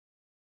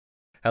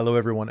Hello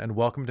everyone, and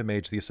welcome to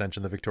Mage, the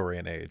Ascension, the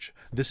Victorian Age.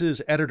 This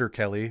is Editor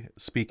Kelly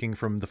speaking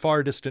from the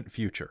far distant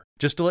future.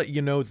 Just to let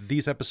you know,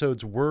 these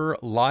episodes were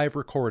live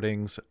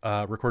recordings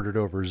recorded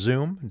over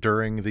Zoom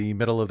during the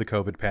middle of the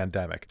COVID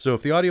pandemic. So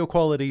if the audio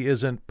quality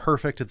isn't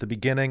perfect at the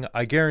beginning,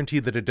 I guarantee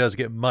that it does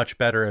get much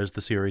better as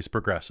the series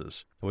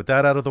progresses. So with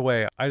that out of the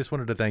way, I just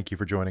wanted to thank you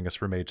for joining us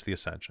for Mage, the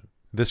Ascension.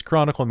 This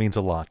chronicle means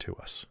a lot to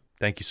us.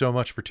 Thank you so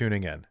much for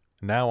tuning in.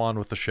 Now on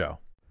with the show.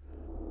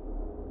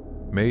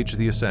 Mage,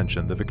 the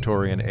Ascension, the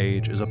Victorian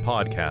Age is a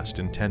podcast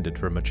intended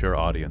for mature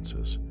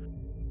audiences.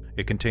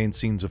 It contains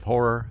scenes of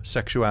horror,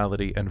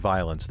 sexuality, and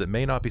violence that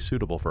may not be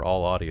suitable for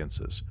all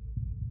audiences.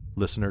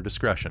 Listener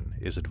discretion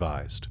is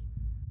advised.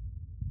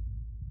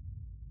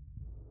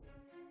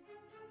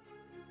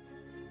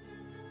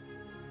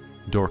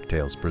 Dork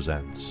Tales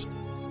presents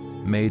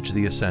Mage,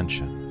 the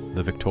Ascension,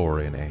 the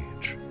Victorian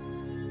Age.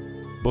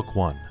 Book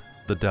 1,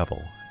 The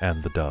Devil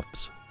and the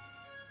Doves.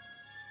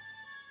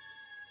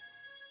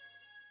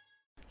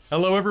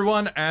 Hello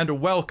everyone,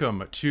 and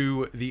welcome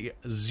to the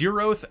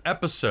 0th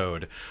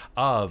episode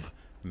of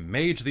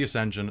Mage, the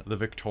Ascension, the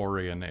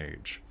Victorian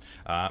Age.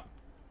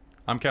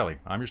 I'm Kelly.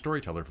 I'm your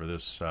storyteller for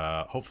this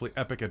hopefully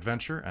epic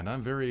adventure, and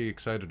I'm very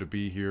excited to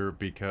be here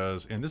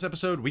because in this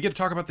episode we get to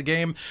talk about the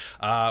game.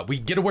 We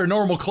get to wear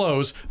normal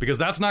clothes because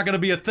that's not going to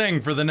be a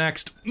thing for the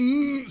next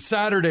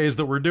Saturdays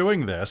that we're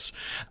doing this.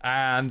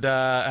 And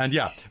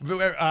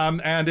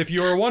if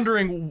you're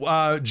wondering,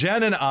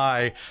 Jen and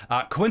I,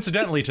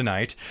 coincidentally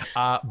tonight,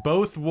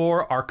 both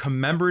wore our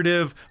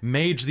commemorative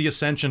Mage the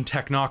Ascension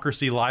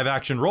Technocracy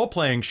live-action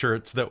role-playing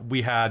shirts that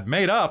we had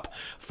made up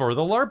for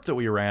the LARP that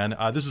we ran.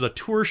 This is a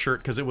tour shirt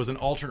because it was an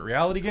alternate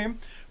reality game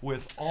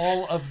with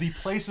all of the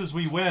places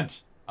we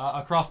went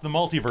across the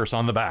multiverse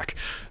on the back.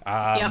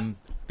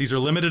 These are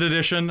limited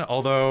edition,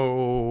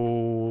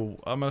 although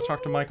I'm going to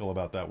talk to Michael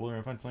about that. We're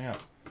going to find something out.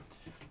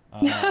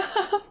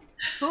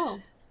 Cool.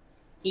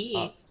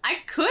 I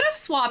could have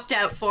swapped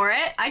out for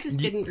it. I just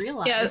didn't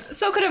realize. Yes,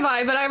 so could have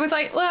I, but I was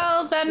like,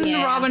 well, then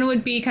Robin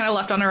would be kind of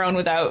left on her own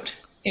without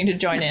to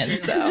join in,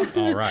 so.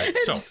 All right.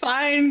 It's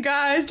fine,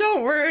 guys.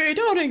 Don't worry.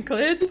 Don't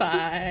include. It's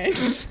fine.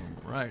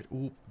 Right.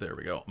 Ooh, there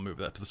we go. I'll move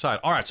that to the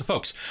side. All right. So,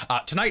 folks,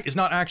 tonight is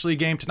not actually a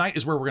game. Tonight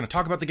is where we're going to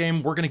talk about the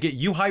game. We're going to get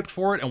you hyped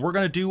for it, and we're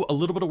going to do a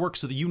little bit of work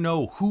so that you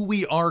know who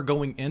we are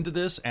going into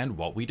this and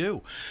what we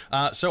do.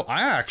 So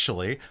I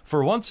actually,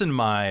 for once in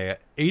my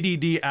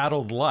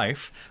ADD-addled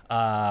life,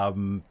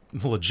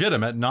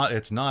 legitimate,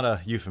 it's not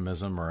a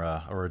euphemism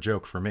or a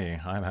joke for me.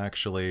 I'm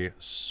actually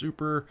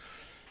super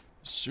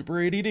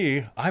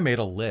ADD. I made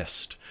a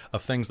list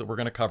of things that we're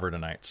going to cover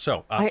tonight.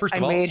 So first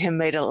of all, I made him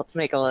make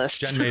a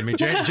list. Jen made me.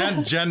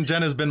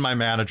 Jen has been my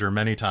manager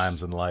many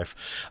times in life.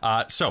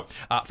 So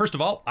first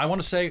of all, I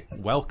want to say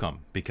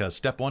welcome, because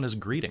step one is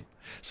greeting.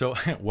 So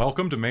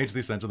welcome to Mage,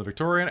 the Ascension of the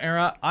Victorian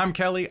Era. I'm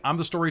Kelly. I'm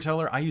the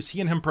storyteller. I use he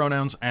and him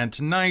pronouns. And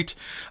tonight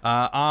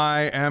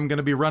I am going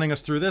to be running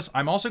us through this.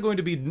 I'm also going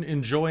to be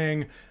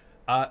enjoying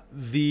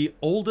the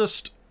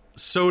oldest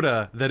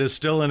soda that is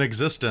still in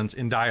existence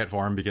in diet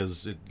form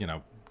because,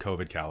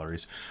 COVID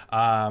calories.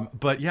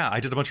 But yeah, I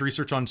did a bunch of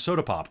research on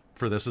soda pop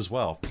for this as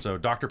well. So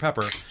Dr.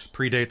 Pepper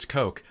predates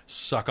Coke.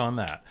 Suck on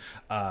that.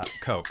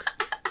 Coke.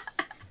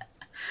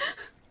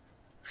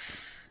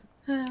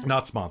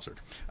 Not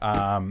sponsored. With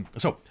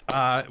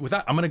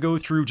that, I'm going to go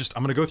through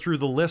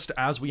the list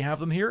as we have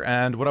them here.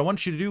 And what I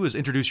want you to do is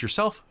introduce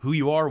yourself, who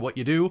you are, what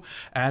you do,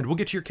 and we'll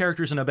get to your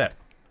characters in a bit.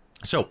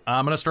 So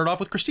I'm going to start off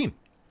with Christine.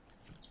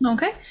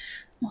 Okay.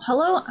 Well,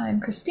 hello,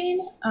 I'm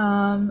Christine.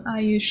 I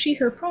use she,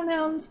 her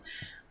pronouns.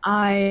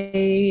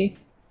 I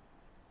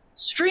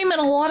stream in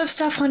a lot of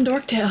stuff on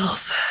Dork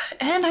Tales,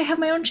 and I have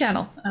my own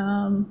channel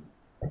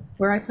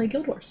where I play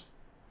Guild Wars.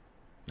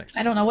 Nice.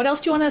 I don't know. What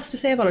else do you want us to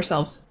say about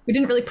ourselves? We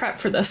didn't really prep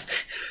for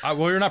this.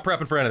 Well, you're not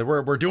prepping for anything.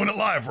 We're doing it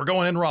live. We're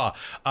going in raw.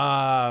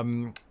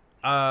 Well,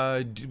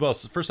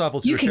 first off,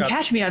 let's do You can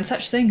catch me on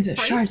such things as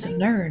Shards of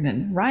Nirn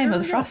and Rime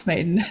of the Frost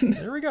Maiden.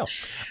 There we go.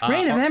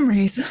 Reign of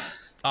Emeries.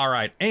 All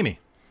right, Amy.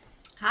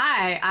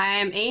 Hi,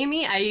 I'm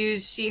Amy. I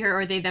use she,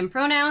 her, or they, them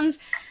pronouns.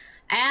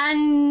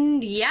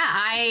 And yeah,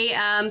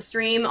 I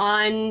stream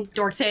on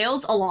Dork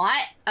Tales a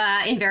lot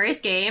in various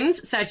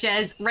games, such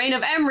as Reign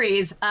of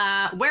Emeries,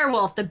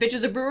 Werewolf, The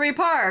Bitches of Brewery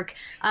Park,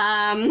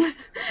 the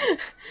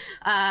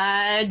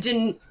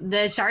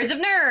Shards of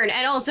Nirn,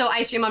 and also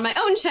I stream on my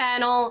own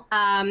channel,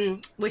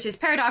 which is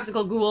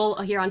Paradoxical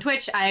Ghoul here on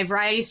Twitch. I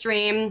variety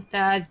stream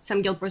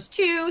some Guild Wars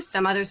 2,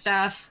 some other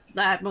stuff,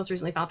 most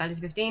recently Final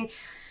Fantasy 15.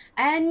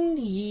 And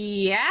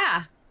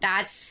yeah,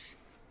 that's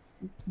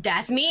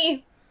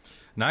me.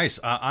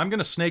 Nice. I'm going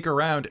to snake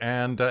around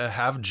and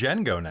have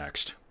Jen go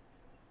next.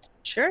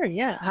 Sure,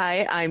 yeah.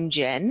 Hi, I'm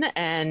Jen,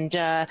 and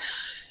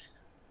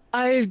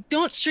I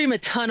don't stream a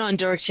ton on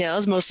Dork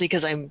Tales, mostly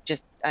because I'm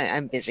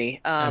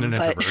busy. And an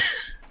introvert.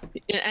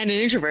 And an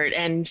introvert,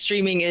 and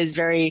streaming is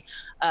very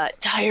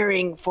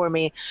tiring for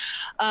me.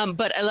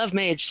 But I love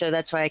Mage, so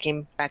that's why I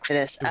came back for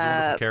this. It was a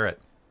wonderful carrot.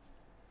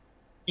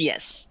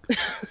 Yes.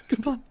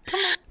 Come on.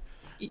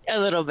 A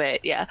little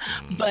bit, yeah.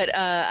 But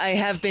I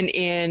have been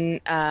in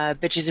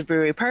Bitches of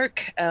Brewery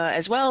Park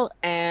as well,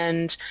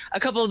 and a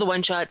couple of the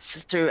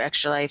one-shots through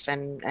Extra Life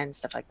and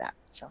stuff like that.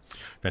 So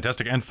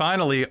Fantastic. And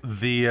finally,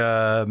 the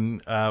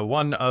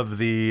one of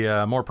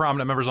the more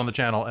prominent members on the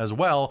channel as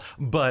well,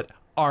 but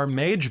our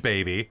mage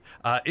baby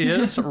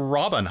is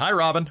Robin. Hi,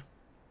 Robin.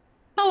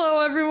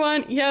 Hello,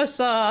 everyone. Yes,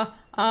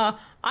 I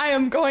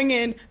am going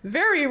in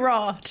very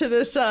raw to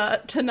this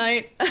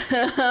tonight.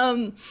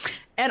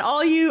 And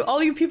all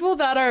you people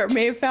that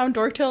may have found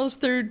Dork Tales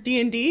through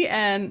D&D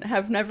and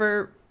have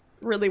never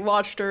really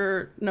watched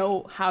or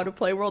know how to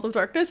play World of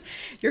Darkness,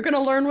 you're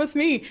gonna learn with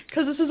me,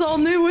 because this is all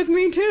new with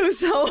me too.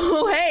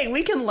 So hey,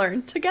 we can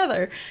learn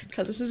together,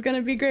 because this is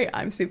gonna be great.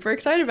 I'm super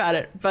excited about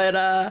it. But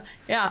I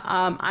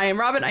am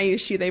Robin. I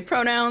use she/they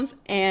pronouns,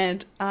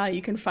 and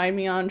you can find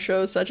me on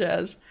shows such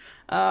as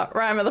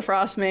Rime of the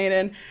Frost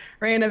Maiden,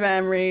 Reign of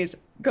Emeries,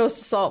 Ghost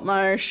of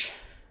Saltmarsh.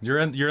 You're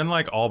in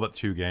like all but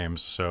 2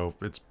 games, so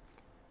it's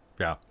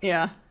yeah.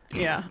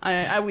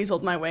 I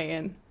weaseled my way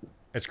in.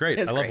 It's great.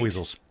 I love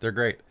weasels. They're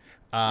great.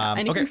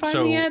 And you can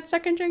find me at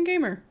Second Gen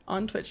Gamer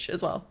on Twitch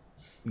as well.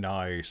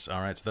 Nice.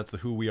 All right, so that's the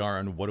who we are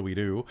and what do we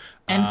do.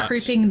 And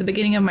creeping the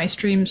beginning of my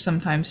streams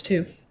sometimes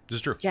too. This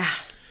is true. Yeah.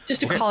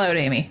 Just to call out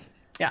Amy.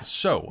 Yeah.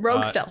 So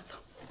Rogue Stealth.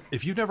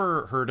 If you've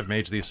never heard of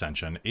Mage the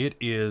Ascension, it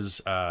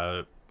is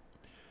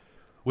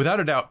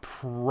without a doubt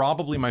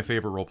probably my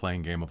favorite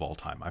role-playing game of all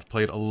time. I've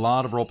played a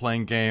lot of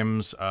role-playing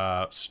games,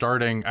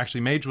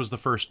 actually Mage was the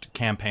first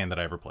campaign that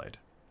I ever played.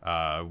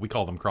 We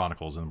call them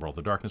Chronicles in the World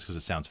of Darkness because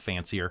it sounds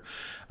fancier.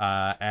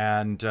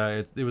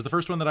 It was the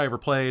first one that I ever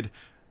played,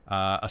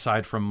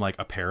 aside from like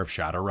a pair of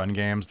Shadowrun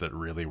games that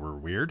really were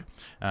weird.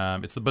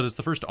 It's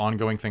the first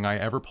ongoing thing I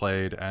ever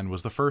played, and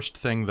was the first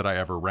thing that I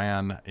ever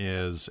ran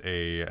as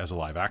a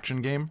live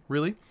action game,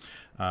 really.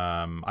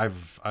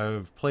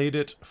 I've played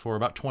it for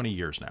about 20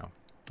 years now.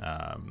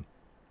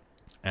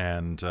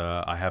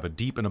 I have a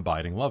deep and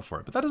abiding love for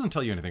it. But that doesn't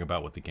tell you anything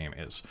about what the game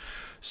is.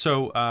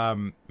 So,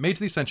 Mage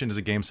the Ascension is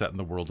a game set in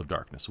the World of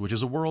Darkness, which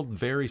is a world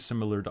very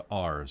similar to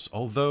ours,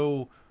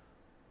 although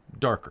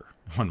darker,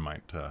 one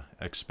might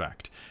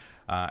expect.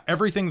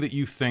 Everything that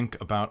you think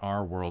about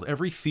our world,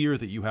 every fear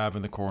that you have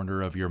in the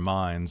corner of your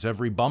minds,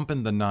 every bump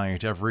in the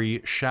night,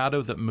 every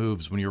shadow that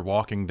moves when you're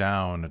walking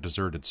down a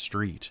deserted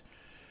street,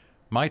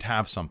 might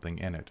have something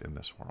in it in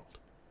this world.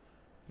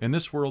 In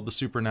this world, the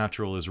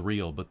supernatural is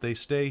real, but they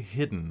stay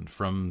hidden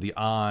from the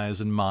eyes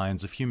and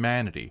minds of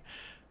humanity.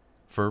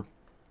 For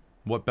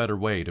what better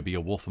way to be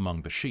a wolf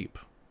among the sheep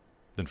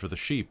than for the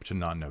sheep to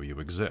not know you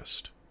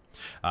exist?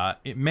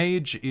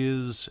 Mage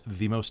is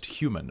the most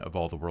human of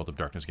all the World of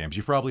Darkness games.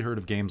 You've probably heard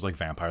of games like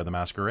Vampire the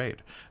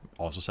Masquerade,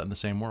 also set in the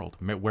same world.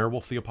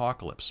 Werewolf the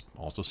Apocalypse,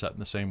 also set in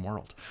the same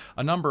world.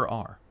 A number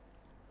are.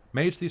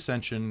 Mage the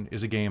Ascension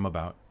is a game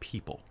about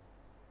people.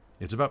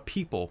 It's about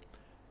people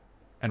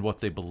and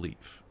what they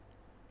believe.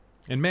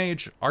 In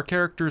Mage, our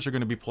characters are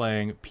going to be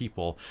playing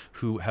people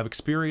who have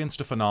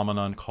experienced a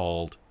phenomenon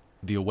called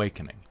the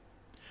Awakening.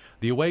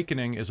 The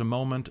Awakening is a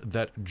moment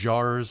that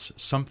jars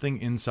something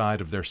inside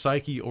of their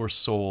psyche or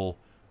soul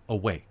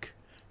awake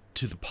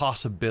to the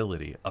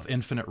possibility of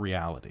infinite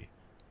reality.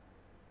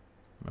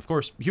 Of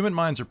course, human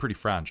minds are pretty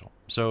fragile,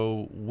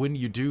 so when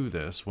you do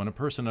this, when a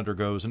person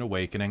undergoes an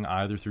awakening,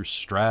 either through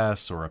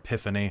stress or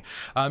epiphany,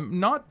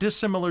 not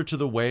dissimilar to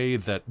the way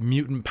that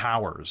mutant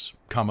powers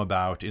come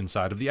about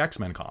inside of the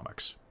X-Men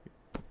comics,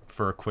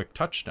 for a quick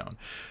touchstone,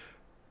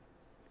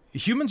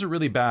 humans are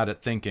really bad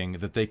at thinking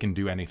that they can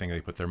do anything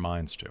they put their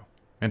minds to.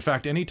 In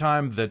fact, any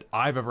time that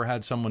I've ever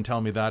had someone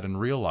tell me that in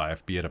real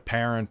life, be it a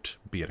parent,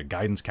 be it a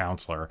guidance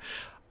counselor,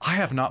 I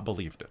have not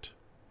believed it.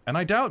 And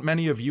I doubt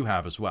many of you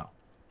have as well.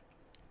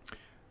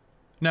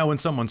 Now, when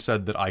someone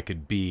said that I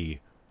could be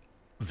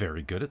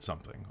very good at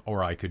something,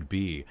 or I could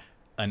be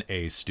an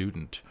A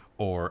student,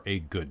 or a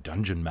good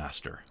dungeon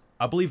master,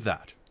 I believe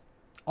that.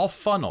 I'll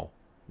funnel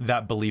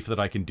that belief that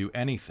I can do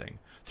anything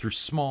through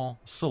small,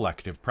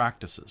 selective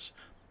practices,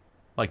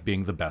 like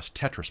being the best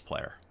Tetris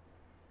player.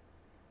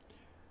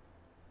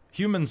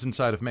 Humans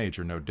inside of Mage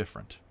are no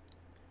different.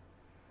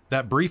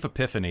 That brief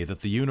epiphany that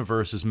the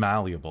universe is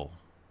malleable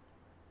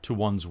to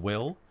one's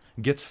will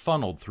gets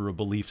funneled through a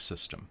belief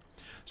system.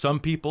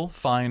 Some people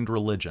find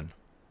religion.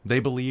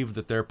 They believe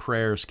that their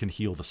prayers can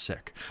heal the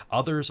sick.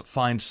 Others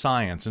find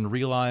science and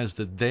realize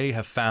that they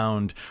have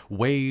found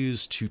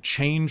ways to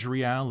change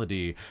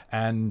reality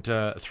and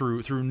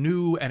through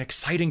new and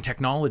exciting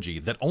technology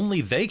that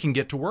only they can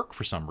get to work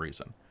for some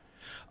reason.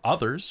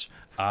 Others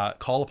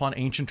call upon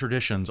ancient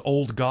traditions,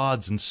 old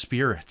gods and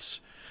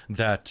spirits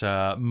that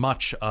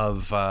much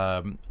of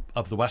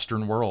the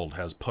Western world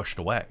has pushed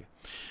away.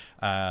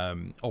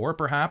 Or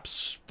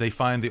perhaps they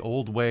find the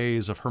old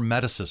ways of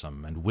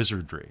hermeticism and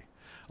wizardry.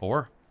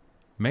 Or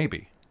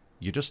maybe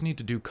you just need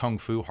to do kung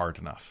fu hard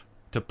enough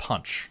to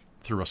punch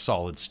through a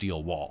solid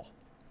steel wall.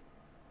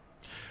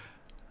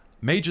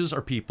 Mages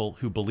are people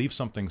who believe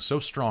something so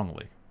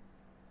strongly,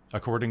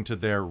 according to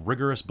their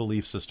rigorous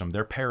belief system,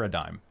 their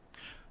paradigm,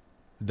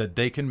 that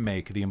they can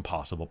make the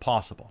impossible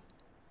possible.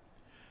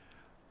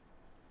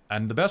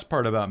 And the best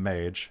part about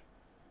Mage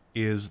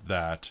is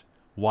that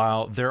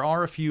while there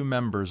are a few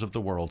members of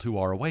the world who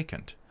are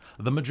awakened,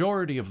 the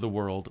majority of the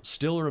world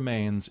still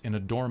remains in a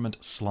dormant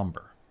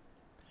slumber.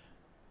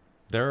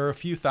 There are a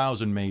few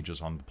thousand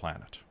mages on the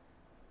planet.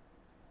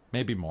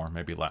 Maybe more,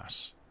 maybe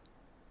less.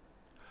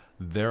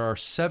 There are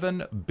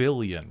 7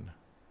 billion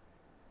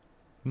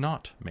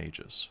not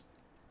mages.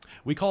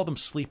 We call them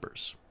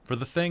sleepers, for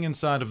the thing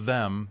inside of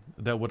them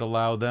that would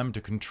allow them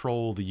to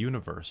control the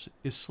universe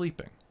is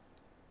sleeping,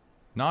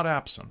 not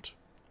absent.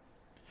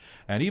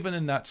 And even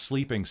in that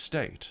sleeping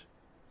state,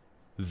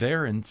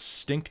 their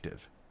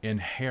instinctive,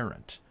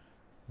 inherent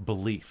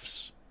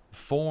beliefs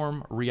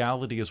form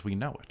reality as we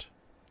know it.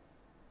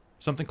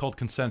 Something called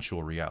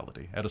consensual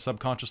reality. At a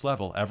subconscious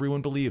level,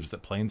 everyone believes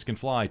that planes can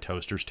fly,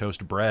 toasters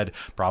toast bread,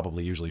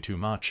 probably usually too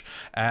much,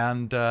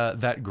 and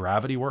that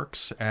gravity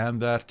works,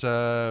 and that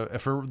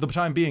for the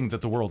time being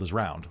that the world is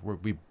round.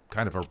 We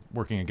kind of are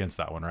working against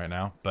that one right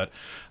now. But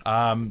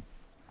when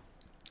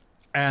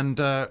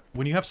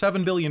you have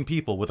 7 billion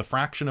people with a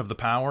fraction of the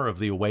power of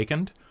the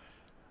awakened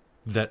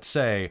that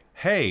say,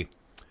 hey,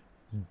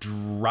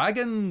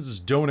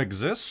 dragons don't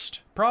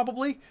exist,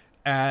 probably,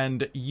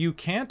 and you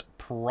can't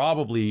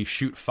probably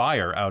shoot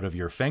fire out of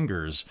your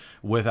fingers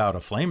without a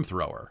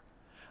flamethrower,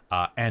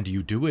 and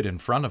you do it in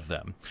front of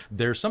them,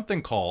 there's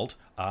something called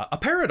a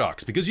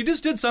paradox, because you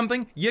just did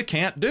something you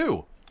can't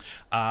do.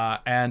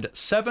 And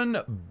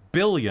 7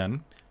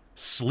 billion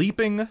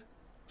sleeping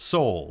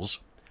souls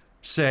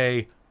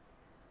say,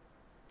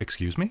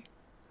 excuse me?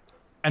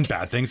 And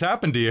bad things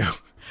happen to you.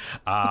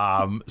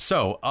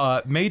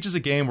 Mage is a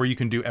game where you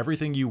can do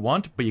everything you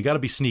want, but you got to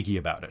be sneaky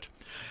about it.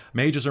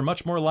 Mages are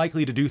much more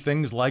likely to do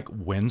things like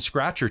win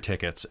scratcher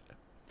tickets,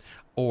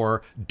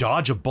 or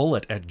dodge a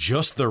bullet at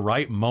just the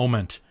right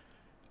moment,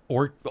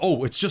 or,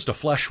 oh, it's just a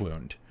flesh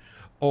wound,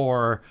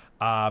 or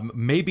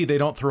maybe they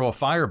don't throw a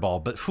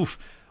fireball, but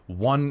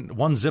one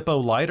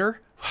Zippo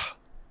lighter?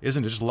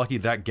 Isn't it just lucky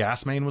that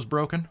gas main was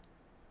broken?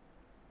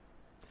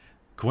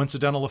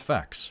 Coincidental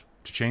effects.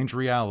 To change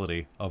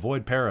reality,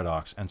 avoid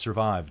paradox, and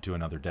survive to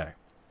another day.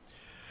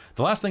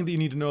 The last thing that you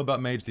need to know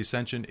about Mage the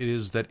Ascension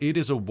is that it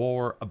is a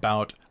war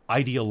about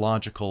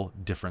ideological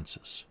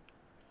differences.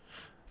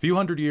 A few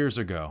hundred years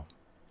ago,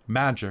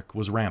 magic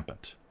was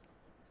rampant.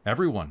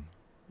 Everyone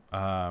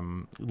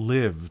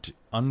lived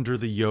under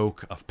the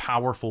yoke of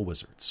powerful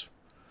wizards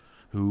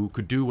who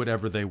could do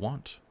whatever they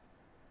want.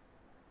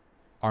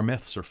 Our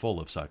myths are full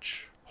of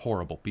such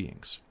horrible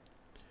beings.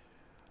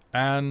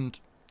 And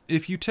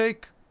if you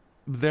take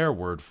their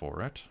word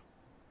for it,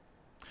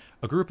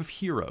 a group of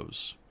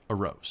heroes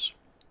arose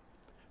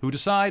who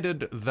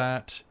decided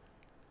that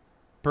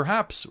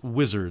perhaps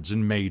wizards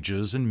and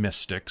mages and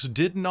mystics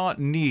did not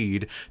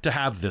need to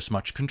have this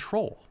much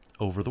control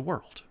over the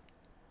world.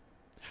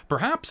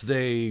 Perhaps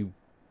they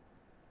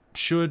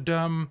should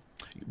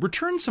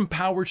return some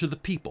power to the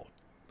people.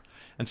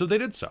 And so they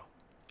did so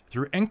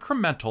through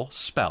incremental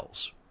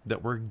spells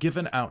that were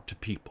given out to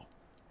people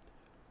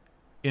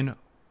in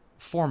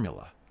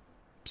formula.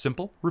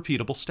 Simple,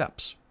 repeatable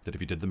steps that if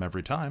you did them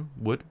every time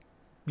would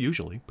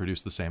usually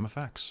produce the same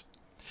effects.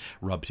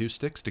 Rub 2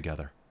 sticks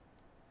together,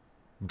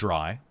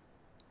 dry,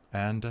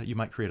 and you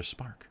might create a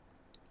spark.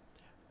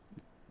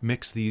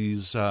 Mix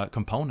these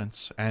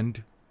components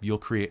and you'll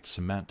create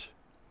cement.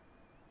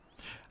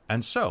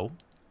 And so,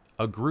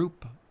 a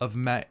group of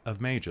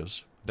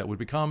mages that would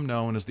become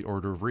known as the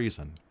Order of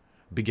Reason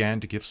began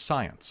to give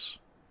science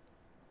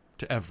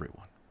to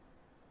everyone.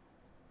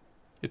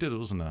 It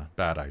wasn't a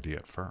bad idea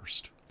at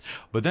first.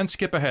 But then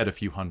skip ahead a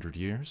few hundred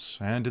years,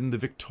 and in the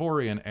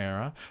Victorian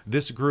era,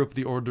 this group,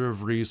 the Order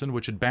of Reason,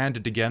 which had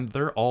banded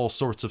together all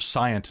sorts of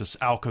scientists,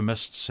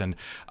 alchemists, and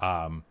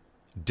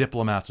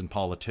diplomats and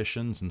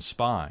politicians and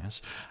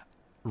spies,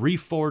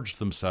 reforged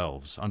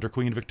themselves under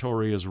Queen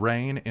Victoria's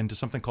reign into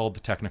something called the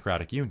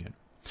Technocratic Union.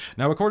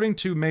 Now, according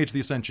to Mage the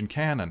Ascension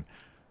canon,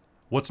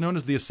 what's known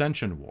as the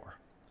Ascension War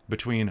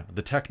between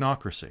the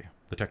technocracy,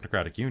 the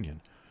Technocratic Union,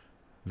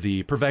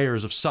 the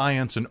purveyors of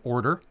science and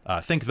order,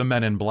 think the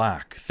Men in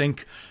Black,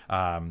 think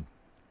the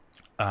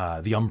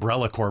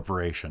Umbrella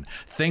Corporation,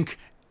 think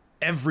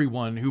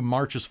everyone who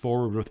marches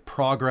forward with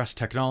progress,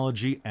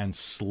 technology, and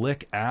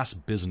slick-ass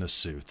business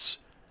suits,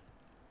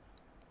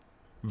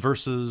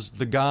 versus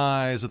the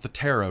guys at the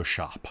tarot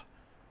shop,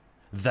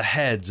 the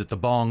heads at the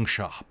bong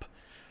shop,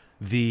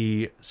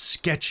 the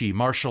sketchy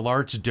martial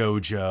arts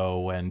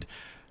dojo, and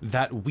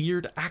that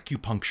weird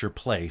acupuncture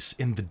place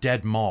in the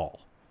dead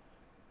mall.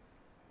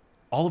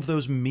 All of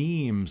those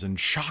memes and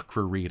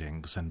chakra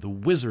readings and the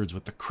wizards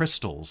with the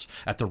crystals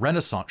at the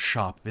Renaissance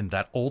shop in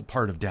that old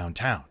part of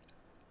downtown.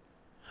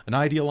 An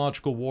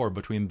ideological war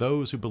between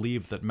those who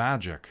believe that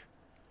magic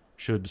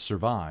should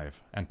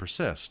survive and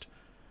persist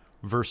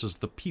versus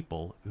the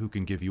people who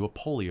can give you a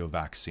polio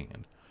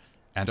vaccine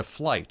and a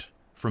flight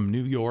from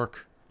New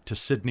York to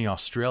Sydney,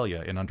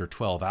 Australia in under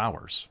 12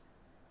 hours.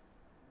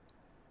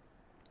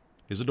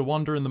 Is it a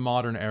wonder in the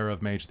modern era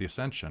of Mage the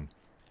Ascension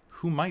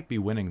who might be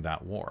winning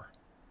that war?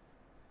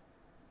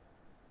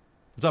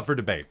 It's up for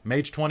debate.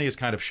 Mage 20 is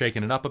kind of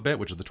shaking it up a bit,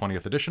 which is the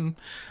 20th edition,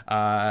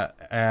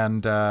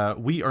 and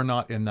we are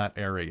not in that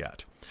era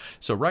yet.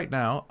 So right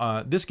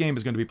now, this game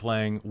is going to be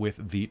playing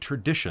with the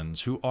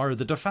Traditions, who are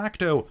the de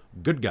facto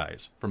good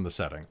guys from the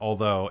setting,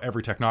 although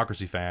every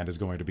Technocracy fan is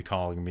going to be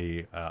calling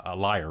me a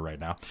liar right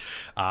now.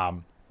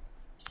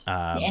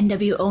 The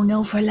NWO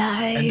no for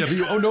life.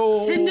 NWO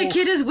no!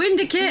 Syndicate is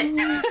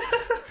Windicate!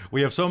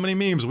 We have so many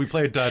memes. We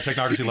played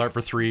Technocracy LARP for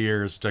 3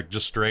 years,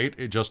 just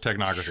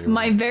Technocracy.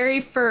 My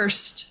very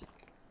first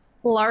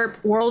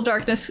LARP World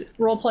Darkness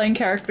role-playing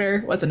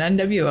character was an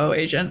NWO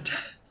agent.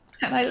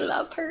 And I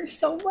love her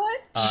so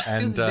much.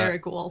 It was very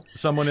cool.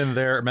 Someone in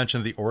there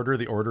mentioned The Order.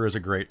 The Order is a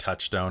great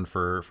touchstone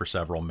for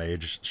several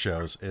Mage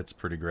shows. It's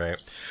pretty great.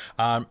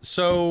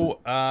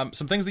 Some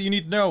things that you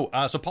need to know.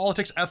 So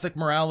politics, ethic,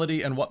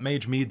 morality, and what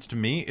Mage means to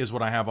me is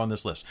what I have on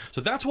this list. So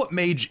that's what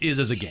Mage is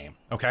as a game,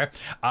 okay?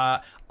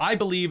 I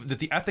believe that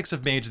the ethics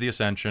of Mage the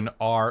Ascension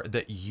are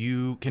that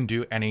you can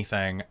do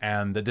anything,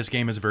 and that this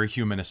game is a very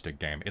humanistic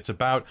game. It's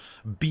about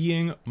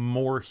being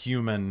more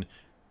human,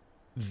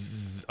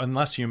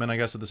 unless human, I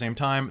guess, at the same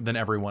time, than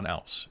everyone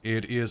else.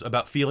 It is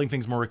about feeling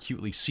things more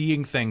acutely,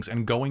 seeing things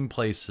and going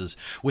places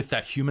with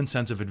that human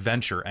sense of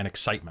adventure and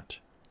excitement.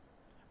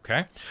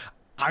 Okay?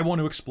 I want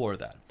to explore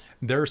that.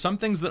 There are some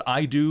things that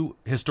I do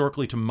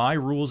historically to my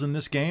rules in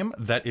this game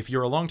that if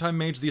you're a longtime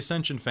Mage the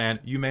Ascension fan,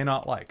 you may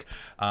not like.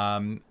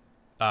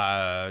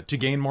 To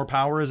gain more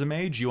power as a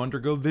mage, you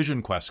undergo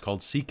vision quests called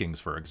Seekings,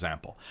 for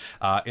example.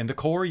 In the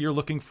core, you're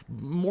looking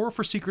more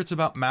for secrets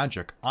about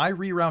magic. I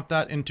reroute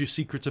that into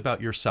secrets about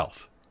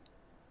yourself.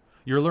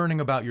 You're learning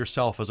about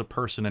yourself as a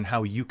person and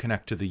how you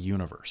connect to the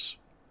universe.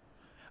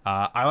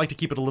 I like to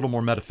keep it a little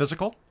more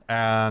metaphysical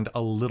and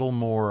a little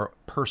more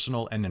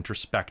personal and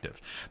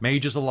introspective.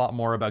 Mage is a lot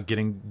more about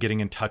getting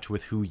in touch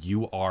with who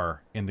you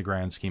are in the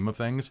grand scheme of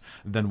things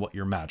than what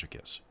your magic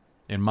is,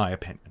 in my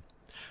opinion.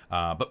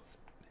 But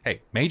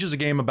hey, Mage is a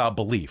game about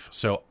belief,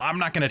 so I'm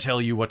not going to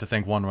tell you what to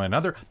think one way or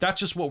another. That's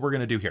just what we're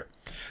going to do here.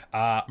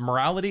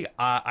 Morality,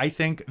 I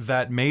think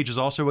that Mage is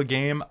also a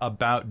game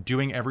about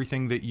doing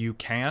everything that you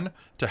can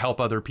to help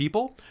other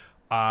people,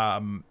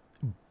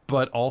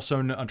 but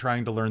also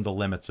trying to learn the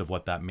limits of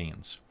what that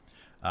means.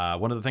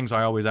 One of the things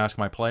I always ask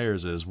my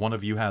players is, one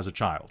of you has a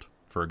child,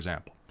 for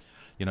example.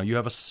 You know,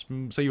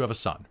 say you have a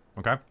son,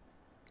 okay?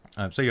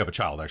 Say you have a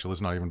child, actually,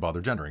 let's not even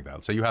bother gendering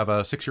that. Say you have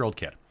a 6-year-old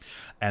kid,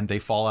 and they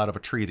fall out of a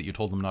tree that you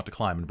told them not to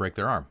climb and break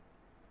their arm.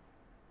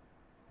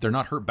 They're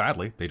not hurt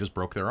badly, they just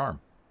broke their arm.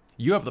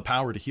 You have the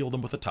power to heal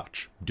them with a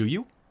touch. Do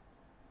you?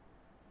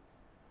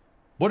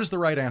 What is the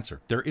right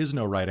answer? There is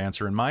no right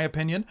answer, in my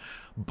opinion,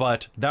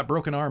 but that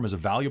broken arm is a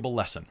valuable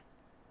lesson.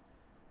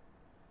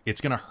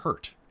 It's going to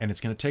hurt, and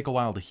it's going to take a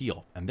while to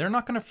heal, and they're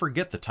not going to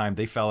forget the time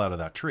they fell out of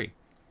that tree.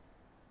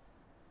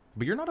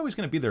 But you're not always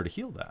going to be there to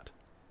heal that.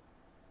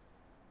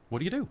 What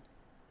do you do?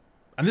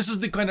 And this is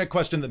the kind of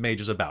question that Mage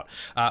is about.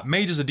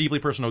 Mage is a deeply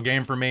personal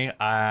game for me,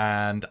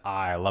 and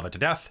I love it to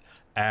death,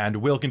 and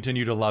will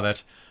continue to love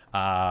it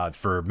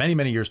for many,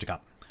 many years to come.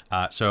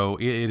 So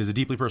it is a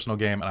deeply personal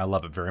game, and I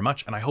love it very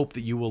much, and I hope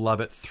that you will love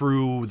it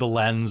through the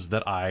lens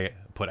that I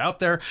put out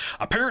there.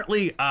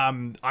 Apparently,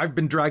 I've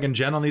been dragging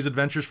Jen on these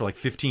adventures for like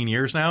 15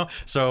 years now,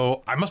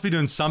 so I must be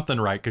doing something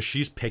right, because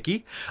she's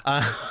picky.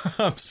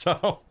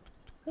 So...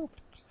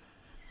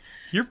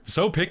 You're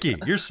so picky.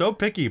 You're so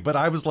picky. But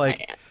I was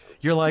like,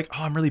 you're like,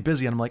 oh, I'm really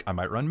busy. And I'm like, I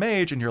might run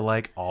Mage. And you're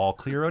like, all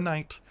clear a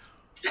night.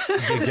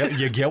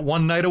 You get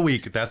one night a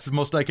week. That's the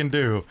most I can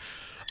do.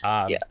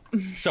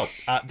 So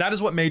that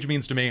is what Mage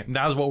means to me. And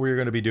that is what we're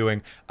going to be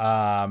doing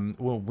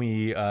when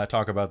we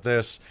talk about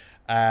this.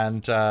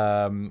 And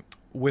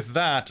with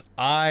that,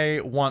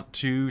 I want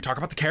to talk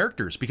about the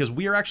characters, because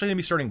we are actually going to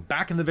be starting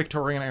back in the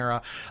Victorian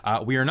era.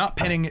 We are not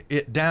pinning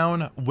it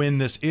down when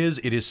this is.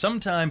 It is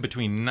sometime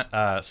between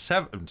 18,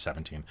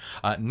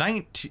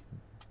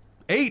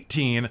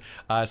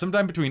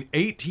 sometime between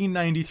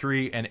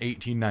 1893 and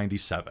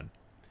 1897.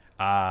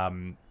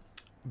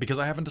 Because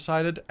I haven't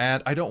decided,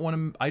 and I don't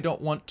want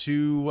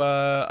to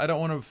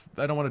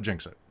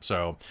jinx it.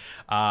 So,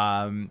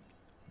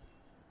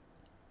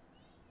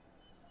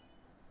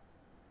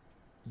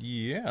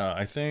 yeah,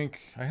 I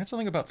think I had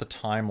something about the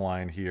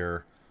timeline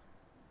here,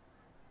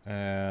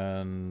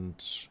 and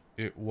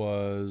it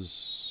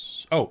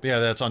was, oh yeah,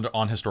 that's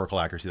on historical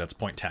accuracy. That's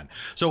point 10.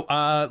 So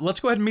let's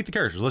go ahead and meet the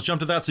characters. Let's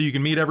jump to that so you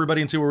can meet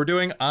everybody and see what we're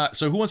doing.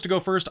 So who wants to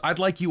go first? I'd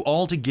like you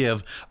all to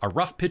give a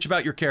rough pitch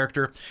about your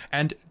character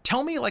and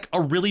tell me like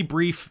a really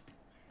brief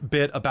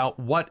bit about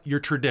what your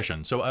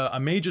tradition. So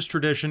a mage's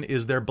tradition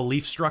is their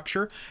belief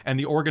structure and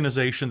the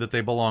organization that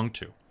they belong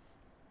to.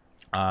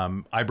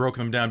 I broke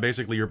them down.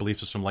 Basically, your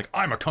belief system, like,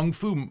 I'm a kung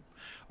fu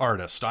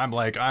artist.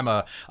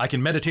 I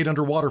can meditate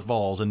under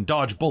waterfalls and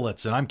dodge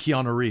bullets, and I'm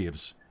Keanu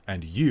Reeves.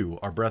 And you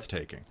are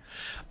breathtaking.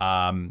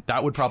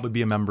 That would probably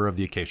be a member of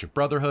the Akashic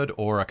Brotherhood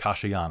or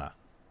Akashayana,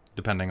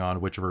 depending on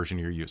which version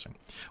you're using.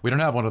 We don't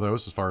have one of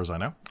those, as far as I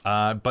know.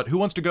 But who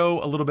wants to go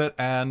a little bit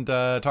and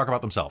talk about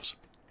themselves?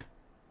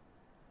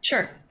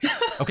 Sure.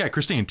 Okay,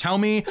 Christine, tell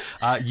me,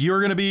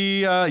 you're gonna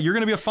be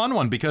a fun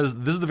one because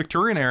this is the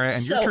Victorian era,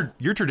 and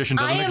your tradition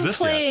doesn't exist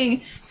yet. I am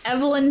playing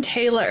Evelyn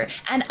Taylor,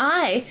 and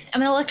I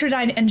am an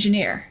Electrodyne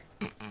engineer,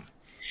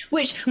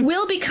 which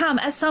will become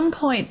at some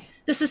point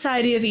the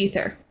Society of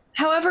Ether.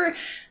 However,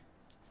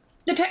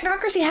 the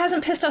technocracy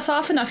hasn't pissed us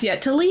off enough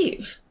yet to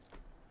leave.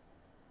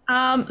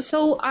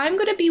 So I'm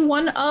going to be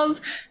one of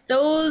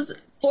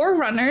those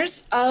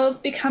forerunners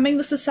of becoming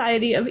the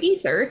Society of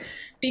Ether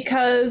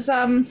because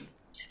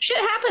shit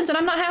happens and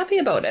I'm not happy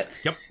about it.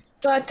 Yep.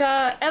 But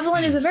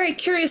Evelyn is a very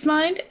curious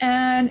mind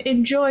and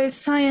enjoys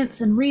science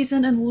and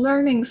reason and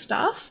learning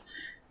stuff.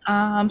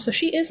 So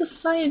she is a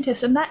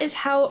scientist, and that is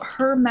how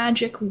her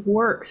magic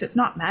works. It's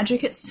not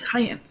magic, it's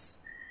science.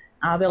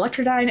 The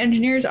Electrodyne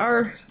engineers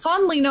are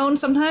fondly known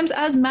sometimes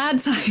as mad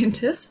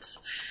scientists.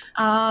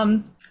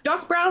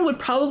 Doc Brown would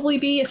probably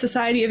be a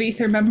Society of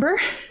Ether member.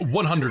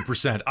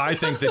 100%. I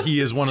think that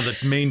he is one of the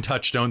main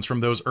touchstones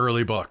from those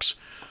early books,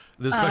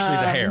 especially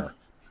the hair.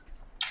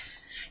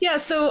 Yeah,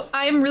 so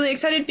I'm really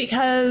excited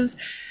because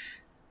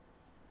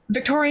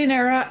Victorian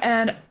era,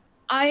 and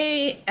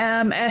I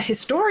am a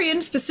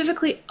historian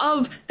specifically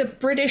of the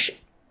British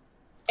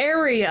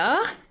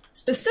area,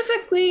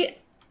 specifically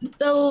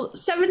the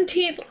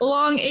 17th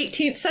long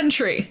 18th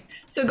century.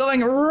 So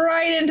going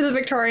right into the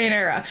Victorian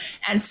era,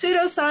 and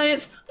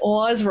pseudoscience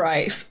was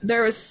rife.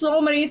 There was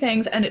so many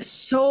things, and there's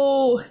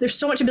so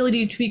much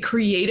ability to be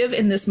creative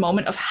in this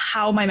moment of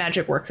how my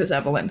magic works as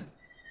Evelyn.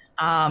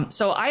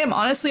 So I am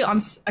honestly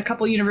on a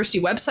couple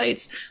university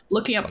websites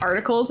looking up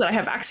articles that I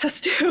have access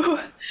to,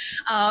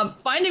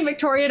 finding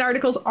Victorian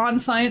articles on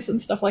science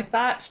and stuff like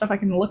that, stuff I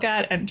can look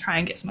at and try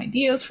and get some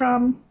ideas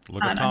from.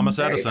 Look at Thomas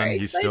Edison.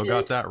 He's still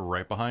got that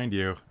right behind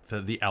you.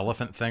 The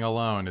elephant thing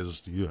alone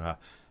is, yeah.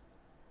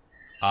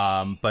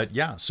 But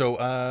yeah,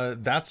 so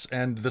that's,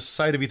 and the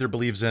Society of Ether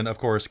believes in, of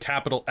course,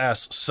 capital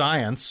S,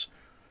 science.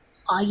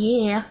 Oh,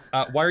 yeah.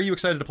 Why are you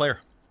excited to play her?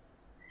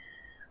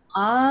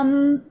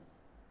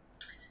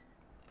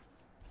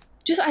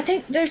 Just, I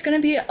think there's going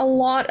to be a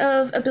lot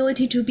of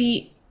ability to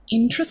be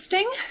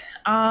interesting.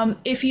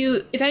 If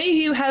any of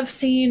you have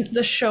seen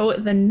the show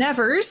The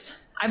Nevers,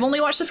 I've only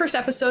watched the first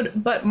episode,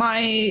 but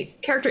my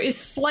character is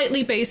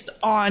slightly based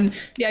on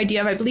the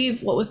idea of, I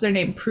believe, what was their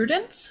name?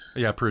 Prudence?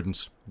 Yeah,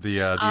 Prudence, the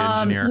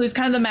engineer. Who's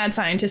kind of the mad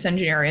scientist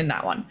engineer in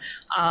that one.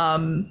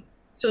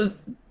 So it's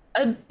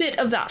a bit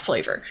of that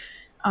flavor.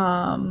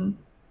 I'm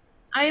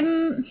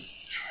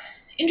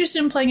interested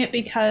in playing it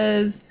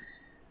because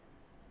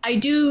I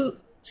do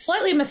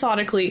slightly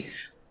methodically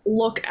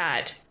look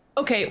at,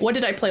 okay, what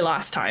did I play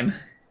last time?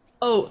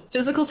 Oh,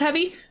 physicals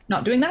heavy?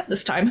 Not doing that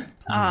this time.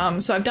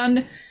 So I've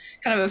done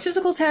kind of a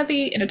physicals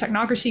heavy in a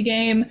technocracy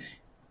game.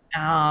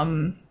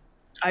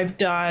 I've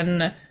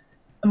done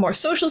a more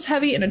socials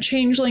heavy in a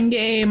changeling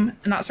game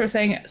and that sort of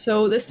thing.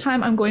 So this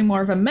time I'm going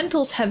more of a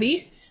mentals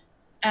heavy,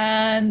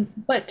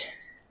 but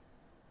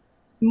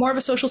more of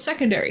a social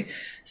secondary.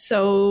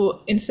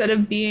 So instead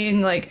of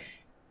being like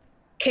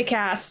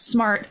kick-ass,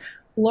 smart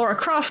Laura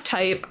Croft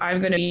type,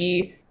 I'm going to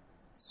be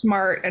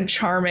smart and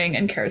charming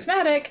and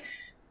charismatic.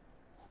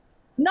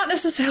 Not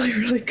necessarily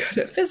really good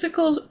at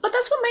physicals, but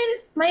that's what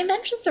my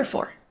inventions are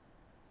for.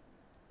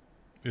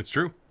 It's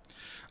true.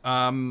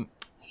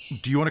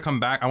 Do you want to come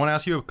back? I want to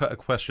ask you a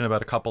question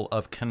about a couple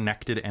of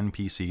connected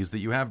NPCs that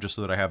you have, just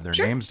so that I have their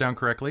names down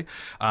correctly.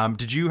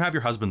 Did you have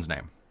your husband's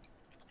name?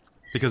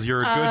 Because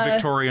you're a good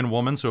Victorian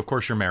woman, so of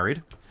course you're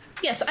married.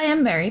 Yes, I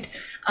am married.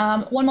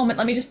 One moment,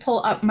 let me just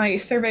pull up my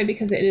survey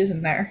because it is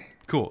in there.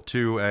 Cool.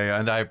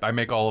 And I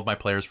make all of my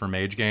players for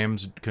Mage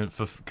games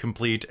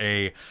complete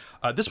a.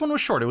 This one was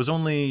short. It was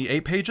only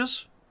 8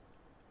 pages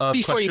of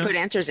before questions. You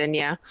put answers in,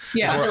 yeah.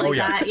 Yeah, Or, like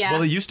that, yeah.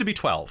 Well, it used to be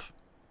 12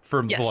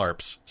 for the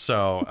LARPs.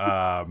 So.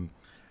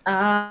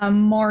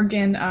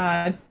 Morgan.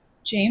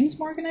 James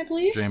Morgan, I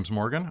believe. James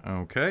Morgan.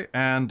 Okay.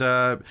 And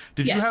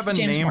did you Yes, have a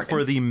James name Morgan.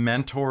 for the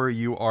mentor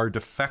you are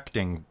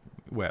defecting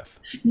with?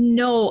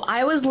 No,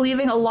 I was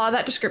leaving a lot of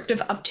that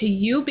descriptive up to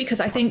you because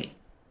I think,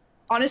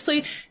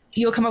 honestly,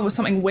 you'll come up with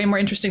something way more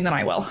interesting than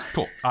I will.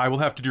 Cool. I will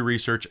have to do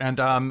research. And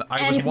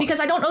because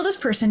I don't know this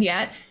person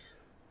yet,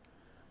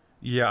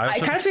 yeah, I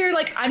kind of figured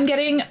like I'm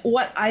getting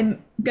what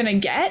I'm gonna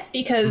get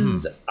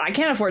because I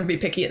can't afford to be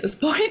picky at this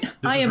point.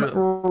 I am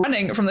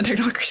running from the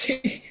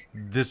technocracy.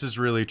 This is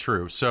really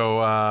true. So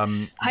I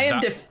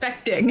am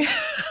defecting.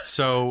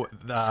 So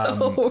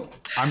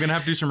I'm gonna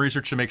have to do some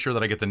research to make sure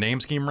that I get the name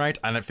scheme right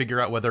and figure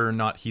out whether or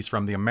not he's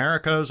from the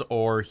Americas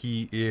or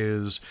he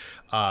is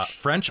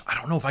French. I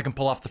don't know if I can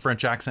pull off the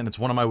French accent. It's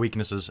one of my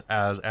weaknesses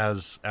as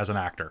an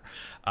actor,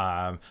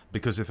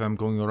 because if I'm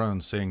going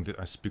around saying that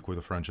I speak with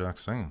a French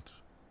accent,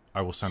 I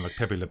will sound like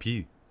Pepe Le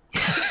Pew.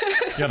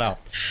 You know.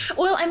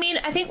 Well, I mean,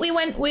 I think we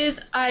went with,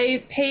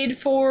 I paid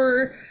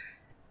for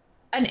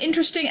an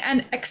interesting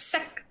and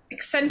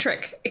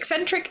eccentric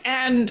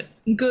and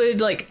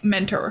good like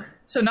mentor.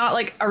 So not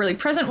like a really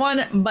present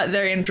one, but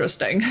very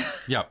interesting.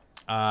 Yeah.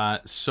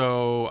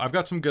 So I've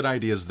got some good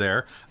ideas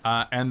there.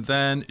 And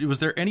then was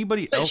there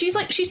anybody else?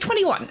 She's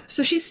 21,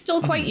 so she's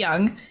still quite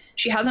young.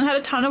 She hasn't had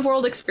a ton of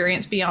world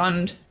experience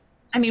beyond,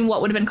 I mean,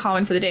 what would have been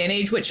common for the day and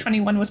age, which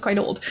 21 was quite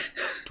old.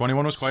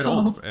 21 was quite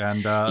old.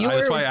 And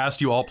that's why I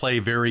asked you all play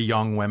very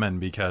young women,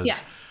 because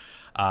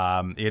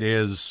it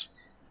is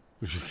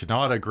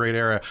not a great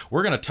era.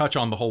 We're going to touch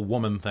on the whole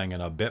woman thing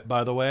in a bit,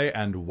 by the way,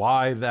 and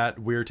why that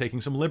we're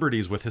taking some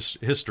liberties with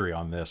history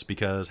on this,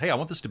 because, hey, I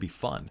want this to be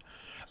fun.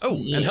 Oh,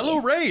 and hello,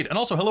 Raid. And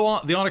also, hello,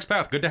 The Onyx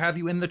Path. Good to have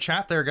you in the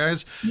chat there,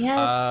 guys.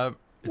 Yes.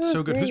 It's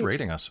so good. Great. Who's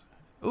rating us?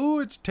 Ooh,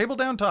 it's Table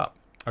Down Top.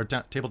 Or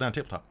Table Down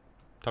Tabletop.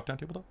 Top Down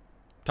Tabletop?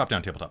 Top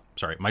Down Tabletop.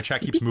 Sorry, my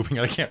chat keeps moving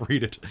and I can't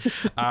read it.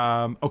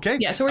 Okay.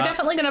 Yeah, so we're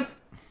definitely going to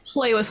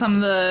play with some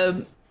of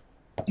the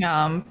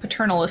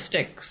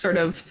paternalistic sort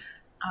of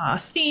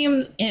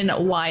themes in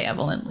Why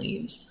Evelyn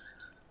Leaves.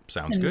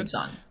 Sounds and good. Moves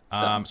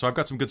on. So I've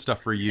got some good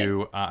stuff for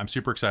you. I'm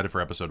super excited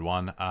for episode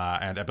 1,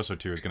 and episode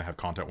 2 is going to have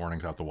content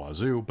warnings out the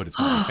wazoo, but it's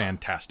going to be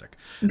fantastic.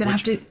 I'm going to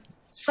have to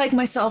psych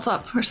myself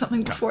up or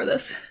something before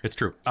this. It's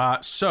true.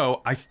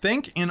 So I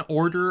think in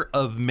order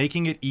of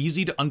making it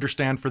easy to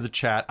understand for the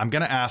chat, I'm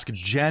going to ask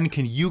Jen,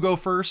 can you go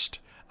first?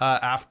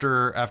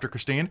 After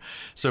Christine.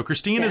 So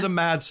Christine is a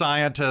mad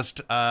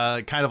scientist,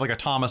 kind of like a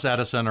Thomas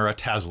Edison or a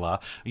Tesla.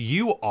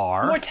 You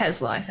are... More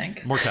Tesla, I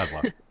think. More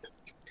Tesla.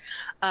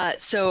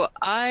 So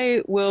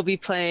I will be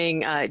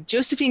playing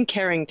Josephine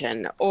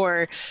Carrington,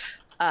 or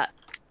let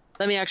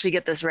me actually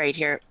get this right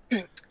here.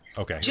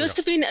 Okay.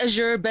 Josephine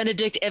Azure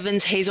Benedict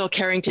Evans Hazel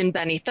Carrington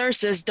Benny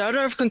Tharsis, daughter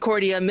of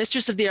Concordia,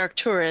 mistress of the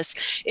Arcturus,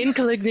 in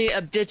caligni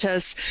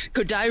abditus,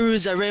 Kodairu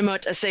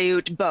Zaremot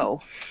Aseut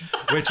Bo.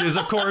 Which is,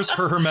 of course,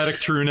 her hermetic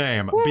true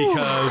name,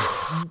 because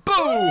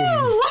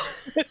boom!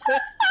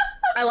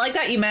 I like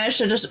that you managed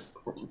to just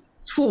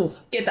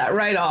get that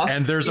right off.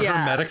 And there's a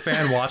hermetic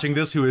fan watching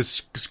this who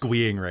is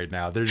squeeing right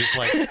now. They're just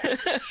like...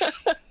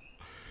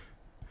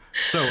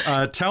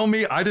 So tell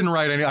me, I didn't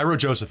write any. I wrote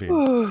Josephine.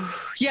 Ooh,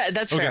 yeah,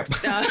 that's fair.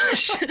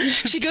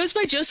 She goes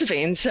by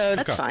Josephine, so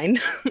that's fine.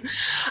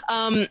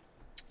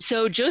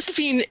 So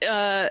Josephine,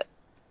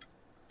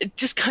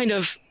 just kind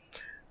of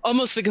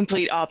almost the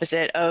complete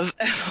opposite of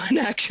Evelyn,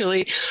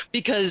 actually,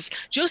 because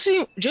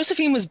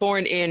Josephine was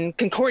born in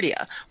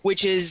Concordia,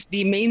 which is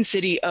the main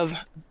city of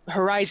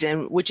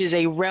Horizon, which is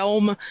a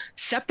realm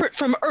separate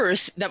from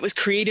Earth that was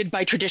created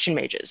by tradition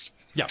mages.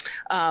 Yeah.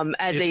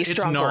 As a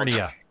stronghold. It's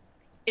Narnia.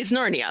 It's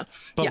Narnia.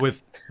 But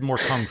with more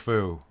kung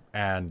fu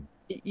and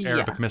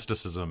Arabic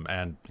mysticism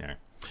and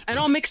and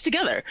all mixed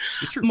together,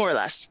 more or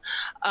less.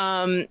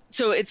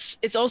 So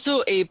it's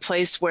also a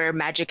place where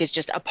magic is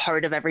just a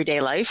part of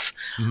everyday life.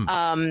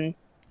 Mm-hmm.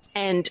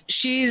 And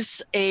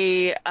she's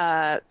a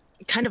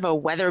kind of a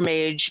weather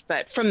mage,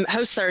 but from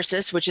House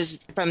Tharsis, which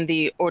is from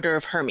the Order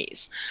of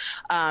Hermes.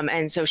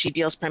 And so she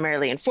deals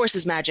primarily in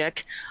forces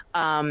magic.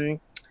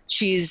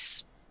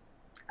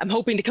 I'm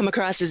hoping to come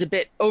across as a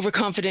bit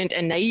overconfident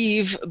and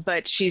naive,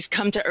 but she's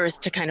come to Earth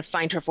to kind of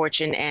find her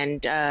fortune,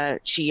 and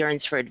she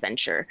yearns for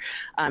adventure.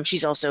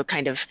 She's also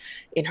kind of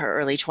in her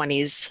early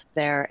 20s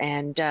there,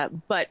 and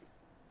but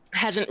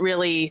hasn't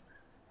really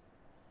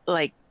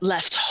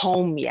left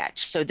home yet.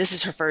 So this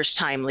is her first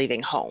time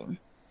leaving home.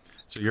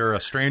 So you're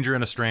a stranger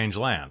in a strange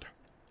land.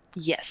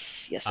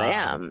 Yes, I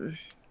am.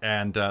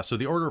 And so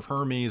the Order of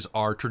Hermes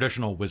are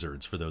traditional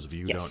wizards, for those of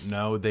you who don't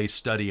know. They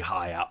study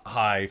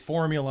high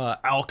formula,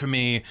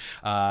 alchemy,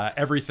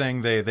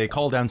 everything. They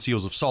call down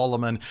seals of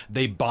Solomon.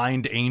 They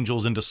bind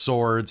angels into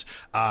swords.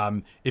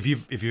 If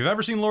you've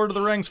ever seen Lord of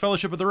the Rings,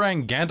 Fellowship of the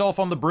Ring, Gandalf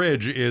on the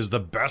bridge is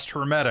the best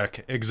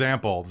hermetic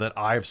example that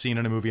I've seen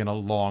in a movie in a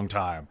long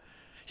time.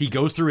 He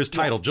goes through his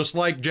title just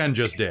like Jen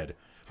just did.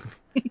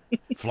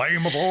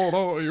 Flame of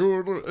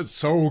order, it's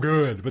so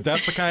good. But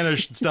that's the kind of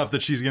stuff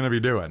that she's going to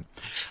be doing.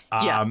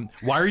 Why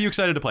are you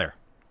excited to play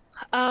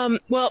her?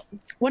 Well,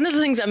 one of the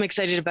things I'm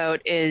excited about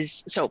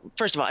is, so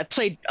first of all, I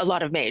played a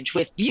lot of Mage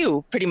with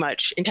you pretty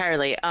much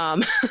entirely,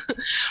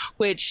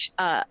 which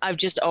I've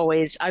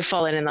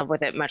fallen in love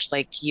with it much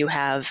like you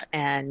have.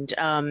 And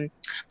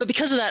but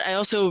because of that, I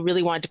also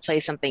really wanted to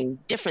play something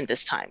different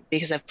this time,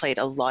 because I've played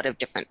a lot of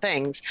different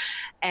things.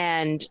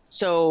 And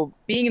so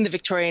being in the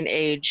Victorian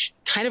age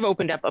kind of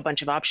opened up a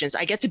bunch of options.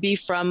 I get to be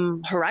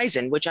from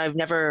Horizon, which I've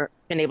never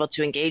been able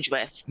to engage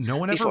with. No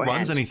one ever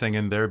runs anything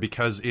in there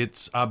because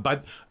it's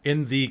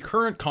in the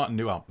current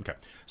continuity. Well, okay.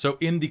 So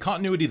in the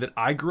continuity that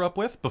I grew up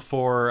with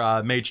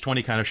before Mage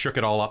 20 kind of shook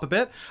it all up a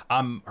bit,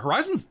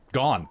 Horizon's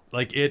gone.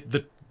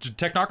 The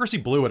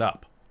technocracy blew it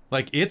up.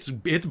 It's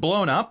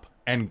blown up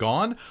and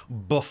gone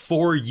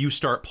before you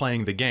start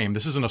playing the game.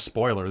 This isn't a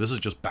spoiler. This is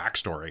just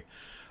backstory.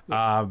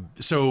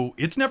 So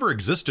it's never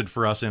existed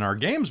for us in our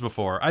games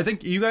before. I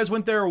think you guys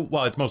went there.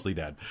 Well, it's mostly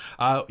dead.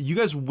 You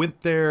guys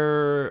went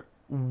there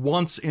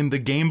once in the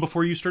game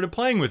before you started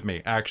playing with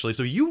me, actually.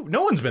 So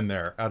no one's been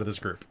there out of this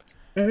group.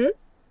 Mm-hmm.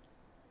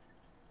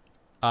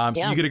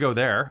 So you get to go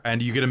there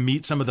and you get to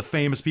meet some of the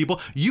famous people.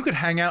 You could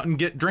hang out and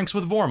get drinks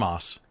with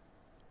Vormos.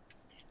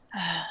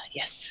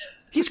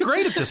 Yes. He's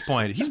great at this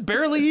point. He's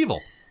barely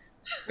evil.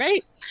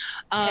 Right?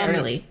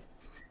 Barely.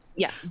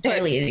 Yeah. It's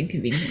barely an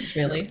inconvenience,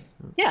 really.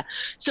 Yeah.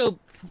 So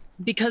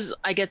because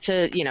I get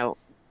to,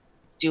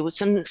 do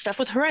some stuff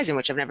with Horizon,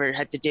 which I've never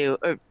had to do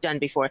or done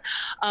before.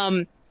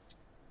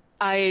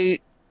 I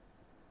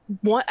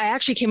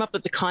actually came up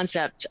with the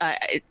concept.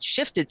 It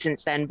shifted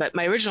since then, but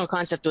my original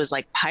concept was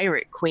like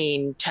pirate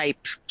queen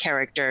type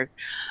character.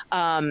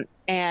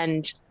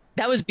 And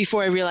that was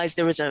before I realized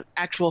there was an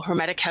actual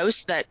hermetic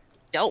house that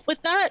dealt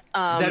with that.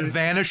 That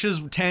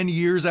vanishes 10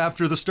 years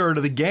after the start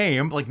of the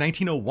game, like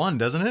 1901,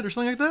 doesn't it? Or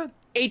something like that?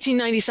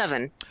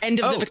 1897, end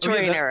of the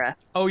Victorian era.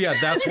 Oh, yeah,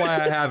 that's why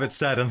I have it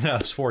set in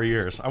those 4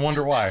 years. I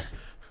wonder why.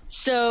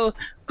 So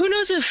who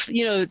knows if,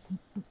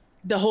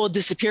 the whole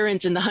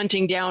disappearance and the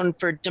hunting down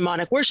for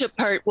demonic worship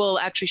part will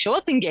actually show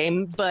up in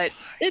game, but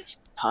it's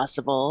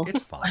possible.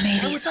 It's fine. Or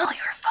maybe it's all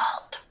your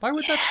fault. Why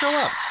would that show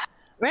up?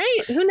 Right?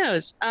 Who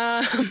knows?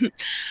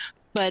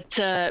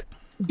 But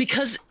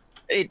because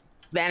it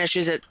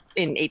vanishes in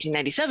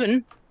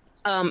 1897,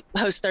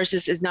 House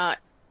Tharsis is not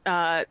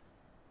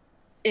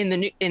in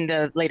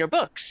the later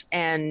books,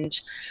 and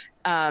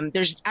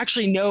there's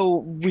actually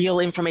no real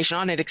information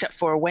on it except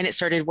for when it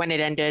started, when it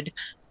ended,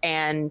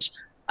 and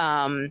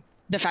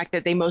the fact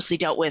that they mostly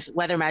dealt with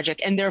weather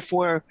magic, and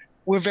therefore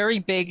were very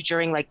big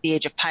during like the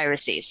age of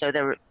piracy. So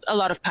there were a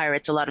lot of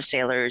pirates, a lot of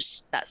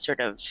sailors, that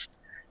sort of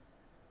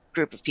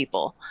group of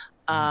people.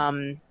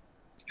 And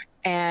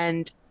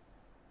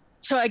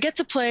so I get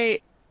to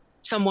play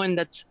someone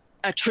that's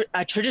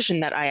a tradition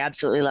that I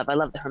absolutely love. I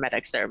love the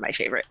Hermetics. They're my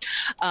favorite.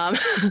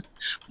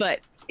 But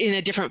in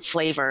a different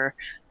flavor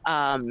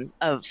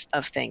of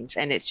things.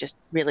 And it's just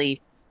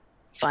really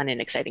fun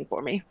and exciting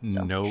for me.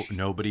 So.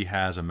 Nobody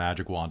has a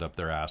magic wand up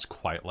their ass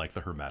quite like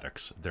the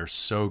Hermetics. They're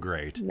so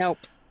great. Nope.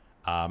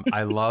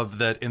 I love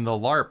that in the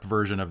LARP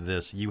version of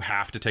this, you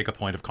have to take a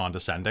point of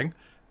condescending.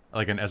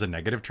 Like as a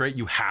negative trait,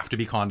 you have to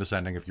be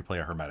condescending if you play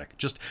a Hermetic.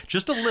 Just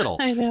a little.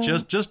 I know.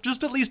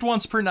 Just at least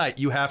once per night,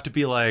 you have to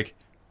be like.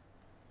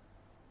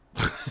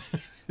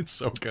 It's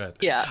so good.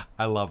 Yeah.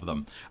 I love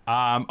them.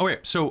 Okay,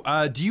 so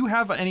do you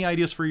have any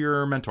ideas for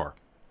your mentor?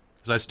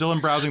 Because I still am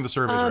browsing the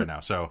surveys right now.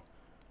 So.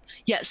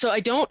 Yeah, so I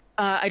don't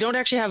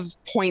actually have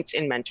points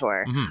in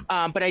mentor,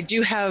 but I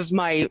do have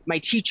my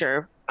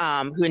teacher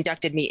who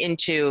inducted me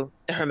into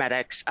the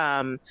Hermetics,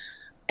 and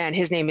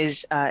his name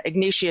is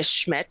Ignatius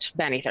Schmidt,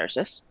 Bani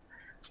Tharsis.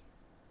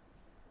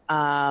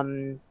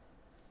 And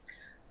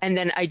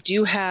then I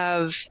do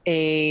have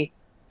a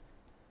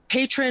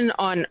patron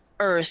on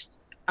Earth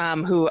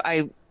who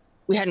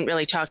we hadn't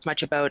really talked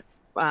much about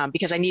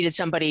because I needed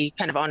somebody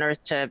kind of on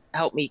Earth to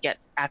help me get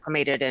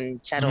acclimated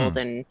and settled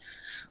and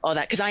all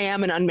that, because I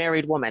am an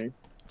unmarried woman.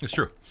 It's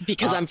true.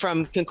 Because I'm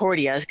from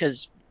Concordia,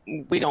 because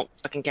we don't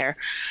fucking care.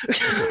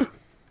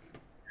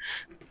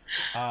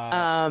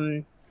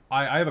 I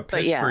have a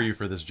pitch for you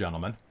for this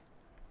gentleman.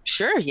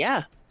 Sure,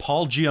 yeah.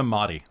 Paul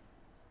Giamatti.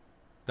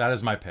 That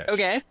is my pitch.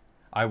 Okay.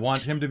 I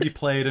want him to be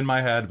played in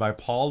my head by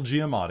Paul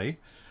Giamatti.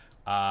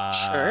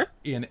 Sure.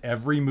 In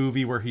every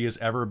movie where he has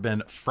ever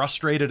been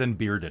frustrated and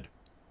bearded.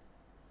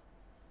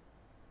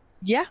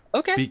 Yeah,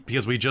 okay.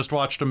 Because we just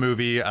watched a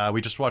movie, we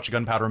just watched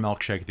Gunpowder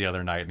Milkshake the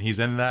other night, and he's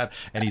in that,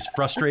 and he's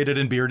frustrated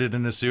and bearded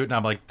in a suit, and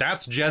I'm like,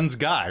 that's Jen's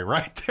guy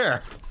right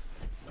there.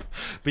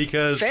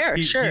 Because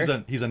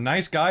he's a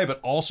nice guy, but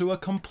also a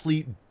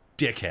complete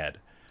dickhead.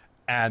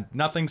 And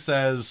nothing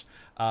says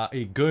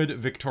a good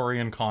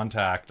Victorian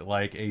contact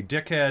like a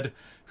dickhead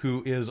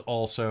who is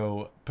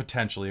also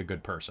potentially a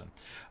good person.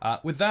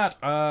 With that,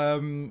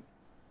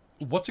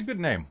 what's a good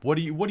name? What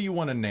do you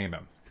want to name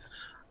him?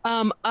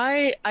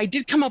 I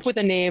did come up with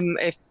a name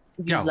if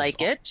you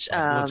like it.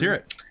 Let's hear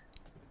it.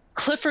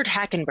 Clifford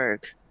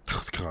Hackenberg.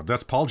 Oh, God,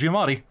 that's Paul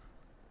Giamatti.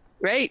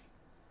 Right.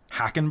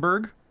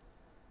 Hackenberg?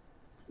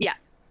 Yeah.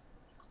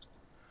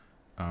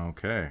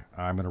 Okay.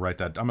 I'm going to write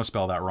that. I'm going to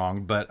spell that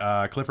wrong. But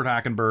Clifford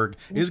Hackenberg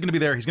is going to be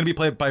there. He's going to be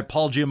played by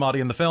Paul Giamatti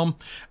in the film.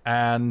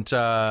 And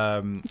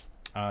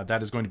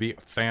that is going to be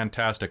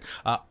fantastic.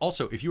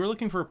 Also, if you are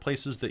looking for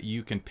places that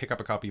you can pick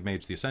up a copy of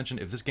Mage the Ascension,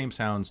 if this game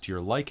sounds to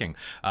your liking,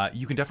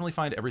 you can definitely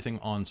find everything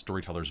on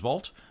Storyteller's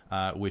Vault,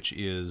 which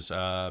is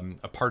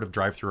a part of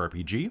Drive-Thru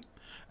RPG.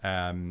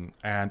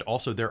 And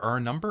also, there are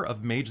a number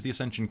of Mage the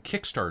Ascension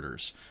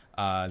Kickstarters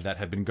that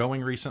have been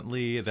going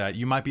recently that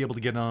you might be able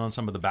to get on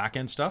some of the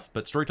back-end stuff,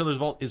 but Storyteller's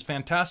Vault is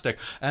fantastic.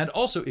 And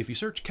also, if you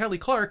search Kelly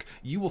Clark,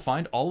 you will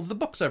find all of the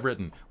books I've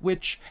written,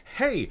 which,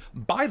 hey,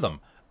 buy them.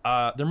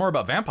 They're more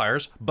about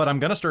vampires, but I'm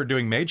going to start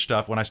doing Mage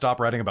stuff when I stop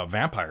writing about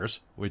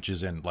vampires, which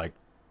is in, like,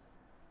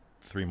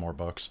 3 more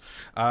books.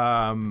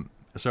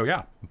 So,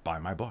 yeah, buy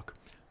my book.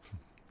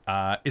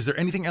 Is there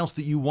anything else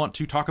that you want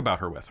to talk about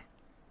her with?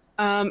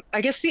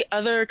 I guess the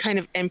other kind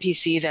of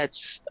NPC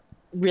that's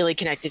really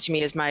connected to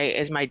me is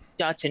my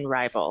Dotson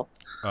rival.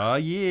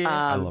 Yeah.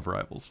 I love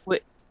rivals.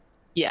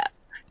 Yeah.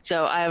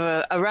 So I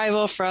have a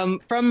rival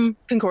from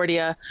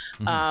Concordia,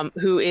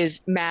 who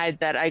is mad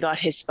that I got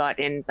his spot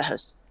in the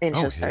house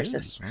House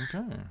Tharsis.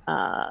 Okay.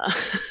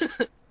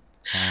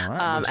 All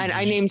right. And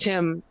I named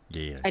him.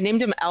 Yeah. I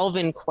named him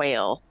Alvin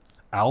Quayle.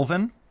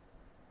 Alvin?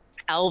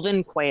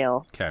 Alvin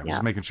Quayle. Okay. I was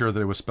just making sure that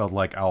it was spelled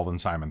like Alvin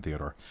Simon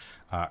Theodore.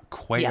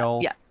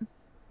 Quayle. Yeah.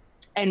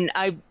 And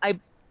I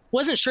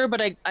wasn't sure,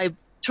 but I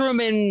threw him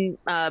in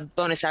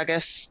Bonus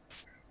August.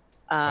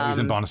 Oh, he's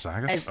in Bonus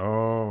August?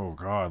 Oh,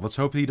 God. Let's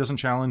hope he doesn't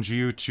challenge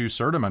you to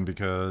Sertaman,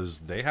 because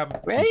they have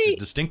some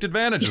distinct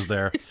advantages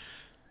there.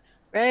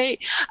 Right?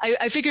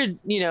 I figured,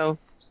 oh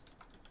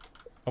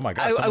my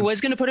God. I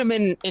was going to put him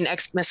in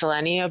Ex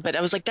Miscellanea, but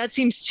I was like, that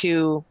seems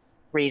too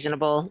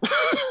reasonable.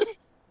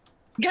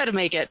 Gotta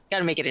make it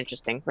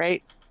interesting,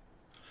 right?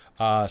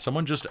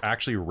 Someone just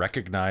actually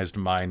recognized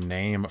my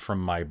name from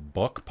my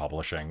book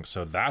publishing,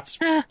 so that's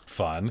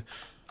fun.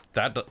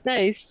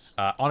 Nice.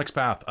 Onyx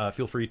Path,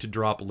 feel free to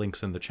drop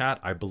links in the chat.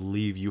 I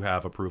believe you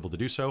have approval to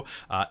do so.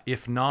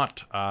 If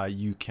not,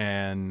 you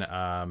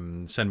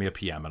can send me a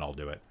PM and I'll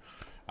do it.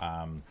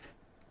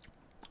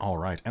 All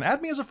right. And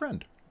add me as a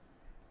friend.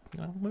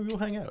 Maybe we'll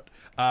hang out.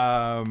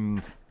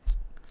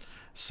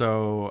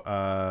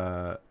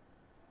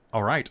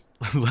 All right.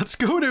 Let's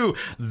go to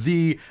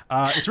the...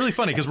 it's really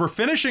funny because we're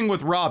finishing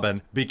with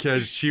Robin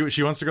because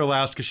she wants to go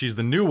last because she's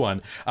the new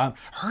one.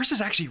 Hers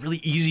is actually really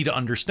easy to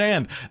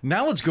understand.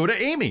 Now let's go to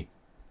Amy.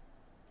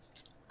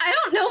 I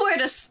don't know where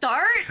to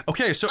start.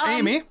 Okay, so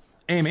Amy,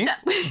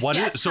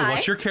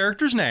 what's your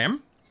character's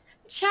name?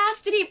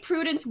 Chastity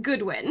Prudence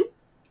Goodwin.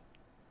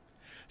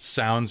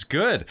 Sounds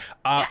good.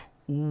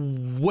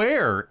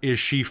 Where is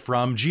she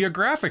from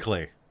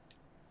geographically?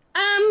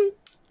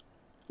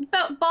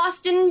 About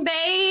Boston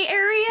Bay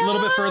area. A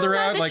little bit further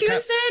out,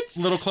 Massachusetts. Like a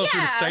little closer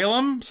to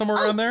Salem,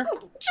 somewhere around there.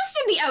 Just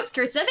in the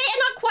outskirts of it,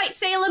 and not quite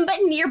Salem, but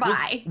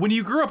nearby. When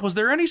you grew up, was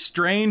there any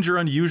strange or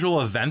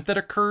unusual event that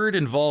occurred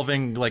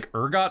involving like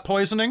ergot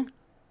poisoning?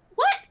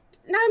 What?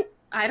 None.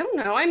 I don't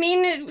know. I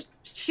mean,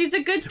 she's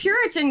a good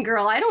Puritan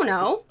girl. I don't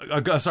know.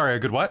 Sorry, a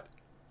good what?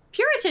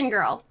 Puritan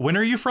girl. When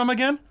are you from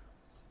again?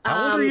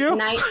 How old are you?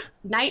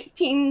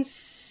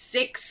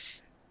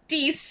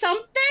 1960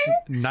 something.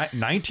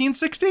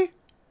 1960?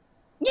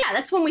 Yeah,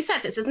 that's when we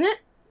set this, isn't it?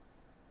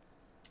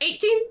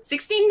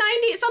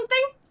 1690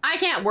 something? I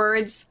can't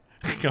words.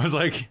 I was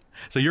like,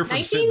 so you're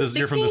from 16?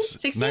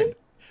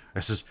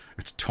 It's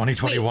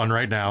 2021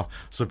 right now.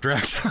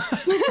 Subtract. Sorry,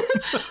 which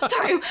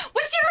year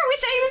are we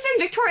saying this in?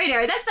 Victorian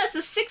era. That's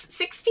the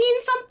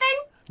 16 something?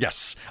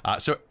 Yes.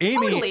 So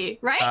Amy, totally,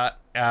 right?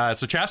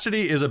 So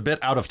Chastity is a bit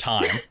out of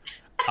time.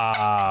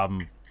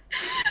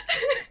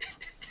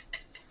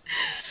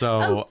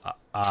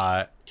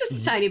 Just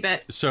a tiny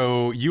bit.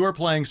 So you are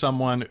playing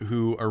someone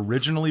who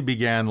originally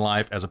began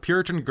life as a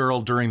Puritan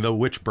girl during the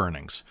witch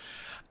burnings.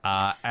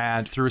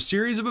 And through a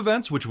series of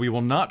events, which we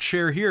will not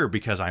share here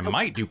because I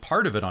might do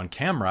part of it on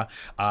camera,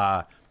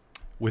 I'll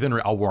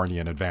warn you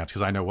in advance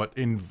because I know what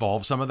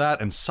involves some of that,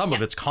 and some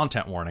of it's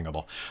content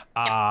warningable.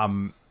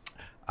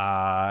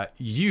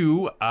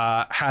 You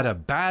had a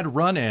bad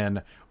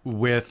run-in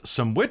with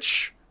some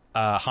witch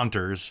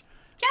hunters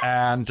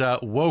and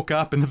woke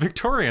up in the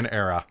Victorian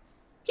era.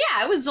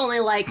 Yeah, it was only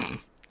like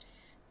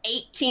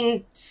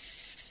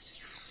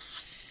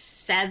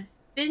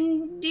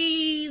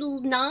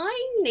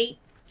 1879,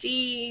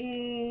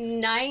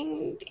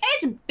 1890.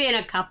 It's been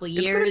a couple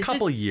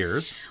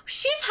years.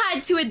 She's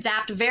had to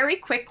adapt very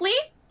quickly,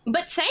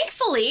 but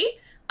thankfully,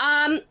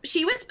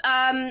 she was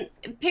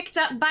picked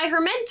up by her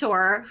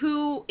mentor,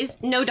 who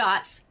is no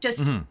dots,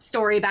 just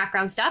story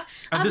background stuff,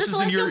 of the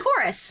Celestial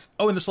Chorus.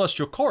 Oh, in the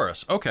Celestial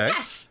Chorus. Okay.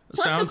 Yes,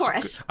 Celestial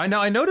Chorus. Good.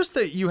 I noticed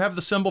that you have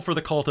the symbol for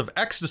the Cult of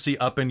Ecstasy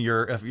up in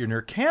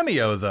your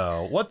cameo,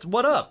 though.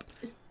 What up?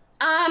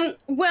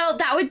 Well,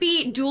 that would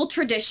be dual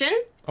tradition.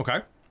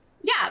 Okay.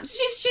 Yeah,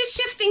 she's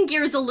shifting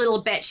gears a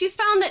little bit. She's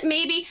found that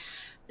maybe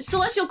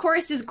Celestial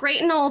Chorus is great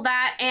and all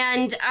that,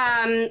 and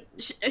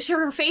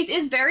her faith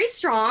is very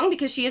strong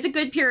because she is a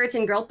good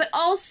Puritan girl, but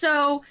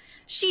also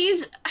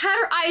she's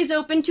had her eyes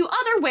open to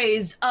other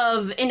ways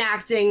of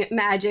enacting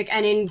magic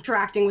and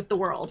interacting with the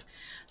world.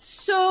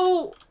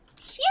 So,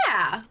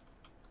 yeah,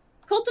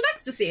 Cult of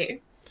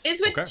Ecstasy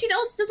is what she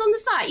does on the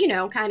side,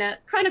 kind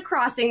of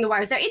crossing the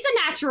wires there. It's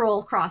a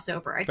natural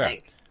crossover, I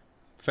think.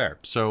 Fair.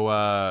 So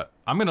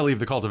I'm going to leave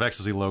the Cult of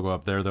Ecstasy logo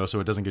up there, though, so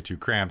it doesn't get too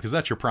cramped, because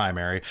that's your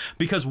primary.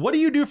 Because what do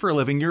you do for a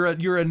living?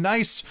 You're a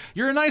nice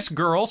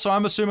girl, so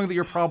I'm assuming that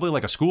you're probably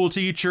like a school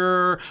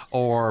teacher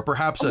or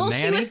perhaps a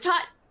nanny. She was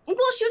taught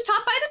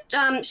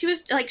by she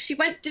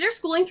did her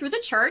schooling through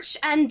the church,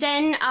 and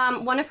then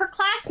one of her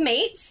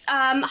classmates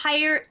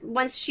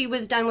once she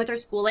was done with her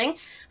schooling,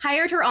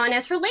 hired her on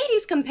as her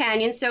ladies'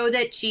 companion so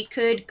that she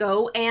could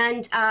go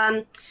and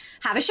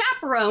have a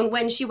chaperone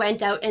when she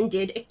went out and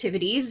did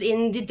activities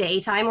in the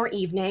daytime or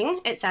evening,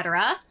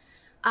 etc.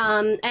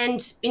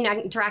 And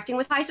interacting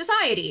with high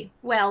society,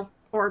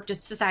 or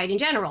just society in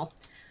general.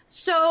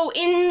 So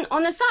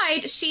on the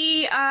side,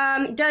 she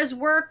does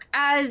work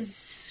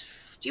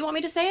as... Do you want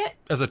me to say it?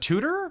 As a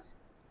tutor?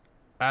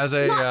 As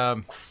a...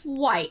 Not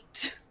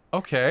quite.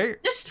 Okay.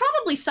 There's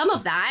probably some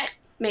of that,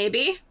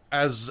 maybe.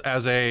 As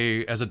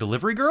a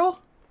delivery girl?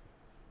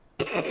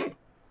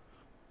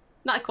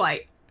 Not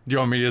quite. Do you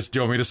want me to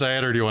say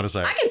it, or do you want to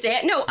say it? I can say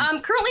it. No,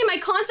 currently my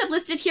concept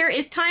listed here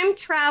is time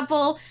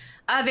travel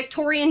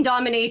Victorian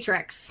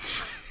dominatrix.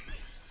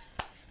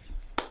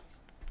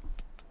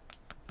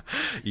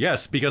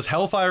 Yes, because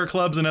Hellfire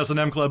clubs and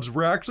S&M clubs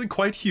were actually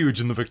quite huge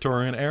in the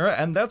Victorian era,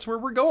 and that's where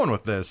we're going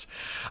with this.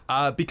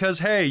 Because,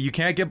 hey, you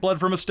can't get blood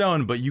from a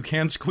stone, but you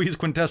can squeeze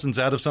quintessence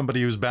out of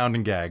somebody who's bound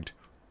and gagged.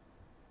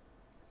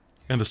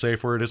 And the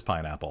safe word is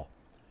pineapple.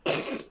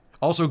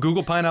 Also,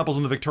 Google pineapples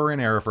in the Victorian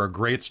era for a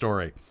great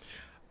story.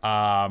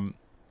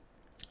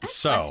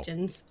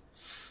 Questions.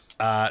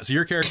 So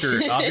your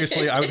character,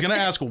 obviously, I was going to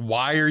ask,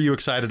 why are you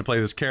excited to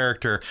play this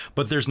character?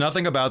 But there's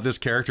nothing about this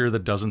character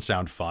that doesn't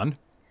sound fun.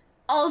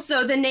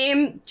 Also, the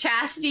name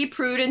Chastity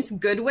Prudence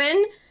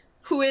Goodwin,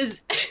 who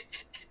is...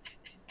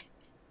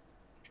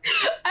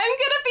 I'm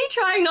gonna be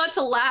trying not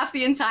to laugh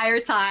the entire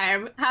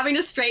time. Having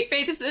a straight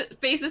face,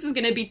 this is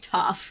gonna be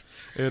tough.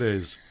 It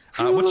is.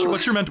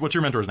 What's your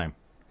mentor's name?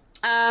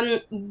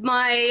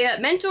 My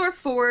mentor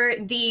for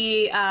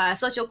the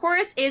Celestial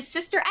Chorus is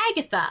Sister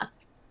Agatha.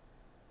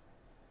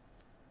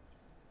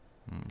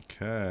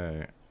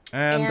 Okay.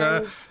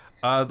 And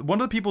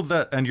one of the people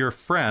that, and your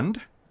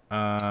friend.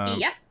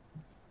 Yep.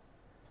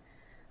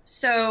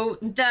 So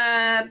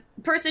the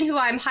person who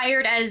I'm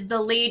hired as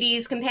the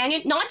lady's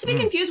companion, not to be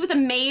confused with a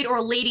maid or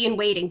a lady in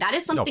waiting. That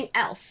is something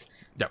else.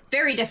 Yep.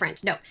 Very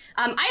different. No.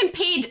 I am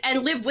paid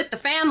and live with the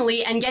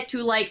family and get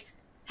to like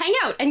hang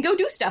out and go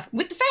do stuff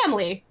with the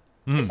family.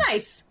 It's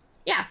nice.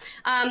 Yeah.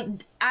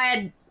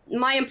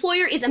 My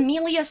employer is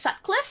Amelia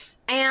Sutcliffe,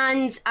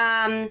 and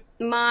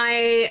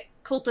my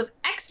Cult of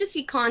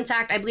Ecstasy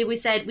contact, I believe we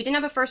said we didn't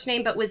have a first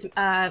name, but was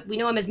we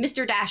know him as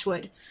Mr.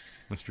 Dashwood.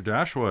 Mr.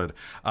 Dashwood.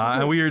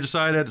 And we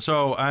decided,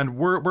 and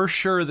we're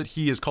sure that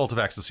he is Cult of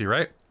Ecstasy,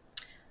 right?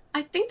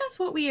 I think that's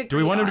what we agreed Do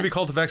we want him to on. be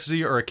Cult of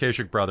Ecstasy or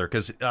Akashic Brother?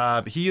 Because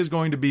he is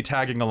going to be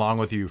tagging along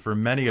with you for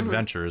many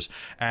adventures,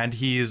 and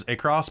he's a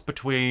cross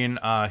between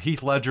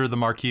Heath Ledger, the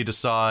Marquis de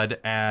Sade,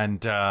 and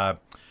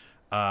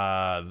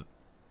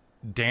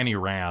Danny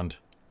Rand.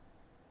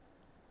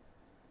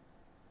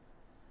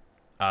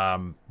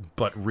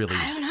 But really,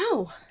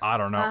 I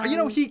don't know. You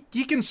know,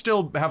 he can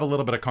still have a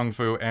little bit of kung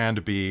fu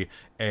and be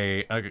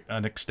an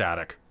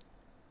ecstatic.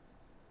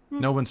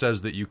 No one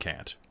says that you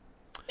can't.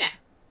 Yeah.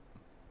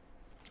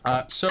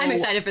 So I'm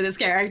excited for this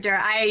character.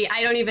 I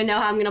don't even know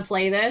how I'm gonna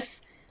play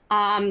this.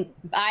 I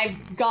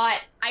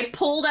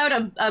pulled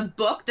out a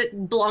book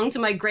that belonged to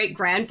my great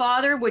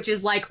grandfather, which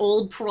is like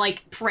old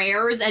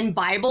prayers and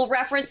Bible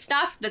reference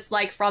stuff that's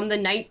like from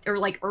the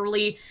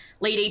early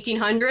late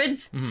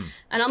 1800s,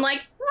 and I'm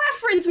like,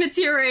 reference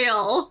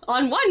material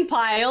on one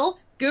pile,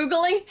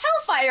 Googling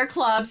Hellfire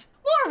clubs,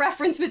 more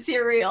reference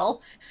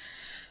material.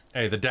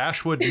 Hey, the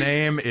Dashwood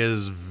name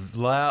is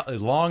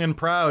long and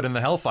proud in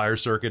the Hellfire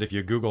circuit if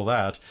you Google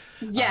that.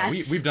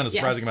 Yes. We've done a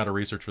surprising amount of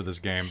research for this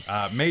game.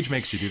 Mage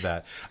makes you do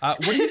that.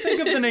 What do you think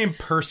of the name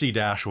Percy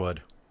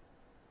Dashwood?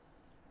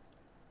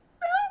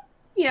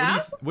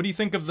 Yeah. What do you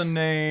think of the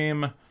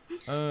name...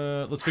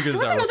 let's figure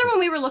this out. There was another one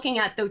we were looking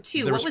at, though,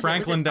 too. There what was it?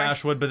 Franklin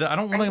Dashwood, but I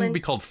don't want him to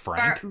be called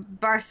Frank.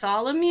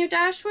 Bartholomew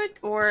Dashwood?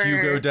 Or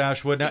Hugo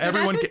Dashwood. Now,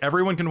 Dashwood?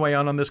 everyone can weigh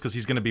in on this because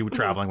he's going to be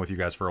traveling with you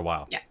guys for a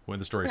while when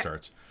the story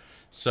starts.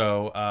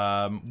 So,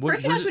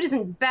 Percy Dashwood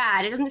isn't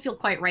bad. It doesn't feel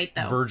quite right,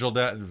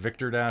 though.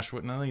 Victor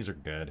Dashwood. No, these are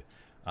good.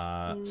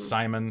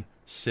 Simon,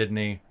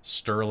 Sydney,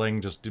 Sterling.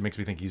 Just it makes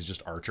me think he's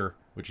just Archer,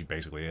 which he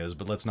basically is.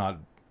 But let's not.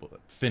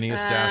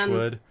 Phineas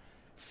Dashwood,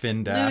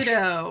 Finn Dash.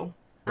 Ludo.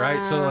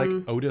 Right. So like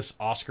Otis,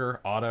 Oscar,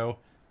 Otto.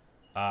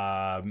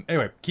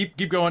 Anyway, keep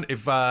going.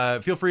 If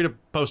feel free to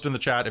post in the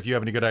chat if you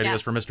have any good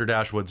ideas for Mr.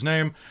 Dashwood's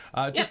name.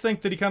 Just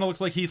think that he kind of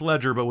looks like Heath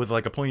Ledger, but with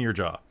like a pointier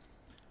jaw.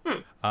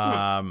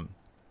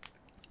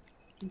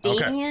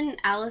 Damien,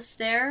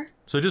 Alistair.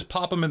 So just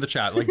pop them in the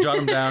chat, like jot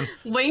them down.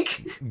 Wink.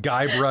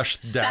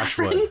 Guybrush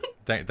Dashwood.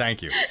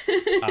 Thank you.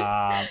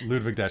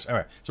 Ludwig Dash. All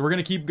right, so we're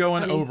going to keep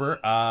going over.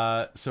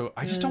 So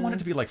I just don't want it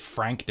to be like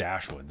Frank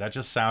Dashwood. That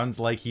just sounds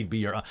like he'd be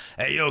your...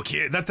 hey, yo,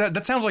 kid.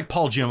 That sounds like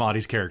Paul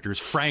Giamatti's character is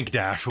Frank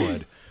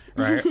Dashwood,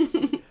 right?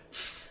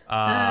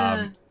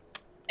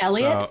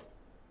 Elliot?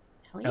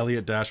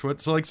 Elliot Dashwood.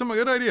 So like some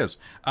good ideas.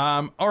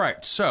 All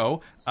right.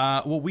 So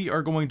what we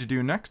are going to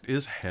do next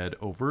is head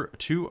over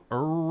to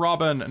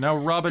Robin. Now,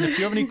 Robin, if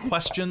you have any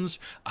questions,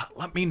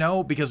 let me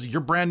know because you're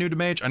brand new to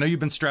Mage. I know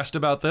you've been stressed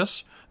about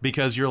this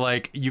because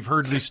you've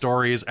heard these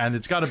stories and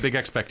it's got a big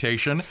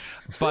expectation,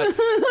 but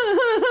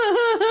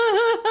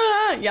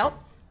Yep.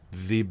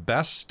 The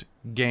best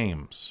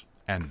games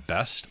and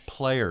best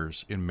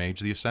players in Mage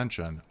the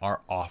Ascension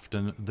are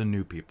often the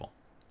new people.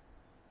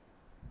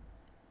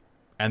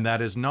 And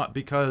that is not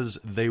because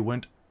they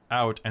went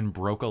out and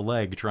broke a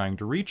leg trying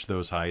to reach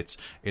those heights.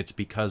 It's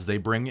because they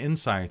bring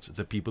insights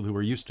that people who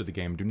are used to the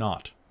game do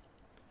not.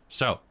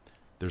 So,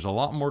 there's a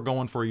lot more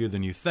going for you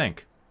than you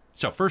think.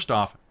 So, first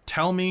off,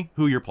 tell me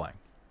who you're playing.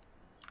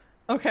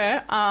 Okay,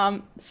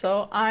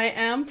 so I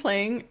am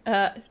playing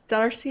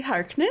Darcy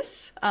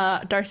Harkness.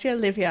 Darcy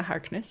Olivia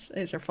Harkness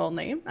is her full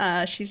name.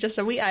 She's just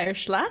a wee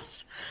Irish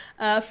lass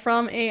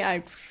from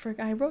I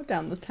wrote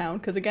down the town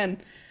because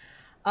again,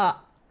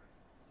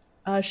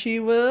 she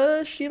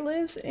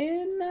lives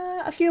in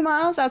a few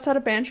miles outside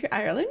of Bantry,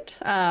 Ireland.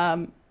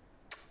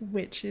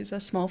 which is a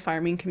small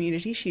farming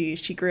community.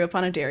 She grew up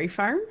on a dairy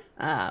farm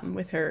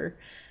with her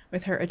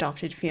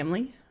adopted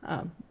family.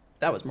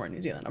 That was more New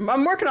Zealand.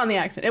 I'm working on the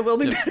accent. It will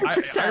be better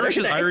for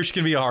Saturday. Irish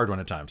can be a hard one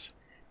at times.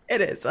 It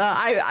is.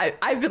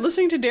 I've been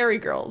listening to Dairy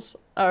Girls,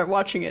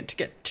 watching it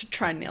to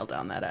try and nail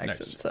down that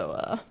accent. Nice.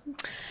 So,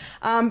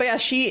 but yeah,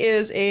 she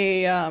is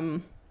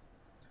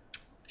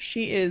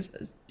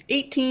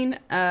 18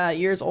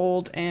 years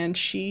old, and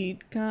she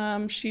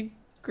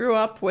grew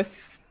up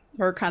with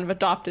her kind of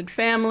adopted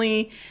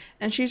family,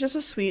 and she's just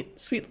a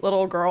sweet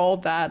little girl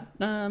that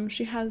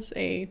she has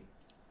a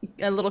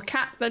little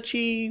cat that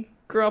she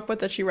grew up with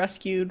that she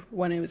rescued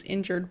when it was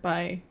injured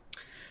by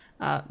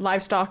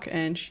livestock,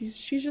 and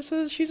she's just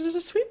a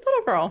sweet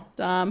little girl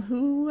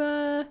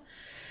who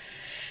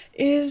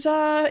is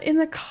in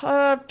the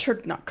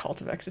not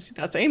Cult of Ecstasy.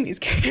 That's Amy's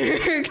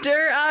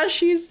character.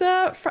 She's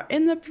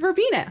in the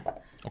Verbena.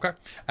 Okay,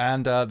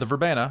 and the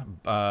verbena,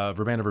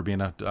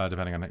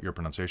 depending on your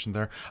pronunciation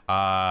there,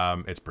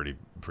 it's pretty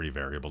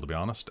variable, to be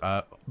honest.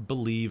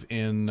 Believe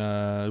in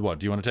what?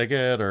 Do you want to take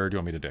it, or do you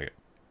want me to take it?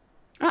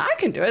 I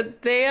can do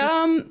it. They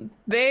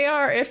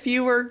are. If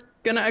you were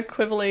gonna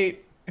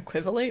equivalate.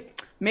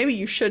 Maybe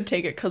you should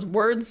take it, because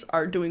words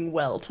are doing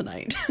well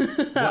tonight.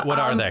 What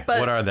are they?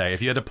 What are they?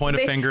 If you had to point a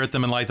finger at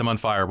them and light them on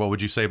fire, what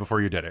would you say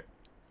before you did it?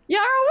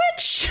 You're a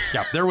witch.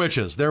 Yeah, they're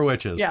witches. They're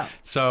witches. Yeah.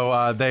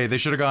 So they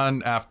should have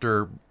gone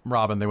after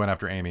Robin. They went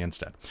after Amy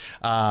instead.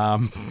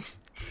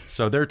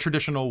 So they're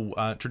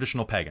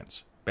traditional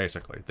pagans.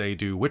 Basically, they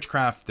do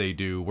witchcraft. They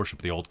do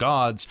worship the old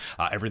gods.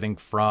 Everything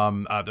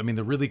from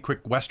the really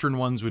quick Western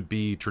ones would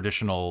be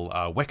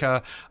traditional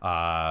Wicca,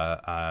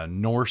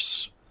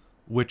 Norse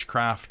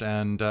witchcraft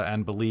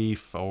and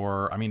belief,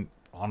 or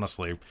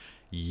honestly,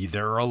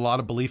 there are a lot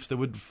of beliefs that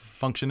would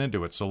function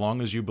into it, so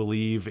long as you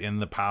believe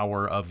in the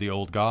power of the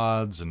old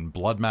gods and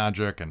blood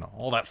magic and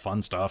all that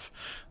fun stuff.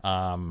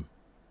 Yeah.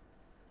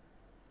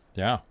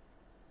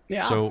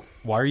 So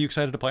why are you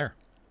excited to play her?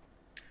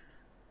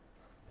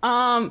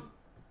 Well,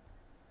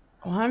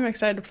 I'm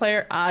excited to play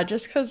her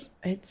just because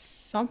it's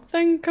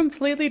something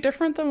completely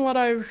different than what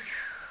I've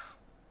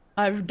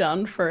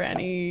done for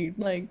any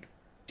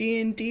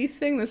D&D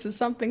thing. This is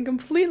something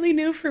completely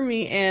new for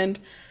me, and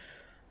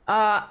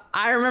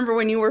I remember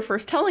when you were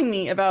first telling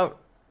me about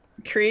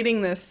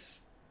creating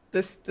this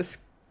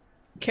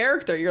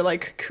character. You're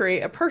like,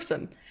 create a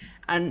person,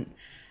 and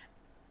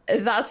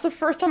that's the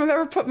first time I've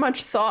ever put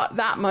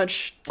that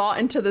much thought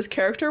into this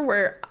character,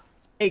 where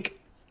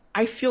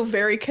I feel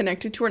very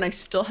connected to her, and I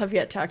still have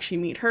yet to actually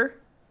meet her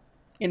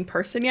in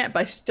person yet,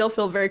 but I still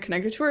feel very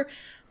connected to her.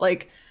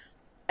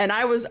 And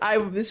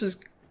this was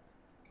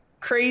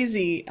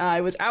crazy.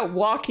 I was out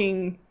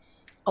walking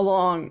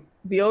along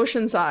the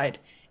ocean side,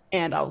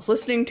 and I was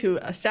listening to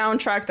a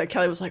soundtrack that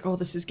Kelly was like, oh,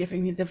 this is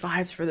giving me the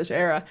vibes for this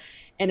era.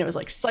 And it was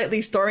slightly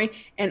story,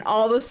 and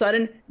all of a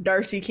sudden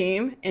Darcy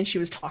came and she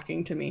was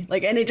talking to me.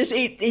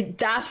 And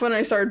that's when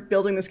I started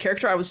building this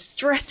character. I was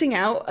stressing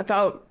out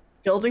about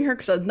building her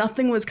because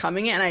nothing was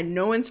coming in, and I had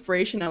no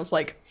inspiration. I was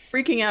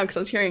freaking out because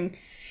I was hearing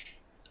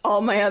all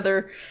my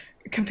other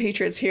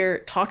compatriots here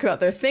talk about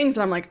their things,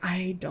 and I'm like,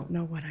 I don't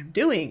know what I'm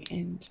doing.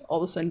 And all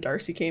of a sudden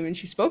Darcy came and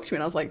she spoke to me,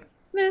 and I was like,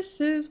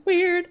 this is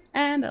weird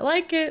and I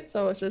like it.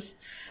 So it's just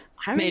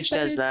Mage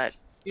does that.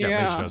 Yeah,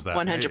 Mage does that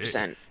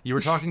 100%. You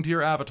were talking to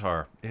your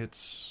avatar.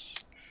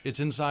 It's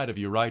inside of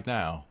you right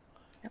now.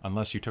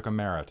 Unless you took a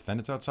merit, then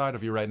it's outside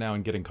of you right now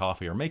and getting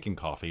coffee, or making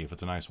coffee if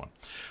it's a nice one.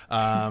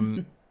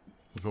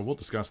 But we'll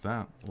discuss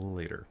that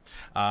later.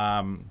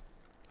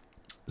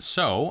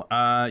 So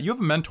you have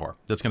a mentor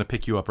that's going to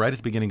pick you up right at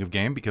the beginning of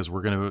game, because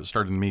we're going to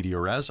start in media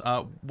res.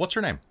 What's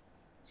her name?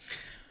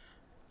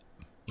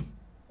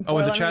 Oh,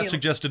 and the chat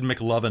suggested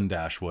McLovin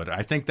Dashwood.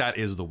 I think that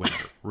is the winner,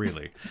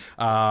 really.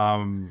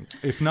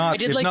 If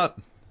not,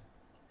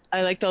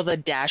 I liked all the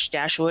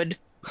Dashwood.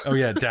 Oh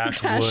yeah,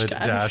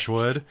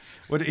 Dashwood.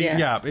 What?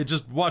 Yeah. It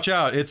just watch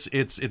out.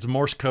 It's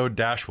Morse code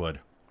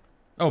Dashwood.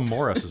 Oh,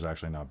 Morris is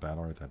actually not bad.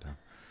 I'll write that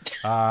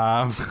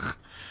down.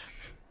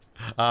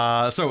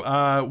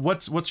 So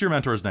what's your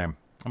mentor's name?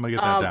 I'm gonna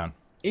get that down.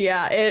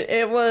 Yeah,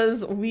 it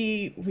was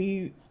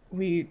we.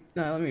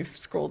 Let me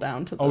scroll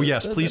down to.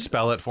 Please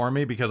spell it for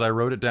me, because I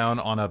wrote it down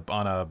on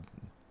a.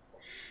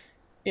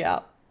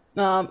 Yeah.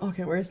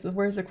 Okay. Where's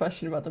the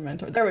question about the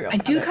mentor? There we go. I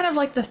do kind of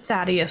like the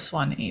Thaddeus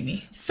one,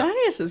 Amy.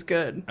 Thaddeus is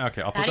good.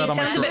 Okay, I'll put that on my.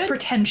 Sounds a bit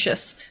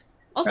pretentious.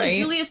 Also, right?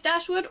 Julius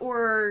Dashwood,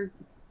 or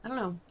I don't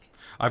know.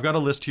 I've got a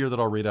list here that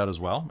I'll read out as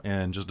well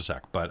in just a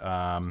sec,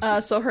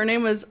 but so her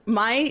name was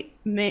Mai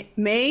Ni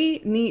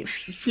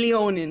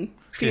Flionin.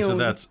 Okay, so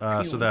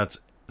that's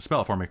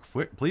spell it for me,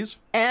 please.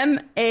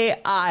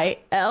 MAILLE,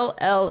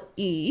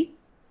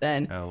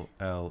 then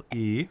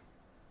LLE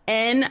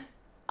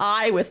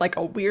NI with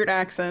a weird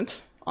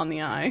accent on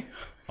the I.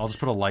 I'll just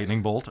put a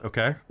lightning bolt.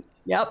 Okay.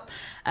 Yep.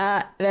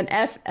 Then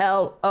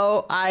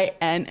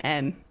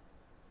FLOINN.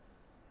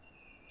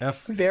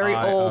 Very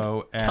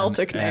old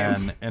Celtic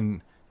name.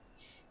 And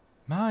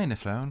mine,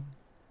 Flown.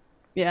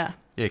 Yeah,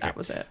 okay. That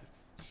was it.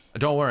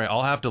 Don't worry,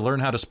 I'll have to learn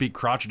how to speak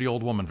crotchety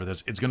old woman for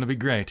this. It's going to be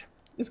great.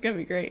 It's going to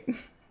be great.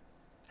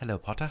 Hello,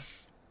 Potter.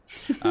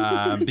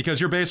 Because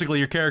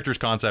your character's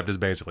concept is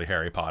basically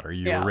Harry Potter.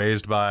 You were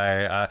raised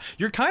by,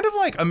 you're kind of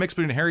like a mix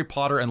between Harry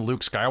Potter and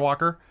Luke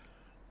Skywalker.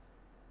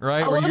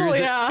 Right?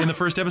 In the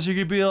first episode, you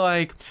could be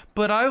like,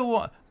 but I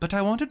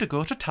wanted to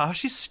go to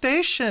Tashi's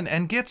station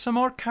and get some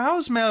more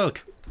cow's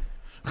milk.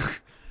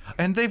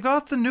 And they've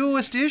got the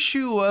newest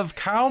issue of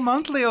Cow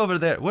Monthly over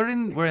there. We're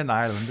in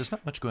Ireland. There's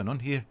not much going on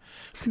here.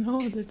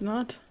 No, there's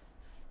not.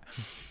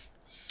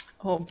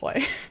 Oh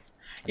boy.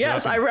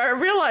 Yes, I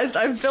realized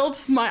I've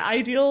built my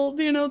ideal,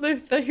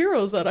 the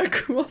heroes that I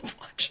grew up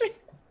watching.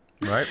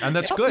 Right, and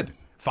that's good.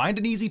 Find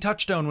an easy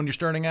touchstone when you're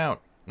starting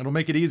out. It'll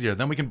make it easier.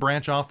 Then we can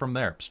branch off from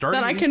there. Then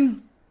I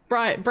can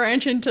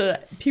branch into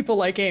people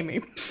like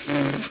Amy.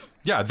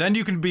 Yeah, then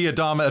you can be a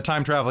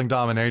time-traveling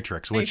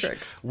dominatrix,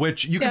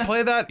 which you can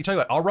play that. You tell you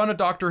what, I'll run a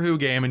Doctor Who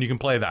game and you can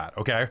play that,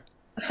 okay?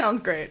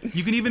 Sounds great.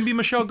 You can even be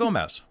Michelle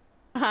Gomez.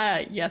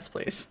 Yes,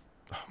 please.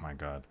 Oh my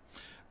god.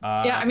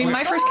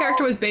 My first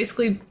character was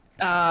basically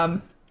a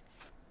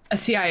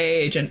CIA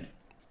agent.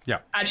 Yeah.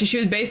 Actually, she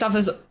was based off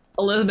as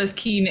Elizabeth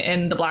Keane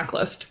in The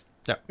Blacklist.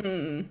 Yeah.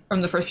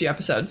 From the first few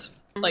episodes.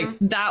 Like,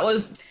 that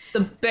was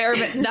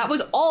that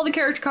was all the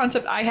character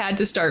concept I had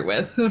to start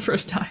with the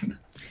first time.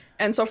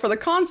 And so for the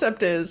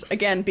concept is,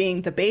 again,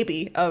 being the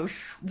baby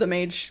of the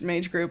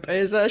mage group,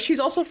 is she's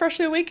also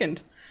freshly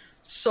awakened.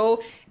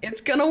 So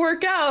it's going to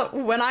work out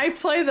when I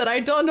play that I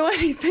don't know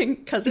anything,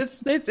 because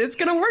it's going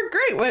to work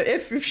great.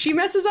 If she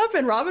messes up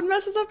and Robin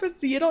messes up,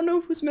 you don't know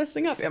who's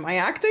messing up. Am I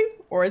acting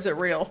or is it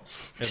real?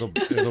 It'll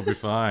be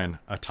fine.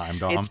 A time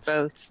dom. It's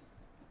both.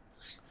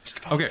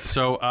 Okay,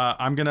 so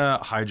I'm going to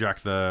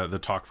hijack the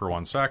talk for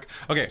 1 sec.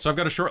 Okay, so I've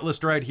got a short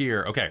list right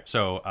here. Okay,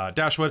 so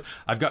Dashwood,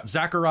 I've got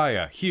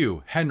Zachariah,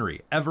 Hugh,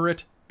 Henry,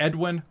 Everett,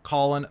 Edwin,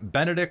 Colin,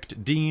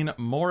 Benedict, Dean,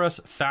 Morris,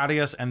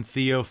 Thaddeus, and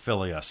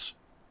Theophilus.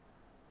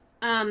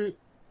 Can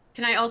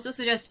I also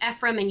suggest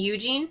Ephraim and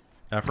Eugene?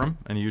 Ephraim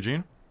and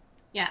Eugene?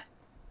 Yeah.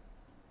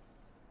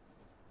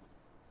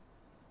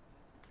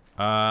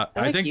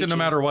 I think that no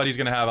matter what, he's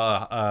going to have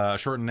a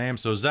shortened name.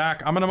 So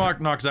Zach, I'm going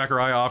to knock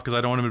Zachariah off because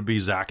I don't want him to be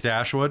Zach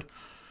Dashwood.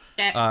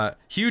 Okay.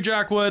 Hugh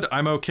Jackwood,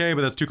 I'm okay,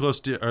 but that's too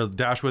close to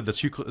Dashwood. That's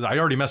too close. I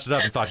already messed it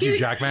up and thought Hugh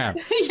Jackman.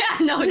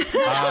 Yeah, no. Hugh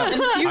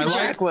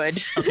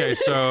Jackwood. Okay,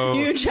 so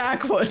Hugh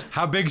Jackwood.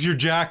 How big's your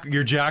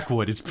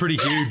Jackwood? It's pretty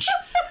huge.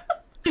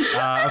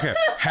 Okay,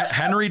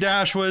 Henry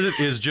Dashwood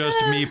is just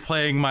me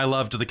playing my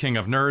love to the King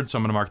of Nerds, so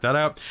I'm going to mark that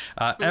out.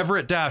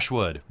 Everett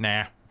Dashwood,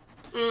 nah.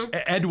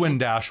 Edwin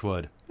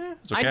Dashwood.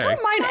 It's okay. I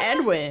don't mind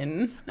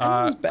Edwin.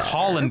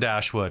 Colin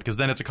Dashwood, because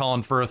then it's a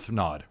Colin Firth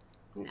nod.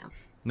 No.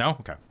 No?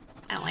 Okay.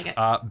 I don't like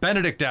it.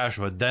 Benedict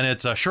Dashwood, then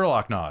it's a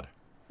Sherlock nod.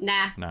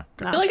 Nah. No.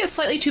 I feel like it's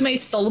slightly too many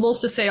syllables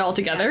to say all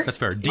together. That's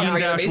fair. Dean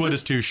Dashwood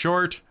is too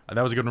short.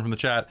 That was a good one from the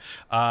chat.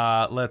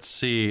 Let's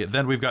see.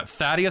 Then we've got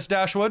Thaddeus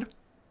Dashwood.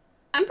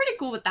 I'm pretty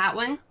cool with that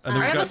one.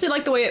 I honestly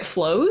like the way it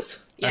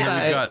flows. Yeah. And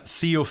then we've got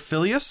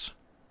Theophilus.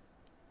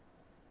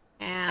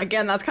 Yeah.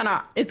 Again, it's kind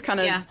of It's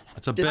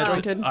a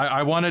disjointed. bit.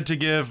 I wanted to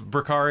give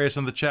Bricarius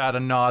in the chat a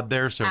nod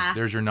there, so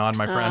there's your nod,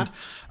 my friend.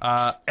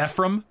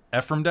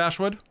 Ephraim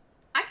Dashwood.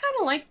 I kind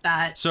of like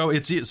that. So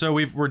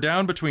we're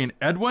down between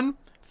Edwin,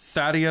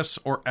 Thaddeus,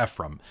 or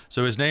Ephraim.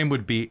 So his name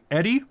would be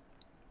Eddie,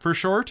 for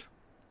short.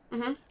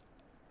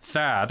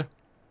 Thad,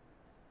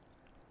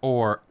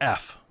 or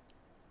F.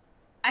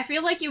 I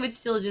feel like it would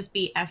still just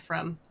be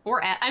Ephraim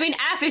or F. I mean,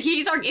 F if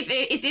he's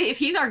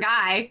our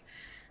guy.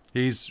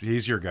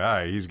 He's your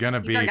guy. He's gonna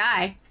be our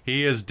guy.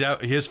 He is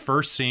his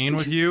first scene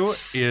with you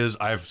is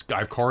I've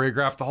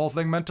choreographed the whole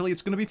thing mentally.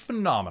 It's gonna be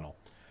phenomenal.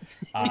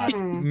 I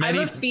have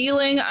a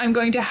feeling I'm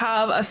going to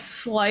have a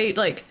slight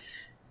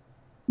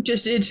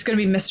it's just gonna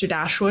be Mr.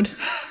 Dashwood.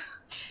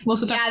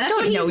 Most of the time, that's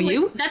I don't know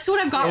you. That's what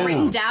I've got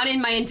written down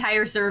in my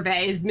entire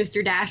survey is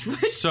Mr.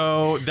 Dashwood.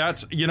 So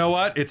that's, you know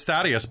what? It's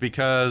Thaddeus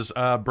because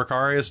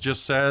Bricarius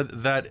just said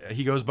that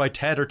he goes by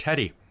Ted or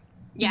Teddy.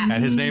 Yeah.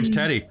 And his name's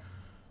Teddy.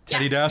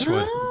 Teddy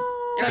Dashwood.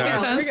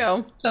 There we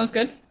go. Sounds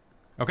good.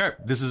 Okay,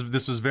 this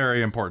was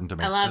very important to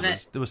me. I love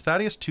it. Was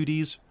Thaddeus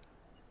 2Ds?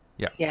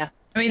 Yeah. Yeah.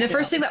 I mean, the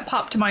first thing that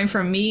popped to mind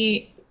for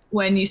me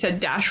when you said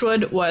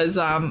Dashwood was,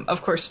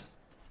 of course,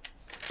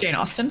 Jane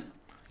Austen.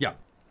 Yeah.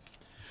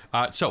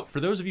 So, for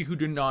those of you who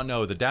do not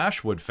know, the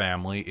Dashwood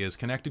family is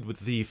connected with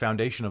the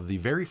foundation of the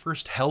very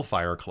first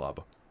Hellfire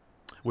Club,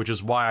 which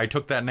is why I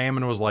took that name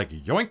and was like,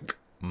 yoink,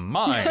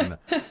 mine.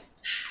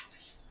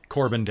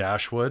 Corbin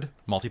Dashwood,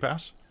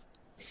 multipass.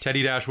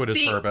 Teddy Dashwood is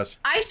purpose.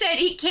 I said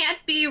he can't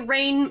be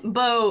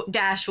Rainbow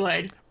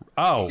Dashwood.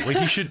 Oh, wait,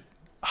 he should...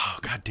 Oh,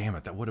 god damn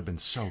it, that would have been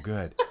so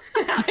good.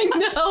 I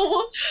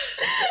know.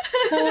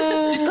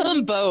 Just call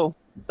him Bo.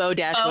 Bo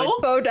Dashwood.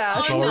 Bo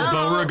Dash.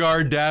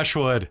 Beauregard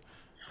Dashwood.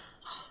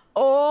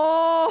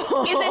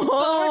 Oh. Is it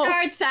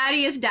Beauregard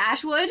Thaddeus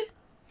Dashwood?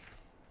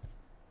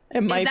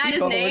 It might that be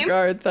his name?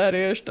 Beauregard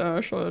Thaddeus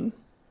Dashwood.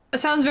 It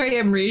sounds very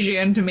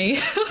Ambrosian to me.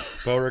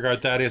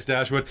 Beauregard Thaddeus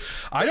Dashwood.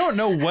 I don't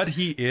know what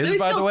he is, So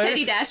he's by the still way.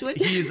 Teddy Dashwood.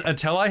 He's,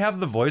 until I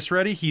have the voice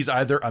ready, he's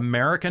either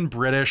American,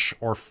 British,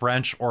 or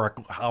French, or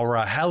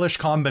a hellish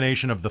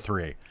combination of the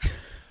three.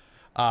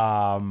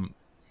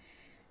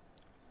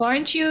 Well,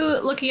 aren't you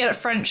looking at a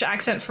French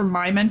accent for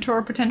my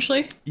mentor,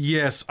 potentially?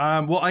 Yes.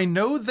 Well, I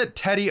know that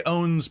Teddy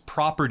owns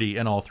property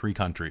in all 3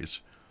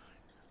 countries.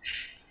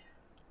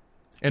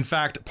 In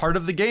fact, part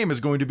of the game is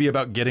going to be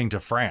about getting to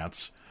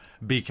France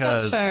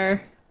because That's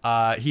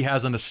fair. he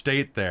has an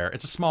estate there.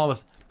 It's a small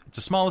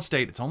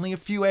estate. It's only a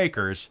few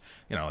acres,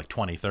 like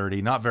 20,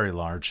 30, not very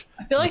large.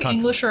 I feel like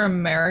English or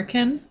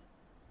American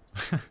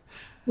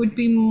would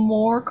be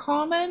more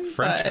common.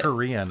 French, but...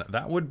 Korean.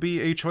 That would be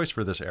a choice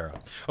for this era.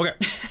 Okay.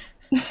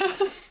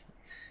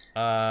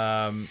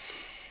 Or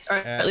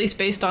at least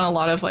based on a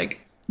lot of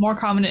more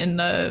common in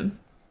the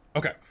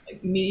okay.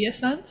 Media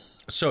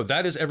sense. So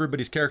that is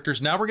everybody's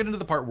characters. Now we're getting to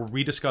the part where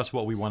we discuss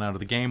what we want out of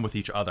the game with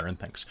each other and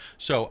things.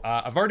 So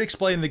I've already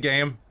explained the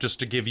game just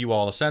to give you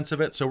all a sense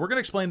of it. So we're going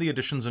to explain the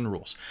additions and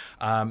rules.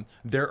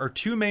 There are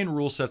 2 main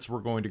rule sets we're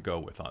going to go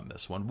with on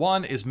this one.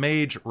 One is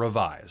Mage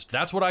Revised.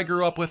 That's what I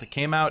grew up with. It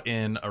came out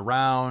in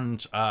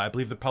around, I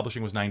believe the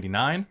publishing was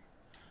 99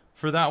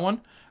 for that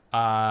one.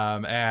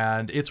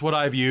 And it's what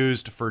I've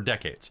used for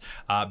decades.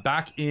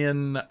 Back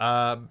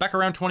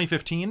around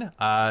 2015,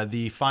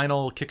 the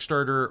final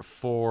Kickstarter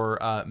for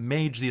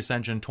Mage the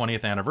Ascension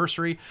 20th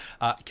anniversary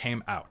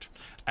came out,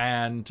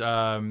 and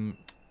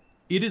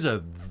it is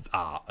the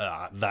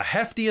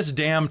heftiest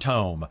damn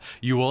tome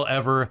you will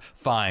ever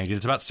find.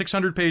 It's about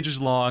 600 pages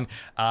long,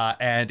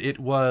 and it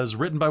was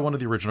written by one of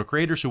the original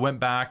creators who went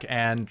back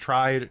and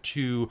tried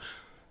to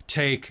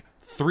take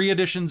 3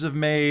 editions of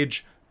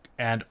Mage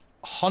and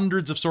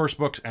hundreds of source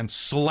books and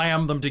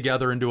slam them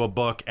together into a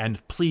book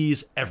and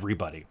please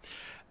everybody.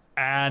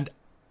 And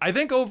I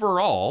think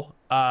overall,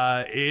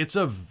 it's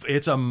a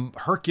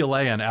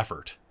Herculean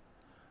effort,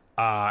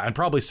 and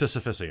probably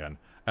Sisyphusian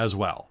as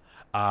well,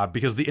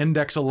 because the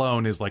index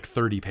alone is like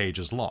 30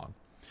 pages long.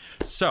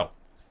 So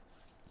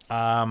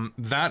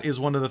that is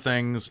one of the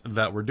things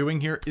that we're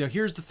doing here.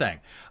 Here's the thing.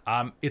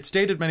 It's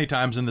stated many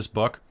times in this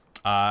book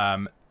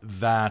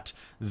that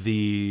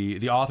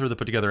the author that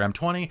put together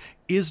M20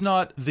 is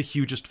not the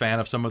hugest fan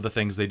of some of the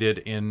things they did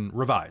in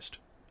Revised.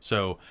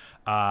 So,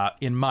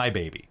 in My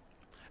Baby.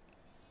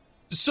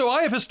 So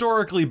I have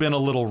historically been a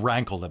little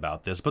rankled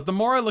about this, but the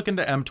more I look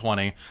into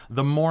M20,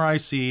 the more I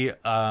see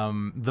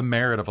the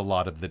merit of a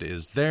lot of that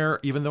is there,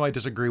 even though I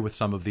disagree with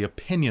some of the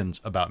opinions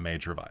about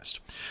Mage Revised.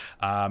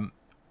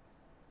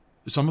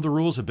 Some of the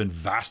rules have been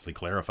vastly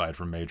clarified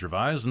from Mage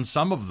Revised, and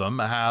some of them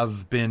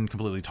have been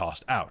completely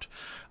tossed out.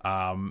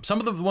 Some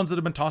of the ones that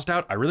have been tossed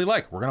out, I really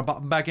like. We're going to pop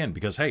them back in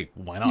because, hey,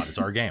 why not? It's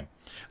our game.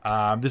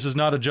 This is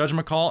not a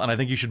judgment call, and I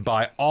think you should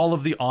buy all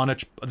of the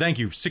Onyx. Thank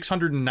you.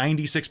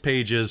 696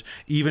 pages,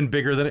 even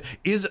bigger than it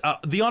is.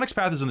 The Onyx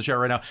Path is in the chat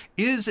right now.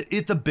 Is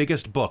it the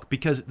biggest book?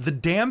 Because the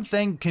damn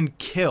thing can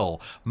kill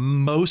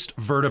most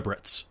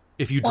vertebrates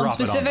if you drop it on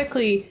them.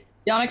 Specifically,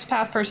 the Onyx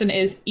Path person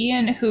is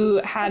Ian, who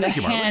had a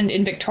hand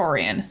in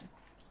Victorian.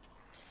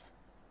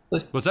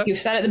 What's that? You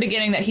said at the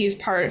beginning that he was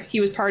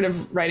part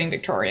of writing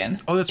Victorian.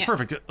 Oh, that's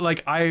perfect.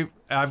 Like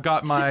I've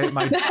got my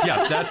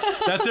yeah, that's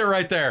it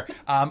right there.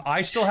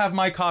 I still have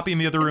my copy in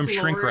the other room,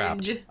 shrink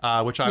wrapped,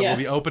 which I will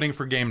be opening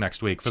for game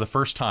next week for the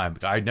first time.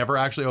 I never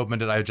actually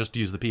opened it. I just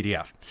used the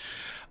PDF.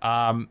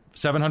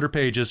 700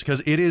 pages,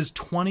 because it is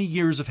 20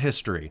 years of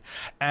history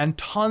and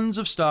tons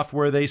of stuff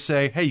where they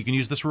say, hey, you can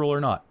use this rule or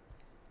not.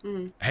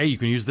 Hey, you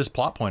can use this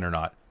plot point or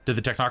not. Did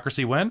the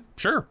technocracy win?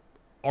 Sure.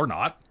 Or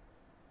not.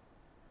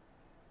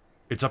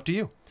 It's up to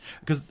you.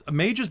 Because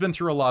Mage has been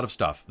through a lot of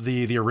stuff.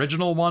 The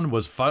original one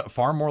was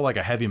far more like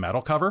a heavy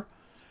metal cover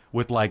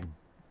with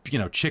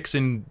chicks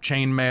in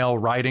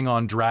chainmail riding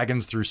on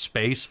dragons through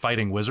space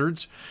fighting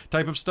wizards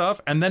type of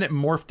stuff. And then it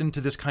morphed into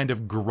this kind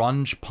of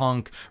grunge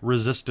punk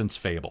resistance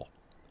fable.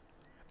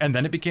 And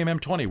then it became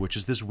M20, which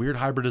is this weird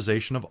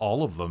hybridization of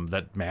all of them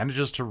that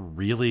manages to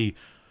really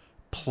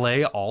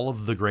play all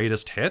of the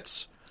greatest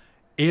hits.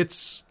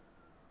 It's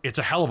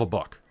a hell of a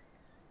book.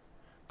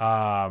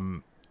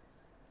 And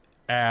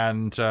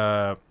it's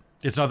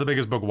not the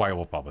biggest book White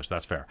Wolf published,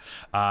 that's fair.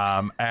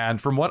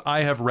 And from what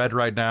I have read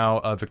right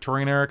now,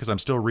 Victorian era, because I'm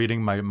still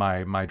reading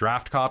my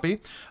draft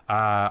copy,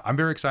 I'm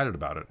very excited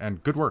about it,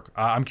 and good work.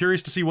 I'm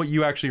curious to see what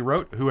you actually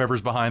wrote,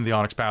 whoever's behind the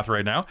Onyx Path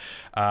right now.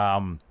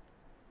 Oh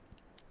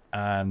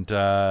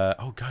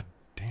god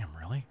damn,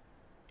 really?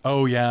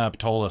 Oh yeah,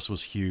 Ptolus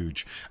was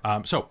huge.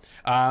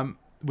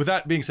 With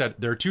that being said,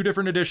 there are 2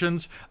 different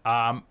editions.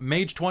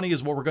 Mage 20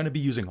 is what we're going to be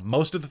using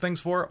most of the things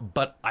for,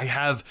 but I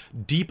have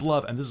deep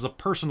love, and this is a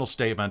personal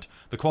statement.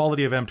 The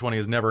quality of M20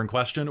 is never in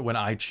question when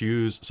I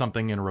choose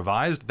something in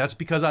Revised. That's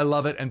because I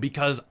love it and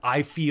because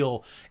I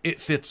feel it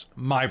fits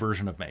my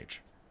version of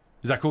Mage.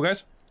 Is that cool,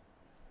 guys?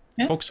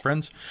 Yeah. Folks,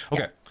 friends?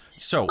 Okay.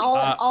 So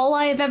all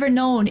I have ever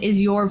known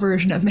is your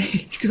version of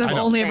Mage, because I've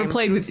only ever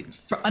played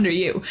under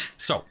you.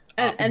 So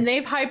and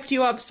they've hyped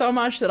you up so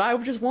much that I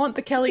just want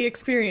the Kelly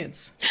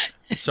experience.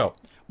 So,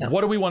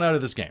 what do we want out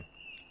of this game?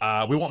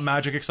 We want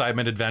magic,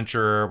 excitement,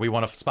 adventure. We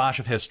want a splash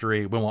of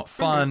history. We want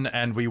fun,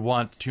 and we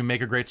want to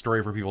make a great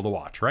story for people to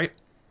watch, right?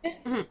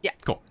 Yeah.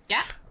 Cool.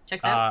 Yeah.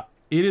 Checks out.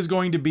 It is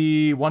going to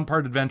be 1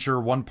 part adventure,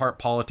 1 part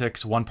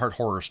politics, 1 part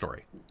horror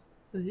story.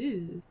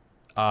 Ooh.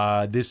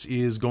 This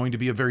is going to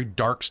be a very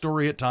dark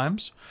story at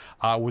times,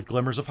 with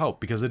glimmers of hope,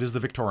 because it is the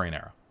Victorian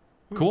era.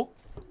 Cool?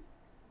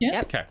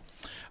 Yeah. Okay.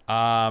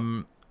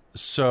 Oh,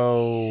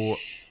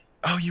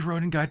 you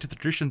wrote in Guide to the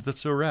Traditions.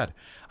 That's so rad.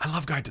 I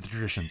love Guide to the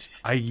Traditions.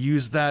 I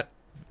use that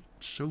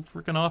so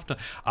freaking often.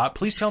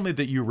 Please tell me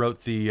that you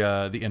wrote the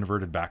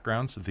inverted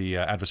backgrounds, the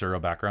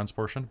adversarial backgrounds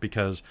portion,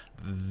 because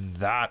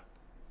that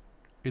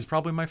is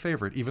probably my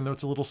favorite, even though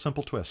it's a little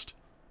simple twist.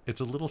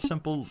 It's a little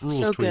simple rules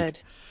So tweak. good.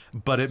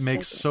 But it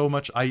makes good. so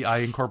much. I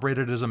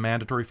incorporated it as a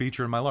mandatory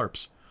feature in my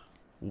LARPs.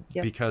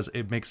 Yep. Because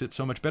it makes it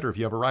so much better if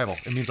you have a rival.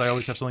 It means I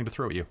always have something to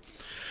throw at you.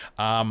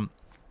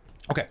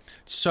 Okay,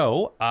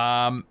 so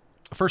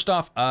first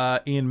off,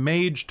 in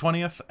Mage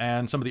 20th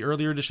and some of the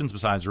earlier editions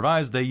besides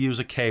Revised, they use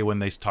a K when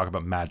they talk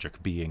about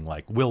magic being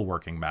like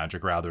will-working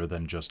magic rather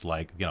than just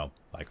like,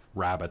 like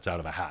rabbits out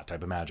of a hat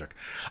type of magic.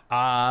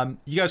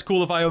 You guys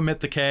cool if I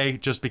omit the K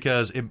just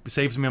because it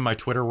saves me on my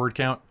Twitter word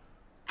count?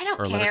 I don't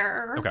Or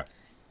care. Okay.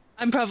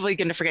 I'm probably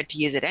going to forget to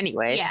use it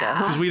anyway. Yeah.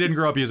 So Because we didn't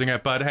grow up using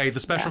it, but hey,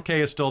 the special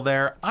K is still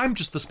there. I'm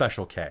just the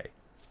special K.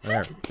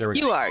 There we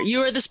go.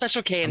 you are the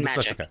special K in I'm the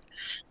magic. special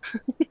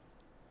K.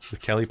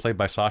 With Kelly played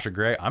by Sasha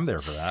Grey, I'm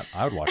there for that.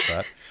 I would watch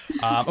that.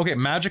 Okay,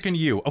 Magic and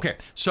You. Okay,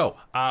 so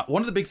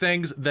one of the big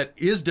things that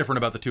is different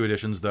about the two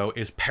editions, though,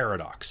 is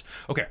Paradox.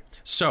 Okay,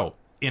 so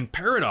in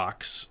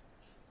Paradox,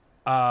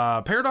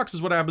 Paradox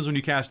is what happens when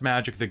you cast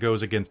magic that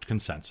goes against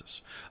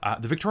consensus.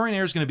 The Victorian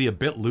era is going to be a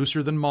bit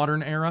looser than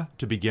Modern era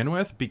to begin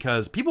with,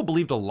 because people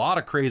believed a lot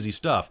of crazy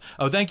stuff.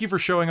 Oh, thank you for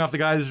showing off the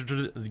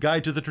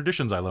guide to the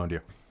traditions I loaned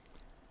you.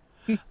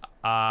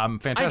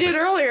 Fantastic. I did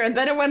earlier, and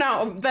then it went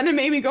out. Then it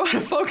made me go out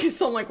of focus.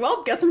 So I'm like,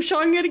 well, guess I'm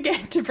showing it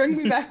again to bring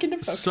me back into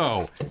focus.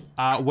 So,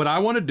 what I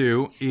want to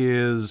do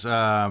is,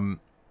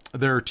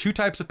 there are two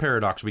types of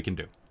Paradox we can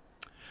do.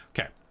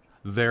 Okay,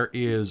 there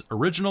is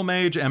Original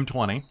Mage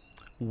M20,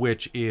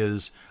 which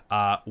is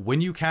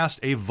when you cast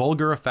a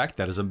vulgar effect,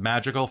 that is a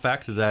magical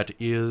effect that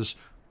is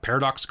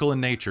paradoxical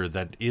in nature,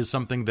 that is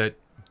something that...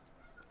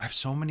 I have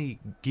so many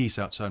geese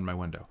outside my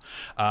window.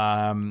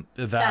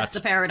 That's the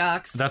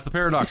paradox. That's the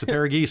paradox, a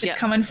pair of geese. Yeah.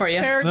 Coming for you.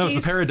 No, it's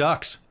the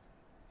paradox.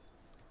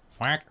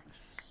 Whack.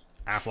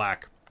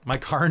 Aflac. My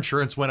car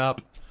insurance went up.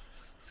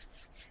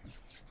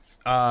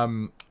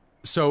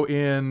 So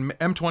in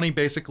M20,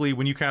 basically,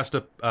 when you cast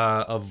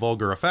a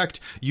vulgar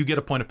effect, you get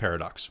a point of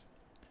paradox.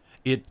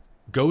 It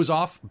goes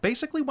off,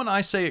 basically when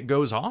I say it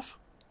goes off,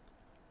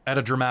 at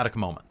a dramatic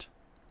moment.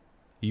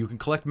 You can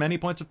collect many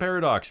points of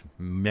paradox.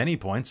 Many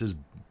points is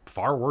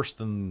far worse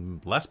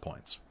than less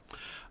points.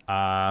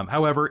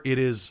 However, it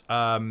is...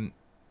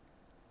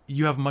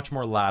 you have much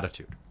more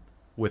latitude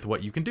with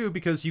what you can do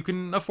because you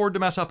can afford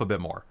to mess up a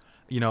bit more.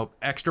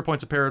 Extra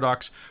points of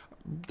paradox.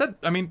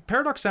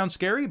 Paradox sounds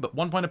scary, but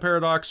 1 point of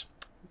paradox...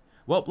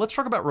 Well, let's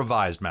talk about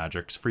revised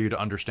magics for you to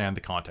understand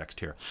the context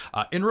here.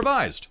 In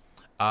revised,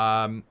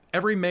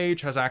 every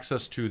mage has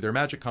access to their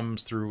magic,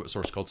 comes through a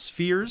source called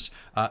spheres.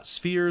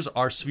 Spheres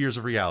are spheres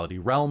of reality,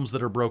 realms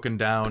that are broken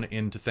down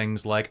into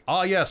things like,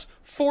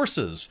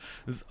 forces,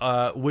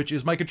 which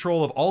is my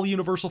control of all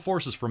universal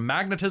forces from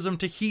magnetism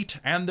to heat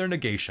and their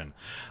negation.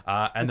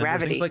 And then there are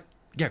Gravity. things like,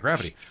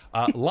 gravity.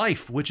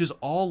 Life, which is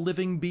all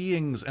living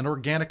beings and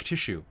organic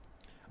tissue.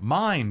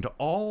 Mind,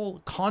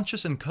 all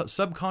conscious and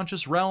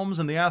subconscious realms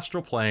in the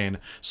astral plane.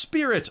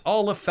 Spirit,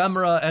 all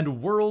ephemera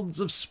and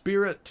worlds of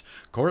spirit.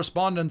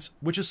 Correspondence,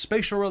 which is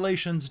spatial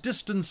relations,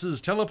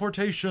 distances,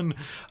 teleportation.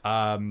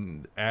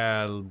 Matter,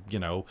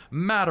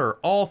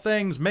 all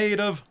things made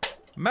of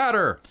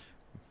matter.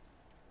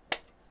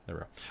 There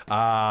we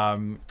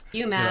go.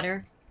 You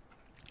matter.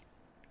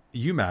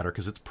 You matter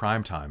because it's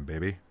prime time,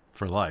 baby,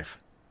 for life.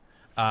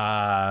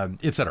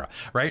 Etc.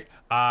 Right?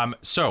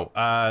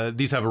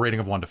 These have a rating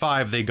of 1 to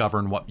 5. They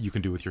govern what you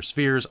can do with your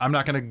spheres. I'm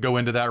not going to go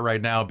into that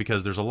right now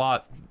because there's a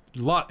lot.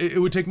 It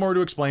would take more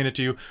to explain it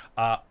to you.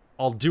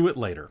 I'll do it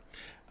later.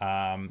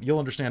 You'll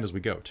understand as we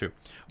go too.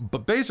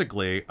 But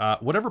basically,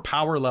 whatever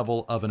power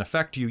level of an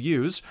effect you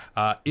use,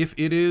 if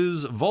it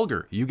is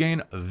vulgar, you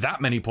gain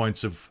that many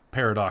points of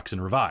paradox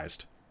in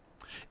revised.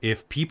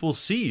 If people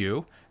see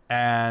you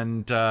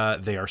and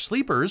they are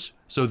sleepers,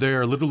 so they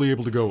are literally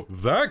able to go,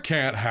 that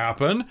can't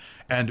happen,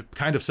 and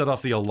kind of set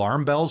off the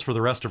alarm bells for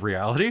the rest of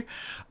reality,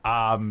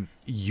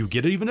 you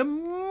get even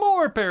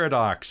more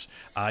paradox.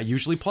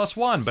 Usually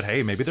 +1, but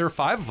hey, maybe there are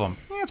 5 of them.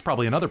 It's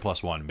probably another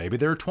 +1. Maybe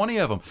there are 20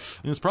 of them.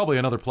 It's probably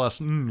another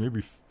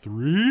maybe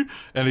 3,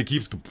 and it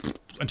keeps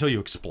until you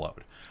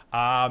explode.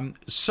 I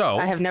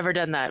have never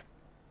done that.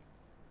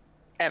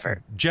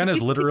 Ever. Jen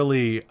has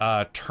literally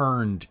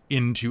turned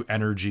into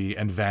energy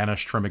and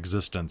vanished from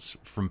existence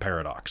from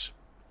paradox.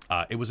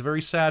 It was a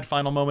very sad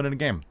final moment in a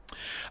game.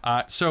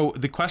 So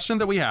the question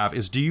that we have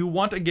is, do you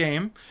want a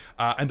game?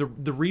 And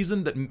the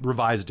reason that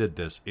Revised did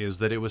this is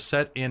that it was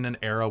set in an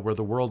era where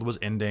the world was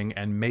ending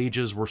and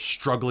mages were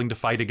struggling to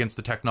fight against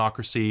the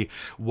technocracy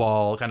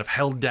while kind of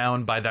held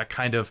down by that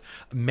kind of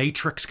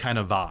Matrix kind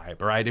of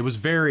vibe, right? It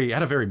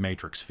had a very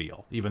Matrix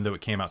feel, even though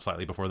it came out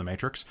slightly before the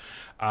Matrix.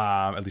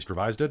 At least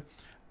Revised did.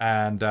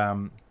 And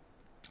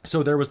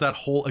So there was that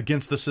whole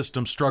against the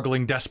system,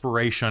 struggling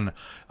desperation,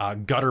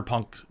 gutter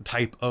punk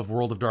type of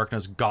World of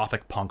Darkness,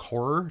 gothic punk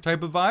horror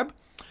type of vibe.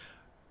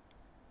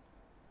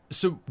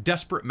 So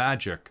desperate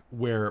magic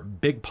where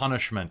big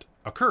punishment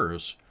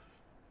occurs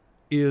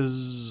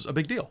is a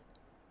big deal.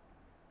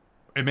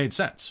 It made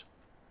sense.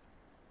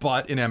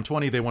 But in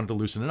M20, they wanted to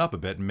loosen it up a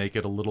bit and make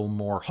it a little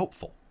more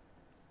hopeful.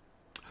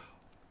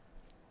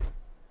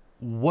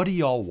 What do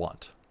y'all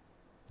want?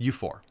 You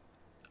four.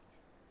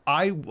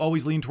 I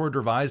always lean toward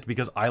revised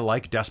because I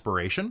like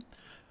desperation.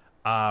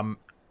 But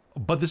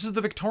this is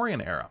the Victorian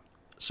era.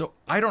 So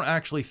I don't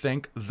actually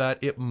think that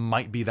it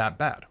might be that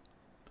bad.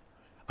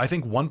 I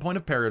think one point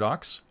of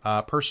paradox,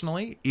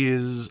 personally,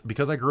 is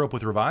because I grew up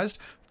with revised,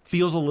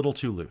 feels a little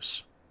too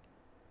loose.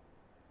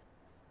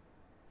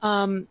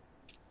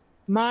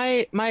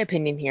 My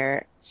opinion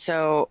here.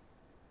 So,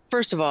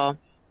 first of all,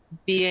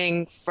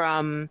 being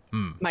from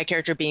my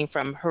character being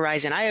from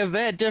Horizon, I have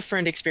a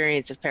different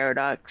experience of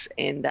paradox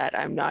in that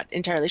I'm not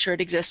entirely sure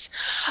it exists.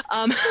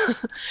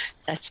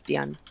 That's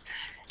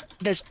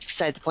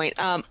beside the point.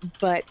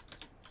 But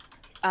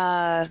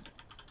I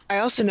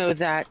also know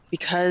that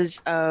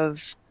because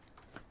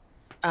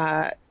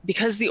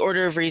the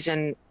Order of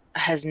Reason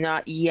has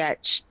not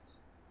yet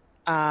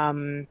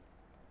kind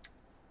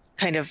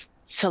of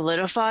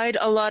solidified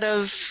a lot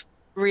of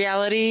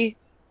reality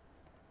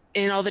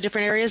in all the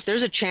different areas,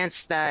 there's a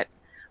chance that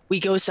we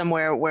go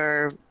somewhere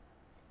where,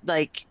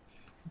 like,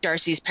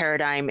 Darcy's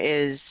paradigm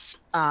is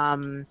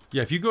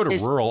if you go to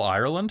rural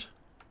Ireland,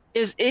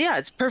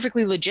 it's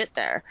perfectly legit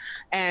there,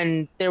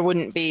 and there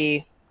wouldn't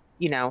be,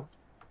 a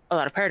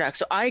lot of paradox.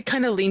 So I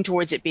kind of lean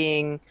towards it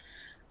being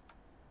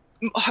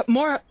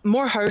more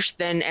harsh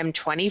than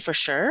M20 for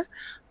sure.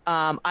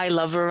 I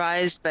love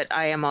revised, but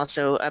I am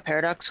also a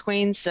paradox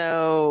queen,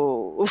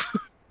 so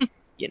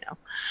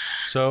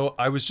So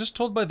I was just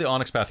told by the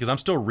Onyx Path, because I'm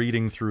still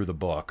reading through the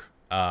book.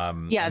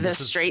 The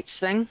Straits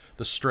thing.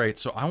 The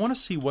Straits. So I want to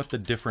see what the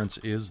difference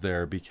is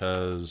there,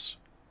 because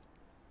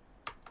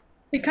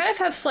we kind of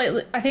have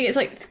slightly, I think it's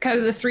like kind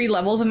of the 3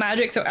 levels of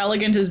magic. So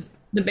elegant is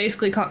the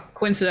basically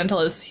coincidental,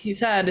 as he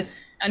said.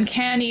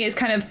 Uncanny is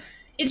kind of,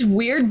 it's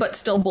weird but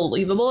still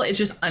believable. It's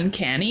just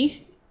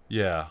uncanny.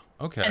 Yeah.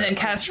 Okay. And then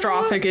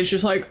catastrophic is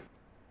just like,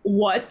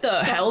 what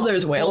the hell?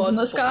 There's whales in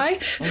the sky?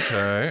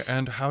 Okay.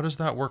 And how does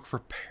that work for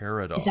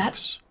paradox?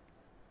 Is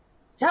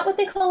that what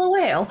they call a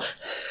whale?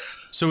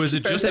 So is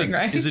it just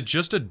right? is it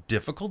just a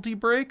difficulty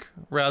break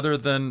rather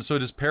than, so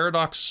does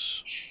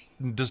paradox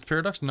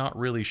not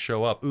really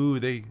show up?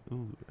 I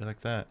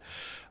like that.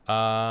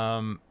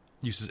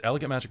 Uses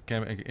elegant magic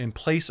in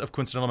place of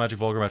coincidental magic,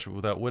 vulgar magic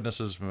without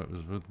witnesses.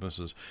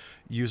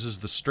 Uses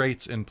the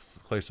Straits in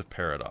place of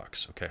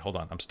paradox. Okay, hold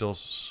on. I'm still.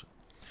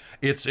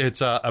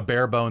 It's a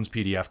bare bones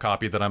PDF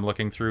copy that I'm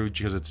looking through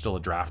because it's still a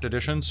draft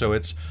edition, so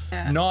it's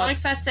not.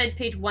 Onyx Path said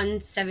page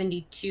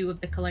 172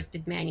 of the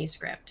collected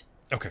manuscript.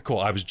 Okay, cool.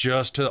 I was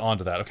just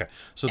onto that. Okay,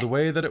 so the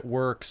way that it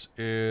works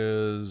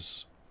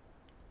is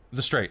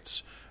the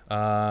Straits,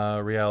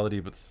 reality,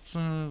 but.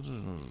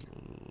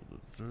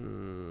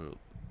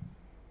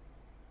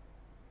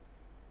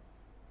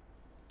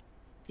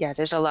 Yeah,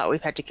 there's a lot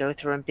we've had to go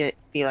through and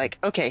be like,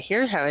 okay,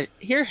 here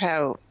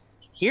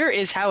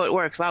is how it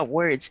works. Wow,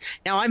 words.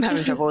 Now I'm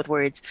having trouble with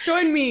words.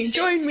 Join me.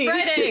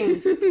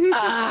 Spreading.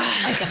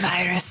 Like a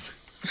virus.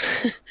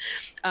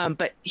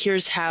 But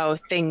here's how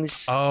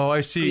things. Oh,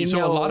 I see.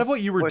 So a lot of what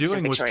you were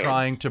doing was Victorian.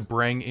 trying to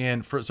bring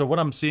in. So what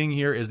I'm seeing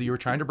here is that you were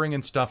trying to bring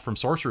in stuff from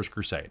Sorcerer's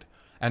Crusade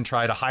and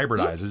try to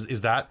hybridize.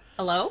 Is that?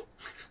 Hello?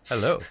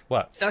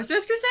 What?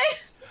 Sorcerer's Crusade?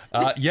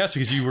 Yes,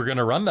 because you were going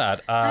to run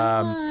that.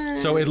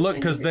 So it looked,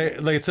 because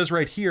it says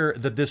right here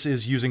that this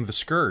is using the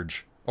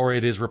Scourge, or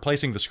it is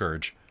replacing the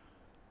Scourge,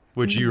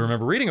 which you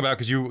remember reading about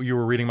because you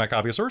were reading my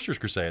copy of Sorcerer's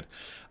Crusade.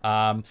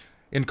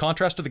 In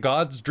contrast to the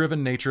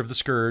gods-driven nature of the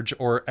Scourge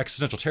or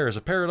existential terrors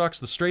of paradox,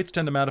 the Straits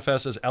tend to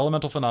manifest as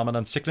elemental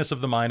phenomena, sickness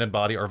of the mind and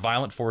body, or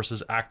violent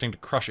forces acting to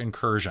crush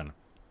incursion.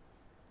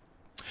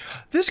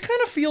 This kind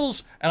of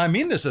feels, and I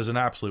mean this as an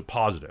absolute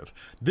positive,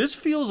 this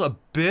feels a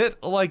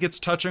bit like it's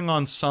touching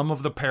on some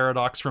of the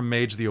paradox from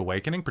Mage the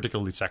Awakening,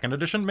 particularly 2nd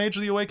edition Mage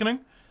the Awakening,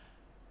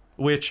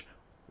 which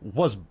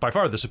was by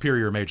far the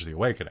superior Mage the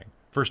Awakening,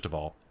 first of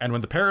all. And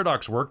when the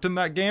paradox worked in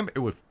that game, it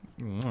was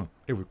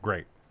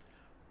great.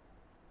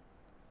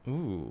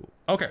 Ooh.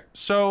 Okay,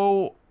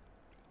 so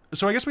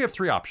I guess we have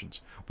 3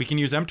 options. We can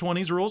use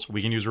M20's rules,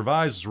 we can use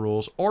Revised's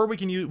rules, or we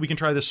can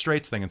try this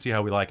Straits thing and see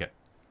how we like it.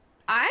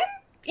 I'm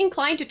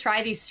inclined to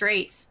try these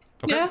Straits.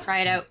 Okay. Yeah.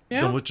 Try it out.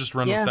 Yeah. Then let's just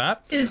run with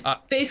that.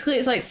 Basically,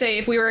 it's like, say,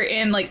 if we were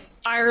in, like,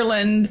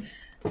 Ireland,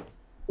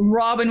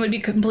 Robin would be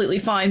completely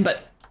fine,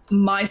 but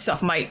my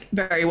stuff might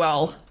very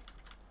well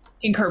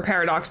incur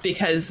paradox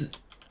because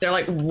they're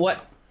like,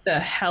 what the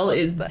hell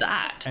is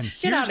that? And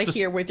Get out here's of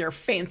here with your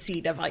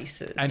fancy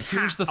devices. And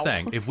here's the How?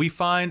 thing. If we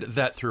find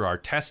that through our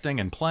testing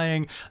and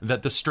playing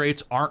that the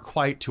Straits aren't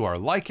quite to our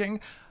liking,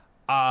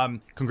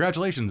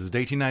 congratulations, it's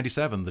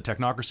 1897. The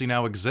technocracy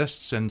now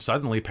exists and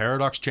suddenly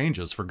paradox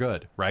changes for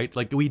good, right?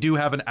 Like, we do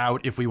have an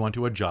out if we want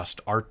to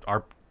adjust our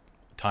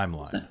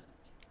timeline.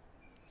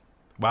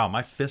 Wow,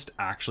 my fist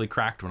actually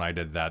cracked when I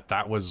did that.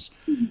 That was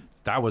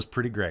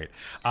pretty great.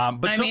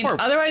 But so far,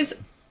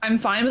 otherwise, I'm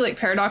fine with like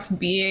Paradox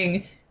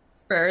being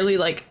fairly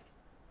like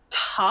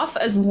tough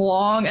as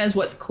long as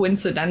what's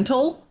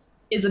coincidental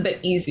is a bit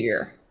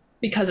easier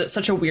because it's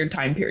such a weird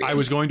time period. I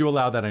was going to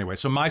allow that anyway.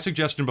 So my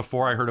suggestion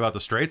before I heard about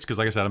the Straits, because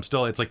like I said,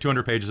 it's like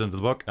 200 pages into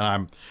the book,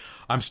 and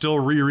I'm still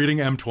rereading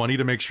M20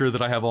 to make sure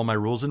that I have all my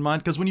rules in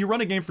mind. Because when you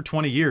run a game for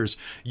 20 years,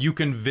 you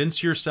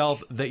convince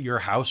yourself that your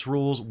house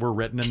rules were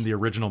written in the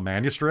original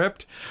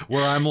manuscript.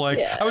 Where I'm like,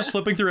 I was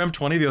flipping through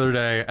M20 the other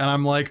day, and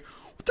I'm like,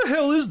 what the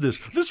hell is this?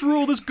 This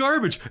rule, this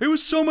garbage. It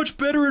was so much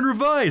better and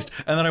revised.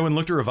 And then I went and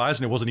looked at revised,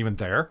 and it wasn't even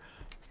there.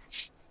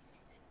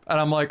 And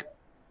I'm like,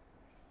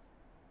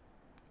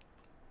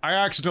 I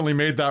accidentally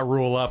made that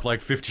rule up like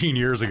 15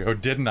 years ago,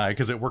 didn't I?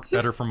 Because it worked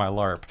better for my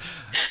LARP.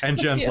 And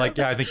Jen's like,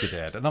 yeah, I think you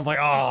did. And I'm like,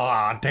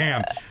 oh,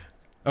 damn.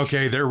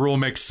 Okay, their rule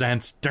makes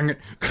sense. Dang it.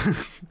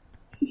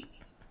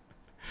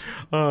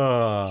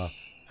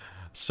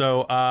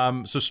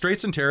 So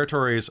Straits and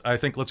Territories, I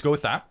think let's go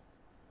with that.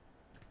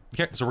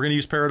 Okay, so we're going to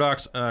use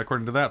Paradox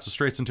according to that. So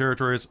Straits and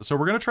Territories. So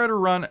we're going to try to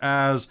run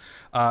as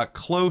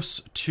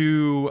close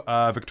to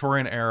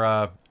Victorian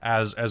era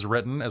as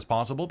written as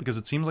possible, because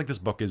it seems like this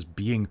book is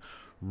being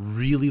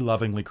really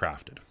lovingly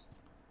crafted.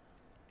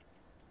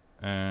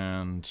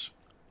 And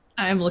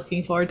I'm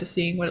looking forward to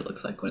seeing what it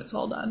looks like when it's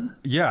all done.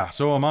 Yeah,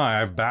 so am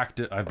I. I've backed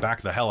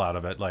the hell out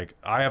of it. Like,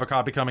 I have a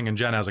copy coming and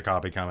Jen has a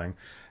copy coming.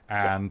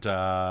 And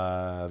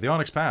the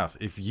Onyx Path,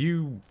 if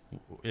you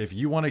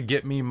want to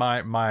get me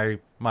my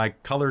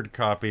colored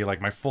copy, like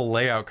my full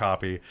layout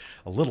copy,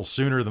 a little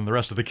sooner than the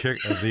rest of the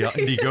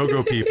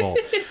Indiegogo people,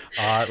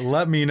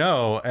 let me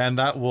know, and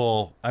that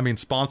will, I mean,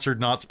 sponsored,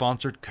 not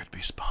sponsored, could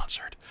be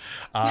sponsored.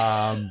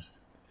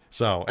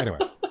 So anyway,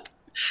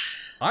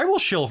 I will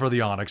shill for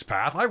the Onyx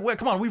Path.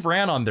 Come on, we've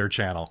ran on their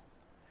channel.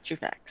 True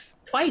facts.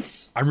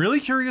 Twice. I'm really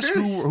curious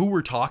who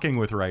we're talking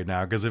with right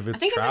now, because if it's I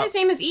think his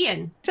name is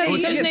Ian.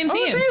 His name's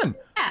Ian. It's Ian.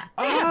 Yeah.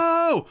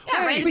 Oh,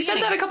 Yeah, right. We said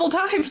that a couple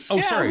times. Oh,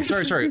 Yeah.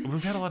 sorry.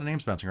 We've had a lot of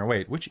names bouncing around.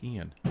 Wait, which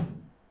Ian?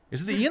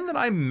 Is it the Ian that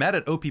I met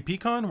at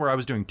OPPCon where I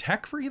was doing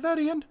tech for that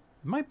Ian? It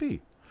might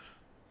be.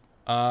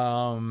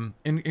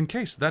 In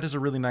case, that is a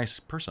really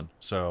nice person.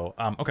 So,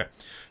 okay.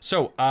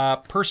 So,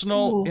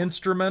 personal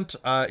instrument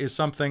is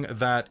something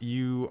that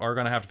you are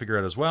going to have to figure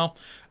out as well.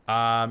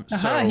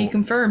 So He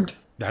confirmed.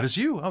 That is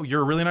you. Oh,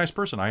 you're a really nice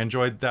person. I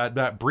enjoyed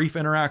that brief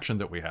interaction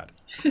that we had.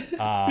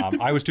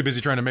 I was too busy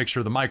trying to make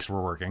sure the mics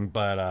were working,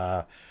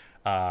 but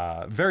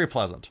very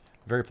pleasant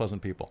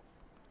people.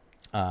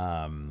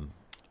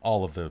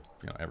 All of the,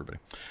 everybody.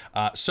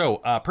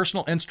 So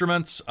personal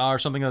instruments are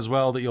something as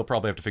well that you'll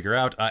probably have to figure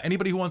out.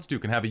 Anybody who wants to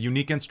can have a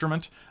unique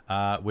instrument,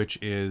 which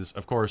is,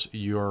 of course,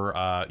 your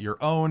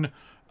own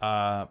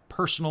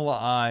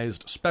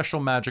personalized special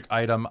magic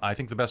item. I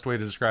think the best way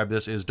to describe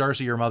this is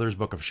Darcy, your mother's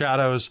Book of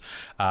Shadows.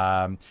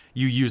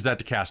 You use that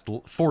to cast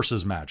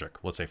forces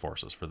magic. Let's say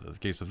forces for the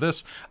case of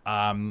this.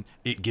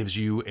 It gives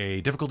you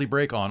a difficulty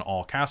break on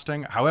all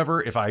casting.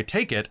 However, if I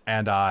take it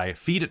and I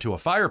feed it to a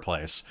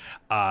fireplace,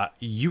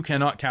 you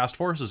cannot cast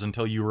forces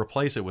until you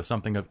replace it with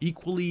something of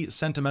equally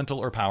sentimental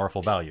or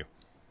powerful value.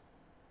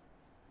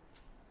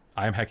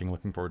 I am hecking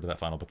looking forward to that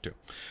final book too.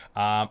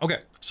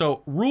 Okay,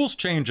 so rules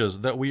changes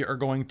that we are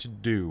going to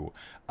do,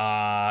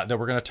 that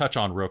we're going to touch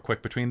on real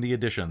quick between the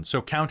editions.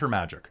 So counter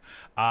magic.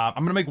 I'm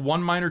going to make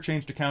one minor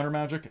change to counter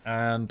magic,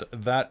 and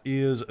that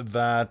is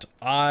that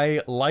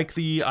I like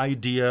the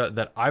idea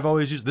that I've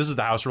always used. This is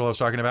the house rule I was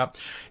talking about.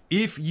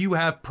 If you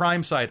have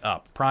Prime Sight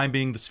up, Prime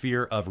being the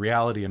sphere of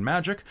reality and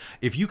magic,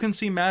 if you can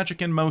see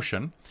magic in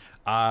motion,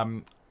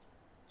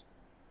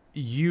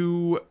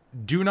 you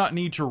do not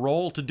need to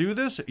roll to do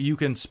this. You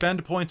can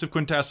spend points of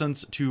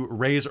quintessence to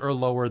raise or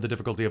lower the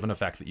difficulty of an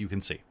effect that you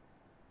can see.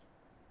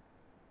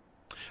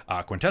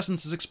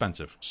 Quintessence is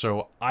expensive,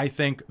 so I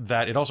think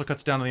that it also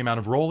cuts down on the amount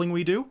of rolling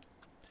we do.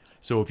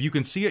 So if you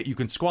can see it, you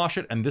can squash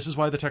it, and this is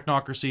why the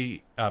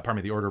Technocracy,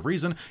 the Order of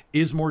Reason,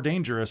 is more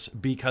dangerous,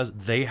 because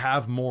they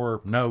have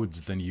more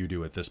nodes than you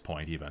do at this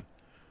point even.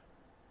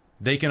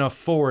 They can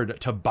afford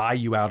to buy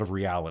you out of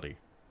reality.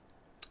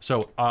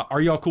 So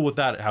are y'all cool with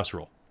that house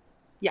rule?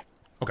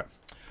 Okay.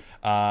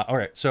 All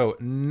right. So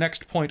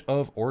next point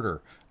of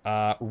order,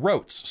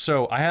 rotes.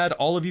 So I had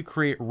all of you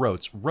create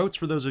rotes. Rotes,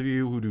 for those of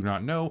you who do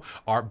not know,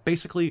 are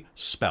basically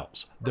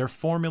spells. They're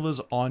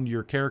formulas on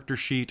your character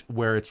sheet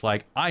where it's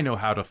like, I know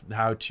how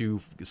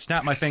to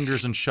snap my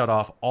fingers and shut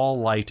off all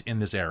light in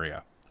this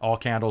area. All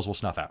candles will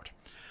snuff out.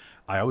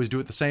 I always do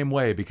it the same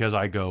way because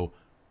I go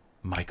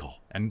Michael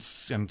and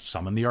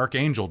summon the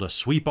Archangel to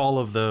sweep all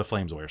of the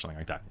flames away or something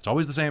like that. It's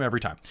always the same every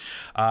time.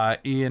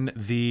 In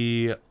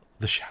the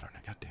Shadow,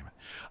 god damn it.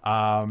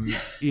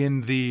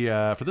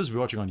 For those of you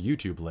watching on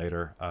YouTube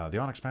later, the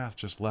Onyx Path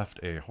just left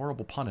a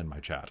horrible pun in my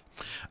chat.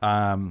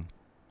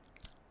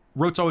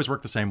 rotes always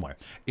work the same way.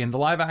 In the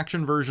live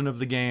action version of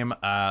the game,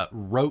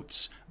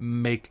 rotes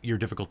make your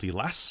difficulty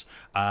less.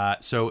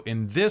 So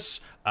in this,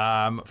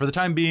 for the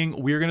time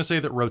being, we're going to say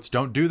that rotes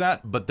don't do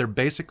that, but they're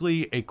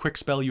basically a quick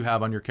spell you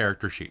have on your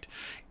character sheet.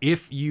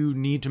 If you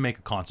need to make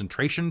a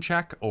concentration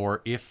check,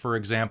 or if, for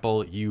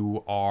example,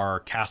 you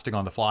are casting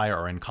on the fly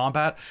or in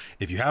combat,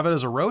 if you have it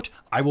as a rote,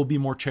 I will be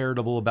more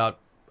charitable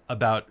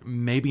about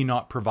maybe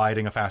not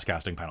providing a fast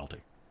casting penalty,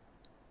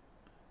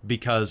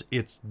 because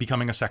it's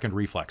becoming a second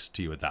reflex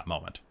to you at that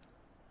moment.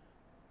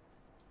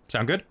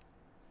 Sound good?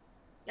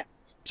 Yeah.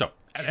 So,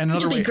 and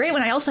another Which would be great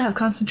when I also have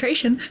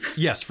concentration.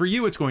 Yes, for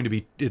you, it's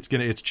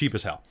cheap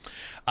as hell.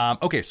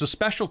 Okay, so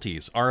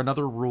specialties are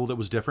another rule that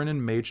was different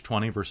in Mage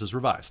 20 versus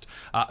Revised.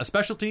 A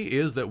specialty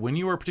is that when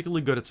you are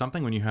particularly good at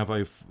something, when you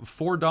have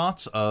 4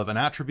 dots of an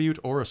attribute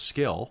or a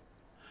skill,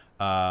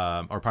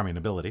 an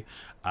ability,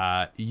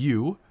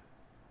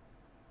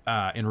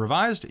 in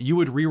Revised, you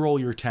would re-roll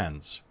your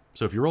 10s.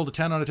 So if you rolled a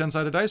 10 on a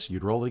 10-sided dice,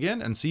 you'd roll it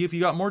again and see if you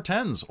got more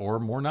 10s or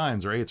more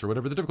 9s or 8s or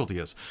whatever the difficulty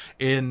is.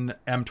 In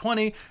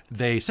M20,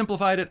 they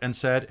simplified it and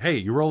said, hey,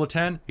 you roll a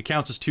 10, it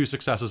counts as 2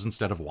 successes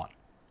instead of 1.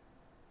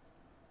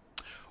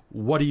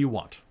 What do you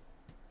want?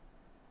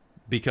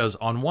 Because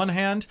on one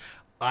hand,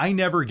 I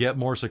never get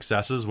more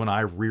successes when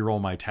I re-roll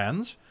my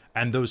 10s.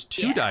 And those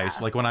 2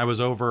 dice, like when I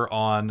was over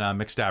on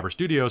McStabber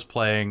Studios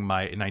playing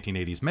my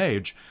 1980s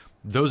Mage,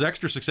 those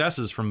extra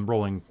successes from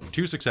rolling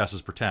 2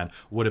 successes per 10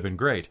 would have been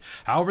great.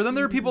 However, then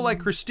there are people like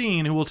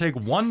Christine who will take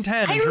 1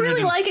 10 I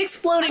really like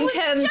exploding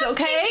tens, just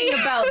okay? thinking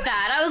about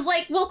that. I was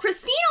like, well,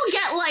 Christine will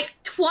get like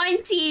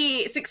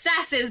 20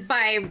 successes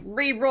by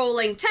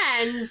re-rolling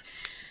 10s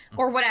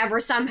or whatever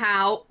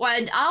somehow,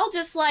 and I'll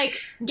just like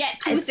get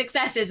 2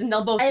 successes and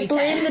they'll both I be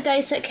blame 10. the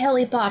dice that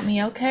Kelly bought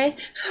me, okay?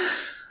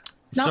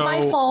 It's not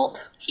my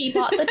fault. He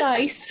bought the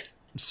dice.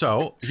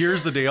 So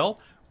here's the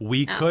deal.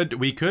 We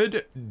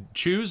could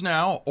choose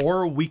now,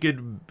 or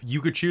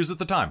you could choose at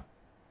the time.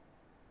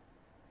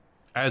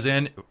 As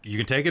in, you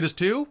can take it as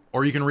 2,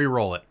 or you can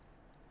re-roll it.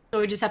 So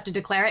we just have to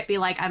declare it, be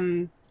like,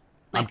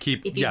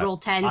 if you roll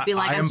 10s, be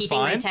like, I'm keeping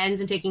my 10s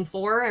and taking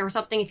 4 or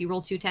something. If you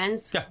roll 2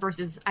 10s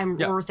versus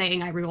we're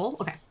saying I re-roll.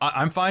 Okay.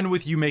 I'm fine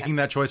with you making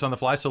that choice on the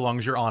fly so long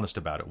as you're honest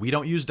about it. We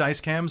don't use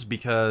dice cams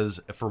because,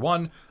 for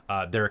one,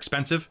 they're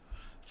expensive.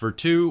 For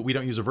 2, we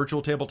don't use a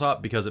virtual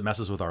tabletop because it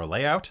messes with our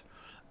layout.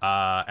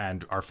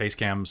 And our face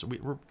cams,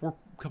 we're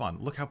come on,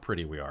 look how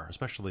pretty we are,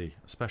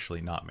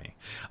 especially not me.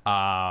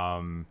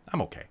 I'm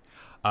okay.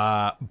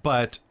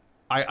 But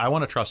I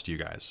want to trust you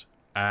guys.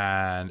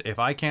 And if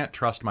I can't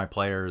trust my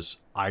players,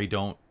 I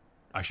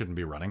shouldn't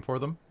be running for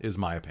them, is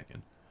my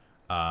opinion.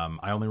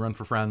 I only run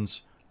for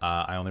friends.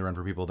 I only run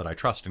for people that I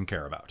trust and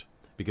care about.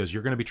 Because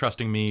you're going to be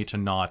trusting me to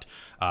not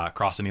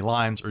cross any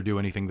lines or do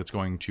anything that's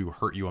going to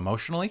hurt you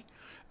emotionally.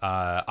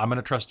 I'm going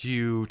to trust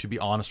you to be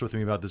honest with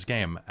me about this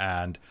game.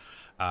 And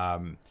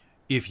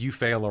if you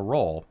fail a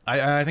roll,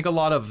 I think a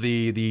lot of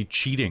the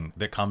cheating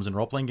that comes in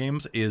role-playing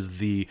games is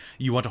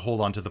you want to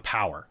hold on to the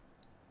power.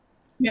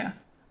 Yeah.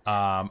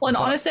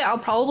 Honestly, I'll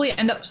probably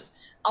end up...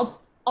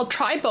 I'll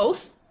try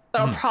both, but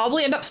I'll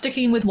probably end up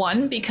sticking with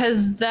one,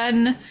 because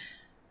then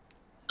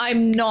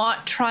I'm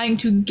not trying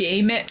to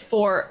game it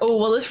for,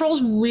 this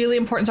roll's really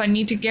important, so I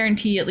need to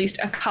guarantee at least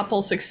a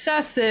couple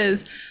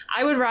successes.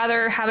 I would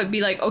rather have it be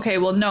like, okay,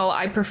 well, no,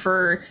 I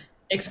prefer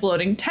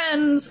exploding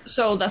 10s,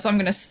 so that's what I'm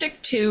going to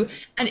stick to.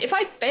 And if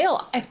I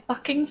fail, I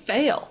fucking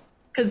fail.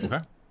 Because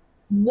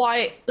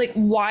why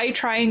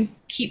try and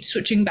keep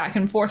switching back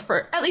and forth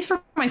at least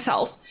for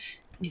myself?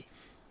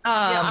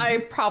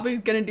 I'm probably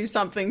going to do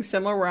something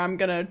similar where I'm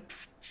going to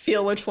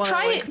feel which one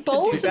try I like it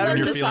both and then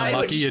you're decide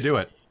feeling lucky, you do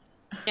it.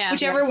 Yeah.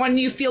 Whichever one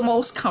you feel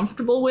most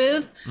comfortable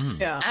with.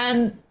 Yeah.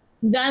 And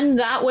then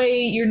that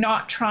way you're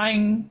not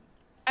trying,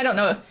 I don't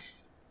know,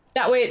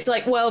 that way it's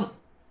like, well,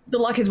 the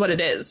luck is what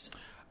it is.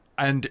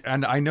 And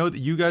I know that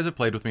you guys have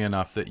played with me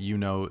enough that you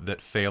know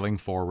that failing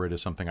forward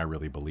is something I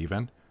really believe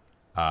in.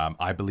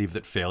 I believe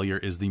that failure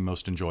is the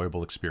most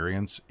enjoyable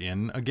experience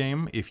in a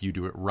game if you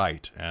do it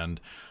right. And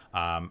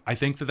I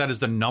think that is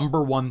the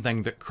number one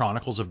thing that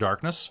Chronicles of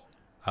Darkness,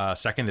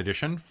 2nd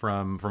edition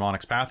from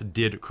Onyx Path,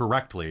 did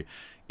correctly,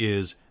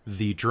 is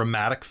the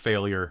dramatic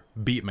failure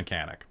beat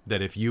mechanic.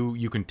 That if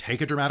you can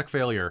take a dramatic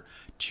failure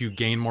to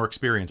gain more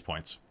experience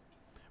points,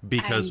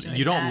 because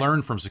you don't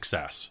learn from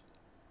success.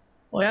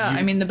 Well, yeah,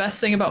 I mean, the best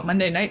thing about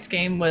Monday night's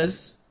game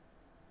was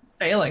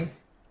failing.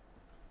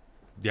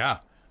 Yeah.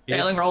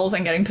 Failing rolls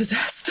and getting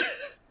possessed.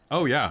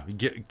 Oh, yeah.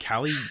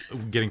 Callie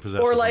getting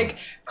possessed. Or like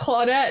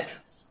Claudette,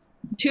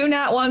 2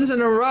 nat 1s in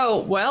a row.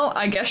 Well,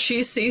 I guess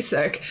she's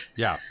seasick.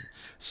 Yeah.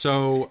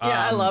 So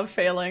I love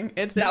failing.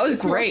 That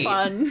was great. More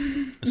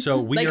fun.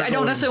 So I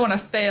don't necessarily want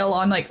to fail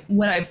on like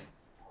when I've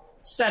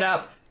set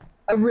up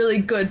a really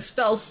good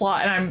spell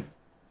slot and I'm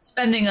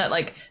spending at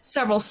like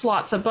several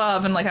slots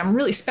above, and like I'm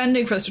really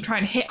spending for this to try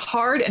and hit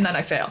hard, and then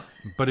I fail.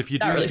 But if you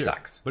do, that really you do.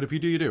 sucks. But if you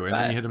do, you do, and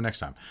then you hit them next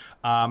time.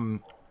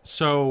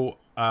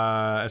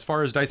 As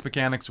far as dice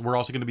mechanics, we're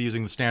also going to be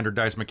using the standard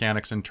dice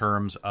mechanics in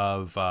terms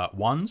of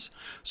ones.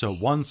 So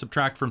 1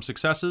 subtract from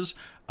successes.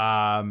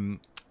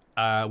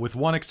 with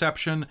one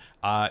exception.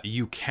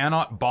 You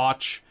cannot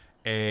botch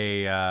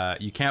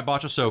you can't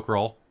botch a soak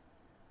roll,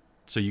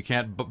 so you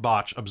can't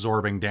botch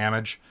absorbing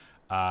damage.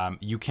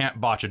 You can't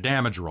botch a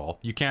damage roll.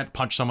 You can't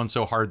punch someone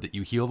so hard that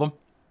you heal them,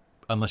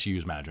 unless you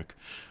use magic.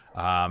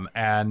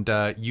 And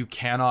you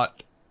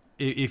cannot,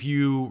 if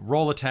you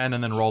roll a 10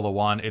 and then roll a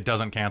 1, it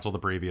doesn't cancel the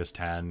previous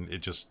 10. It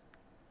just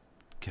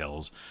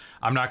kills.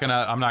 I'm not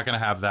gonna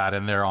have that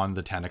in there on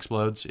the 10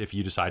 explodes if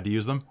you decide to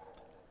use them,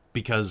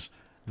 because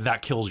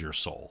that kills your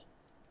soul.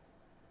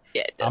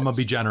 Yeah, it does. I'm gonna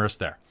be generous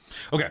there.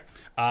 Okay.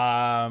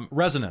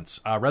 Resonance.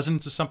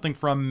 Resonance is something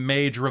from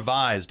Mage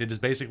Revised. It is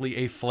basically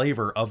a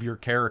flavor of your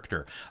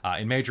character.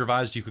 In Mage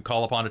Revised, you could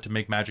call upon it to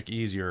make magic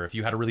easier. If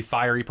you had a really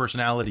fiery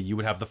personality, you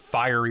would have the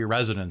fiery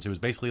resonance. It was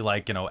basically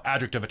like,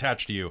 adjective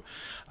attached to you.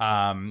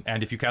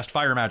 And if you cast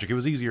fire magic, it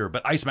was easier,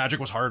 but ice magic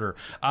was harder.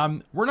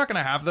 We're not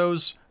going to have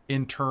those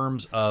in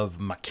terms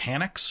of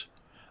mechanics,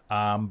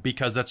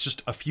 because that's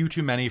just a few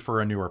too many for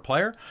a newer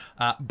player.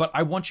 But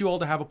I want you all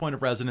to have a point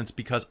of resonance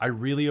because I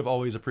really have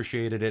always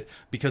appreciated it,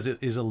 because it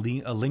is a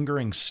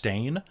lingering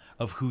stain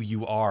of who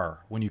you are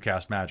when you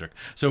cast magic.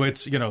 So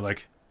it's,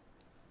 like,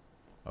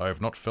 I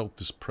have not felt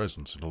this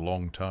presence in a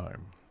long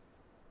time.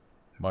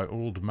 My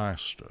old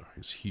master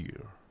is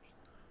here.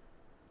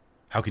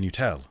 How can you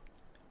tell?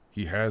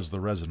 He has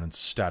the resonance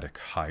static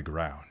high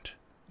ground.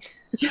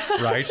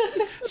 Right?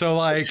 So,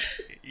 like...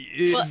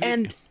 Well,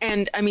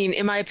 and I mean,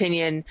 in my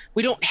opinion,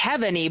 we don't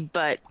have any,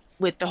 but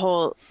with the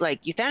whole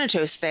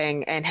Euthanatos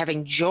thing and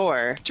having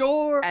Jor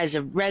as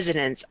a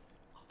resonance,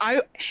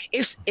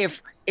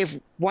 if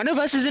one of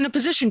us is in a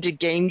position to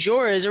gain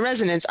Jor as a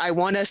resonance, I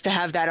want us to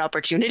have that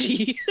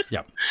opportunity.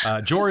 Yeah,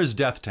 Jor is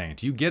Death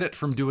Taint. You get it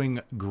from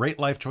doing great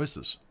life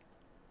choices.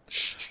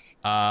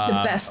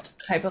 The best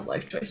type of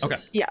life choices. Okay.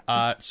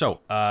 Yeah.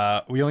 So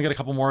we only get a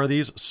couple more of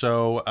these.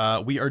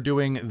 So we are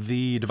doing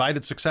the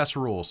divided success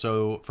rule.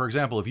 So, for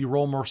example, if you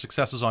roll more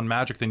successes on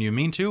magic than you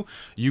mean to,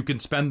 you can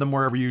spend them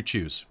wherever you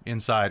choose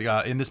inside.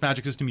 In this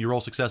magic system, you roll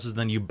successes,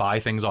 then you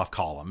buy things off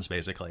columns,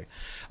 basically.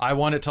 I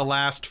want it to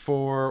last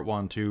for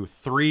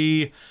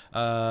 3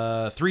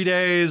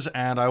 days,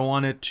 and I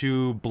want it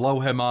to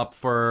blow him up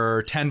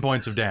for 10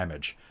 points of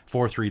damage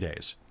for 3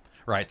 days.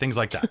 Right, things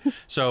like that.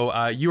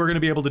 So you are going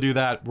to be able to do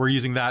that. We're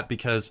using that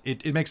because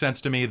it makes sense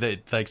to me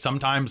that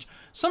sometimes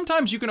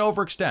you can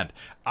overextend.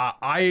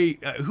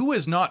 Who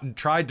has not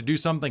tried to do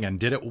something and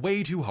did it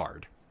way too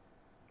hard?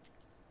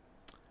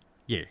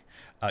 Yeah.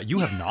 You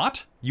have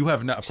not? You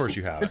have not. Of course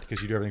you have,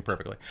 because you do everything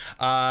perfectly.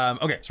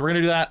 Okay, so we're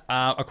going to do that.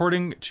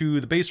 According to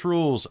the base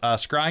rules,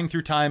 scrying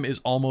through time is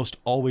almost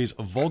always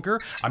vulgar.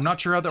 I'm not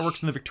sure how that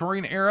works in the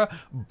Victorian era,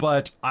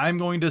 but I'm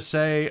going to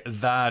say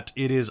that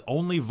it is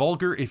only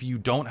vulgar if you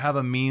don't have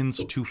a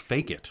means to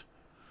fake it.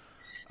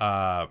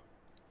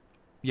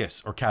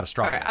 Yes, or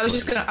catastrophic.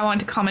 Right, I wanted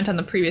to comment on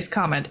the previous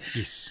comment.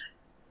 Yes.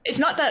 It's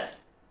not that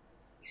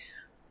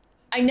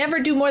I never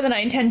do more than I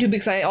intend to,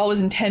 because I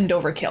always intend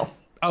overkill.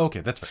 Oh, okay,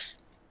 that's fair.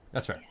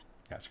 That's fair.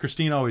 Yes,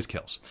 Christine always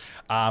kills.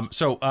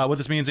 So what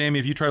this means, Amy,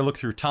 if you try to look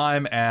through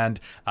time,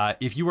 and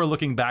if you are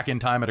looking back in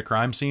time at a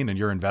crime scene and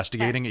you're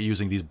investigating it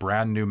using these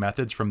brand new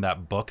methods from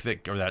that book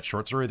that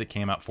short story that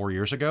came out 4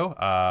 years ago,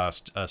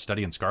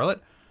 Study in Scarlet,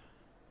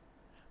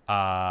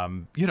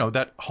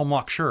 that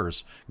Hemlock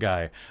Schurz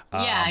guy.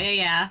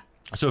 Yeah.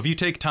 So if you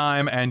take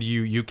time and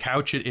you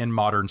couch it in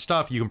modern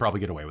stuff, you can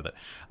probably get away with it.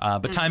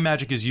 But time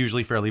magic is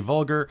usually fairly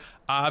vulgar.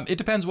 It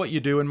depends what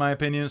you do, in my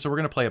opinion, so we're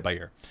going to play it by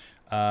ear.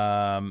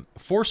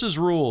 Forces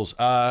rules.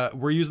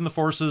 We're using the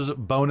forces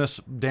bonus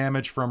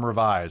damage from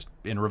Revised.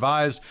 In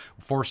Revised,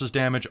 forces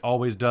damage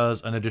always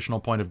does an additional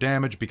point of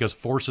damage because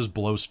forces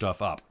blow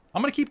stuff up.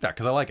 I'm going to keep that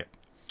because I like it.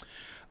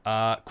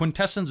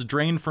 Quintessence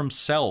drain from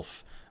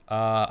self.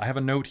 I have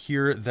a note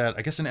here that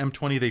I guess in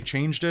M20 they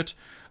changed it.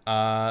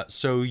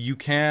 So you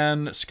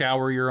can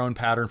scour your own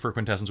pattern for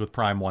quintessence with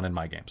Prime 1 in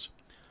my games.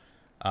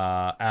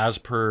 As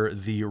per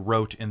the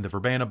rote in the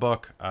Verbena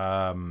book,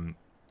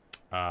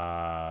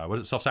 what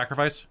is it,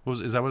 self-sacrifice?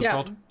 Is that what it's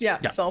called? Yeah,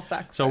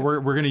 self-sacrifice. So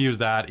we're going to use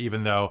that,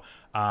 even though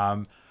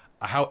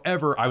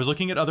however, I was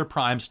looking at other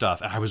Prime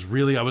stuff, and I was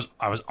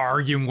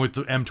arguing with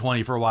the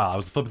M20 for a while. I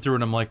was flipping through it,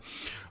 and I'm like,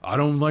 I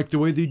don't like the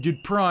way they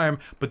did Prime.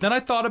 But then I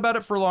thought about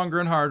it for longer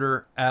and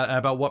harder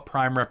about what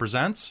Prime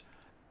represents,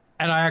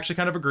 and I actually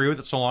kind of agree with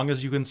it, so long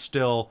as you can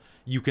still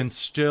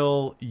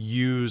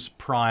use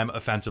Prime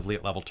offensively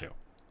at level 2.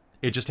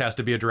 It just has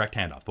to be a direct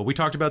handoff. But we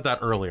talked about that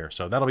earlier,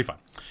 so that'll be fun.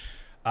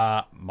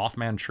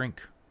 Mothman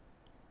Shrink.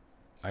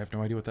 I have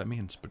no idea what that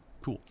means, but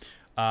cool.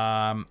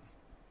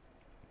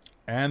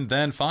 And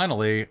then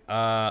finally,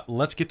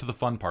 let's get to the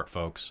fun part,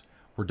 folks.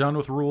 We're done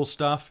with rules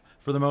stuff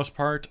for the most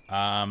part.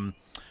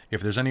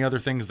 If there's any other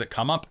things that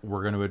come up,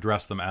 we're going to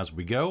address them as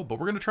we go, but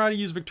we're going to try to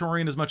use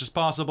Victorian as much as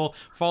possible,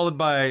 followed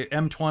by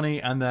M20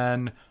 and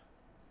then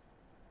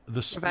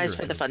the spirit. Revised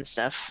for the fun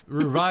stuff.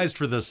 Revised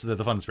for this,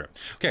 the fun spirit.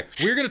 Okay,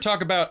 we're going to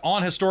talk about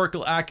on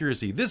historical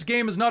accuracy. This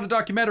game is not a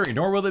documentary,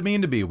 nor will it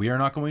mean to be. We are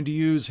not going to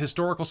use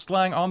historical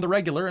slang on the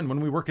regular, and when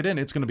we work it in,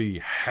 it's going to be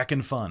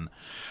heckin' fun.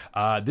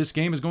 This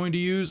game is going to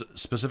use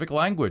specific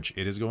language.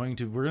 We're going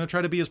to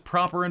try to be as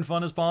proper and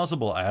fun as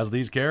possible as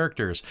these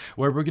characters,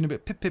 where we're going to be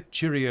pip pip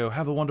cheerio,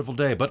 have a wonderful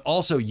day, but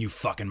also, you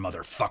fucking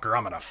motherfucker,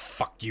 I'm going to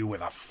fuck you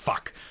with a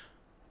fuck.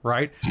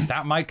 Right?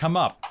 That might come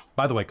up.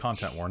 By the way,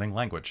 content warning,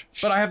 language.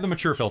 But I have the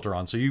mature filter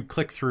on, so you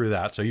click through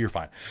that, so you're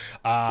fine.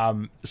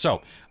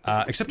 Except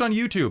on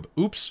YouTube.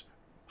 Oops.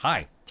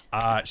 Hi.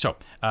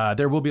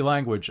 There will be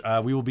language.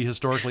 We will be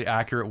historically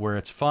accurate where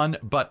it's fun,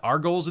 but our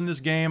goals in this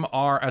game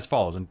are as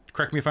follows, and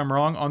correct me if I'm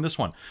wrong on this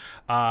one.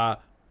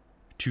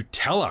 To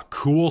tell a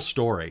cool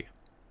story.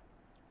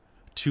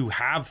 To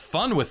have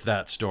fun with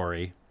that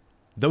story.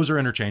 Those are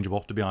interchangeable,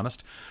 to be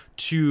honest.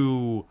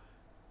 To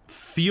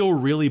feel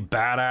really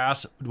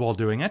badass while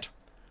doing it,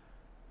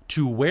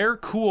 to wear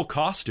cool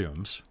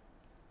costumes,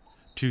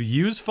 to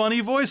use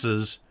funny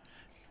voices,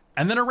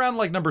 and then around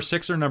like number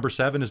 6 or number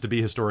 7 is to be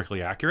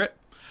historically accurate.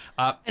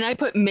 And I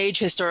put Mage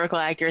historical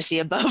accuracy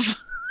above.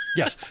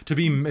 Yes, to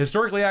be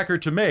historically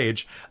accurate to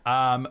Mage,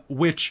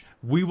 which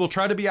we will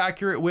try to be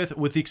accurate with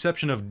the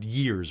exception of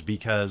years,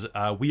 because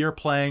we are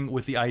playing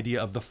with the idea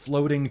of the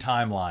floating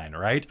timeline,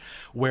 right?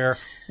 Where,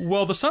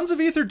 well, the Sons of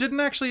Ether didn't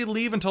actually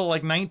leave until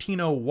like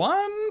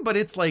 1901, but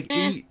it's like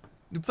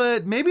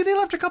but maybe they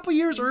left a couple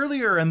years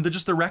earlier and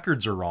the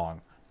records are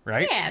wrong,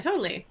 right? Yeah,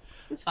 totally.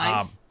 It's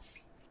fine.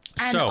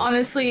 And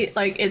honestly,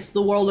 like, it's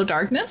the world of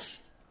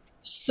darkness,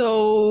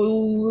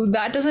 so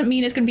that doesn't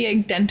mean it's going to be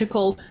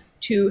identical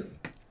to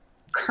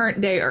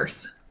current day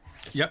Earth.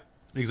 Yep,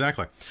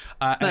 exactly.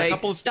 And like, a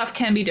couple of stuff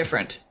can be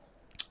different.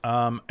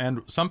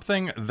 And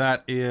something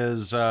that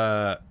is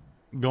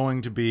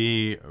going to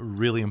be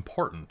really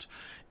important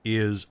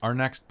is our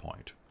next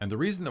point. And the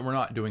reason that we're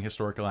not doing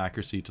historical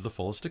accuracy to the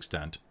fullest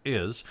extent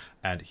is,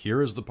 and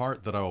here is the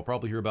part that I will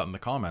probably hear about in the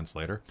comments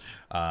later,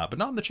 but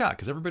not in the chat,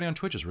 because everybody on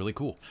Twitch is really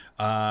cool.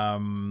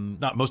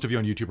 Not most of you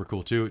on YouTube are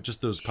cool too.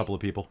 Just those couple of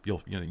people,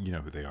 you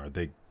know who they are.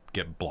 They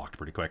get blocked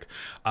pretty quick.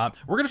 We're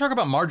going to talk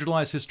about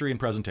marginalized history and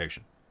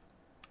presentation.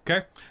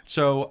 Okay,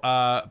 so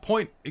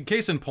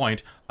case in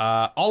point,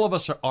 all of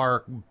us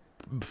are,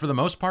 for the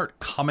most part,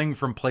 coming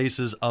from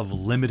places of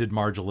limited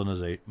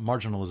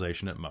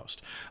marginalization at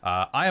most.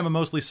 I am a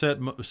mostly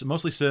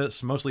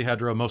cis, mostly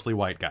hetero, mostly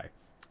white guy.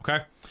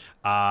 Okay,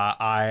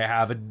 I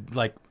have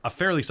a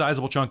fairly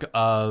sizable chunk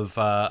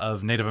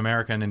of Native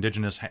American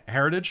indigenous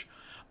heritage,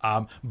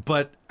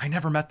 but I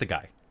never met the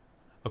guy.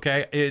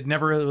 Okay, it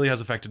never really has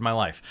affected my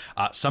life.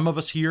 Some of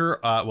us here,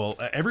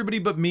 everybody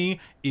but me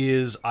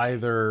is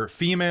either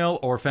female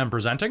or femme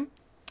presenting.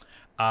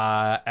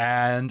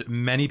 And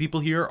many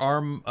people here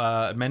are,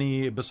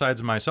 many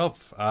besides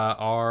myself,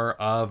 are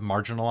of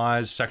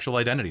marginalized sexual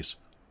identities.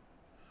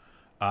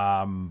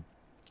 But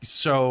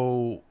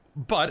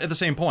at the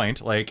same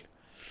point, like,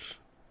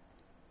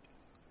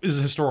 this is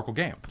a historical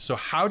game. So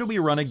how do we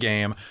run a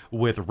game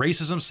with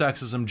racism,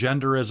 sexism,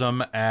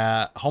 genderism,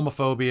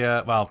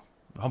 homophobia,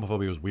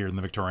 homophobia was weird in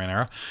the Victorian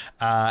era.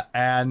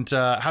 And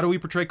how do we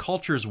portray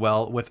cultures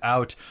well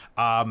without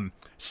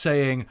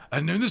saying,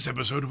 and in this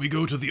episode we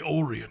go to the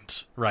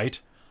Orient, right?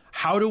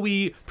 How do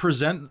we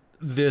present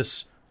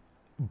this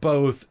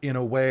both in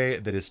a way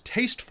that is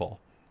tasteful,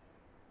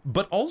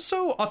 but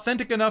also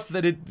authentic enough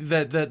that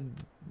that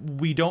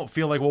we don't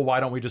feel like, well, why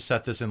don't we just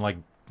set this in like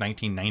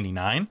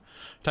 1999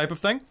 type of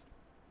thing?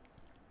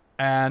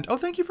 And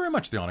thank you very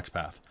much, the Onyx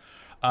Path.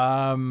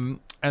 And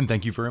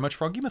thank you very much,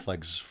 Froggy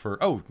Mythlegs, for...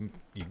 Oh,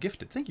 you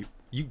gifted. Thank you.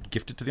 You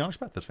gifted to the Onyx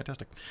Path. That's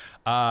fantastic.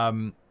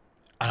 And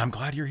I'm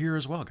glad you're here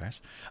as well,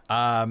 guys.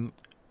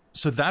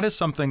 So that is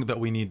something that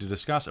we need to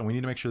discuss, and we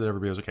need to make sure that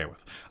everybody is okay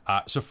with.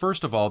 So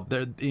first of all,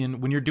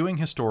 when you're doing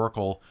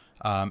historical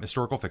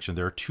fiction,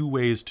 there are two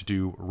ways to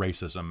do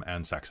racism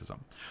and sexism.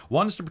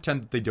 One is to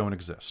pretend that they don't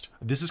exist.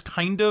 This is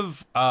kind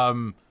of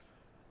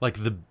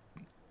like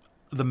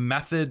the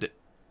method...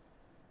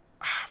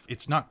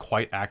 It's not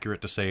quite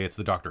accurate to say it's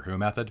the Doctor Who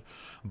method,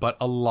 but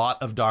a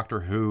lot of Doctor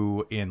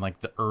Who in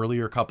like the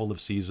earlier couple of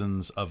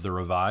seasons of the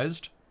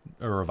revived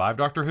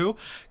Doctor Who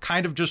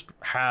kind of just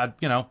had,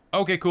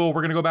 okay, cool,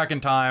 we're going to go back in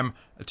time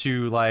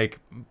to like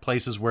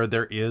places where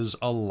there is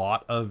a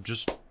lot of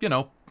just,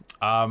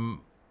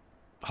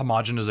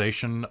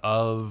 homogenization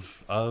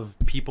of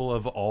people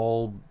of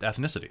all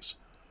ethnicities.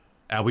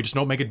 We just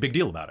don't make a big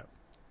deal about it.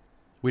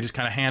 We just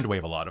kind of hand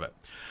wave a lot of it.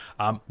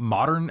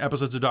 Modern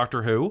episodes of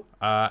Doctor Who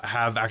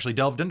have actually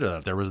delved into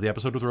that. There was the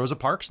episode with Rosa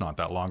Parks not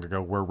that long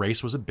ago where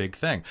race was a big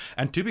thing.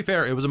 And to be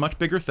fair, it was a much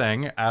bigger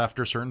thing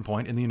after a certain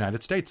point in the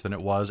United States than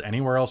it was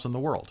anywhere else in the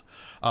world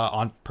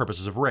on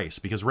purposes of race.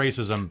 Because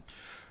racism...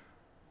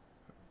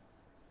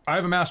 I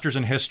have a master's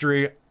in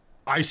history.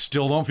 I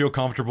still don't feel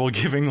comfortable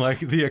giving like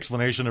the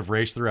explanation of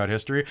race throughout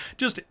history.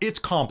 Just, it's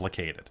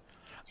complicated.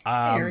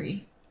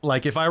 Very.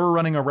 like if I were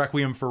running a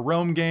Requiem for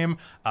Rome game,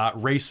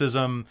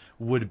 racism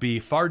would be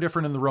far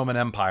different in the Roman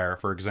Empire,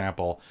 for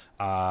example.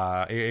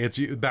 It's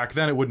back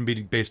then it wouldn't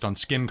be based on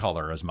skin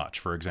color as much,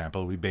 for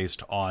example. It would be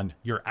based on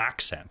your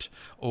accent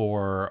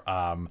or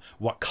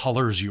what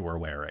colors you were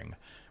wearing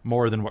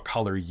more than what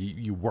color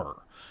you were.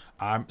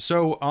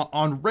 So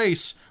on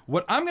race,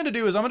 what I'm going to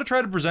do is I'm going to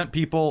try to present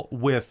people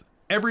with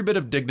every bit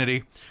of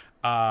dignity,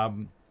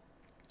 and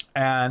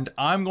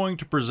I'm going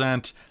to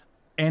present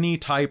any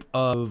type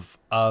of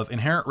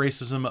inherent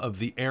racism of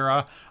the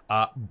era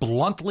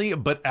bluntly,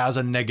 but as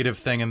a negative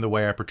thing in the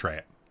way I portray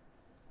it.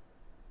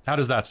 How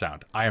does that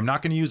sound? I am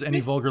not going to use any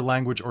vulgar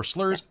language or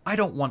slurs. I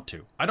don't want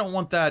to. I don't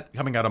want that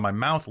coming out of my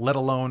mouth, let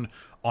alone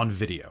on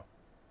video.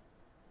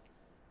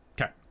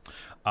 Okay.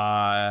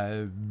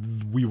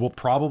 We will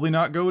probably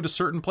not go to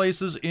certain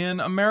places in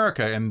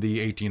America in the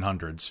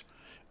 1800s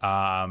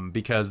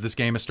because this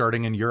game is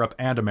starting in Europe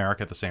and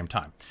America at the same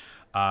time.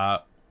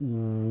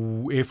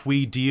 If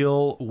we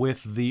deal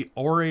with the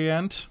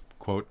Orient,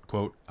 quote,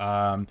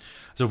 so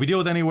if we deal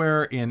with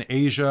anywhere in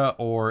Asia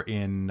or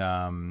in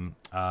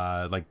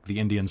like the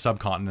Indian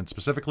subcontinent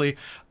specifically,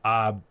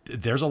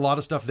 there's a lot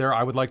of stuff there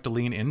I would like to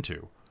lean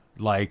into.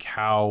 Like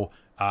how,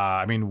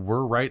 I mean,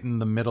 we're right in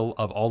the middle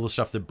of all the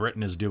stuff that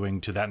Britain is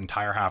doing to that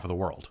entire half of the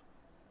world.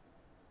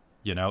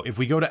 You know, if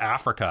we go to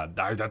Africa,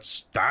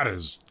 that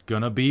is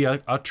gonna be a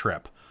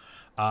trip.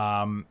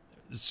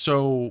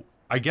 So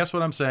I guess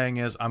what I'm saying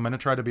is I'm going to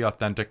try to be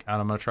authentic,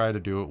 and I'm going to try to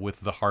do it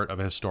with the heart of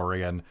a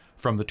historian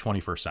from the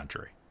 21st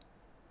century.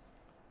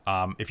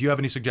 If you have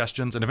any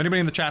suggestions, and if anybody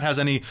in the chat has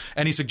any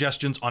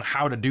suggestions on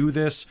how to do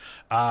this,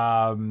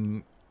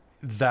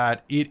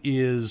 that it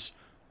is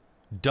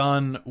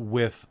done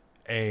with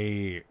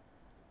a...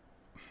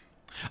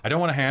 I don't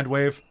want to hand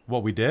wave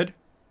what we did,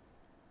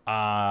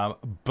 but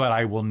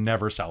I will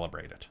never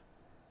celebrate it.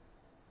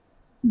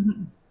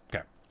 Mm-hmm.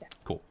 Okay,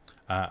 cool.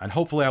 And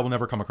hopefully I will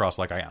never come across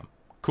like I am.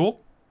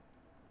 Cool?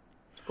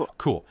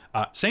 Cool.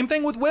 Same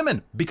thing with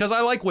women, because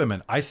I like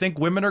women. I think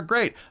women are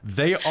great.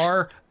 They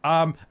are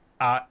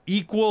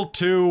equal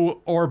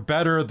to or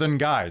better than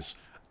guys.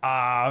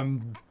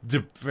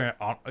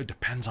 It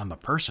depends on the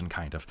person,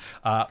 kind of.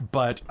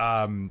 But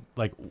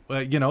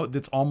you know,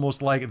 it's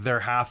almost like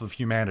they're half of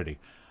humanity.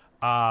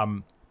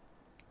 So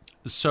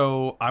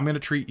I'm going to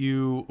treat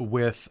you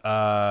with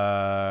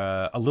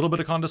a little bit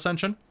of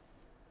condescension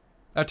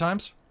at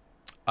times.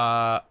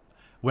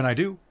 When I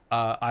do,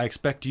 I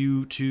expect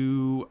you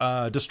to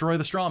destroy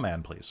the straw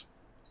man, please.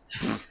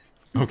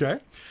 Okay?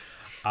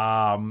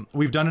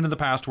 We've done it in the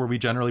past where we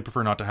generally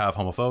prefer not to have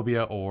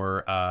homophobia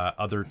or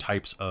other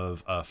types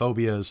of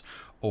phobias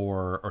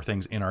or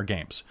things in our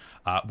games.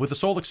 With the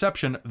sole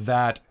exception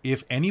that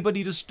if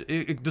anybody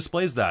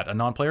displays that, a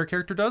non-player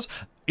character does,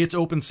 it's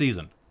open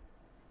season.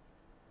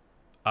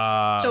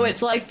 So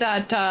it's like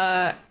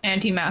that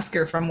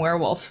anti-masker from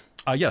Werewolf.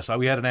 Yes,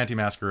 we had an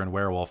anti-masker in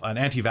Werewolf, an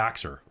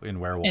anti-vaxxer in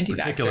Werewolf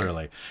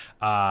particularly.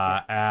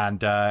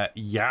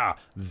 Yeah,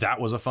 that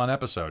was a fun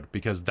episode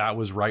because that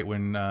was right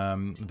when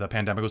the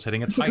pandemic was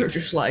hitting its height. We were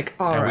just like,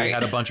 all right. We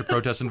had a bunch of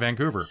protests in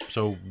Vancouver.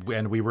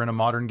 And we were in a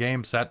modern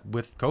game set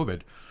with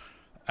COVID.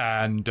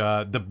 And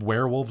the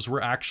werewolves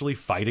were actually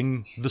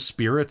fighting the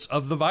spirits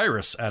of the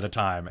virus at a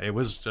time. It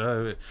was...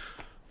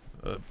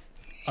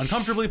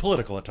 uncomfortably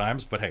political at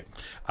times, but hey.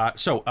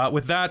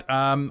 With that,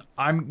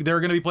 there are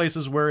going to be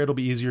places where it'll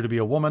be easier to be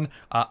a woman.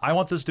 I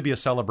want this to be a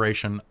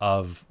celebration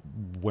of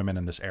women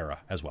in this era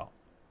as well,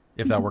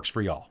 if that works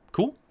for y'all.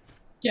 Cool?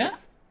 Yeah.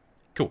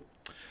 Cool.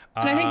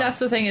 And I think that's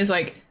the thing is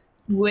like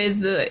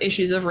with the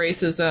issues of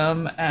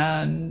racism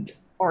and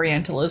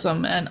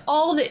Orientalism and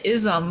all the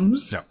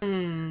isms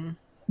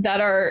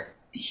that are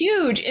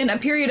huge in a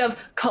period of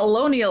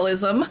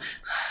colonialism.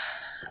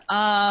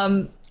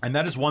 And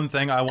that is one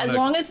thing I want. As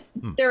long as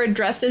they're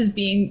addressed as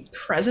being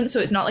present, so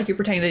it's not like you're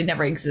pretending they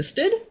never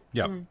existed.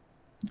 Yeah.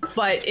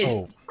 But it's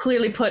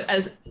clearly put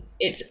as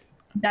it's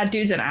that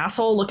dude's an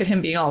asshole. Look at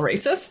him being all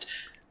racist.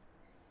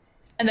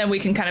 And then we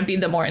can kind of be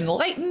the more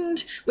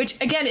enlightened,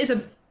 which again is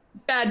a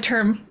bad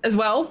term as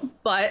well.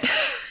 But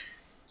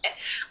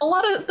a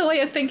lot of the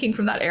way of thinking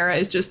from that era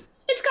is just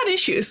it's got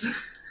issues.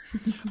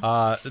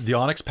 The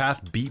Onyx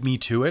Path beat me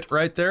to it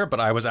right there,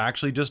 but I was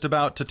actually just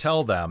about to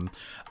tell them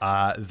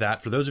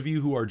that for those of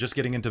you who are just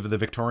getting into the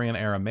Victorian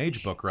era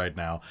Mage book right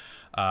now,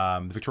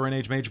 the Victorian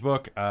Age Mage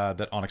book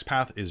that Onyx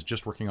Path is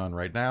just working on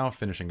right now,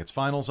 finishing its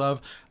finals of,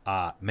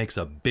 makes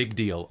a big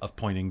deal of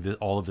pointing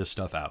all of this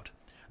stuff out.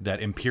 That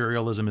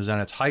imperialism is at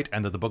its height,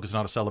 and that the book is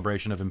not a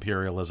celebration of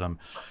imperialism,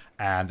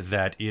 and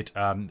that it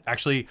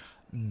actually,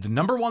 the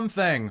number one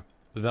thing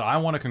that I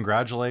want to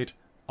congratulate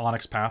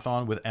Onyx Path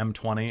on with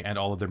M20 and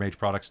all of their Mage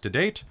products to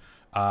date,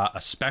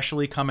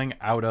 especially coming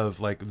out of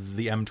like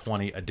the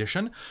M20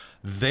 edition,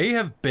 they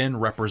have been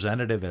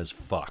representative as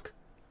fuck.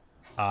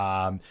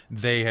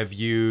 They have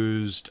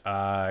used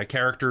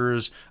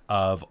characters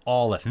of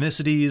all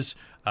ethnicities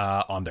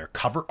on their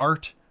cover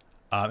art.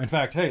 In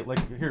fact, hey, like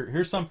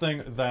here's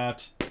something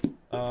that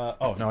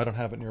oh no, I don't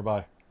have it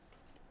nearby.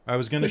 I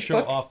was going to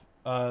show off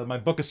my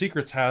Book of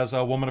Secrets has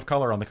a woman of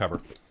color on the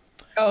cover.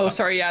 Oh,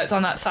 sorry. Yeah, it's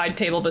on that side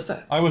table.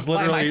 But I was by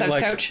my literally side of the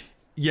like, couch.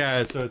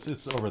 yeah, so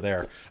it's over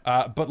there.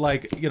 But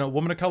like, you know,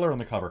 woman of color on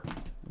the cover.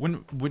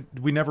 When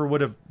we never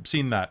would have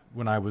seen that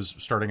when I was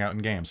starting out in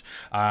games.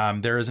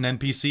 There is an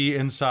NPC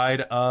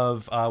inside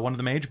of one of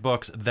the Mage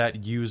books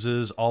that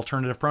uses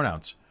alternative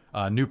pronouns,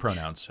 new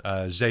pronouns,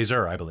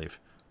 Zazer, I believe.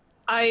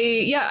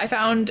 I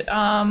found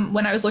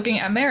when I was looking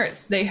at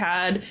merits, they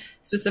had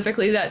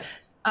specifically that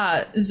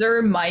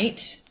Zer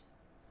might,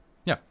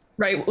 Yeah.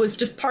 right, was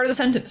just part of the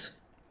sentence.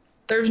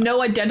 There's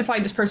no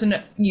identified this person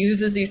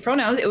uses these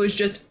pronouns. It was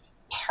just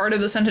part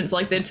of the sentence.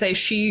 Like they'd say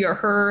she or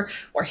her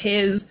or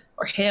his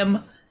or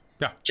him.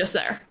 Yeah. Just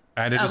there.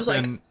 And it has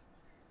been... Like,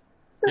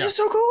 this is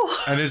so cool.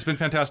 And it's been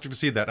fantastic to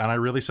see that, and I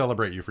really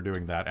celebrate you for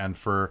doing that and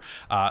for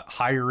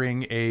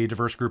hiring a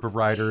diverse group of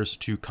writers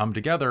to come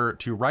together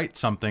to write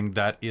something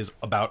that is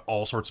about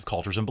all sorts of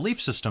cultures and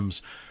belief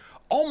systems,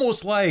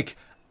 almost like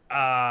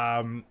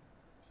a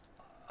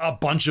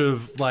bunch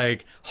of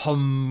like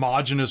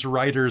homogenous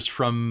writers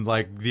from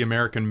like the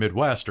American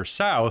Midwest or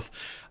South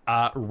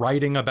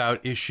writing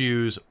about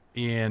issues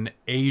in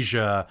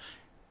Asia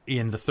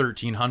in the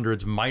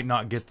 1300s might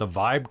not get the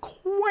vibe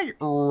quite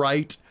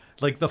right.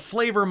 Like, the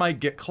flavor might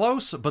get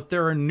close, but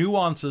there are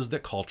nuances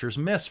that cultures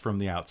miss from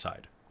the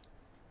outside.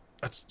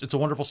 It's a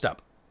wonderful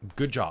step.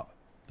 Good job.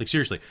 Like,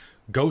 seriously,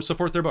 go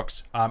support their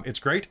books. It's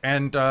great,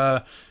 and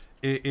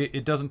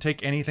it doesn't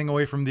take anything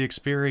away from the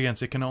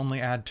experience. It can only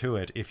add to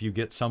it if you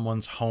get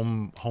someone's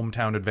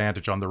hometown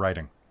advantage on the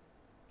writing.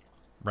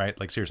 Right?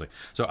 Like, seriously.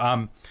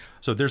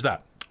 So there's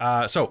that.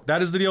 So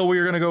that is the deal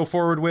we're going to go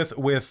forward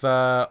with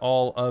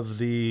all of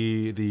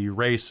the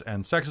race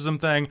and sexism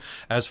thing.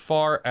 As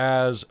far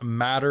as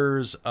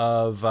matters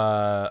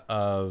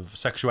of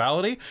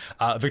sexuality,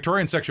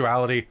 Victorian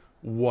sexuality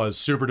was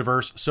super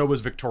diverse. So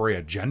was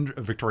Victorian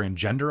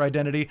gender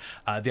identity.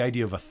 The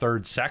idea of a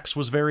third sex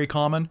was very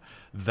common,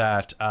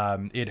 that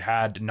it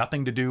had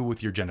nothing to do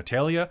with your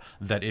genitalia,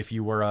 that if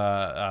you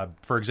were,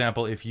 for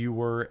example, if you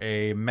were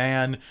a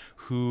man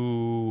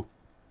who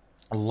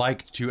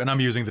liked to, and I'm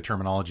using the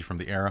terminology from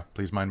the era,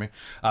 please mind me,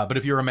 but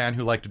if you're a man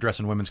who liked to dress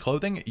in women's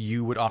clothing,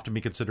 you would often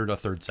be considered a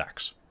third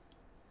sex.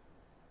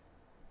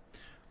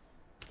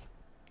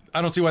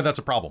 I don't see why that's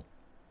a problem,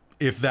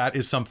 if that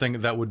is something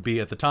that would be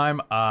at the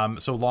time,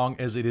 so long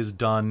as it is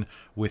done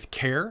with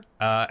care.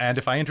 And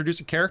if I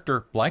introduce a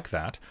character like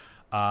that,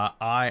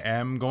 I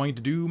am going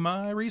to do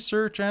my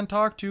research and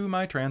talk to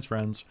my trans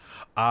friends,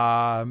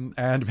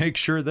 and make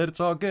sure that it's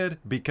all good,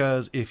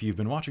 because if you've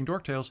been watching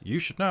Dork Tales, you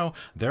should know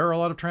there are a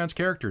lot of trans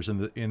characters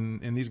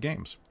in these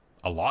games.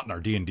 A lot in our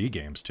D&D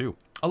games too.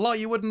 A lot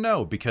you wouldn't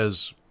know,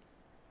 because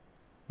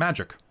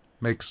magic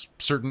makes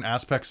certain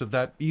aspects of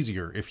that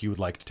easier if you would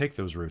like to take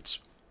those routes.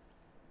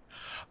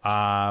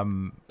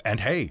 And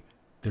hey,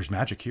 there's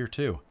magic here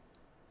too.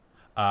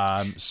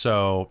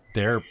 So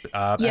there,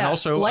 and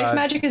also life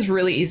magic is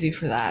really easy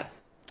for that.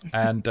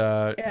 And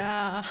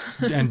Yeah.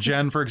 and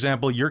Jen, for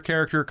example, your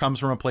character comes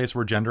from a place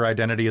where gender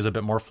identity is a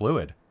bit more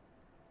fluid.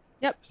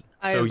 Yep.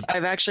 So-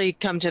 I've actually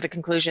come to the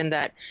conclusion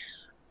that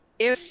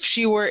if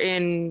she were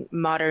in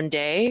modern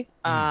day,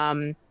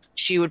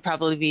 she would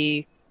probably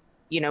be,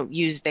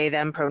 use they,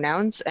 them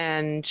pronouns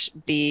and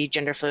be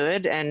gender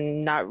fluid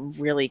and not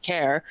really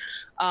care,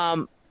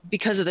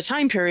 because of the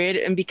time period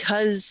and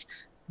because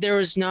there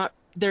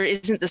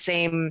isn't the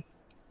same,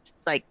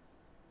 like,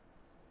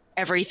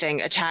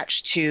 everything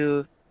attached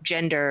to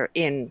gender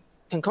in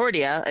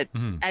Concordia,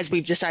 as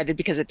we've decided,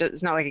 because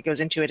it's not like it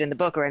goes into it in the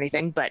book or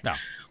anything, but No.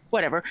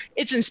 whatever.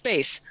 It's in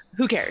space.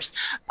 Who cares?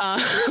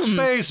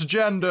 Space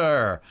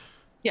gender.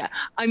 Yeah,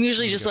 I'm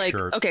usually just like,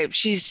 shirt. okay,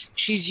 she's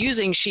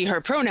using she, her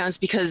pronouns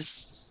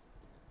because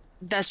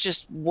that's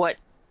just what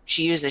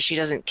she uses. She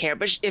doesn't care.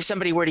 But if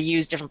somebody were to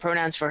use different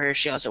pronouns for her,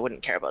 she also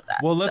wouldn't care about that.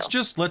 Well,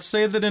 let's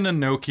say that in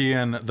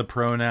Enochian the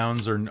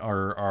pronouns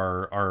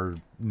are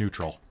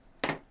neutral.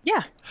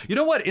 Yeah. You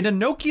know what? In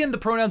Enochian the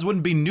pronouns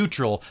wouldn't be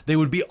neutral. They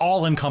would be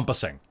all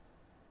encompassing.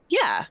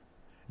 Yeah.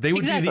 They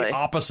would be Exactly. the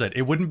opposite.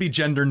 It wouldn't be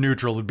gender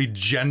neutral. It'd be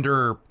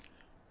gender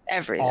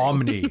Everything.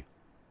 omni.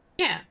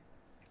 Yeah.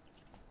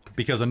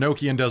 Because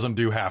Enochian doesn't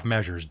do half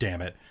measures,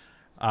 damn it.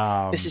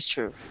 This is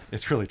true.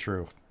 It's really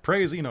true.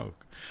 Praise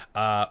Enoch.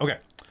 Okay.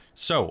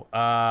 So,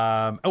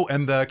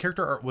 and the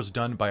character art was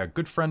done by a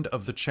good friend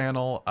of the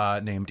channel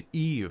named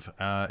Eve.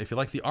 If you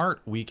like the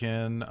art, we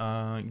can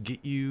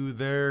get you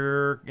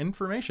their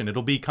information.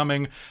 It'll be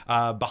coming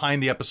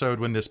behind the episode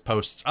when this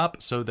posts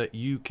up so that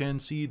you can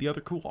see the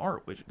other cool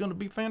art, which is going to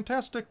be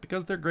fantastic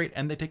because they're great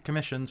and they take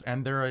commissions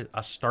and they're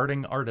a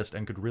starting artist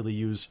and could really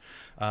use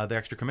the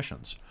extra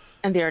commissions.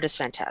 And the art is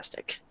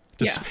fantastic.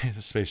 Yeah.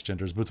 Space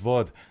genders, but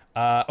vod.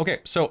 Okay,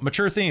 so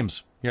mature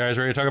themes. You guys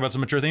ready to talk about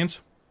some mature themes?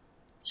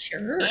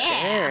 Sure.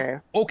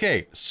 Sure.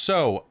 Okay,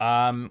 so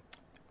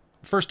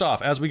first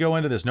off, as we go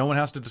into this, no one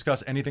has to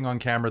discuss anything on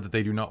camera that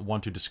they do not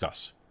want to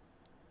discuss.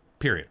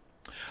 Period.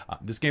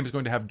 This game is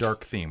going to have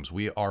dark themes.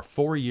 We are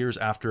 4 years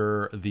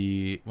after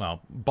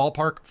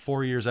ballpark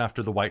 4 years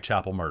after the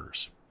Whitechapel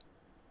murders.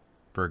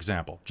 For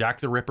example,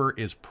 Jack the Ripper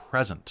is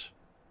present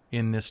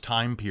in this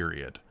time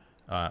period.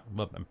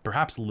 well,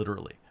 perhaps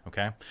literally.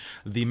 Okay,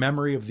 the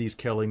memory of these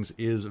killings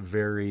is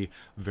very,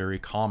 very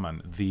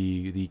common.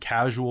 The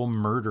casual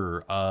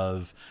murder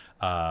of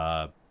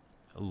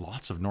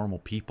lots of normal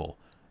people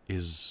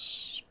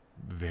is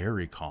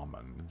very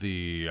common.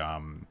 The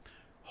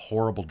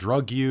horrible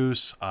drug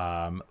use,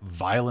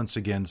 violence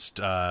against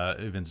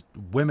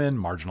women,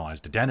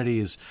 marginalized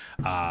identities,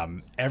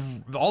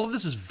 all of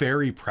this is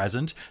very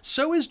present.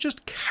 So is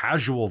just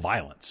casual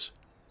violence.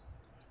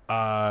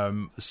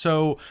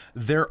 So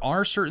there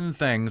are certain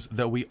things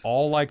that we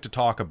all like to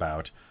talk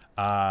about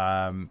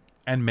and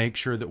make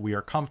sure that we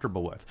are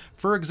comfortable with.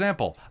 For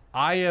example,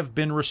 I have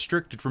been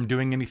restricted from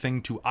doing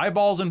anything to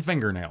eyeballs and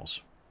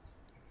fingernails.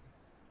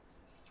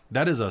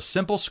 That is a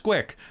simple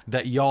squick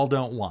that y'all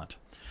don't want.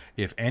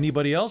 If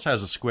anybody else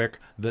has a squick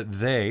that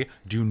they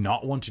do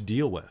not want to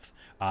deal with.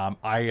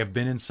 I have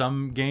been in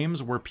some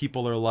games where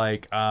people are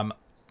like,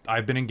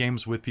 I've been in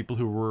games with people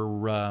who were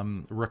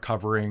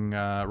recovering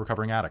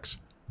addicts.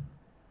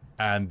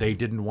 And they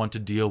didn't want to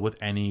deal with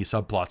any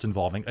subplots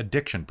involving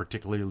addiction,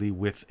 particularly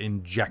with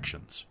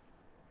injections.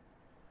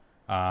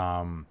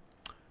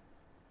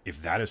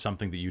 If that is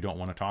something that you don't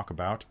want to talk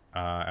about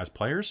as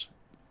players,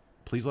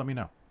 please let me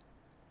know.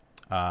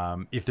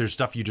 If there's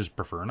stuff you just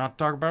prefer not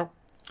to talk about,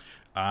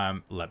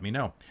 let me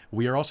know.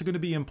 We are also going to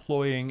be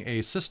employing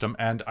a system,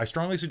 and I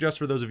strongly suggest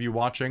for those of you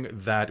watching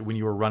that when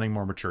you are running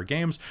more mature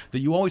games, that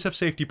you always have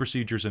safety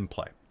procedures in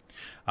play.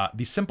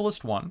 The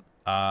simplest one,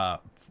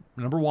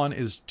 number one,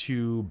 is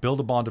to build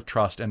a bond of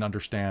trust and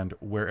understand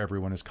where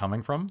everyone is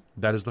coming from.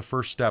 That is the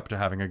first step to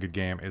having a good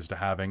game, is to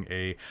having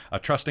a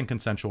trusting,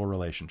 consensual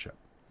relationship.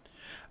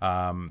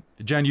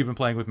 Jen, you've been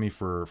playing with me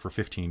for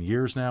 15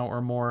 years now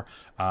or more.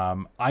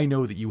 I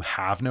know that you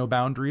have no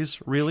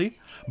boundaries, really,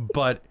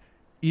 but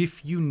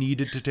if you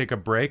needed to take a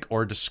break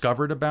or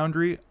discovered a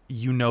boundary,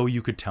 you know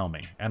you could tell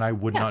me, and I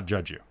would not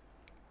judge you.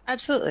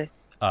 Absolutely.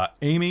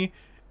 Amy,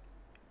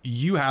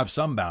 you have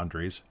some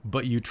boundaries,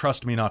 but you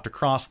trust me not to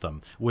cross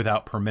them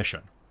without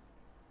permission,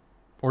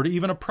 or to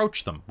even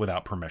approach them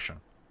without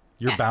permission.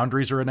 Your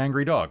boundaries are an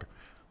angry dog.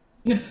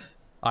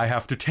 I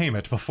have to tame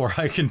it before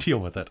I can deal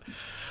with it.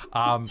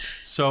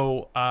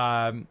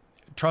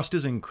 Trust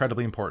is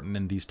incredibly important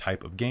in these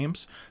type of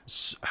games.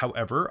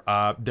 However,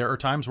 there are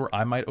times where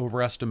I might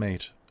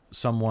overestimate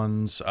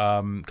someone's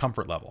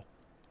comfort level.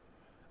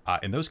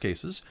 In those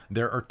cases,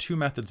 there are two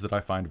methods that I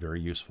find very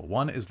useful.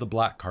 One is the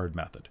black card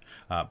method.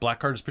 Black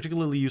card is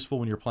particularly useful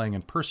when you're playing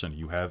in person.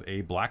 You have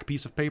a black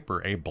piece of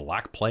paper, a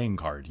black playing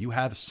card. You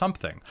have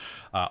something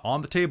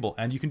on the table,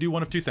 and you can do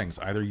one of two things.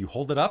 Either you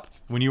hold it up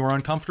when you are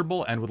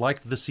uncomfortable and would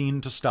like the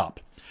scene to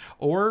stop,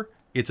 or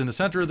it's in the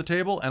center of the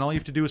table, and all you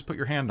have to do is put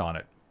your hand on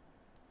it.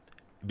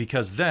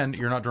 Because then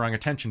you're not drawing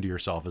attention to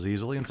yourself as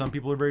easily, and some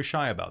people are very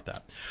shy about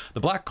that.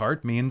 The black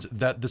card means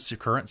that the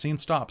current scene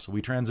stops.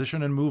 We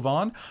transition and move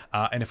on,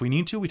 and if we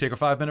need to, we take a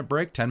 5-minute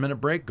break,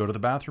 10-minute break, go to the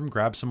bathroom,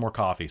 grab some more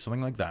coffee,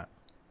 something like that.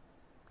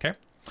 Okay?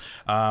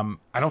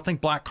 I don't think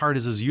black card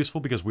is as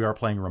useful because we are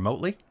playing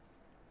remotely.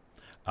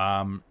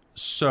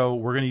 So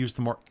we're going to use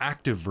the more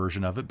active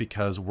version of it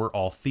because we're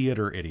all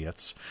theater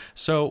idiots.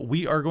 So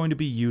we are going to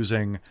be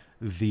using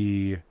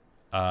the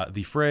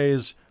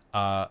phrase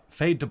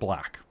fade to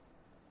black.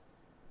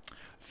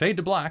 Fade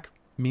to black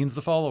means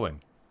the following.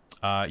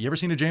 You ever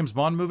seen a James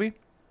Bond movie?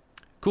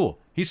 Cool.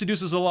 He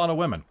seduces a lot of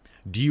women.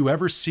 Do you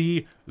ever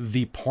see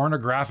the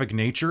pornographic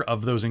nature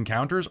of those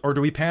encounters, or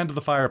do we pan to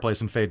the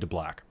fireplace and fade to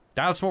black?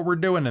 That's what we're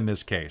doing in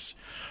this case.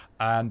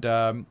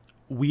 And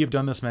we have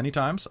done this many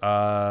times.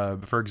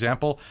 For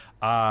example,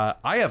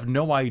 I have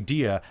no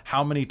idea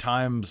how many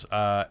times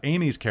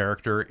Amy's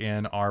character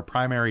in our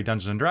primary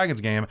Dungeons & Dragons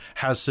game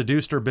has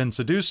seduced or been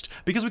seduced,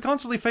 because we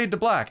constantly fade to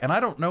black, and I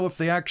don't know if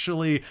they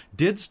actually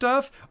did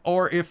stuff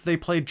or if they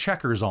played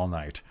checkers all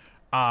night.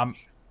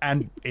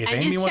 And if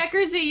Amy is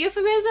checkers a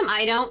euphemism?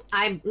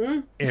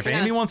 If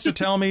Amy wants to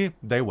tell me,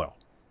 they will.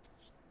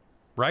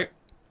 Right?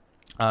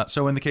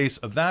 So in the case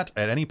of that,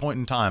 at any point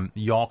in time,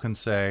 y'all can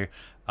say,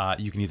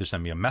 you can either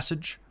send me a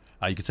message,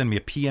 you can send me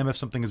a PM if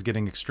something is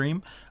getting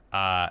extreme,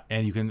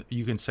 and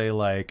you can say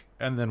like,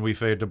 and then we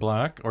fade to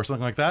black or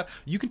something like that.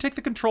 You can take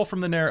the control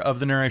from the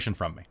narration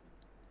from me.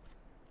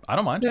 I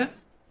don't mind. Yeah.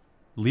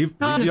 Leave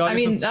the audience. I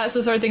mean, that's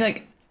the sort of thing.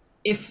 Like,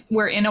 if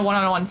we're in a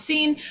one-on-one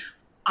scene,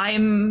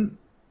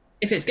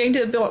 if it's getting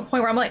to the point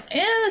where I'm like,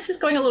 this is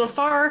going a little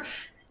far,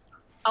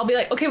 I'll be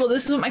like, okay, well,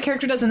 this is what my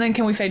character does, and then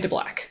can we fade to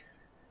black?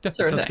 Yeah,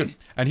 that sounds good.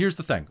 And here's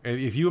the thing: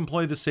 if you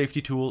employ this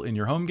safety tool in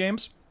your home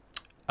games,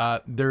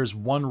 there's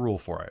one rule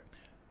for it.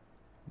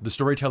 The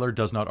storyteller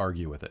does not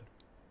argue with it.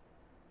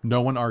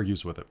 No one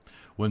argues with it.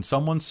 When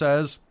someone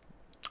says,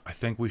 I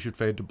think we should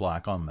fade to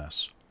black on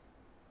this,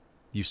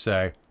 you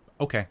say,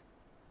 okay.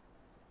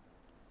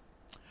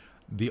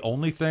 The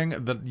only thing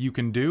that you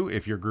can do,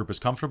 if your group is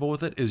comfortable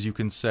with it, is you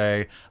can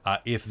say,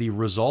 if the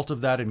result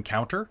of that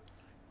encounter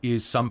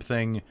is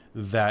something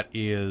that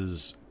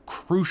is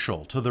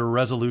crucial to the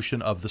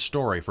resolution of the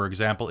story. For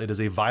example, it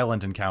is a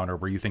violent encounter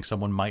where you think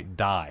someone might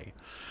die.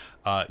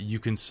 You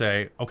can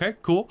say, okay,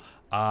 cool.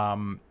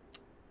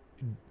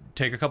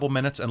 take a couple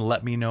minutes and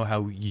let me know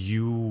how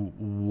you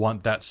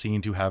want that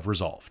scene to have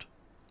resolved.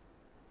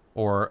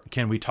 Or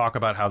can we talk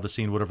about how the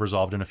scene would have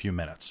resolved in a few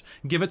minutes?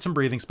 Give it some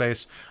breathing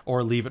space,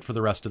 or leave it for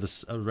the rest of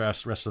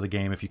the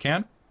game if you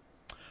can.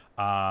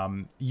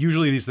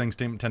 Usually these things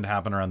tend to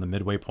happen around the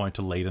midway point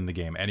to late in the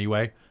game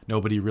anyway.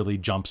 Nobody really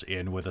jumps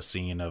in with a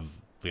scene of,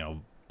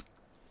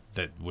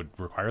 that would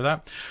require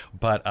that.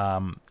 But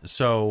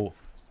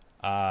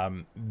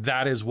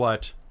that is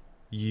what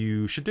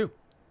you should do.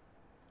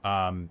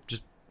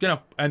 Just,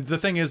 and the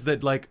thing is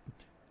that, like,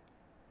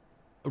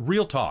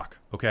 real talk,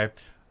 okay?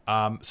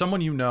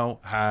 Someone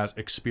has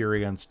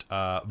experienced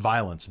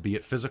violence, be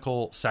it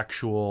physical,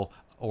 sexual,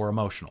 or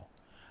emotional.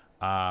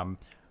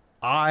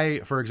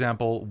 I, for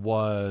example,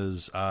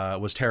 was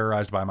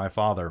terrorized by my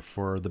father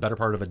for the better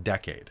part of a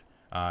decade.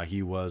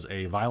 He was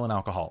a violent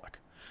alcoholic,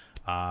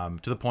 to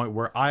the point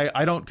where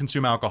I don't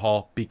consume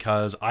alcohol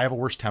because I have a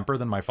worse temper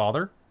than my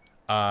father,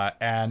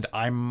 and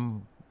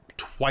I'm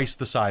twice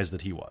the size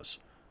that he was.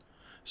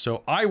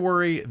 So I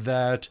worry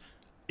that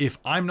if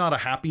I'm not a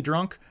happy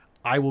drunk,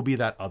 I will be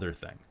that other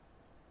thing.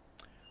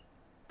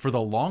 For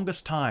the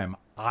longest time,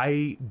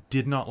 I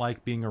did not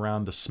like being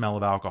around the smell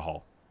of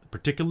alcohol,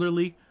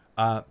 particularly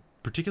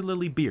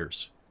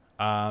beers,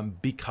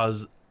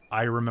 because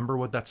I remember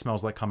what that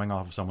smells like coming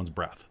off of someone's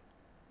breath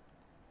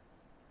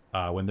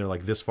when they're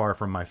like this far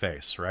from my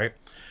face, right?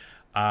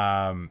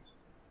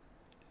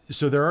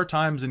 So there are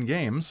times in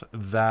games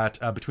that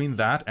between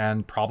that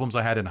and problems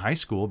I had in high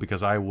school,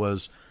 because I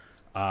was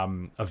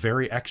a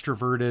very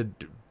extroverted,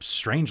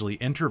 strangely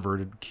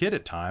introverted kid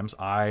at times,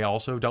 I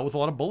also dealt with a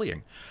lot of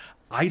bullying.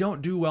 I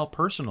don't do well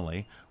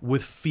personally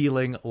with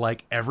feeling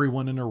like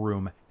everyone in a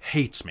room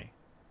hates me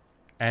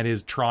and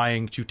is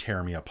trying to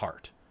tear me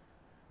apart.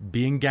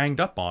 Being ganged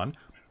up on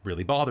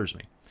really bothers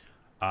me.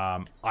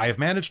 I have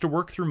managed to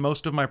work through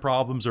most of my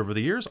problems over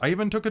the years. I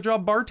even took a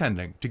job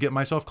bartending to get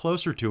myself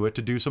closer to it,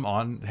 to do some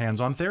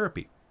hands-on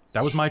therapy.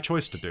 That was my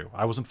choice to do.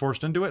 I wasn't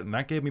forced into it, and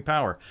that gave me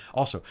power.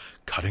 Also,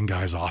 cutting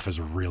guys off is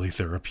really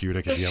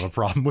therapeutic if you have a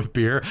problem with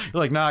beer.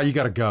 You're like, nah, you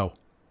gotta go.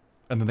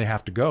 And then they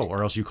have to go,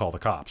 or else you call the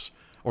cops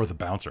or the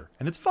bouncer.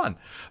 And it's fun.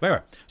 But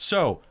anyway,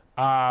 so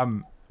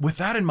with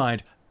that in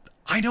mind,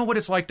 I know what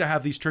it's like to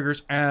have these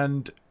triggers,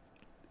 and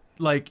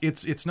like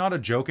it's not a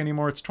joke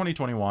anymore. It's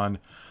 2021.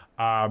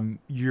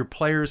 Your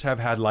players have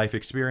had life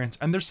experience,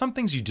 and there's some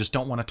things you just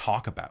don't want to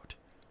talk about.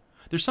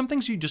 There's some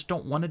things you just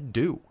don't want to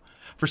do.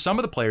 For some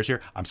of the players here,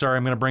 I'm sorry,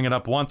 I'm going to bring it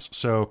up once.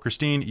 So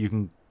Christine, you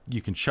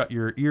can shut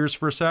your ears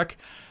for a sec.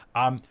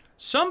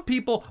 Some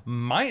people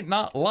might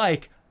not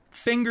like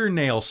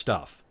fingernail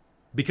stuff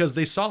because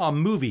they saw a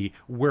movie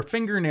where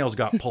fingernails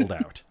got pulled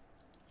out.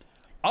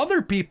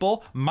 Other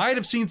people might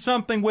have seen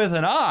something with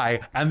an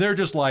eye, and they're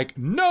just like,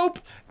 nope.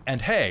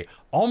 And hey,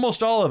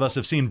 almost all of us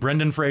have seen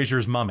Brendan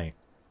Fraser's Mummy.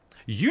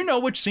 You know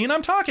which scene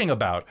I'm talking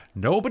about.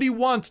 Nobody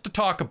wants to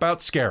talk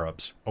about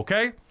scarabs,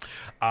 okay?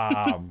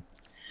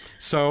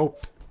 So,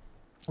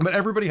 but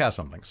everybody has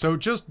something. So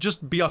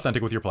just be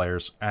authentic with your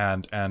players,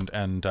 and that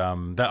I'm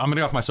gonna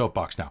get off my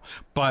soapbox now.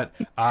 But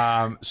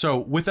so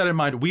with that in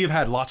mind, we have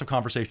had lots of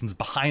conversations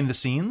behind the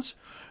scenes.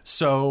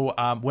 So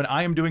when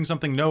I am doing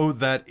something, know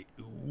that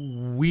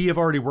we have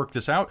already worked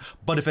this out,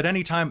 but if at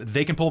any time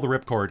they can pull the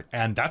ripcord,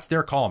 and that's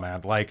their call,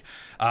 man. Like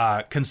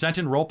consent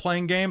in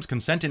role-playing games,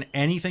 consent in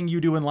anything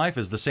you do in life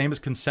is the same as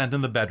consent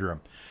in the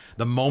bedroom.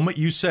 The moment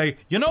you say,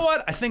 you know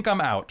what, I think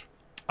I'm out,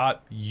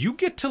 you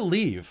get to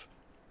leave.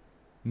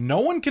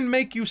 No one can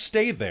make you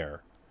stay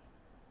there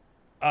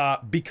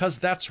because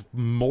that's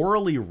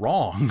morally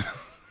wrong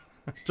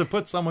to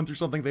put someone through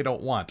something they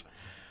don't want.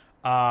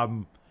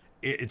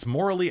 It's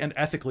morally and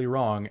ethically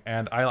wrong,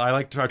 and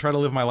I try to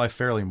live my life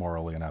fairly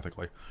morally and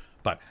ethically.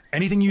 But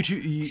anything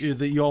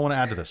that you all want to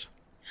add to this?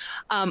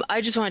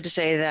 I just wanted to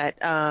say that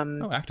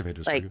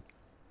activators for you.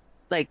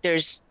 Like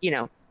there's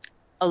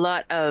a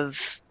lot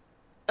of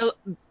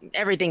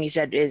everything you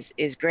said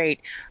is great.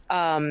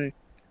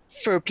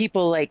 For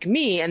people like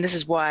me, and this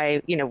is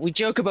why we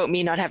joke about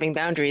me not having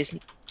boundaries.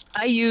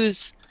 I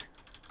use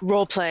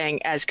role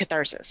playing as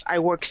catharsis. I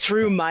work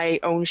through my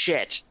own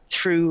shit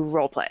through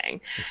role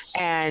playing. Yes.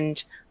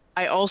 And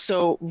I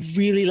also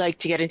really like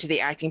to get into the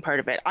acting part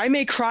of it. I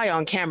may cry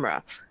on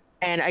camera,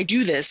 and I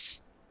do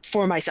this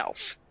for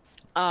myself.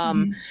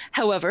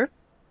 However,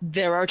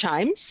 there are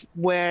times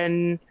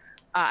when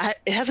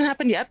it hasn't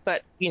happened yet,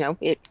 but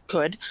it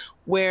could,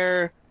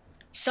 where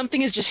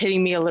something is just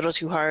hitting me a little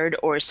too hard,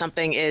 or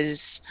something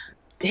is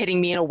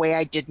hitting me in a way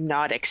I did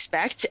not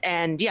expect.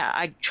 And yeah,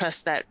 I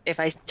trust that if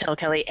I tell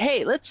Kelly,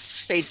 hey, let's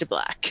fade to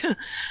black,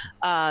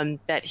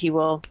 that he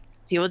will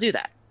do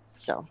that.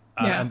 So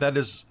and that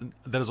is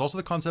also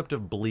the concept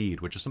of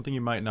bleed, which is something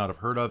you might not have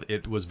heard of.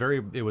 It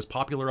was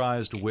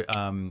popularized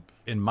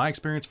in my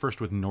experience first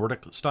with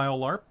Nordic style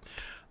LARP.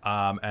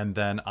 And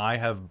then I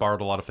have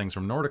borrowed a lot of things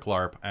from Nordic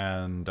LARP,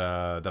 and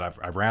that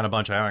I've ran a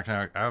bunch. I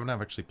haven't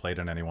actually played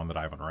in anyone that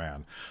I haven't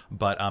ran.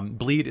 But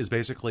bleed is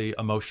basically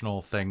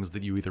emotional things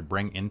that you either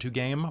bring into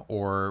game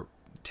or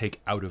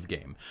take out of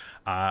game.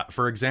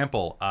 For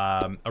example,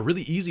 a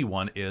really easy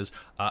one is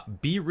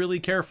be really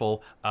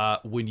careful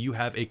when you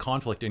have a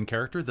conflict in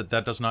character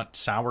that does not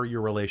sour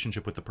your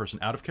relationship with the person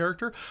out of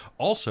character.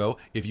 Also,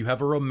 if you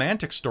have a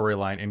romantic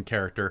storyline in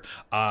character,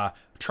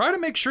 try to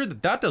make sure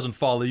that doesn't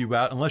follow you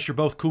out unless you're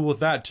both cool with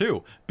that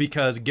too,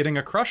 because getting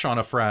a crush on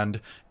a friend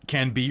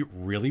can be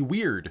really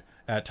weird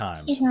at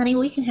times. Hey, honey,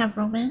 we can have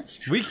romance.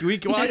 Well,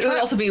 It would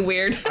also be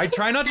weird. I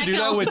try not to do can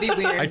that also with. be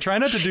weird. I try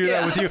not to do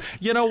that with you.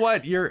 You know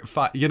what? You're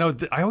fine. You know,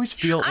 I always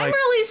feel like. I'm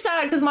really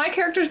sad because my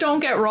characters don't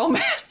get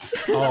romance.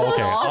 Oh,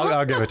 okay.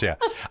 I'll give it to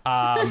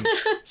you.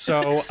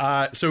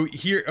 So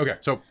here. Okay.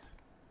 So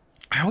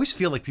I always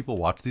feel like people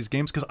watch these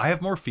games because I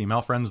have more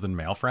female friends than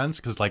male friends,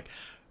 because like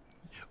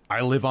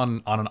I live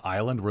on an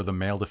island where the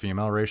male to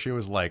female ratio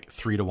is like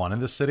 3-to-1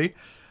 in this city.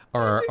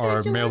 Or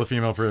male to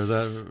female,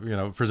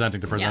 presenting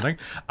to presenting.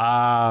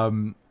 Yeah.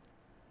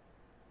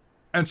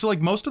 And so like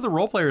most of the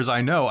role players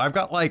I know, I've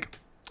got like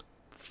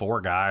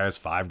 4 guys,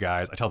 5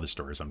 guys. I tell this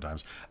story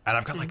sometimes, and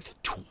I've got like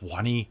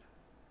 20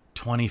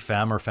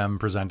 femme or femme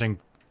presenting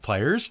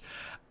players,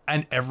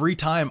 and every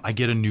time I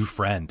get a new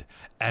friend,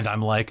 and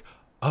I'm like,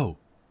 oh,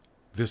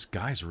 this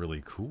guy's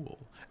really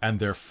cool. And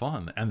they're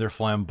fun, and they're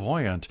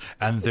flamboyant,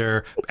 and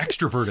they're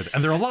extroverted,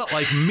 and they're a lot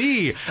like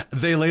me.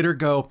 They later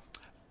go,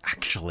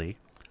 actually,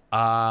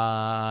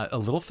 a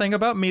little thing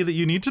about me that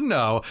you need to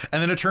know,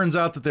 and then it turns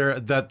out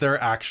that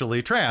they're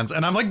actually trans,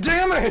 and I'm like,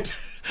 damn it,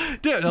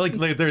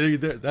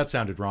 that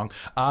sounded wrong,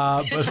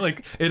 but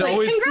like it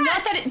always.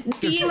 Not that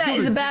being that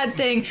is a bad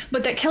thing,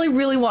 but that Kelly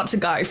really wants a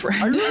guy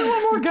friend. I really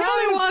want more guys,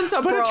 Kelly wants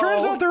a but bro. it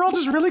turns out they're all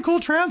just really cool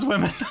trans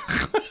women.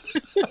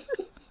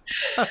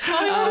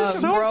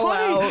 It's so bro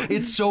funny. out.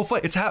 It's so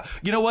funny. It's how,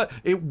 you know what?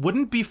 It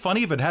wouldn't be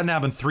funny if it hadn't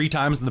happened 3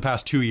 times in the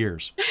past 2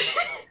 years.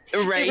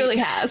 Right. It really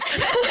has.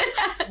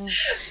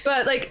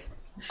 But like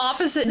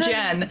opposite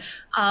Jen,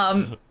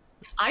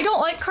 I don't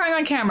like crying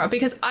on camera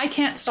because I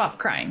can't stop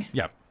crying.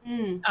 Yeah.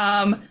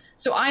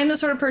 So I'm the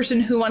sort of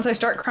person who once I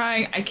start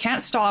crying, I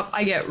can't stop.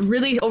 I get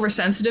really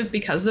oversensitive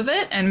because of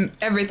it, and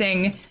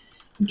everything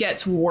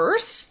gets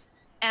worse,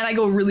 and I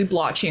go really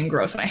blotchy and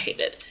gross, and I hate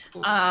it.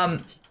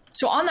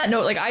 So on that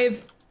note, like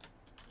I've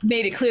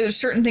made it clear there's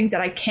certain things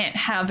that I can't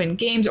have in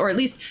games, or at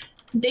least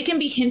they can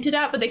be hinted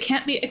at, but they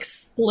can't be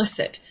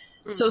explicit.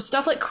 So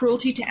stuff like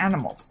cruelty to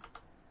animals.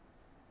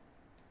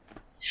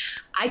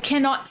 I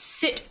cannot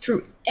sit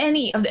through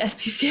any of the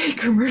SPCA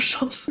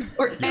commercials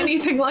or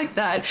anything like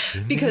that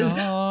because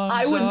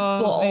I would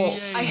bawl.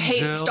 I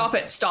hate. Stop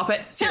it!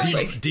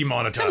 Seriously.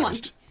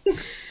 Demonetized.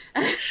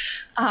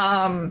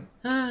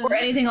 Or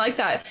anything like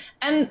that.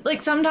 And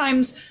like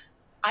sometimes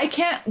I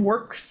can't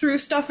work through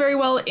stuff very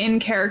well in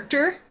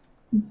character,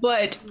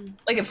 but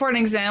like for an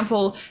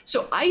example,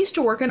 so I used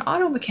to work in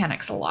auto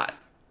mechanics a lot.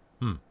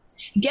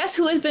 Guess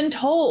who has been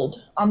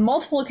told on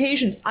multiple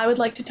occasions I would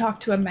like to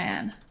talk to a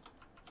man?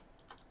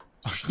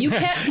 You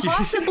can't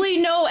possibly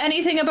know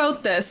anything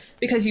about this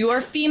because you are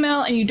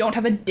female and you don't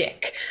have a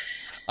dick.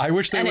 I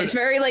wish they and would. It's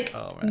very like,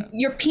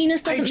 your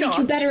penis doesn't make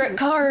you better at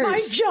cars. My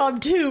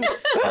job too.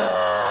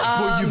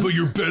 But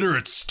you're better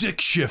at stick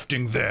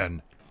shifting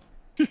then.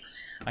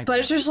 But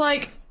it's just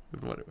like,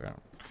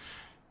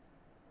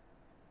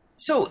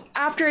 so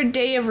after a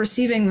day of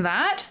receiving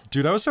that,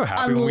 dude, I was so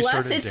happy when we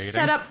started unless it's dating.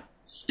 set up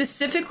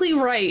specifically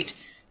right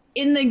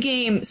in the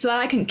game so that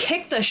I can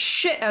kick the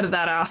shit out of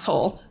that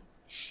asshole,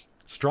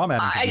 Straw man.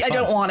 I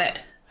don't want it.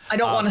 I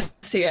don't want to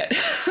see it.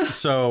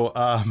 So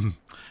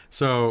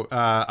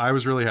I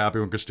was really happy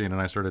when Christine and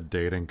I started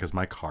dating because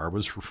my car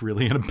was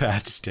really in a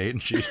bad state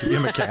and she used to be a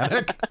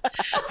mechanic.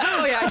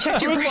 Oh yeah, I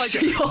checked your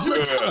history all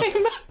the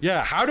time.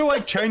 Yeah, how do I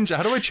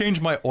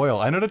change my oil?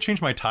 I know to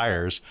change my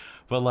tires,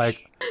 but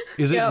like,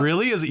 is it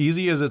really as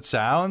easy as it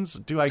sounds?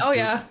 Oh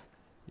yeah.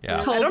 Yeah.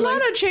 I don't know how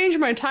to change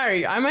my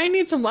tire. I might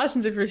need some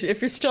lessons if you're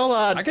still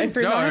if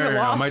you're not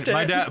lost it.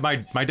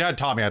 My dad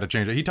taught me how to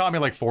change it. He taught me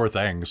like 4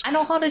 things. I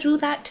know how to do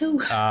that too.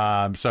 So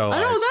I know,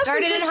 that's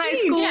started in high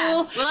school.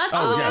 Yeah. Well,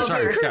 that's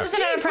This is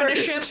an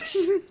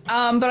apprenticeship.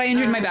 But I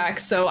injured my back,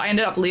 so I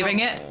ended up leaving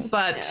it.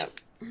 But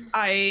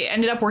I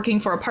ended up working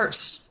for a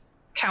parts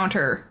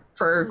counter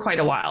for quite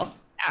a while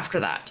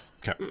after that.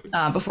 Okay.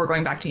 Before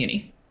going back to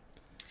uni.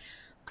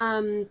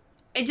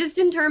 It just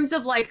in terms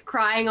of like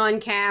crying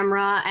on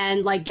camera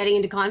and like getting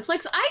into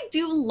conflicts, I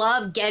do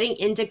love getting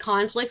into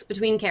conflicts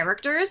between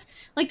characters.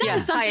 Like that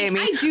is something Hi, Amy.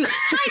 I do.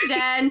 Hi,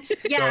 Jen.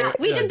 Yeah,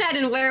 we did that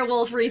in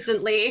Werewolf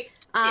recently.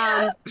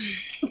 But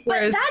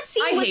that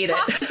scene was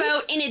talked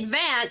about in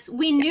advance.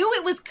 We knew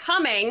it was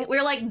coming. We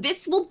were like,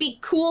 this will be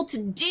cool to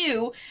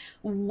do.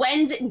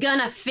 When's it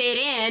gonna fit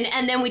in?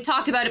 And then we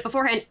talked about it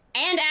beforehand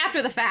and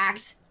after the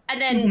fact. And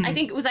then I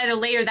think it was either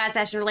later that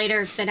session or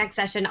later the next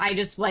session, I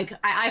just like,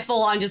 I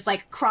full on just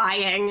like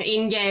crying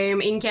in game,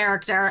 in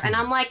character. And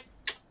I'm like,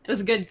 it was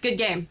a good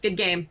game.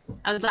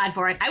 I was glad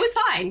for it. I was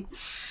fine.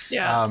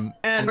 Yeah.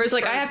 And whereas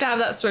like I have to have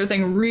that sort of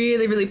thing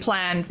really, really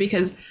planned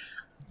because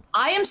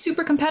I am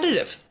super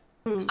competitive.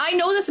 I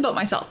know this about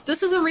myself.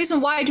 This is a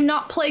reason why I do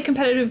not play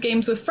competitive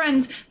games with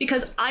friends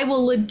because I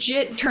will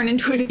legit turn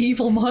into an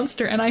evil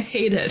monster and I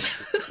hate it.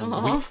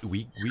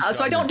 We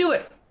so I don't do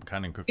it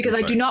kind of because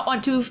I do not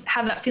want to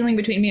have that feeling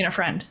between me and a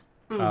friend.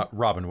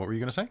 Robin, what were you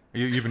going to say?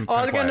 You've been.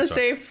 I was going gonna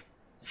say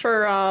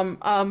for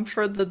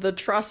the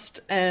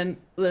trust and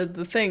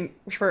the thing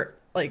for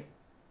like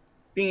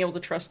being able to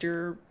trust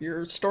your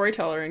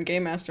storyteller and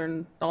game master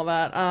and all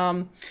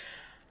that.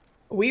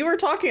 We were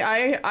talking.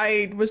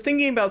 I was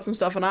thinking about some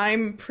stuff, and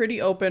I'm pretty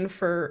open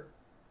for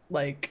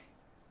like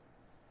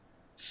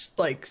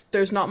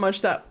there's not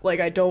much that like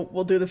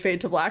we'll do the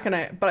fade to black,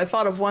 but I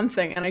thought of one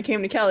thing, and I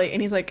came to Kelly,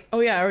 and he's like, oh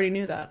yeah, I already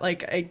knew that.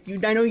 Like I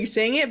know you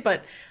saying it,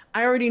 but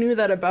I already knew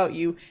that about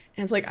you.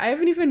 And it's like, I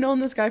haven't even known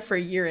this guy for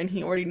a year, and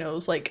he already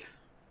knows like,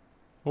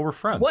 well, we're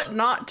friends. What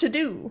not to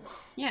do.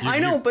 Yeah, I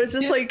know, but it's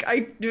just like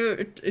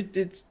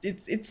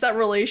it's that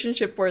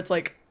relationship where it's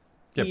like,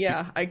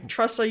 I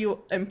trust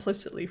you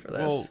implicitly for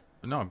this. Well,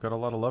 no, I've got a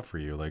lot of love for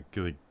you. Like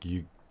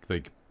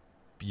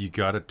you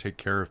got to take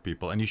care of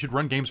people, and you should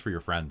run games for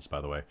your friends,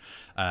 by the way.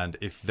 And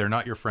if they're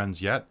not your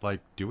friends yet, like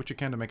do what you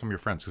can to make them your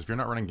friends. Because if you're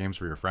not running games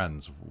for your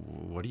friends,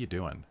 what are you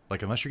doing?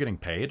 Like unless you're getting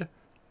paid,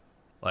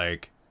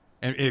 like.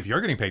 And if you're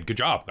getting paid, good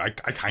job. I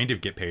kind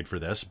of get paid for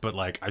this, but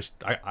like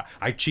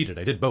I cheated.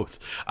 I did both.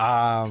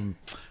 By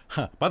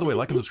the way,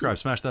 like and subscribe,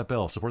 smash that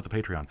bell, support the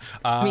Patreon.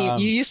 I mean,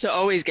 you used to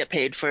always get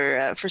paid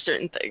for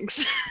certain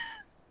things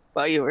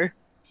while you were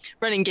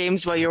running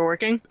games while you were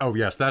working. Oh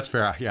yes, that's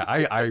fair. Yeah,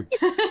 I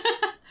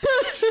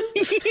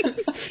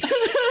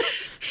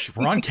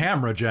we're on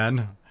camera,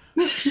 Jen.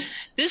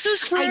 This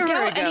was forever I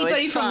doubt ago.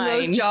 anybody It's from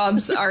fine. those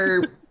jobs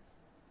are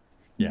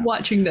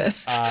watching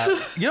this.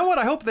 You know what?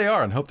 I hope they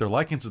are, and hope they're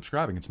liking,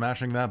 subscribing, and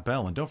smashing that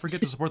bell. And don't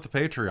forget to support the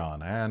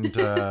Patreon and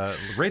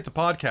rate the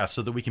podcast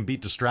so that we can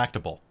beat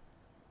Distractable.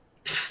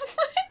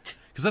 What?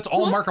 Because that's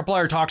all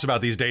Markiplier talks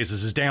about these days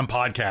is his damn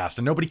podcast,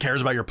 and nobody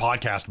cares about your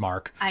podcast,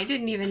 Mark. I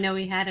didn't even know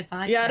we had a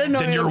podcast. Yeah, I didn't know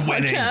Then you had a you're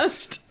winning.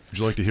 podcast. Would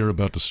you like to hear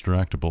about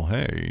Distractable?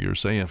 Hey, you're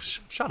saying...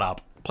 Shut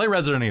up. Play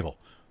Resident Evil.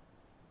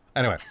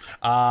 Anyway.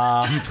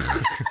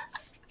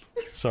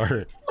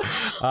 Sorry.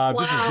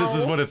 This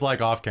is what it's like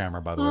off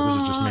camera, by the way. This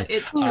is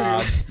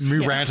just me.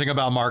 Me ranting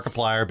about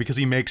Markiplier because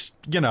he makes,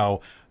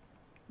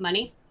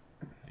 Money?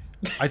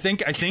 I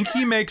think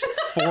he makes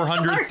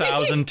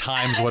 400,000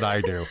 times what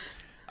I do.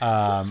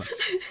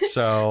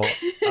 So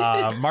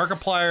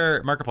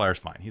Markiplier's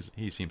fine.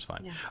 He seems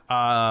fine.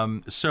 Yeah.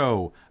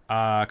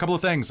 A couple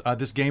of things.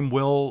 This game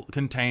will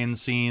contain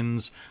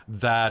scenes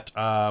that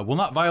will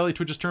not violate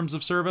Twitch's terms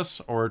of service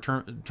or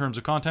terms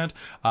of content,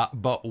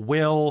 but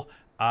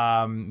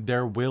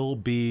there will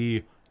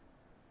be.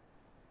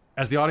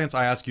 As the audience,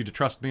 I ask you to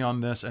trust me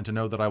on this and to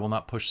know that I will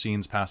not push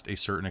scenes past a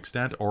certain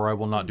extent, or I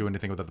will not do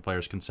anything without the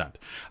player's consent.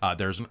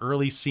 There's an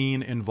early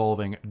scene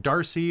involving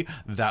Darcy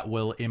that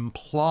will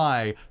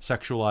imply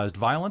sexualized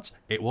violence.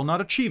 It will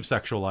not achieve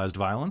sexualized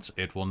violence.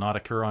 It will not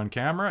occur on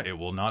camera. It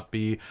will not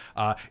be...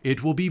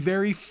 it will be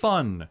very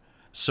fun.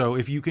 So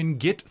if you can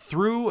get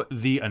through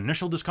the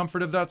initial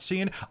discomfort of that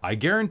scene, I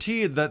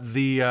guarantee that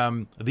the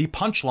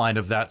punchline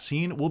of that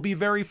scene will be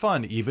very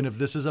fun, even if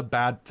this is a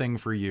bad thing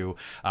for you,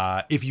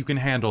 if you can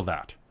handle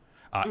that.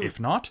 If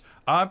not,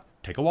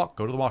 take a walk,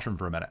 go to the washroom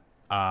for a minute.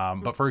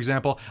 But for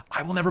example,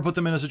 I will never put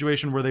them in a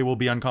situation where they will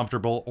be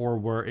uncomfortable or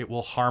where it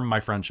will harm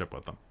my friendship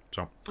with them.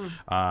 So,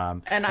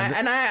 I've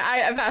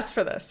asked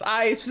for this.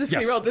 I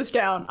specifically wrote this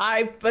down.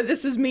 But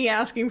this is me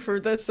asking for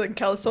this, and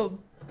Kelly, so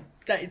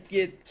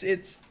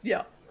it's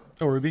yeah.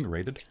 Oh, are we being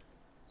raided?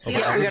 We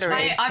got a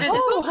raid.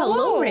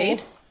 Hello,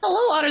 Raid.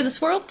 Hello, Otter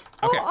this world.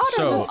 Okay,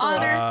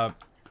 Otter.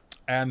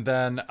 And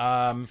then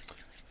the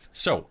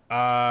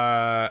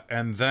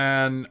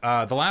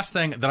last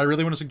thing that I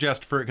really want to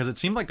suggest because it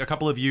seemed like a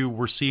couple of you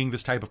were seeing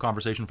this type of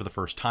conversation for the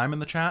first time in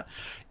the chat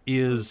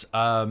is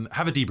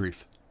have a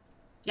debrief.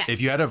 Yeah.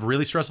 If you had a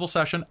really stressful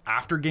session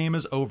after game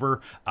is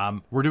over,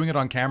 we're doing it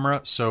on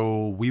camera,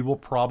 so we will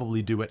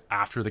probably do it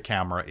after the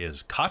camera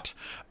is cut.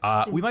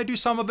 We might do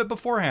some of it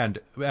beforehand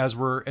as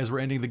we're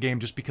ending the game,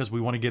 just because we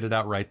want to get it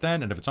out right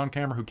then. And if it's on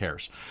camera, who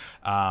cares?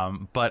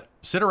 But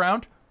sit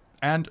around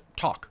and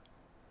talk.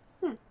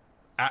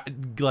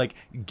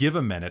 Give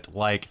a minute.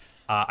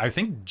 I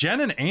think Jen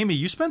and Amy,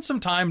 you spent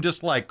some time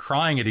just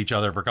crying at each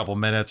other for a couple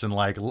minutes and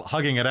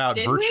hugging it out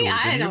virtually.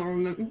 I don't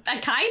remember.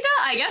 Kinda?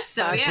 I guess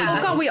so, yeah.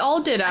 Oh god, we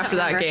all did after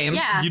that game.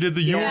 Yeah. You did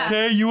the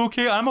okay? You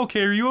okay? I'm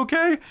okay. Are you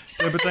okay?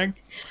 Type of thing.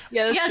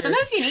 Yeah, true.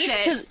 Sometimes you need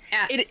it. Because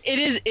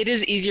it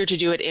is easier to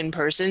do it in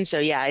person. So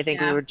yeah, I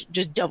think we were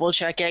just double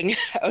checking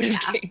out of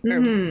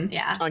game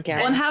on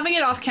camera. Well, and having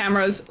it off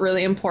camera is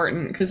really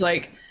important because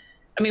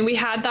we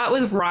had that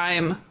with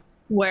Rhyme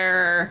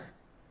where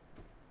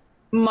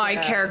my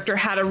character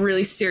had a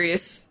really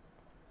serious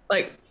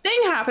thing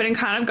happen and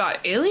kind of got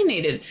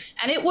alienated,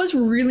 and it was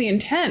really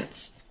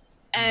intense,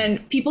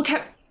 and people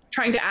kept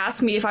trying to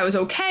ask me if I was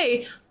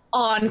okay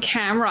on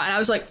camera, and I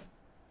was like,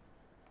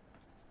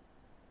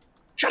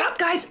 shut up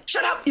guys,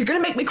 shut up, you're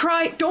gonna make me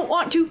cry, don't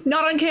want to,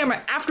 not on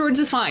camera, afterwards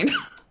is fine.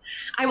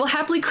 I will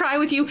happily cry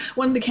with you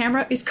when the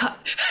camera is cut.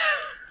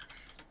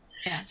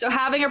 So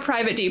having a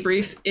private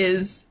debrief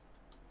is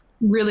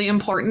really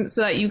important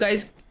so that you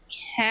guys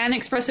can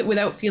express it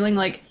without feeling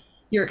like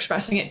you're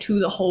expressing it to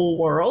the whole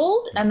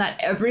world, and that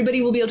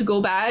everybody will be able to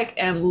go back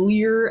and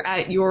leer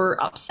at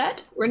your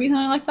upset or anything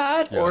like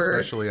that, or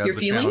especially as your the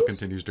feelings. channel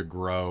continues to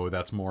grow.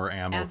 That's more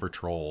ammo Yeah. for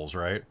trolls,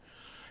 right?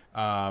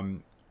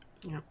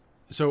 Yeah.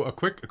 So a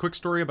quick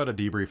story about a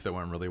debrief that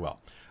went really well.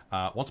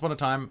 Once upon a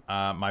time,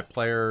 my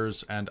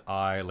players and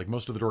I, like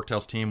most of the Dork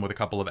Tales team, with a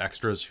couple of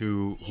extras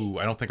who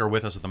I don't think are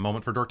with us at the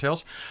moment for Dork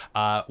Tales,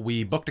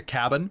 we booked a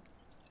cabin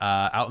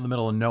out in the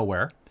middle of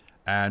nowhere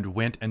and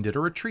went and did a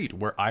retreat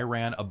where I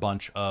ran a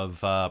bunch of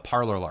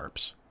parlor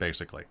LARPs,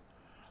 basically.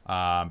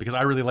 Because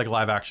I really like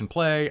live action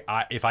play.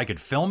 If I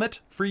could film it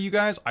for you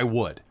guys, I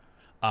would.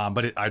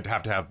 But I'd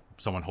have to have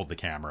someone hold the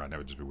camera, and it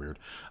would just be weird.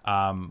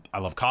 I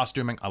love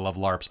costuming, I love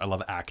LARPs, I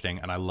love acting,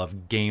 and I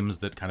love games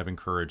that kind of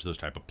encourage those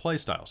type of play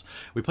styles.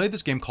 We played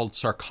this game called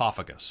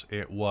Sarcophagus.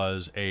 It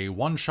was a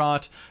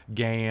one-shot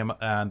game,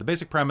 and the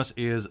basic premise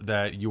is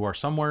that you are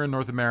somewhere in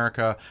North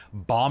America,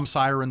 bomb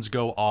sirens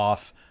go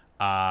off,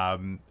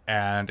 and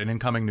an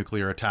incoming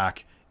nuclear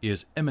attack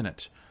is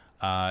imminent.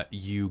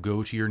 You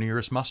go to your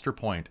nearest muster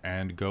point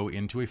and go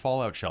into a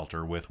fallout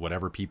shelter with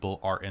whatever people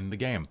are in the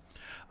game.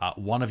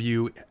 One of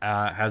you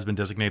has been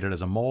designated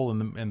as a mole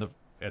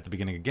at the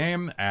beginning of the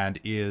game and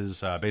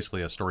is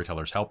basically a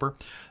storyteller's helper.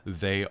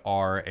 They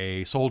are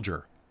a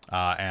soldier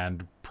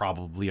and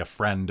probably a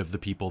friend of the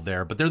people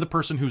there, but they're the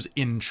person who's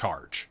in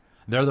charge.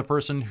 They're the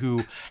person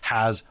who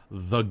has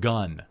the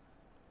gun.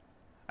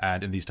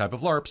 And in these type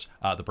of LARPs,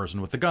 the person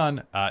with the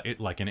gun,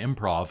 like in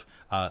improv,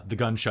 the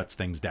gun shuts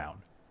things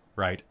down,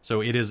 right?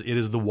 So it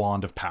is the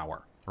wand of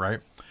power,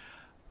 right?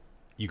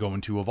 You go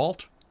into a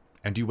vault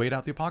and you wait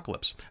out the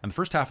apocalypse. And the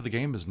first half of the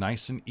game is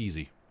nice and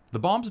easy. The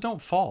bombs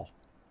don't fall.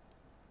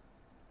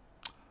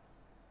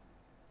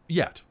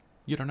 Yet.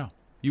 You don't know.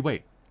 You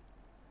wait.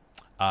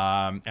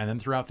 And then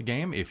throughout the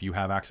game, if you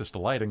have access to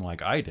lighting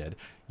like I did,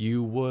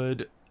 you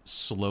would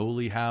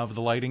slowly have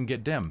the lighting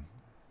get dim.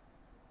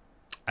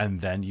 And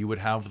then you would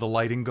have the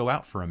lighting go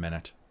out for a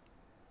minute.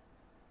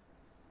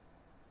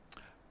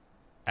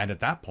 And at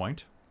that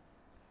point,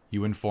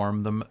 you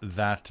inform them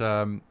that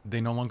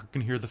they no longer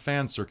can hear the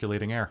fans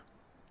circulating air,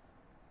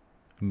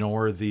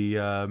 nor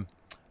the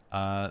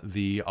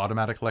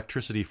automatic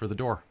electricity for the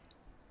door.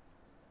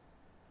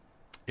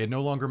 It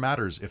no longer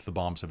matters if the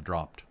bombs have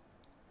dropped.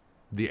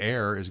 The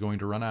air is going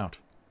to run out.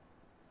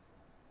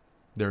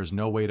 There is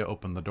no way to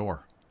open the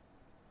door.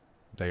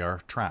 They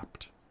are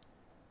trapped.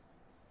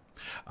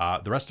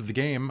 The rest of the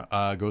game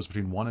goes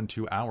between 1 and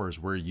 2 hours,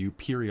 where you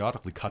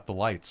periodically cut the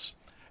lights,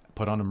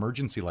 put on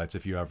emergency lights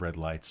if you have red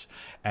lights,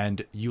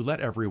 and you let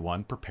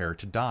everyone prepare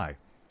to die.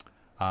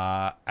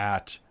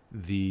 At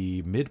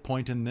the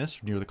midpoint in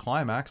this, near the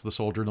climax, the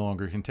soldier no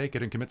longer can take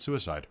it and commit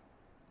suicide.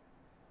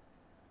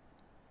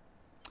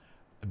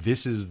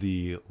 This is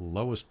the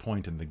lowest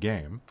point in the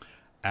game,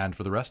 and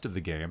for the rest of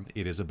the game,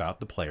 it is about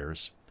the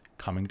players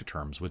coming to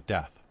terms with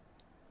death.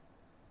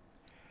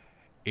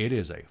 It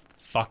is a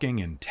fucking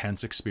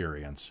intense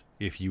experience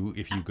if you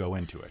go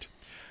into it.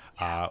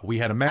 We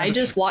had a man. I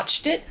just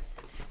watched it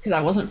because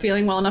I wasn't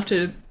feeling well enough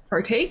to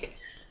partake.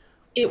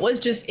 It was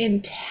just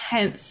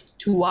intense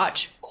to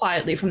watch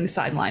quietly from the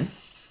sideline.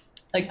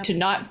 Like, to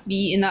not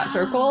be in that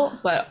circle,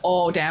 but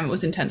oh damn, it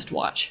was intense to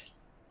watch.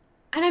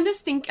 And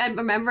I'm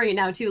remembering it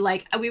now too.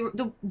 Like,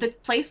 the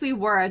place we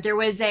were, there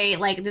was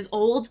this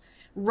old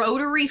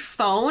rotary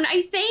phone,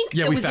 I think.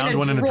 Yeah, that we was found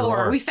one in a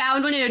drawer. We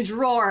found one in a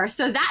drawer.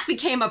 So that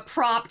became a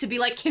prop to be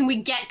like, can we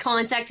get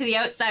contact to the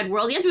outside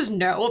world? The answer was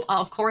no,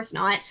 of course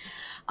not.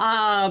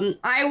 I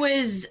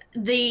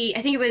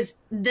think it was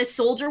the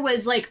soldier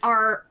was like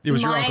our. It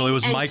was your uncle. It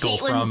was Michael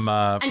from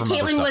and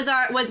Caitlin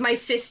was my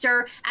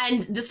sister,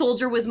 and the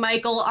soldier was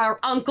Michael, our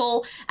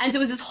uncle, and so it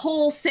was this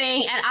whole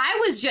thing, and I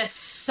was just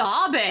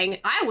sobbing.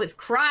 I was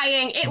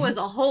crying. It was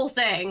a whole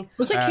thing.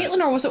 Was it Caitlin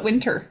or was it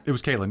Winter? It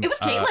was Caitlin. It was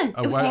Caitlin.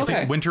 I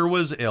think Winter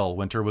was ill.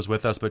 Winter was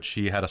with us, but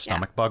she had a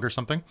stomach bug or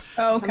something.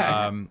 Oh,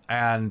 okay.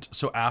 And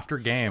so after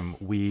game,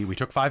 we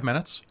took 5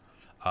 minutes,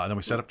 then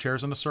we set up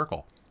chairs in a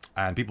circle.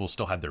 And people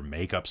still had their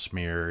makeup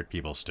smeared.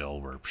 People still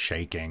were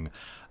shaking.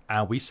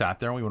 And we sat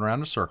there and we went around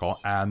in a circle.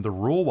 And the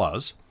rule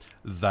was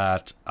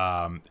that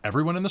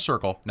everyone in the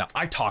circle... Now,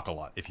 I talk a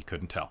lot, if you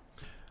couldn't tell.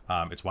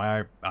 It's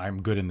why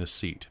I'm good in this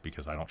seat,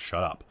 because I don't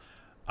shut up.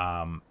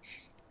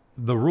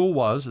 The rule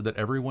was that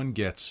everyone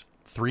gets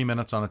 3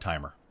 minutes on a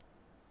timer.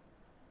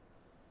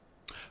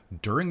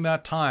 During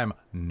that time,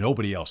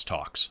 nobody else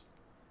talks.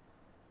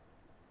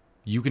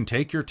 You can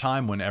take your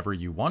time whenever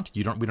you want.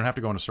 We don't have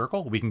to go in a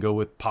circle. We can go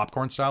with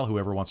popcorn style,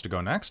 whoever wants to go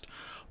next.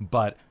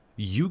 But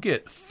you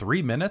get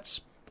 3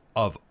 minutes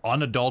of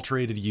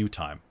unadulterated you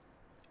time.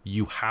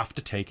 You have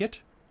to take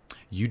it.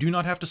 You do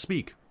not have to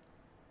speak.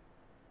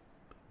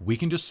 We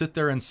can just sit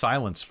there in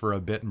silence for a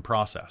bit and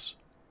process.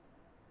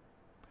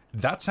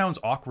 That sounds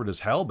awkward as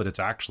hell, but it's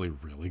actually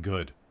really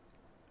good.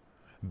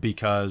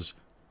 Because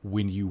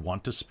when you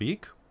want to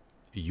speak,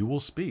 you will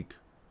speak.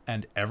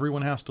 And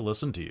everyone has to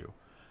listen to you.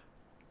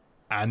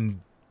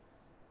 And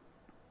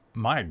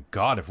my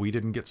God, if we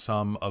didn't get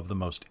some of the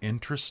most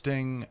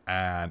interesting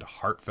and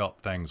heartfelt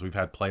things. We've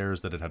had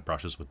players that had had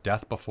brushes with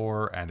death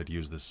before and had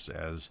used this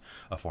as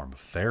a form of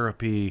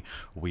therapy.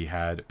 We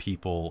had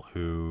people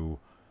who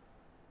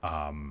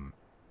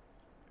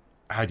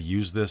had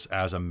used this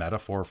as a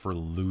metaphor for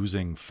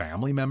losing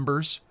family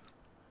members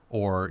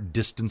or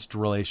distanced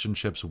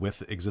relationships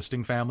with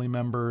existing family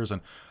members.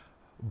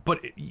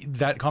 But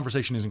that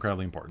conversation is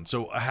incredibly important.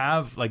 So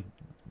have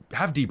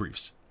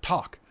debriefs,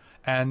 talk,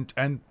 and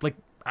like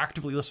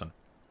actively listen.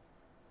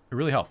 It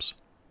really helps.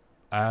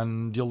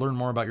 And you'll learn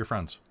more about your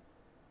friends,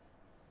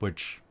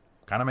 which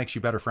kind of makes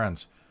you better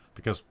friends,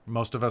 because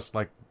most of us,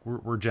 like,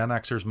 we're Gen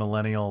Xers,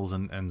 millennials,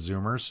 and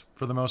Zoomers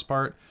for the most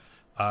part.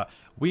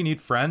 We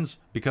need friends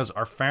because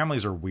our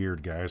families are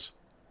weird, guys.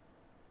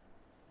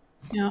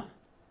 Yeah.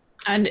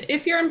 And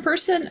if you're in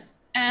person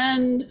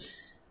and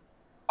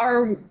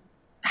are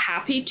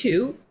happy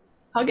to,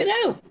 hug it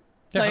out.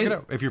 Yeah, like, hug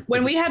it out.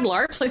 When we had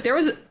LARPs, like, there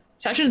was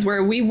sessions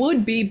where we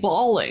would be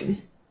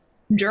bawling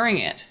during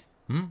it.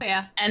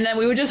 Yeah. And then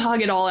we would just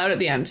hug it all out at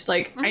the end.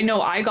 Like, I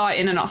know I got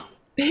in a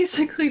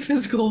basically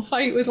physical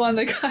fight with one of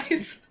the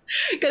guys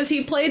because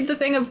he played the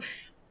thing of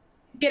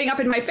getting up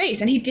in my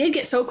face, and he did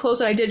get so close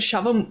that I did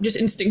shove him just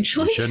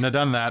instinctually. You shouldn't have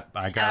done that.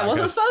 I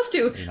wasn't supposed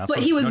to, but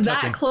he was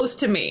that close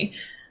to me.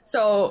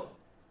 So,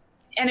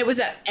 and it was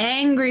that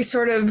angry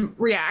sort of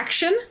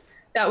reaction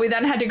that we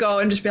then had to go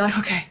and just be like,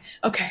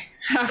 okay,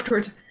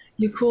 afterwards,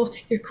 you cool,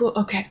 you're cool,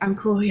 okay, I'm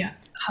cool, yeah,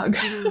 hug.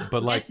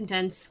 But like, That's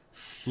intense.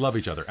 love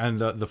each other.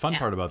 And the fun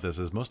part about this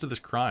is most of this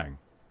crying.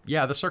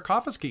 Yeah, the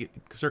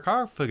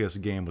sarcophagus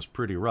game was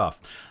pretty rough.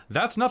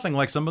 That's nothing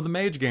like some of the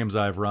Mage games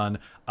I've run.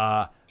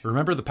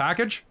 Remember the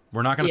package?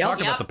 We're not going to talk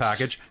about the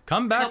package.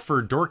 Come back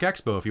for Dork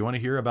Expo if you want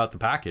to hear about the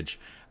package,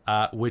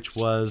 which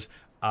was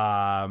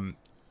a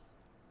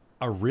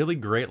really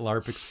great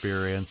LARP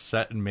experience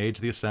set in Mage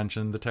the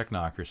Ascension, the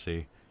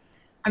Technocracy.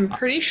 I'm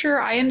pretty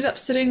sure I ended up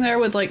sitting there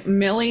with like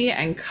Millie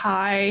and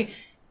Kai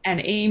and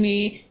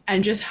Amy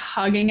and just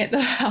hugging it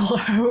the hell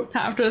out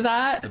after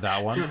that.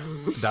 That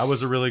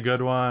was a really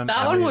good one.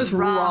 That one was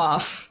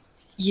rough.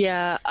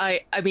 Yeah,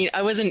 I mean,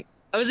 I wasn't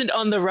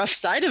on the rough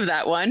side of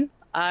that one.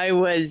 I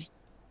was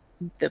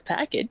the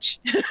package.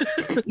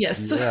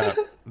 Yes. Yeah,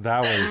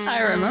 that was.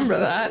 I remember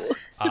that.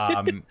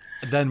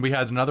 Then we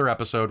had another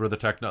episode where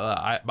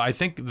I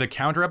think the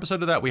counter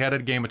episode of that, we had a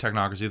game of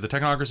Technocracy. The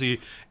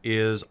Technocracy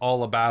is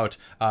all about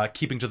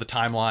keeping to the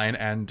timeline,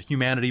 and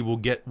humanity will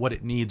get what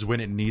it needs when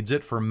it needs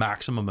it for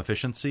maximum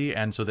efficiency,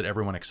 and so that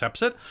everyone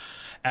accepts it.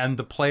 And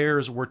the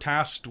players were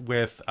tasked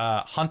with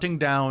hunting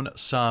down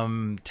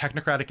some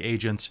technocratic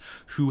agents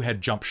who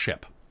had jumped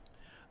ship.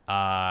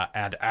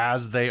 And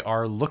as they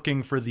are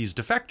looking for these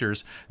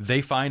defectors,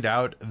 they find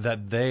out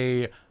that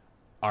they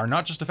are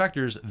not just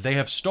defectors, they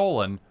have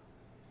stolen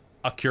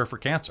a cure for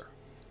cancer.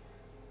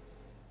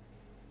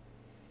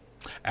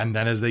 And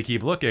then as they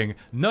keep looking,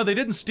 no, they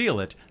didn't steal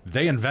it,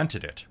 they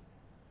invented it.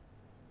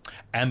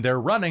 And they're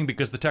running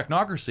because the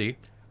Technocracy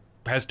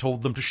has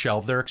told them to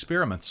shelve their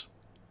experiments.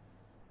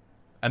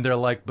 And they're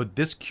like, but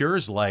this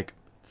cures like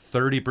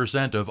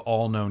 30% of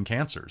all known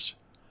cancers.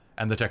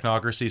 And the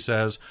Technocracy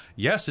says,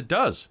 yes, it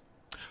does.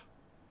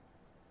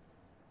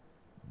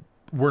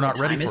 We're not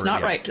ready for it yet. The time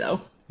is not right,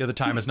 though. Yeah, the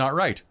time is not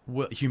right.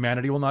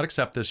 Humanity will not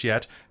accept this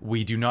yet.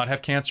 We do not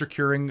have cancer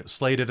curing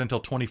slated until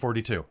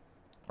 2042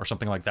 or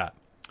something like that.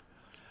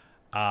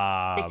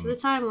 Stick to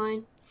the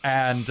timeline.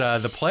 And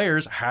the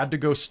players had to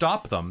go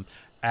stop them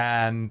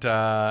and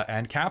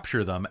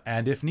capture them,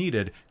 and if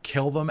needed,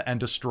 kill them and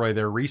destroy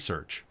their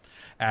research.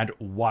 And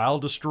while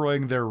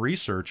destroying their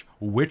research,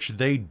 which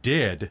they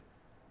did,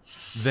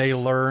 they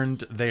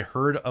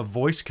heard a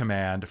voice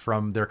command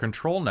from their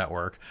control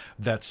network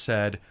that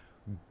said,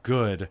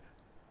 good.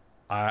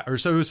 Or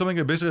so it was something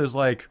that basically was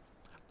like,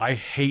 I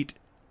hate,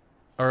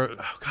 or,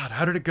 oh God,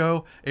 how did it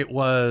go? It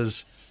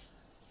was,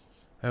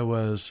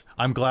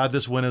 I'm glad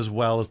this went as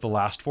well as the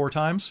last 4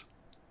 times,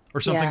 or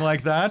something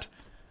like that.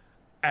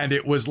 And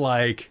it was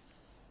like,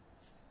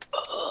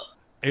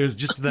 it was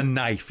just the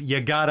knife. You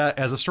gotta,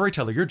 as a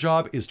storyteller, your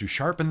job is to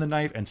sharpen the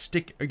knife and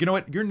stick, you know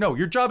what?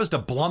 Your job is to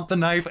blunt the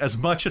knife as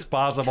much as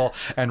possible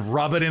and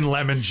rub it in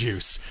lemon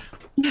juice.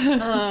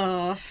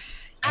 Oh.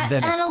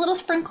 And a little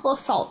sprinkle of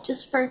salt,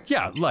 just for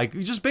like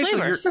just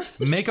basically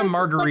make a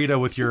margarita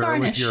with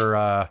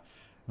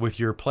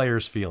your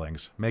players'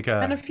 feelings.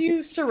 And a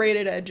few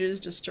serrated edges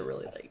just to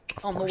really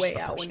on the way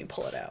out when you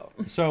pull it out.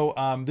 So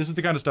this is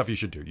the kind of stuff you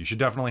should do. You should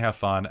definitely have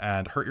fun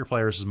and hurt your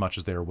players as much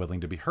as they are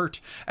willing to be hurt.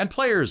 And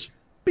players,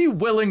 be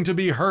willing to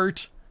be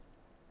hurt.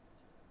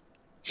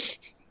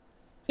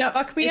 Yeah,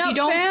 fuck me if up, you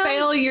don't fam.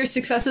 fail, your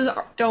successes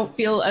don't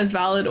feel as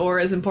valid or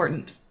as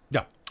important.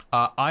 Yeah.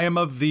 I am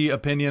of the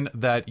opinion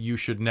that you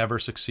should never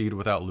succeed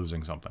without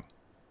losing something.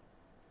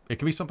 It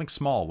can be something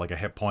small, like a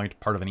hit point,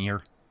 part of an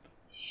ear.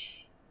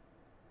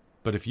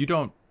 But if you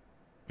don't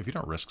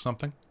risk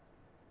something,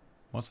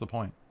 what's the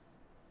point?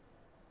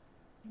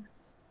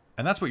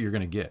 And that's what you're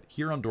going to get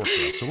here on Dork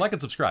Tales. So like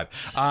and subscribe.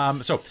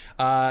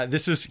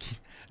 This is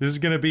This is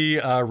going to be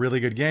a really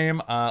good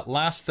game.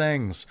 Last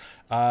things.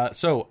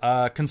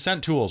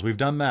 Consent tools. We've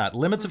done that.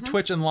 Limits of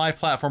Twitch and live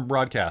platform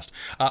broadcast.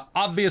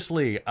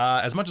 Obviously,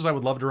 as much as I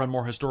would love to run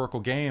more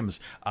historical games,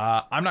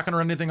 I'm not going to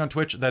run anything on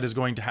Twitch that is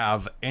going to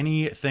have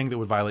anything that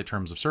would violate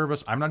terms of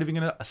service. I'm not even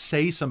going to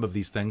say some of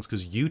these things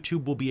because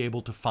YouTube will be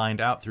able to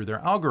find out through their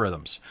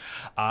algorithms.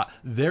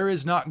 There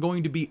is not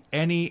going to be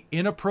any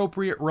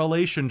inappropriate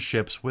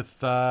relationships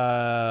with,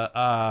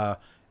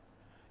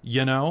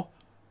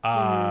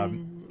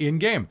 in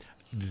game.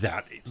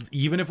 That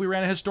even if we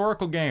ran a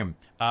historical game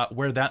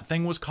where that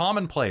thing was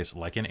commonplace,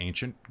 like in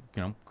ancient,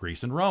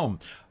 Greece and Rome,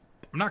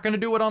 I'm not going to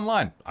do it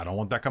online. I don't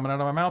want that coming out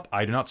of my mouth.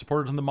 I do not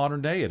support it in the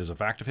modern day. It is a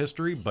fact of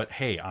history, but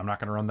hey, I'm not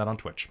going to run that on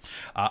Twitch.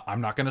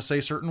 I'm not going to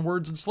say certain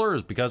words and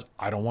slurs because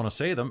I don't want to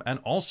say them, and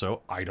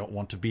also I don't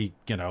want to be,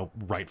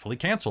 rightfully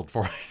canceled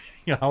for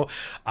it,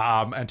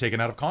 and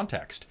taken out of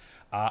context.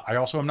 I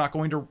also am not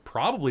going to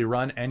probably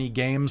run any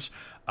games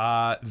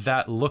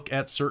that look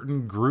at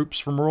certain groups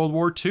from World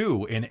War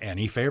II in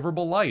any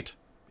favorable light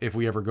if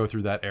we ever go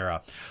through that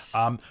era.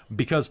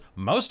 Because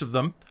most of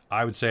them,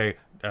 I would say,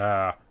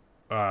 I'm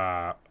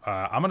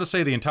going to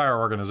say the entire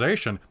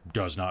organization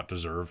does not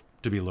deserve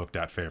to be looked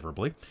at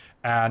favorably.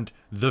 And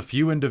the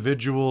few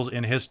individuals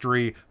in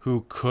history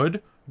who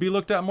could be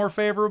looked at more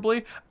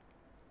favorably,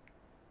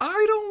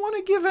 I don't want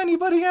to give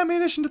anybody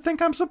ammunition to think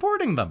I'm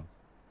supporting them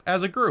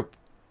as a group.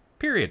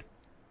 Period.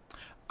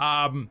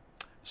 And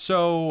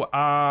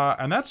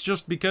that's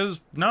just because,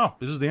 no,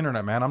 this is the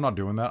internet, man. I'm not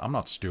doing that. I'm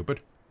not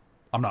stupid.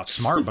 I'm not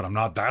smart, but I'm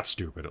not that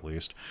stupid, at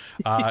least.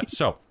 We're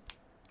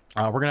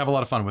going to have a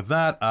lot of fun with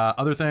that.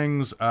 Other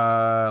things,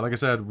 like I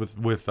said, with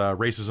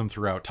racism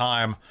throughout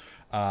time,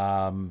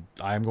 I'm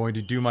going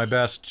to do my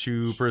best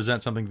to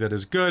present something that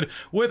is good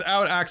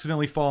without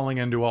accidentally falling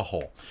into a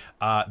hole.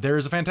 There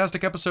is a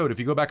fantastic episode. If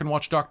you go back and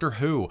watch Doctor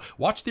Who,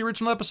 watch the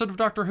original episode of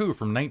Doctor Who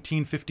from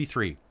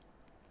 1953.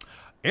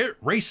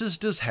 It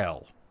racist as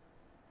hell.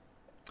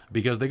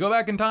 Because they go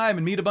back in time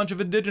and meet a bunch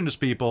of indigenous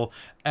people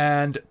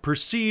and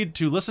proceed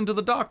to listen to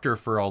the Doctor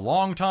for a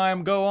long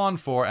time, go on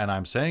for, and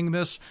I'm saying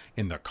this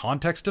in the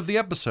context of the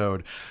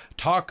episode,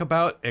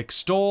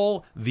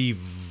 extol the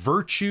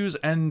virtues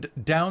and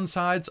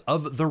downsides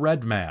of the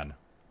Red Man.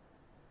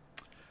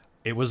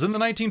 It was in the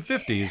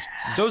 1950s.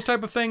 Those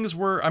type of things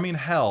were,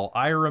 hell,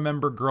 I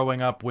remember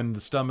growing up when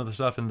some of the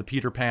stuff in the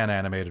Peter Pan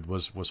animated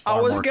was far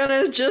more... I was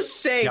gonna just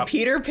say, yep.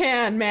 Peter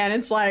Pan, man,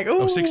 it's like,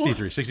 ooh. Oh,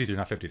 63,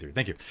 not 53,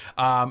 thank you.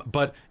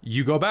 But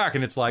you go back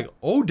and it's like,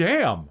 oh,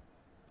 damn.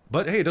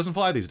 But hey, it doesn't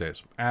fly these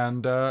days,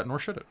 and nor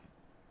should it.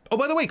 Oh,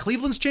 by the way,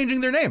 Cleveland's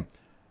changing their name.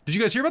 Did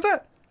you guys hear about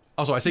that?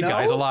 Also, I say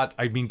guys a lot.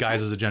 I mean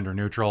guys as a gender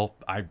neutral.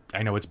 I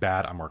know it's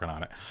bad. I'm working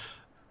on it.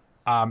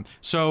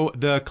 So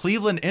the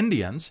Cleveland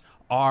Indians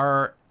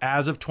are,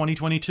 as of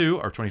 2022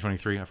 or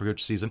 2023, I forget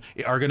which season,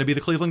 are going to be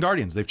the Cleveland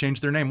Guardians. They've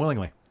changed their name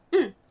willingly.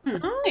 Okay.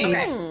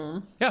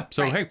 Yeah,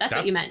 so right, hey, that's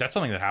what you meant. That's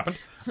something that happened.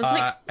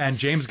 And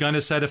James Gunn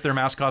has said if their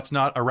mascot's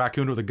not a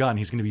raccoon with a gun,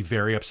 he's going to be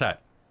very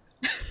upset.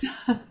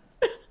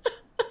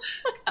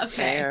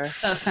 Okay.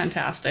 That's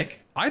fantastic.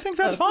 I think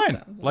that's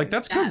fine. Like,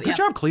 that's good. Good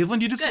job,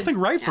 Cleveland. You did something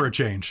right for a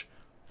change.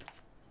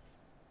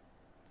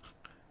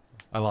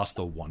 I lost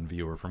the one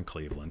viewer from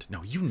Cleveland.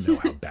 No, you know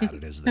how bad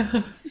it is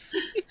there.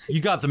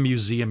 You got the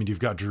museum and you've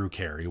got Drew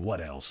Carey.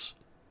 What else?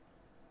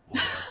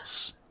 What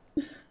else?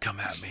 Come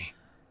at me.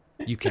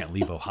 You can't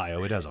leave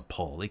Ohio. It has a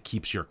pull. It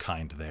keeps your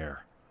kind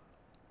there.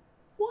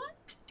 What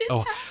is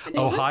happening?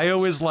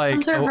 Ohio is like...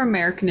 Some sort of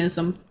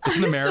Americanism. It's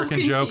an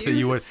American joke that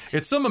you would...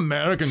 It's some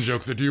American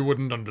joke that you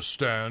wouldn't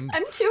understand.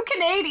 I'm too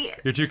Canadian.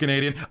 You're too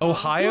Canadian.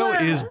 Ohio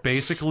is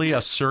basically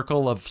a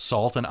circle of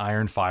salt and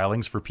iron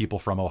filings for people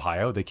from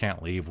Ohio. They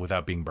can't leave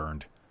without being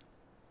burned.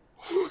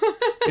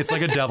 It's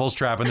like a devil's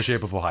trap in the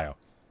shape of Ohio.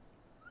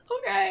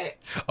 Okay.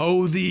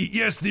 Oh,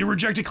 the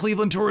rejected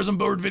Cleveland Tourism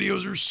Board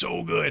videos are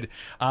so good.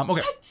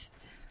 Okay. What?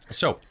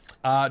 So,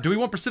 do we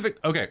want specific...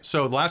 Okay,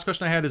 so the last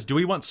question I had is, do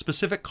we want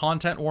specific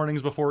content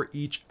warnings before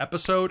each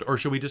episode, or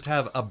should we just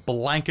have a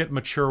blanket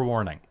mature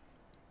warning?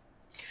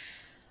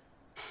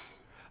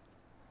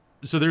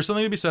 So there's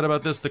something to be said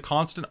about this. The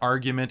constant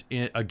argument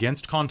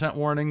against content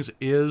warnings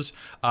is,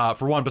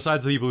 for one,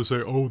 besides the people who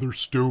say, oh, they're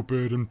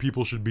stupid and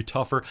people should be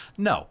tougher.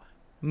 No.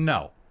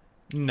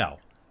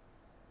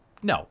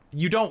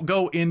 You don't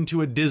go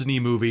into a Disney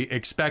movie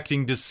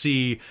expecting to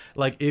see,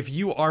 like, if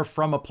you are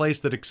from a place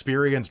that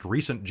experienced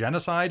recent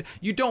genocide,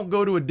 you don't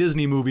go to a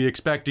Disney movie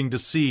expecting to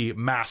see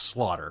mass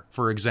slaughter,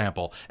 for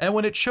example. And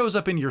when it shows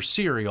up in your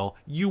cereal,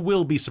 you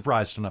will be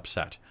surprised and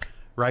upset,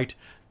 right?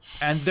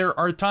 And there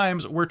are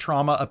times where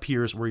trauma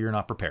appears where you're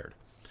not prepared.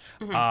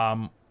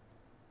 Mm-hmm.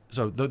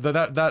 So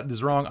that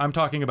is wrong. I'm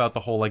talking about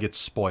the whole, like, it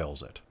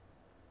spoils it.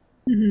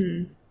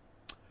 Mm-hmm.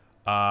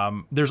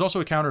 There's also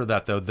a counter to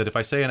that, though, that if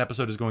I say an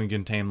episode is going to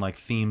contain like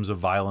themes of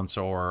violence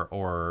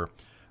or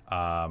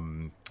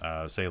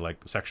say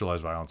like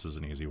sexualized violence is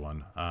an easy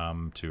one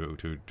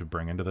to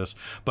bring into this,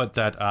 but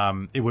that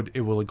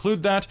it will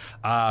include that.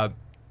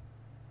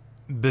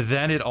 But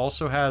then it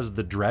also has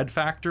the dread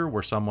factor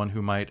where someone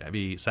who might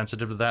be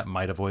sensitive to that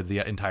might avoid the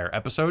entire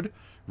episode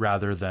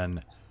rather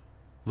than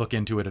look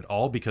into it at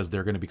all because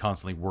they're going to be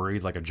constantly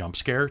worried, like a jump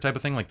scare type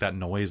of thing, like that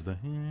noise is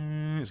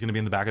going to be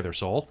in the back of their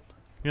soul,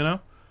 you know?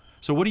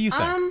 So what do you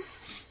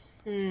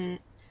think?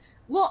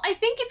 Well, I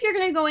think if you're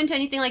going to go into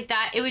anything like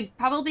that, it would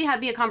probably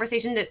be a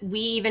conversation that we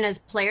even as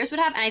players would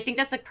have. And I think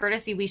that's a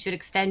courtesy we should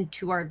extend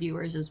to our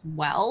viewers as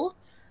well.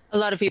 A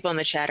lot of people in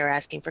the chat are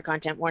asking for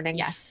content warnings.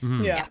 Yes.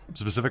 Yeah.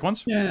 Specific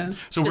ones? Yeah.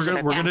 So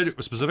Specific we're gonna ones.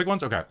 do specific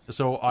ones. Okay.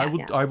 So I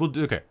will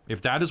do. Okay.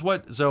 If that is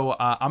what, so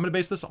I'm gonna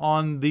base this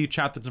on the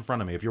chat that's in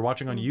front of me. If you're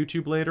watching on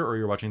YouTube later or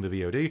you're watching the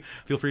VOD,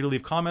 feel free to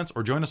leave comments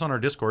or join us on our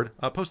Discord.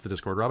 Post the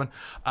Discord, Robin.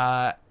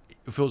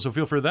 Feel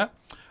free to that.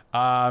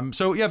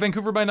 So yeah,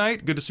 Vancouver by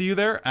Night, good to see you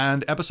there.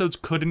 And episodes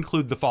could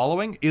include the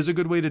following is a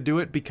good way to do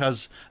it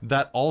because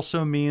that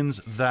also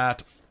means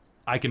that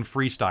I can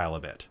freestyle a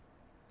bit.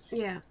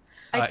 Yeah.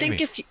 I think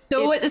Amy. if you,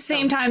 So at the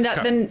same time,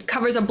 that then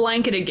covers a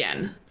blanket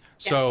again.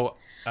 So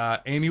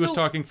Amy was So-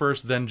 talking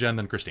first, then Jen,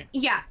 then Christine.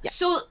 Yeah.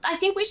 So I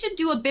think we should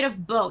do a bit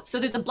of both. So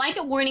there's a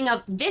blanket warning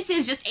of this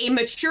is just a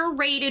mature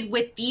rated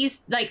with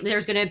these, like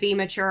there's going to be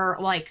mature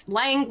like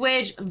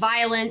language,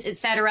 violence,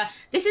 etc.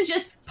 This is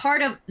just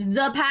part of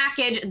the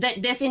package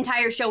that this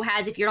entire show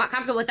has. If you're not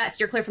comfortable with that,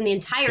 steer clear from the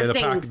entire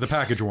Okay, thing. the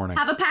package warning.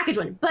 Have a package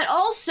one. But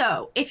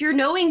also, if you're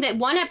knowing that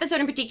one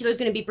episode in particular is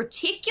going to be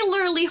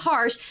particularly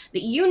harsh,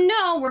 that you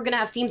know we're going to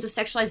have themes of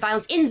sexualized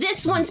violence in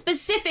this one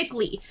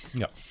specifically,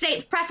 Yep.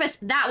 say preface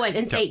that one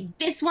and say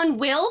this one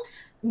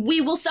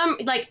we will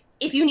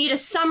if you need a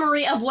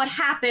summary of what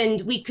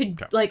happened, we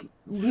could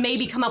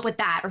maybe come up with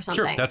that or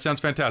something. Sure, that sounds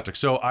fantastic.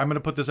 So I'm going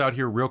to put this out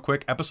here real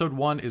quick. Episode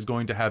 1 is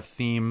going to have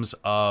themes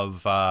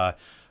of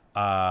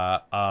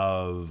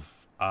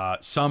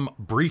some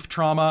brief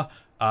trauma,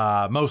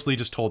 mostly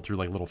just told through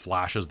like little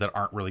flashes that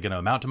aren't really going to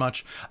amount to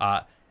much.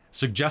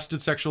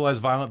 Suggested sexualized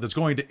violence that's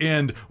going to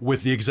end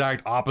with the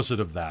exact opposite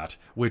of that,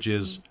 which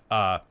is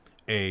a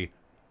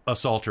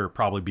assaulter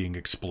probably being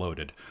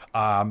exploded,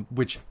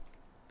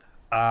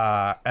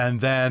 and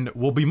then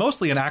will be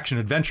mostly an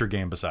action-adventure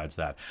game besides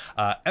that.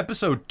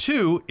 Episode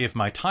 2, if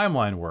my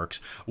timeline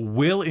works,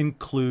 will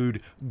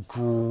include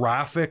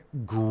graphic,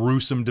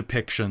 gruesome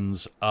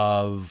depictions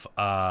of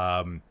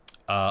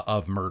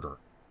murder.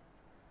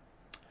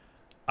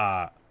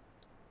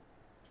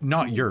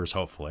 Not yours,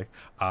 hopefully.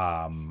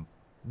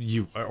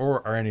 You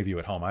or any of you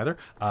at home either.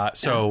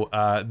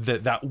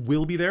 That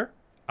will be there.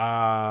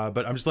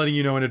 But I'm just letting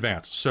you know in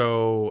advance.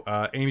 So,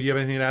 Amy, do you have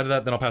anything to add to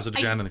that? Then I'll pass it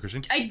to Jen and then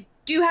Christine. I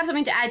do have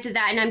something to add to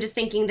that, and I'm just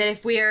thinking that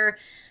if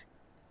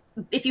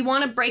you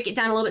want to break it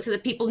down a little bit so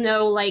that people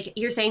know, like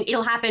you're saying,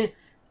 it'll happen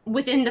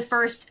within the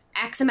first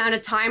X amount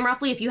of time,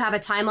 roughly, if you have a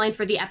timeline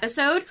for the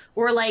episode,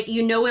 or like,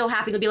 it'll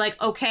happen, it'll be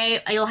like, okay,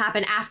 it'll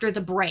happen after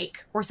the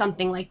break or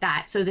something like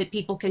that, so that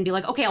people can be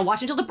like, okay, I'll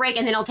watch until the break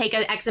and then I'll take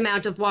an X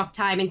amount of walk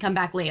time and come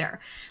back later.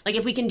 Like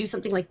if we can do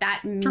something like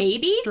that,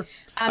 maybe. Sure.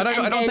 I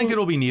don't think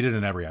it'll be needed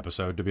in every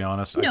episode, to be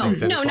honest. No, I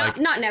think that it's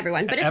not in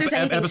everyone, but if there's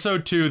anything.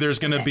 Episode 2, there's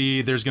gonna be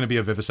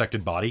a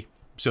vivisected body,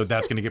 so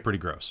that's gonna get pretty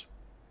gross.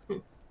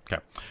 Okay,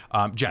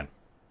 Jen.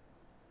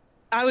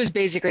 I was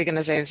basically going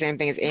to say the same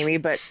thing as Amy,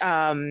 but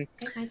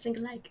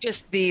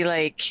just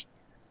the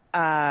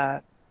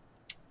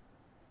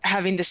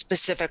having the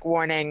specific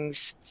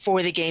warnings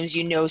for the games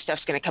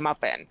stuff's going to come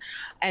up in,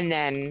 and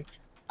then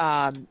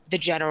the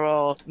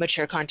general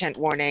mature content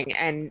warning,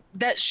 and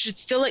that should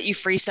still let you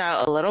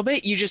freestyle a little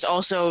bit. You just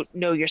also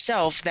know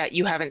yourself that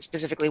you haven't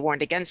specifically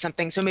warned against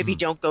something, so maybe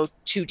don't go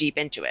too deep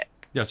into it.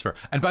 Yes, fair.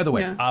 And by the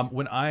way,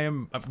 when I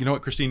am, you know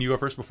what, Christine, you go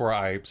first before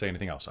I say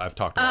anything else. I've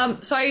talked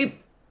about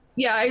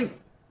I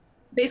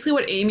basically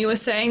what Amy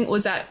was saying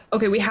was that,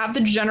 okay, we have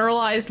the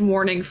generalized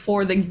warning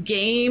for the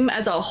game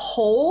as a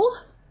whole,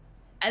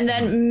 and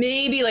then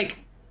maybe like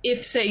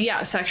if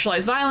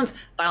sexualized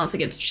violence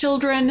against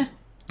children.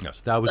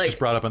 Yes, that was just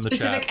brought up in the chat.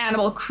 Specific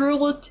animal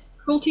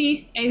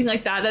cruelty, anything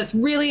like that. That's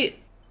really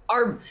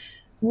are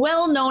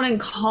well-known and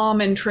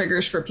common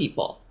triggers for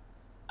people.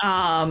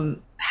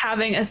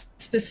 Having a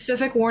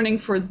specific warning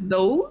for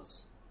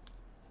those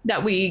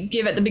that we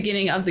give at the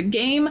beginning of the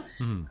game.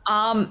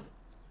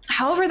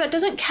 However, that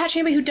doesn't catch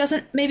anybody who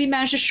doesn't maybe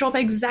manage to show up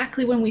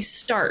exactly when we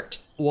start.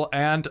 Well,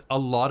 and a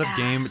lot of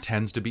game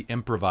tends to be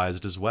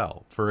improvised as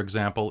well. For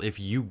example, if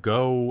you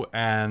go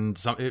and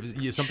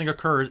something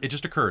occurs, it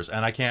just occurs,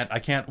 and I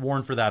can't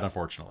warn for that,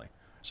 unfortunately.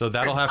 So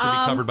that'll have to be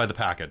covered by the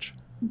package.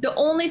 The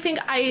only thing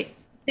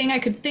I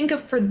could think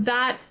of for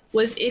that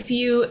was if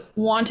you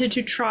wanted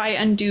to try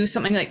and do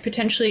something like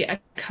potentially a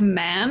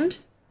command,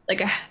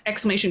 like a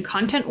exclamation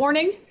content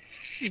warning,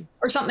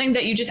 or something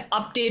that you just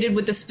updated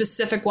with the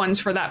specific ones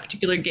for that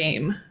particular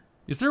game.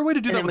 Is there a way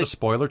to do that with a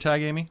spoiler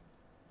tag, Amy?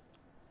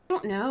 I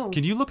don't know.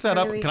 Can you look that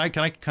up?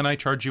 Can I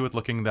charge you with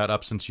looking that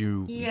up since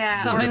you? Yeah,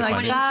 something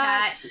like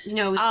that.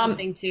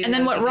 Something too. And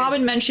then what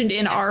Robin mentioned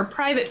in our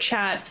private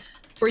chat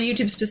for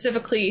YouTube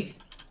specifically,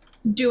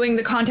 doing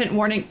the content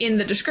warning in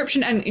the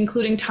description and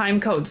including time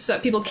codes so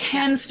that people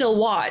can still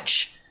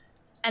watch,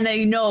 and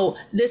they know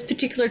this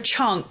particular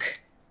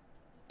chunk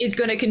is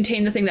going to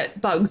contain the thing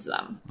that bugs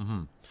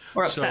them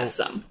or upsets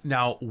them.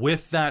 Now,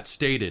 with that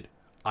stated,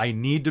 I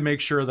need to make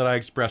sure that I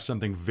express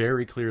something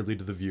very clearly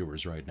to the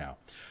viewers right now.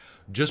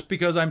 Just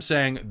because I'm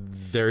saying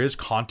there is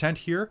content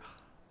here,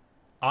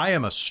 I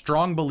am a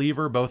strong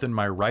believer, both in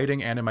my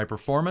writing and in my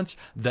performance,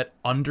 that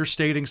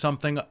understating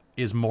something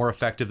is more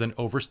effective than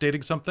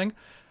overstating something.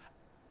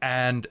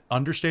 And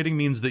understating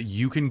means that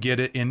you can get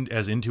it in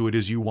as into it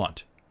as you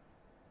want.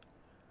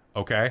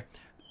 Okay?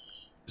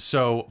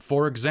 So,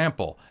 for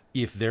example,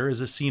 if there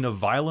is a scene of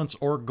violence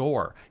or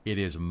gore, it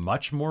is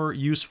much more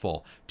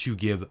useful to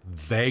give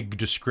vague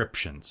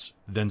descriptions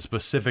than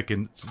specific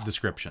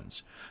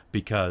descriptions,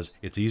 because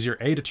it's easier,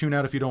 A, to tune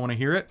out if you don't want to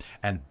hear it,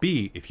 and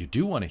B, if you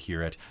do want to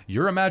hear it,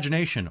 your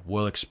imagination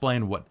will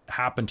explain what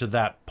happened to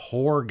that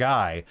poor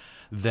guy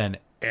than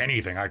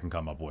anything I can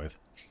come up with.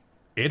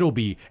 It'll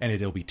be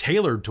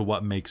tailored to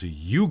what makes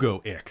you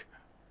go ick.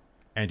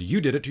 And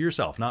you did it to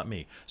yourself, not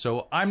me.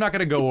 So I'm not going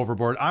to go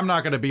overboard. I'm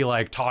not going to be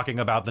like talking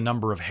about the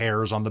number of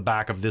hairs on the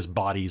back of this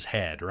body's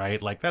head, right?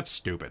 Like, that's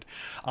stupid.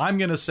 I'm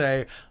going to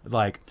say,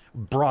 like,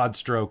 broad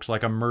strokes,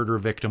 like a murder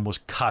victim was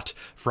cut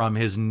from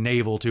his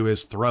navel to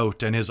his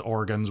throat and his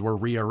organs were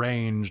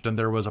rearranged and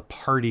there was a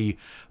party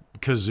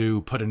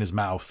kazoo put in his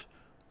mouth.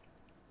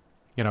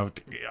 You know,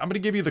 I'm going to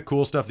give you the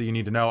cool stuff that you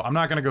need to know. I'm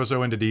not going to go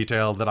so into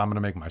detail that I'm going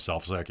to make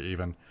myself sick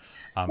even.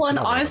 Well, and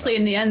honestly,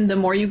 in the end, the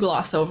more you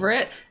gloss over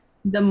it,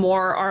 the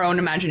more our own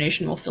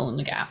imagination will fill in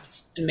the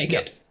gaps and make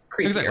it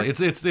creepier. Exactly. It's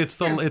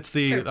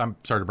the I'm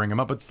sorry to bring him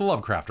up, but it's the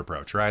Lovecraft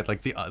approach, right?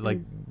 Like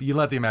you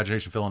let the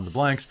imagination fill in the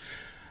blanks.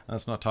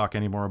 Let's not talk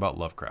anymore about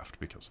Lovecraft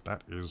because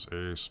that is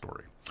a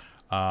story.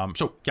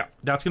 So yeah,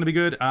 that's going to be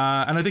good.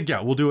 And I think,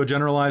 we'll do a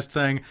generalized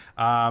thing.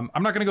 I'm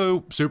not going to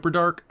go super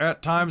dark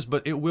at times,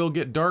 but it will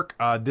get dark.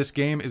 This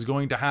game is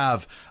going to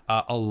have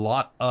a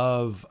lot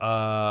of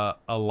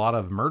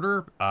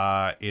murder.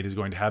 It is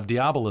going to have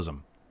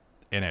diabolism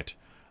in it.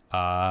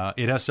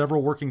 It has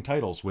several working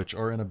titles, which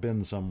are in a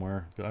bin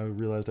somewhere. I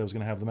realized I was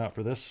going to have them out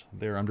for this.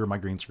 They're under my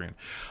green screen.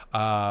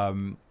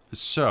 But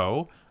it's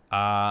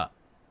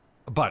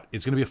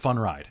going to be a fun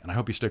ride, and I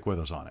hope you stick with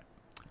us on it.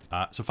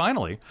 So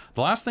finally,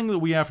 the last thing that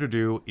we have to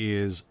do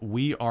is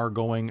we are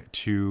going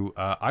to...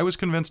 I was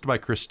convinced by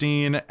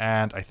Christine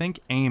and I think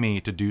Amy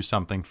to do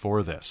something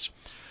for this.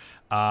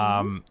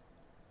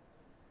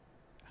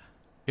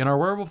 In our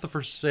Werewolf the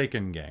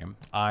Forsaken game,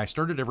 I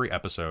started every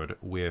episode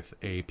with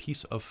a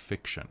piece of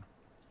fiction.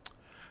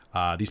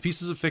 These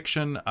pieces of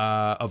fiction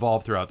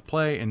evolved throughout the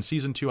play. In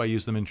Season 2, I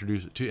used them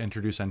to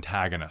introduce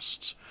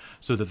antagonists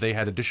so that they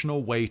had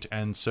additional weight,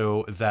 and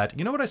so that...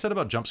 You know what I said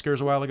about jump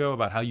scares a while ago,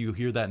 about how you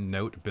hear that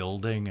note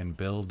building and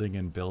building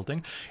and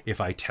building? If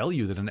I tell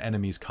you that an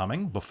enemy's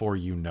coming before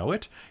you know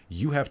it,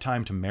 you have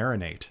time to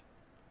marinate.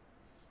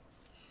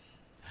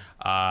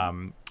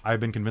 I've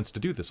been convinced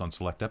to do this on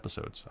select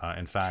episodes.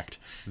 In fact,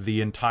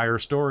 the entire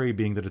story,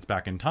 being that it's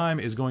back in time,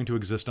 is going to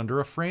exist under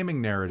a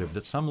framing narrative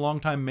that some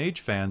longtime Mage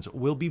fans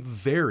will be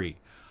very,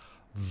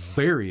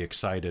 very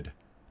excited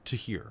to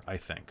hear, I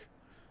think.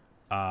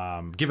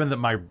 Given that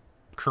my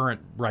current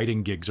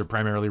writing gigs are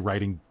primarily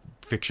writing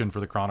fiction for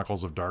the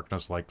Chronicles of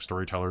Darkness, like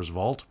Storyteller's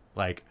Vault,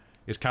 like,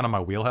 is kind of my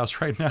wheelhouse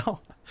right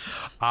now.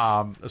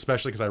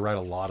 Especially because I write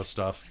a lot of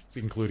stuff,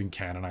 including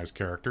canonized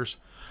characters.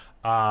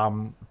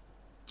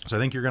 So I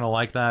think you're going to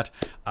like that.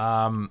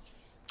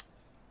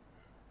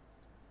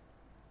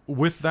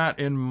 With that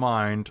in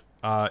mind,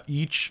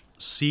 each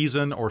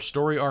season or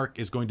story arc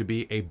is going to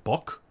be a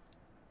book.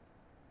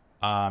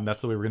 That's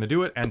the way we're going to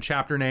do it. And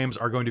chapter names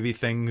are going to be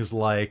things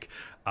like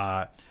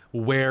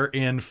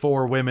wherein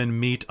four women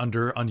meet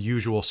under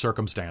unusual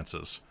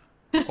circumstances.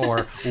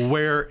 Or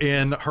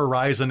wherein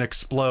Horizon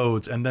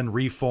explodes and then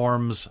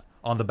reforms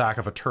on the back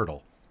of a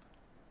turtle.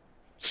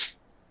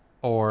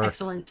 Or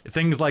Excellent.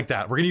 Things like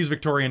that. We're going to use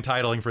Victorian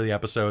titling for the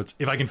episodes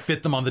if I can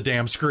fit them on the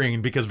damn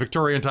screen, because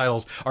Victorian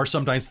titles are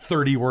sometimes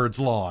 30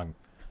 words long.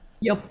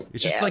 Yep.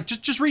 It's just like,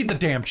 just read the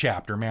damn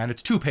chapter, man.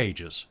 It's 2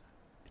 pages.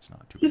 It's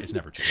not 2 pages. It's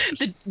never 2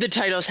 pages. The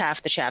title's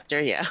half the chapter,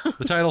 yeah.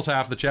 The title's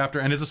half the chapter,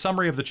 and it's a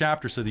summary of the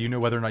chapter so that you know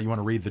whether or not you want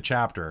to read the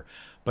chapter.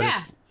 But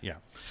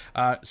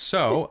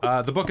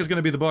the book is going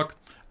to be the book.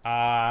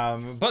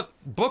 But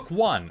book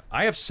 1,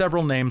 I have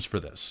several names for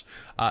this.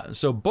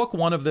 So book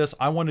 1 of this,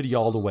 I wanted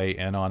y'all to weigh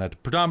in on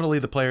it. Predominantly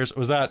the players.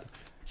 Was that...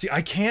 See,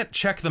 I can't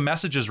check the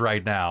messages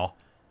right now.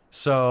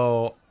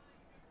 So...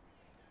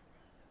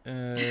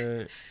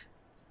 Oh,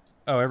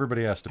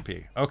 everybody has to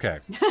pee. Okay.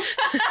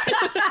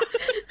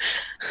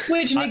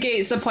 Which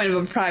negates the point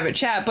of a private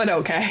chat, but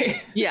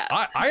okay. Yeah.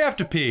 I have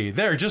to pee.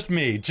 There, just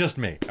me.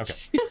 Okay.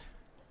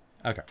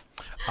 Okay.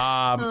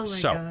 Oh my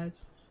God.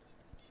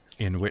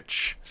 In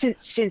which...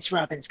 Since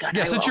Robin's gone.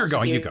 Yeah, since you're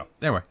going, you go.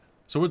 Anyway,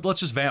 so let's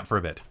just vamp for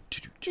a bit.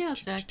 Yeah,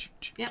 that's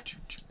it. Yep.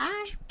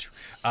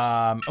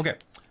 Okay,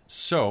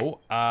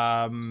 So,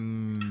 by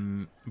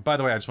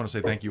the way, I just want to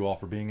say thank you all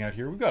for being out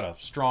here. We've got a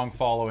strong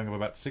following of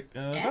about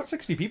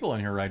 60 people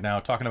in here right now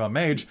talking about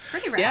Mage.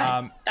 Pretty rad.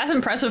 Yeah, that's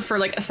impressive for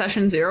like a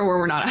session 0 where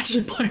we're not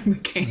actually playing the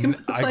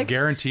game. I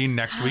guarantee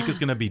next week is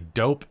going to be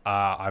dope.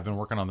 I've been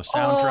working on the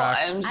soundtrack.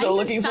 I'm so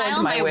looking forward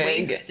to my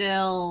wig.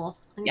 Still.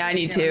 Yeah, I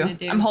need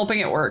to. I'm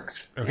hoping it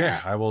works. Okay,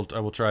 yeah. I will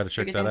try to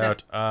check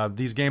that out.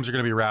 These games are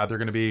going to be rad. They're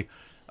going to be,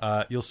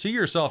 you'll see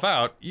yourself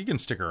out. You can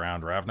stick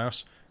around,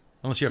 Ravnos,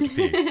 unless you have to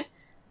pee.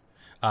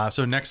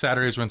 So next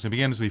Saturday is when it's going to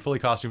begin. It's going to be fully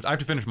costumed. I have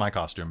to finish my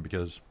costume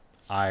because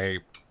I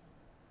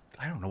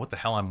don't know what the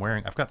hell I'm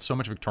wearing. I've got so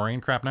much Victorian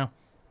crap now.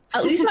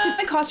 At least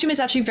my costume is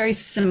actually very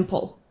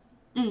simple.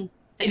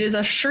 It is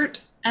a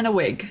shirt and a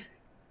wig.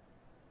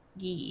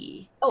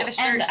 Yeah. Oh, I have a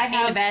shirt and I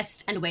have a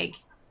vest and a wig.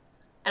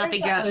 And I'll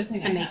figure out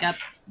some makeup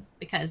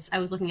because I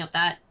was looking up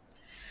that.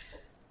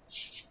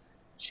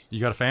 You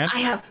got a fan? I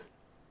have.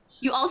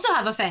 You also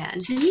have a fan.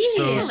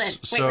 Excellent.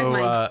 Wait, where's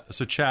mine?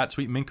 So chat,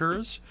 Sweet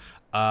Minkers.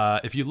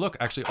 If you look,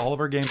 actually, all of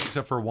our games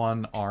except for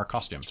one are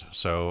costumed,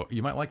 so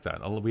you might like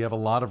that. We have a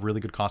lot of really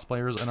good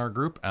cosplayers in our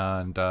group,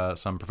 and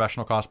some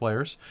professional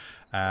cosplayers,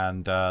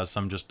 and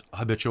some just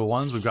habitual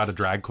ones. We've got a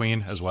drag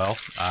queen as well,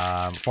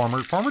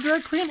 former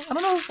drag queen. I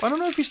don't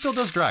know if he still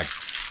does drag.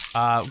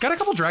 We've got a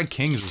couple drag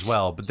kings as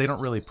well, but they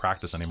don't really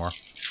practice anymore.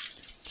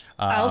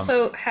 I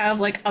also have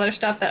like other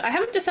stuff that I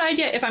haven't decided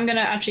yet if I'm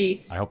gonna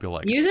actually. I hope you'll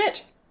like use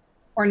it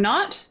or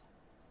not.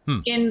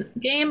 In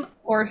game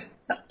or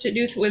to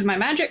do with my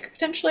magic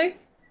potentially.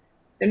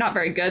 They're not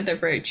very good. They're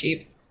very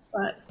cheap,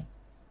 but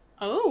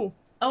oh,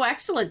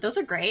 excellent. Those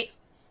are great.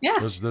 Yeah,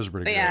 those are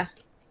pretty good. Yeah.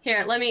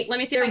 Here, let me see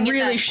if they're I can get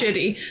really that.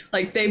 shitty.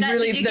 Like they That,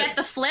 really. did you get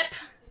the flip?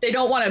 They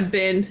don't want to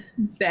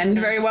bend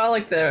very well.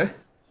 Like the.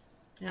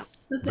 Yep.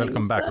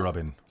 Welcome back,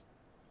 Robin.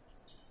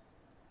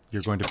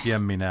 You're going to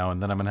PM me now,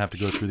 and then I'm going to have to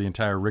go through the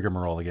entire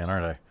rigmarole again,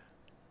 aren't I?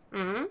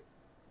 Mm-hmm.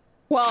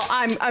 Well,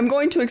 I'm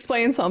going to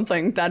explain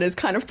something that is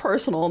kind of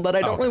personal that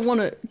I don't really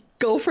want to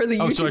go for the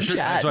YouTube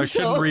chat. So I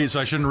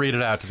shouldn't read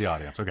it out to the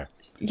audience. Okay.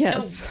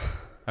 Yes.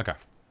 Okay.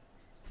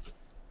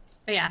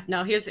 But yeah,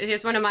 no.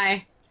 Here's one of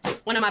my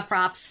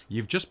props.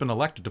 You've just been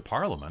elected to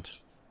Parliament.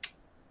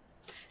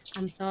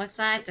 I'm so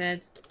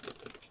excited.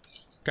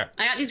 Okay.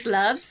 I got these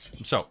gloves.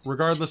 So,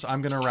 regardless,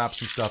 I'm going to wrap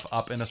some stuff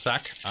up in a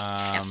sec.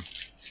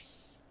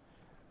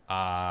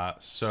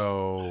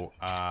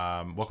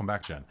 Welcome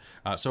back, Jen.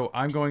 So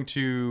I'm going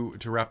to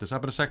wrap this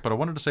up in a sec, but I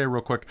wanted to say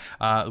real quick,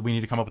 we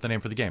need to come up with a name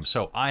for the game.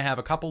 So I have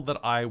a couple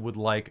that I would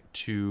like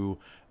to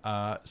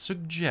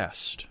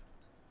suggest.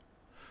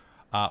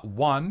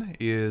 One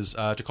is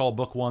to call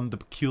book one The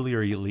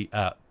Peculiar if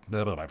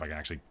I can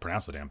actually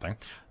pronounce the damn thing.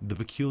 The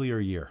Peculiar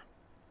Year.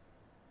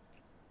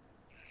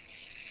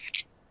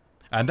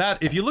 And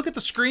that, if you look at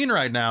the screen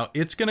right now,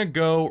 it's going to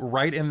go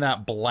right in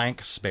that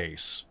blank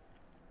space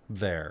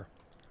there.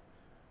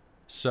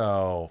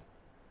 So,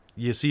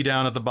 you see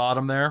down at the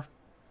bottom there?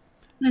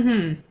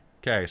 Mm-hmm.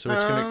 Okay, so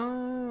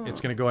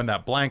it's gonna go in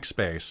that blank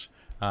space.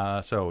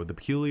 So, The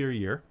Peculiar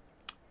Year,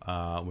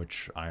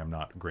 which I am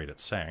not great at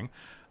saying.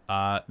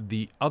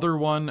 The other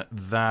one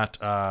that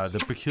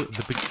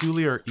the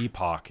Peculiar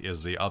Epoch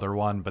is the other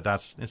one, but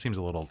it seems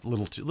a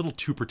little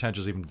too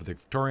pretentious even for the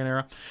Victorian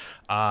era.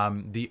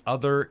 The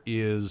other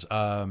is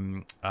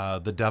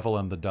The Devil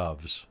and the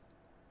Doves.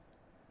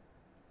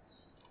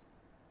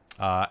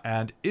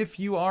 And if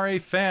you are a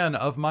fan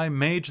of my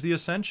Mage the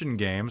Ascension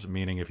games,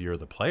 meaning if you're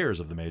the players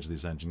of the Mage the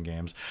Ascension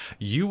games,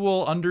 you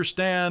will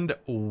understand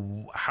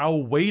how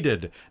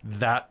weighted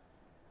that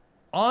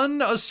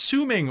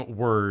unassuming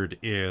word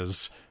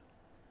is.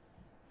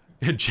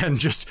 Jen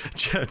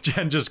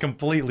just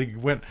completely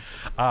went.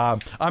 I'm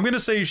going to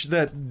say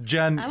that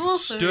Jen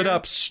stood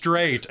up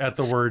straight at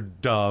the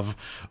word dove,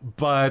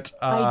 but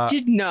I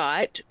did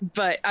not.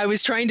 But I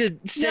was trying to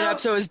sit up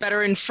so it was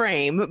better in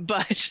frame.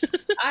 But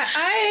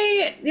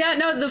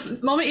the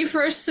moment you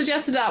first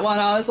suggested that one,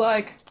 I was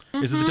like,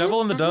 is it the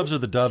devil and the doves or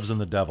the doves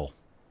and the devil?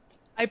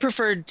 I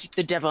preferred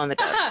the devil and the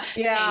doves.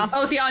 Yeah.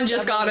 Oh, Theon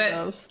just got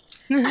it.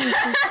 In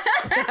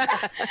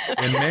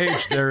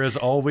Mage, there is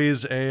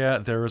always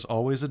a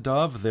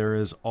dove. There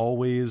is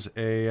always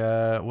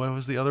a what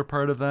was the other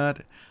part of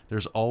that?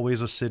 There's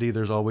always a city.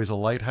 There's always a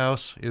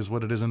lighthouse. Is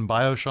what it is in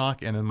BioShock.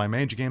 And in my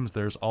Mage games,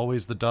 there's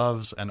always the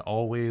doves and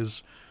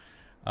always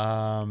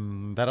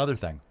that other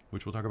thing,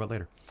 which we'll talk about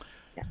later.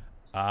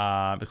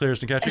 Yeah. The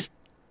clearest and catchy.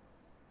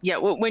 Yeah.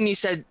 When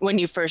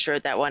you first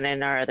wrote that one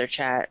in our other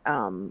chat,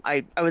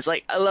 I was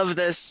like, I love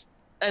this,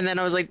 and then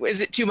I was like,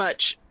 is it too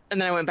much? And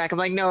then I went back. I'm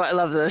like, no, I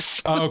love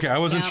this. Oh, okay. I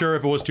wasn't sure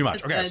if it was too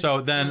much. That's okay, good.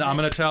 so then I'm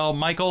going to tell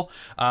Michael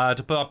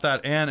to put up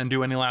that in and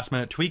do any last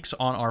minute tweaks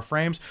on our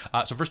frames.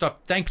 So first off,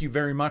 thank you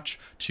very much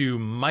to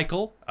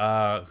Michael,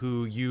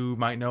 who you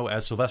might know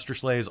as Sylvester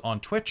Slays on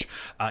Twitch.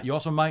 You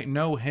also might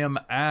know him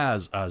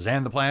as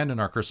Zan the Plan in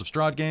our Curse of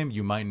Strahd game.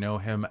 You might know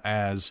him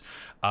as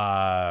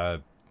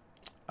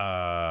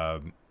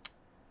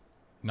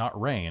not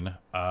Rain.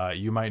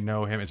 You might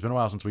know him. It's been a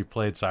while since we've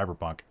played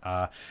Cyberpunk.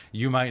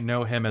 You might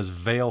know him as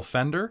Vale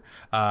Fender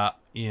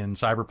in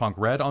Cyberpunk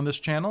Red on this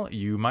channel.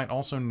 You might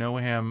also know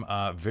him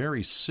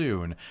very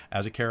soon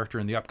as a character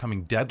in the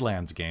upcoming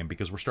Deadlands game,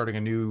 because we're starting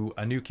a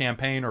new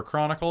campaign or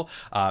chronicle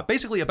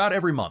basically about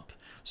every month.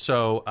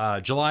 So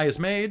July is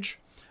Mage.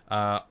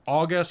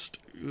 August,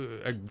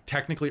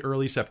 technically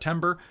early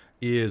September,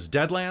 is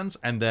Deadlands,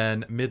 and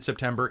then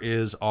mid-September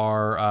is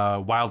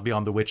our Wild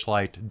Beyond the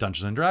Witchlight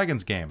Dungeons and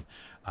Dragons game.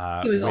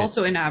 He was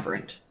also in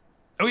Aberrant.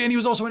 Oh yeah, and he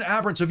was also in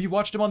Aberrant. So if you've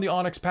watched him on the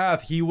Onyx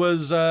Path, he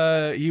was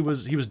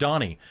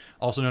Donnie,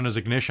 also known as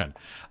Ignition.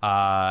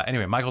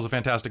 Anyway, Michael's a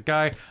fantastic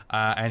guy,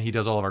 and he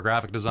does all of our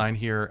graphic design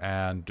here.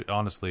 And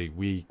honestly,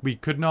 we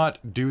could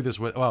not do this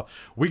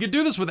we could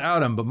do this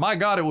without him, but my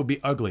God, it would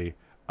be ugly.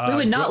 It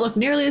would not look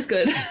nearly as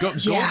good.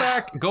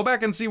 Go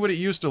back and see what it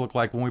used to look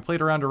like when we played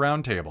around a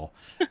round table,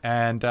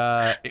 and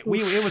it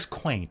was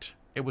quaint.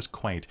 It was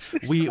quaint.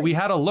 We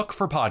had a look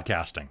for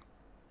podcasting,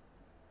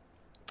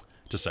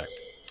 to say.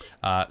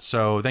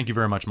 So thank you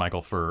very much,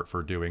 Michael,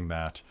 for doing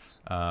that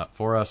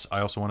for us. I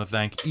also want to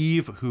thank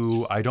Eve,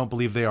 who I don't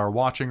believe they are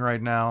watching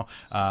right now,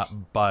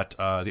 but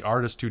the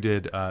artist who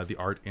did the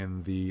art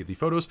in the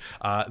photos.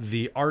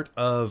 The art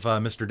of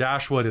Mr.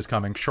 Dashwood is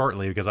coming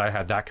shortly, because I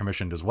had that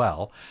commissioned as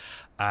well.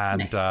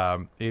 And nice.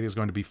 It is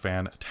going to be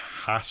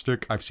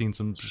fantastic. I've seen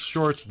some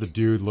shorts. The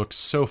dude looks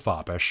so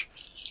foppish.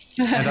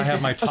 And I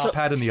have my top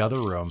hat in the other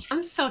room.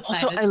 I'm so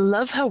excited. Also, I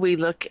love how we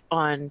look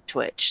on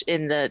Twitch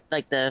in the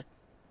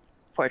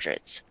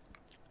portraits.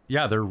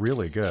 Yeah, they're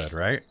really good,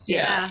 right?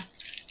 Yeah.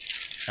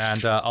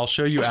 And I'll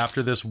show you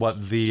after this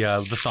what the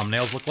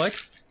thumbnails look like.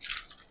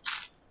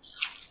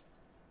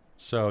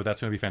 So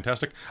that's going to be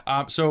fantastic.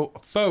 So,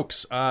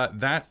 folks,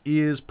 that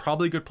is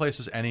probably a good place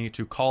as any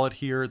to call it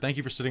here. Thank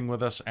you for sitting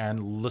with us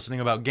and listening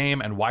about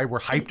game and why we're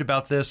hyped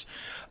about this.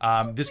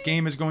 This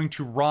game is going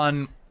to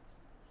run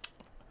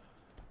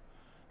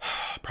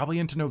probably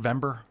into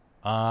November.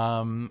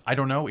 I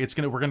don't know.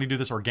 We're gonna do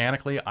this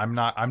organically.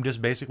 I'm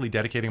just basically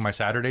dedicating my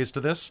Saturdays to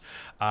this.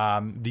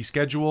 The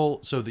schedule,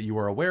 so that you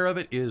are aware of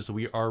it, is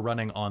we are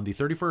running on the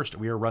 31st.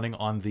 We are running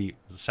on the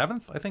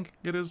 7th, I think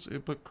it is,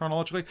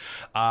 chronologically.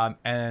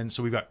 And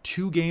so we've got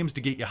 2 games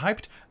to get you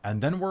hyped, and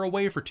then we're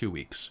away for 2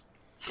 weeks.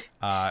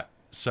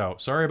 So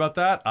sorry about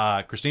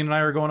that. Christine and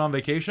I are going on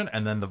vacation,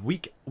 and then the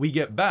week we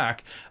get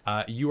back,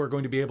 you are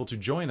going to be able to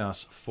join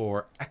us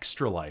for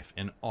Extra Life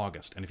in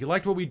August. And if you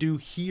liked what we do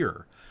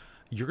here,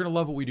 you're going to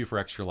love what we do for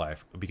Extra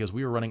Life, because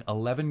we are running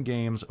 11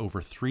 games over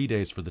 3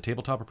 days for the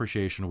Tabletop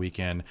Appreciation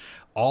Weekend.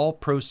 All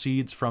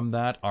proceeds from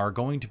that are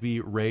going to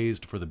be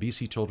raised for the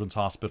BC Children's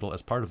Hospital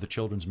as part of the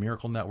Children's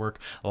Miracle Network.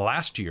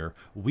 Last year,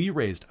 we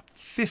raised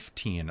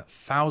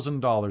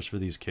 $15,000 for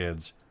these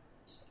kids,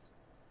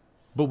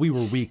 but we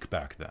were weak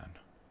back then.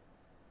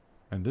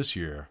 And this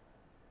year,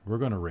 we're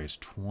going to raise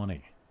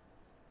 20.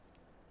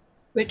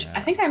 Which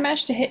I think I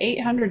managed to hit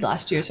 800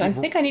 last year, so I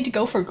think I need to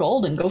go for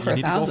gold and go for 1,000.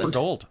 You need to go for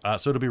gold,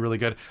 so it'll be really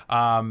good.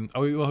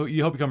 You hope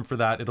you come for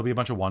that. It'll be a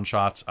bunch of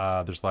one-shots.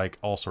 There's like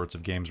all sorts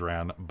of games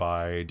ran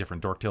by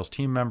different Dork Tales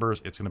team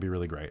members. It's going to be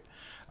really great.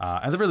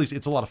 At the very least,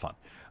 it's a lot of fun.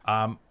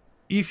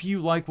 If you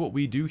like what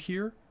we do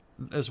here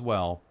as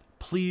well,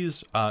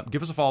 please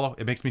give us a follow.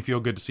 It makes me feel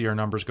good to see our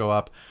numbers go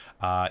up.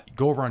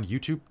 Go over on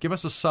YouTube. Give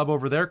us a sub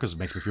over there, because it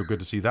makes me feel good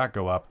to see that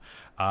go up.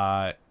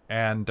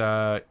 And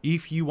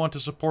if you want to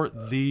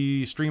support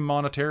the stream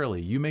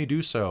monetarily, you may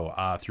do so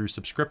through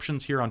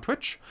subscriptions here on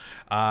Twitch.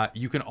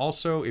 You can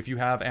also, if you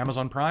have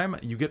Amazon Prime,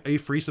 you get a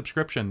free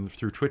subscription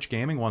through Twitch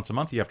Gaming once a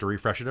month. You have to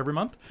refresh it every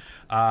month.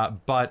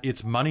 But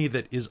it's money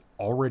that is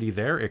already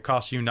there. It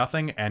costs you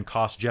nothing and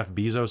costs Jeff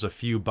Bezos a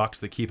few bucks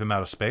that keep him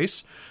out of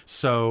space.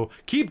 So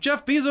keep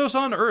Jeff Bezos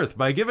on Earth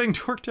by giving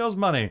Dork Tales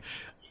money.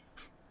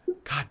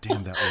 God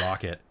damn, that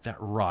rocket. That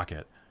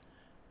rocket.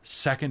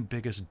 Second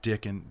biggest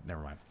dick in...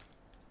 Never mind.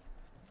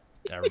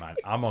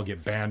 I'm gonna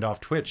get banned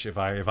off Twitch if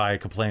I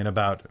complain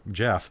about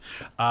Jeff.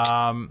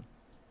 And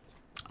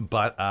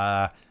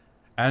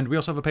we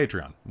also have a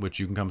Patreon, which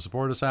you can come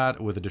support us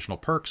at, with additional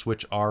perks,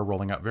 which are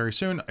rolling out very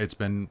soon. It's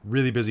been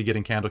really busy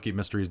getting Candlekeep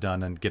Mysteries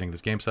done and getting this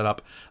game set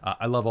up.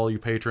 I love all you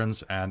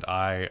patrons, and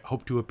I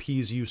hope to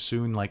appease you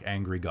soon like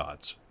angry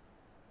gods.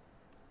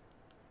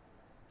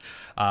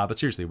 But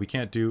seriously, we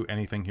can't do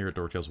anything here at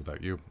Dork Tales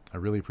without you. I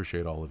really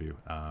appreciate all of you.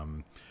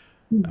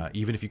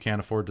 Even if you can't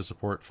afford to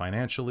support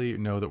financially,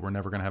 know that we're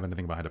never going to have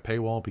anything behind a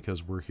paywall,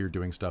 because we're here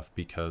doing stuff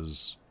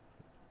because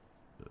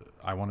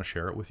I want to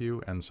share it with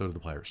you, and so do the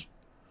players.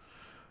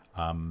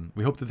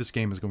 We hope that this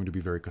game is going to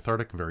be very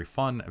cathartic, very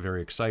fun,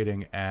 very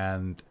exciting,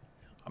 and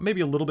maybe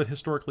a little bit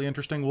historically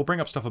interesting. We'll bring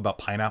up stuff about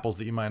pineapples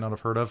that you might not have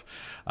heard of,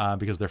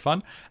 because they're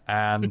fun.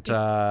 And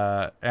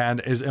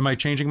am I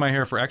changing my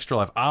hair for Extra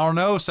Life? I don't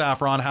know,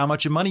 Saffron. How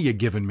much money you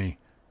giving me?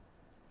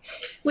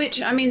 Which,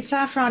 I mean,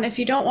 Saffron, if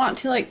you don't want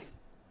to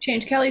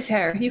change Kelly's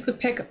hair, you could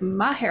pick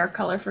my hair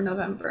color for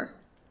November.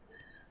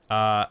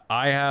 I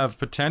have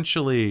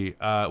potentially,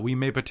 we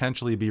may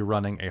potentially be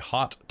running a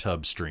hot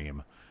tub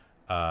stream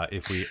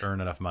if we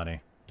earn enough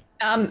money.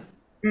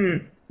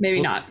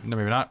 Maybe not. No,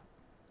 maybe not.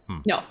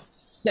 No,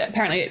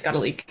 apparently it's got a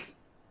leak.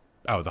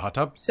 Oh, the hot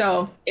tub?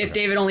 So if Okay.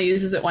 David only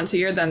uses it once a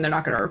year, then they're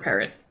not going to repair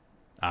it.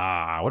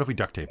 What if we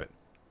duct tape it?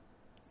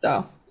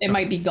 So it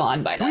might be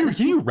gone by then.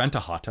 Can you rent a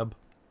hot tub?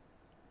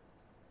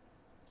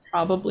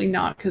 Probably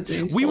not, because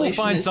We will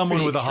find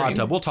someone with a hot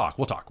tub. We'll talk.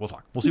 We'll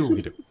see what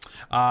we can do.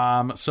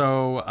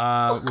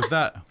 With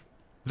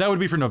that would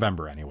be for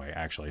November anyway,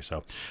 actually.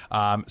 So,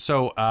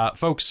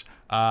 folks,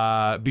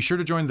 be sure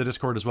to join the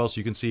Discord as well, so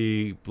you can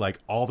see like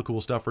all the cool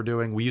stuff we're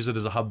doing. We use it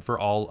as a hub for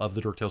all of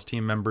the Dork Tales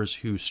team members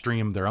who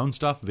stream their own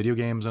stuff, video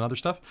games and other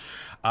stuff.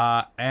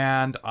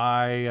 And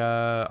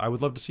I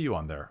would love to see you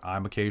on there.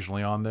 I'm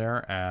occasionally on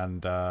there,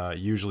 and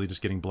usually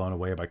just getting blown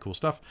away by cool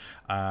stuff.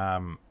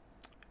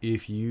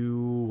 If you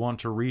want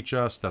to reach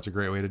us, that's a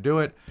great way to do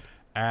it.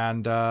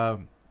 And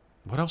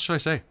what else should I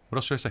say?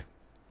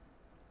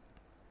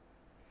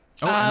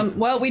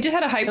 Well, we just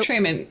had a hype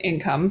train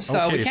income,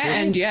 so Okay, we so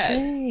can't end yet.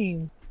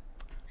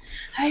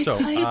 So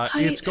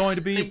it's going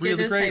to be I did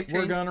really this great. hype We're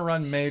train. gonna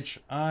run Mage.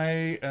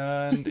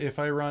 If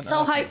I run,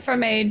 Still hype for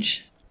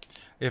Mage.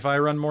 if I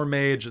run more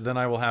Mage, then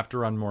I will have to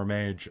run more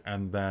Mage,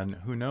 and then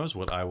who knows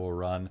what I will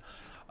run.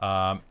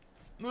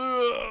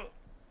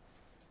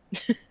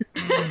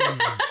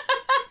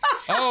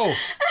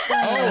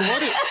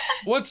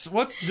 What's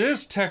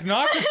this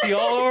technocracy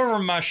all over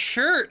my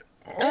shirt?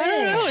 I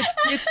don't know.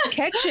 It's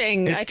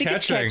catching. I think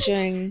it's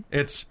catching.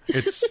 It's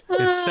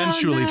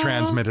sensually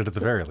transmitted at the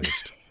very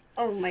least.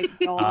 Oh my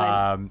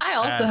god. I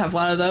also have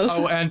one of those.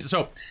 Oh, and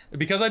so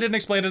because I didn't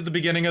explain it at the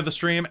beginning of the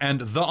stream,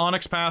 and the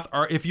Onyx Path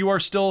if you are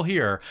still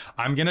here,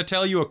 I'm gonna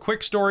tell you a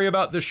quick story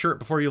about this shirt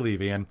before you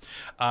leave, Ian.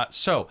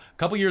 So a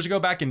couple years ago,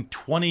 back in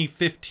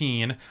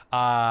 2015,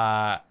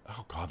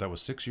 oh god, that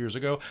was 6 years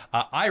ago,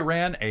 I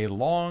ran a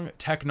long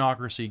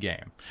technocracy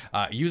game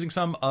using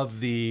some of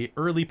the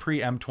early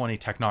pre-M20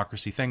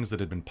 technocracy things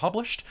that had been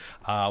published.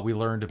 We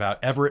learned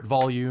about Everett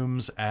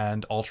volumes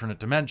and alternate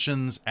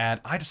dimensions, and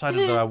I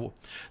decided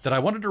that I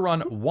wanted to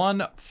run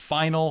one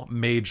final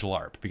Mage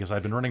LARP, because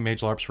I'd been running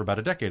Mage LARPs for about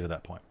a decade at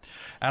that point.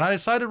 And I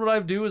decided what I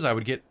would do is I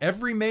would get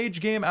every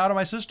Mage game out of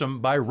my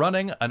system by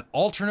running an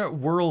alternate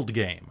world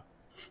game,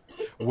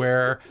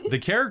 where the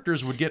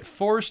characters would get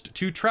forced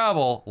to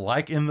travel,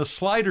 like in the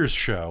Sliders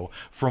show,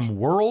 from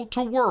world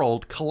to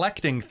world,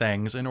 collecting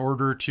things in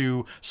order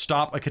to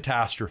stop a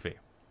catastrophe.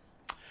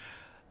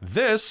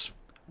 This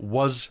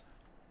was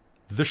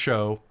the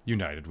show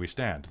United We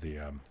Stand.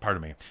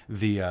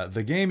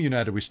 The game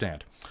United We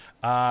Stand.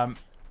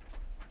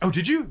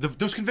 Did you?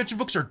 Those convention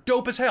books are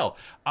dope as hell.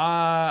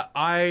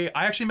 I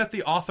actually met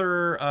the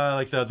author,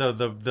 like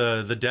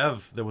the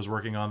dev that was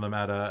working on them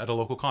at a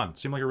local con.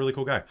 Seemed like a really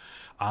cool guy.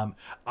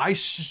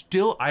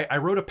 I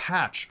wrote a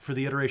patch for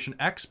the Iteration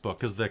X book,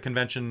 because the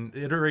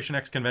Iteration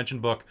X convention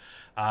book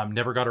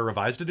never got a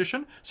revised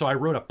edition. So I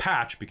wrote a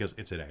patch, because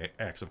it's an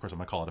X, of course I'm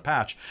gonna call it a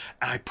patch,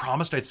 and I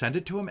promised I'd send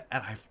it to him,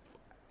 and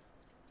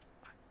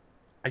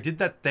I did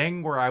that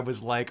thing where I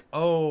was like,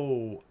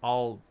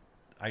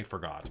 I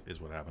forgot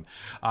is what happened.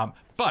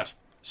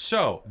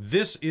 So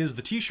this is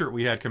the t-shirt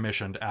we had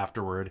commissioned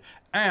afterward,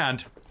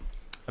 and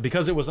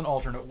because it was an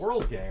alternate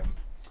world game,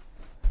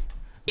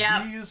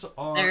 Yep. these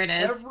are There it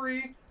is.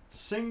 every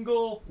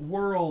single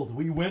world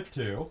we went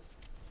to,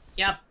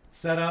 Yep.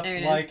 set up There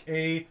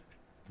it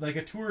like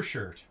a tour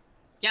shirt.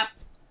 Yep.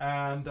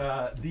 And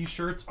these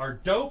shirts are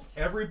dope.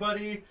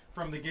 Everybody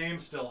from the game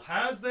still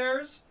has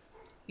theirs.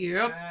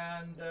 Yep.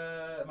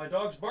 And my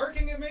dog's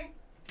barking at me.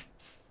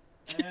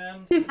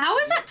 And How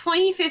was that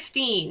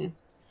 2015?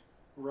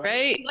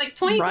 Right? Like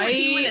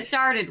 2014 when Right. it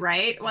started,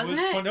 right? Wasn't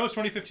it? No, it was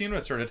 2015 when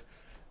it started.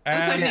 It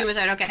was And 2015 when it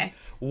started, okay.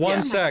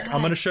 one sec,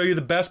 I'm going to show you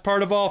the best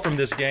part of all from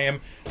this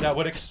game that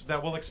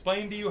will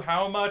explain to you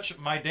how much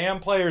my damn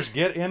players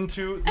get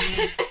into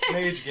these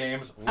Mage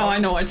games. Oh, I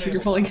know what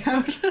you're pulling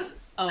out.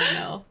 Oh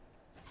no.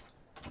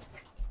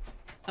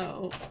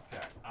 Oh.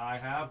 Okay, I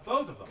have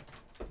both of them.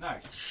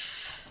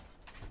 Nice.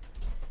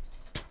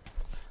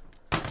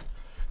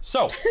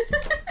 So,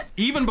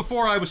 even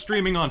before I was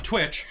streaming on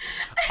Twitch,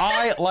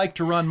 I like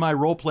to run my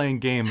role-playing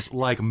games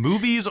like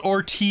movies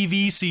or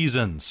TV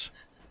seasons.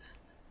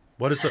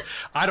 What is the?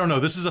 I don't know.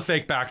 This is a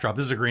fake backdrop.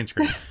 This is a green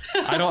screen.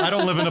 I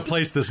don't live in a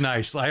place this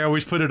nice. I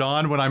always put it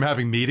on when I'm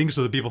having meetings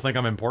so that people think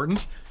I'm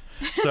important.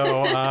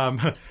 So,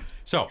 Love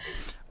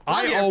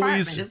I your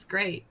always. apartment. It's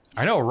great.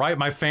 I know, right?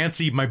 My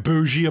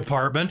bougie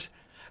apartment.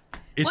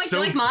 It's What, so.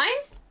 do you like mine?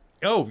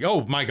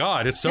 Oh my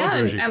God! It's so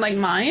Yeah, bougie. I like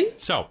mine.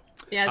 So.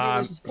 Yeah,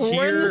 yours is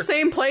We're in the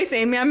same place,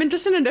 Amy. I'm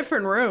just in a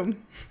different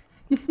room.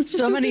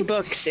 So many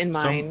books in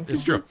mine.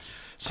 It's true.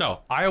 So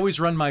I always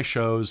run my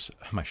shows.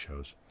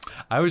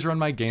 I always run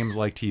my games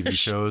like TV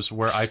shows,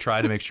 where I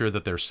try to make sure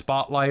that there's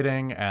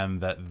spotlighting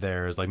and that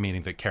there's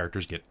meaning that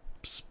characters get,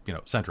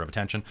 center of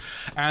attention,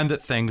 and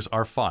that things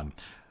are fun.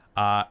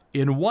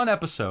 In one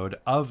episode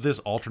of this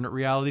alternate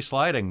reality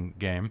sliding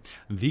game,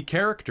 the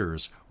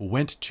characters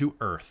went to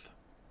Earth.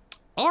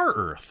 Our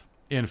Earth,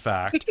 in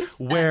fact,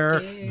 where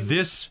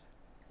this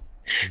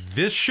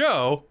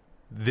show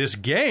this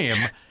game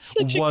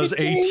Such a was good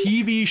a game.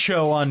 TV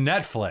show on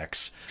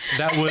Netflix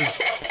that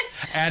was,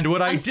 and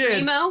what I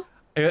did Streamo?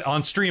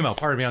 on Streamo,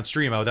 pardon me, on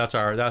Streamo. That's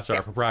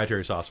our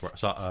proprietary software,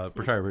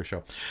 proprietary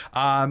show.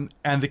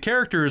 And the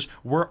characters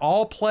were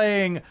all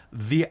playing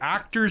the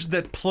actors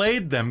that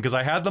played them, because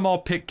I had them all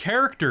pick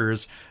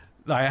characters.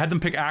 I had them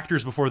pick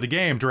actors before the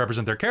game to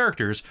represent their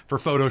characters for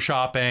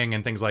photoshopping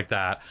and things like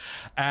that.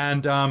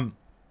 And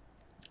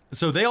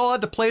so they all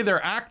had to play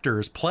their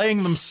actors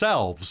playing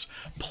themselves,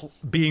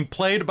 being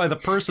played by the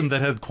person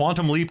that had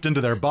quantum leaped into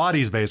their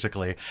bodies,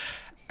 basically.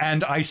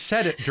 And I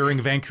said it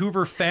during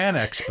Vancouver Fan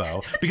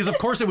Expo, because of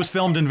course it was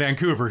filmed in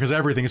Vancouver, because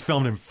everything is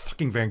filmed in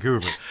fucking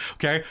Vancouver.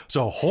 Okay,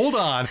 so hold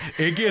on,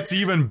 it gets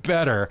even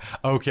better.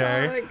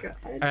 Okay, Oh my God.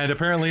 and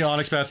apparently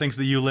Onyx Path thinks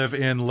that you live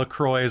in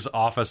LaCroix's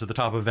office at the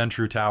top of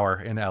Ventrue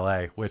Tower in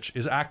LA, which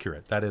is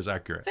accurate. That is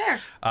accurate. Fair.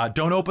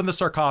 Don't open the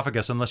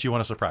sarcophagus unless you want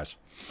a surprise.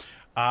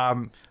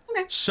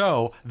 Okay.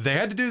 So they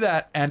had to do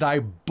that, and I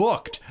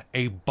booked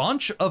a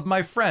bunch of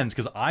my friends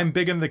because I'm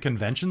big in the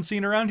convention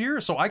scene around here.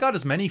 So I got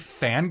as many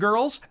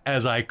fangirls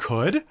as I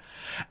could,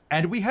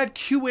 and we had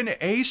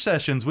Q&A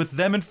sessions with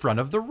them in front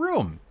of the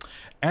room.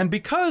 And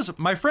because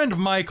my friend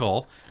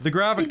Michael, the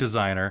graphic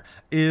designer,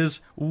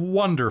 is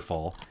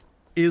wonderful,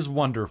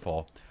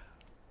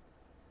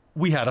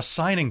 we had a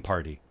signing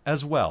party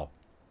as well.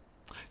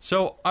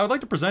 So I would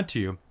like to present to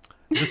you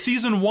the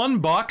season 1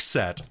 box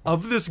set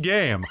of this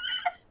game,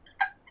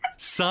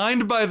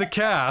 signed by the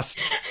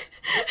cast,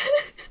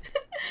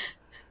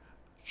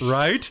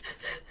 right?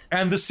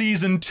 And the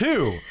season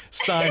 2,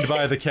 signed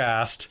by the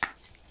cast,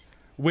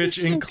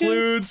 which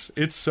includes,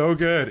 it's so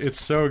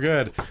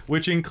good,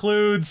 which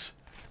includes,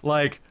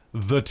 like,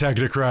 the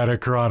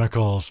Technocratic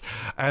Chronicles,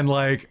 and,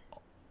 like,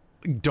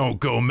 Don't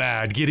Go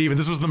Mad, Get Even.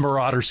 This was the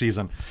Marauder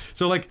season.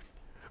 So, like,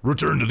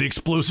 return to the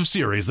explosive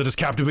series that has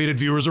captivated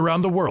viewers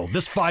around the world.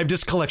 This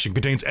 5-disc collection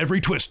contains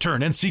every twist,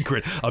 turn, and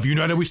secret of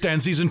United We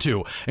Stand Season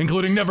 2,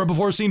 including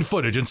never-before-seen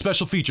footage and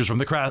special features from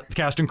the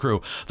cast and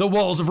crew. The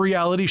walls of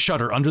reality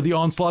shudder under the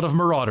onslaught of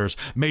marauders,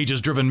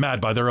 mages driven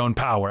mad by their own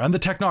power, and the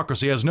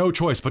technocracy has no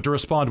choice but to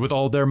respond with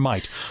all their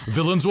might.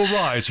 Villains will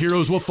rise,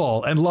 heroes will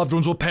fall, and loved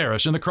ones will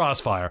perish in the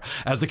crossfire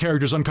as the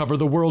characters uncover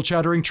the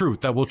world-shattering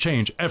truth that will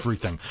change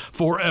everything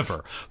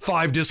forever.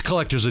 5-disc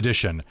collector's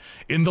edition.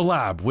 In the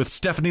lab with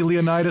Stephanie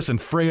Leonidas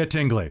and Freya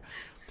Tingley.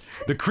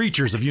 The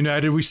Creatures of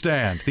United We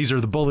Stand. These are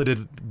the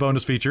bulleted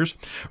bonus features.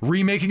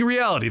 Remaking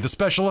Reality, the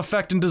special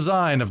effect and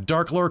design of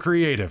Dark Lore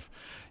Creative.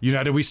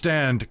 United We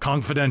Stand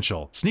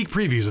Confidential. Sneak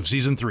previews of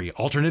Season 3.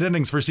 Alternate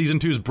endings for Season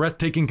 2's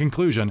breathtaking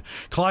conclusion.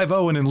 Clive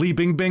Owen and Lee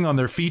Bingbing on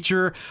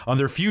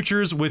their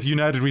futures with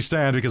United We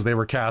Stand because they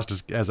were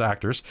cast as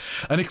actors.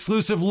 An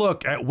exclusive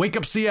look at Wake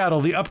Up Seattle,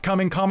 the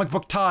upcoming comic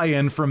book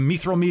tie-in from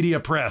Mithril Media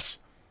Press.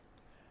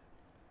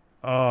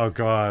 Oh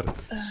God,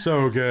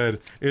 so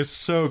good. We're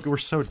so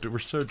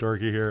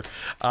dorky here.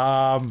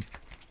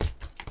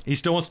 He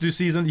still wants to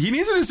do he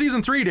needs to do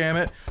season 3, damn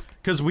it.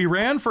 Because we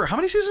ran for, how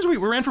many seasons? We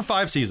ran for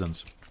 5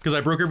 seasons. Because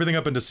I broke everything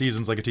up into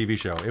seasons like a TV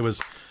show. It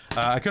was,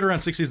 I could have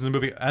ran 6 seasons of the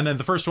movie. And then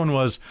the first one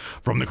was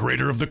from the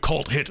creator of the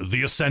cult hit,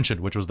 The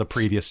Ascension, which was the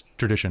previous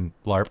tradition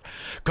LARP,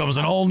 comes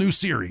an all-new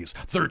series.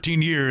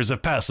 13 years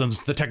have passed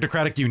since the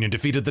Technocratic Union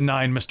defeated the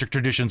 9 mystic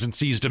traditions and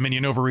seized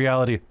dominion over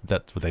reality.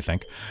 That's what they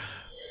think.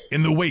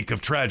 In the wake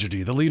of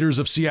tragedy, the leaders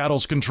of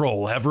Seattle's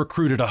control have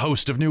recruited a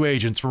host of new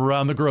agents from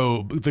around the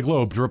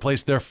globe to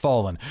replace their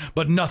fallen,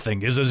 but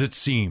nothing is as it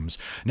seems.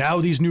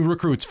 Now these new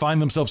recruits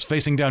find themselves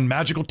facing down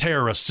magical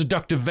terrorists,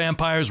 seductive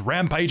vampires,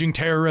 rampaging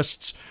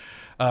terrorists.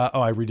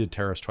 I redid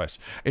terrorist twice.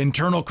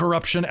 Internal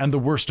corruption, and the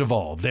worst of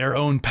all, their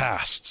own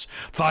pasts.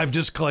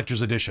 5-disc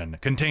collector's edition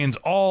contains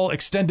all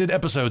extended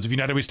episodes of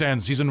United We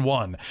Stand Season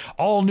 1.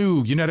 All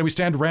new United We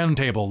Stand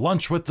Roundtable.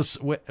 Lunch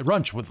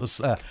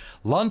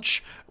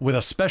with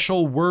a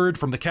special word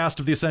from the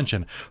cast of The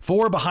Ascension.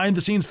 4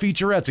 behind-the-scenes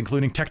featurettes,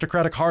 including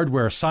technocratic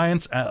hardware,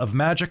 science of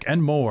magic,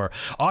 and more.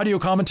 Audio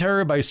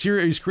commentary by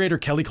series creator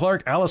Kelly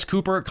Clark, Alice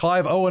Cooper,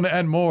 Clive Owen,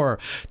 and more.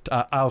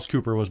 Alice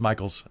Cooper was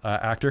Michael's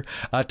actor.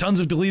 Tons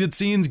of deleted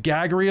scenes,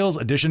 gag reels,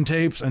 edition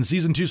tapes, and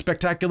season 2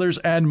 spectaculars,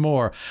 and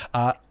more.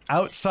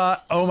 Outside,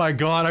 oh my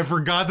God, I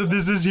forgot that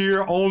this is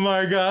here. Oh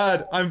my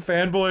God, I'm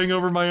fanboying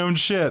over my own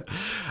shit.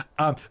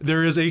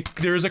 There is a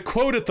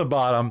quote at the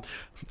bottom.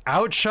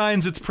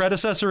 Outshines its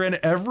predecessor in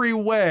every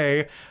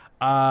way.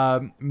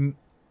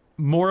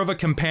 More of a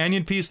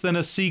companion piece than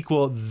a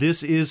sequel.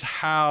 This is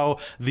how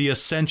the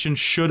Ascension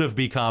should have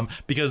become,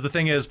 because the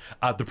thing is,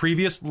 the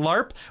previous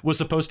LARP was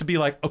supposed to be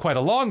like quite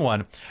a long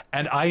one,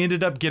 and I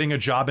ended up getting a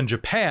job in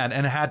Japan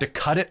and had to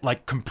cut it,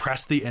 like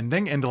compress the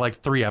ending into like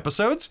 3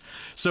 episodes,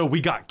 so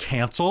we got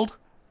canceled,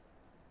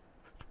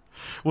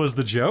 was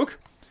the joke.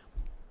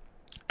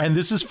 And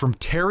this is from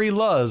Terry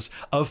Luz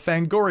of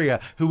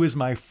Fangoria, who is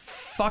my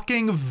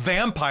fucking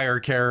vampire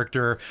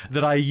character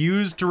that I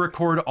used to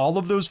record all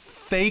of those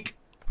fake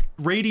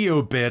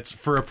radio bits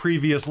for a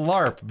previous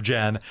LARP,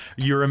 Jen.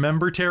 You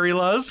remember Terry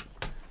Luz?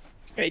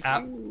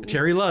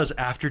 Terry Luz,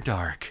 After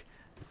Dark.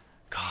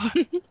 God.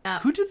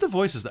 Who did the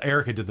voices?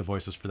 Erica did the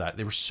voices for that.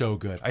 They were so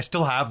good. I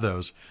still have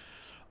those.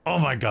 Oh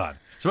my God.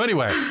 So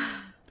anyway,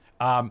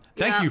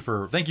 thank you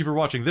for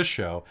watching this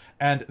show,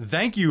 and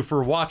thank you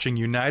for watching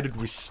United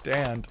We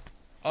Stand.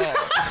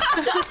 Oh.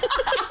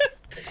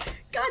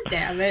 God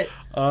damn it.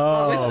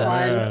 Oh, it was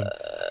fun.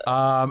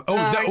 Man.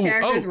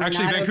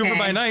 Actually, Vancouver okay.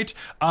 by Night.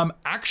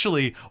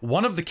 Actually,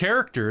 one of the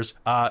characters,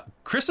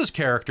 Chris's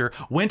character,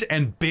 went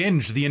and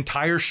binged the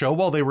entire show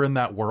while they were in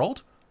that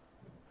world.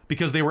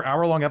 Because they were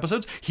hour-long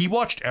episodes. He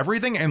watched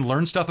everything and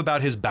learned stuff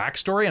about his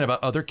backstory and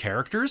about other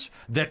characters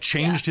that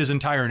changed his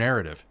entire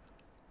narrative.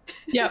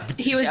 Yep.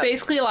 He was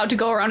basically allowed to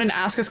go around and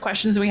ask us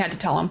questions, and we had to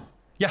tell him.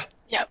 Yeah.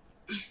 Yep.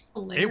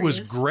 Hilarious. It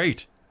was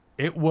great.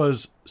 It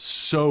was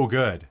so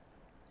good.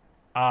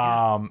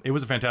 It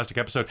was a fantastic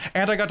episode.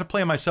 And I got to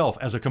play myself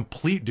as a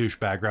complete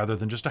douchebag rather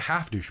than just a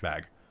half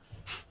douchebag.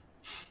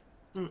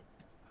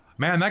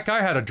 Man, that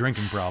guy had a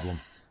drinking problem.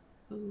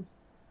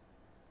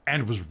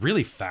 And was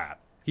really fat.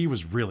 He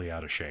was really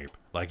out of shape.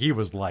 Like, he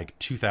was like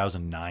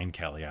 2009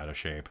 Kelly out of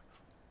shape.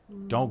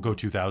 Don't go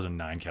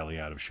 2009 Kelly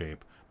out of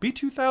shape. Be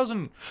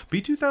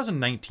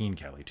 2019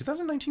 Kelly.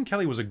 2019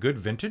 Kelly was a good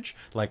vintage,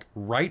 like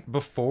right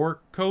before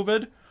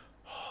COVID.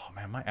 Oh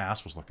man, my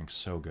ass was looking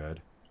so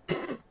good.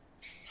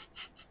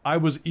 I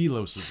was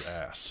Elos's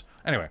ass.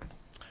 Anyway,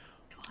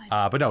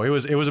 but no, it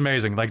was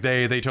amazing. Like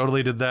they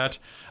totally did that,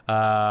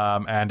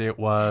 and it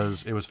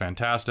was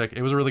fantastic.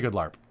 It was a really good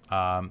LARP.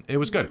 It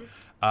was good.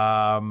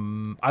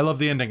 I love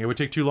the ending. It would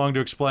take too long to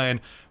explain,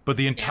 but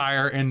the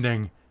entire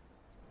ending.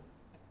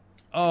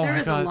 Oh There my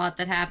was God. a lot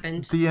that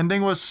happened. The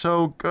ending was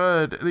so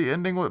good. The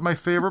ending was my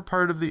favorite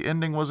part of the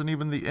ending. Wasn't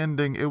even the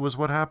ending. It was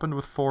what happened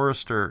with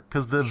Forrester,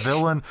 because the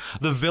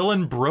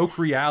villain broke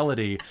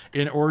reality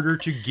in order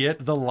to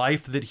get the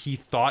life that he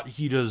thought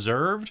he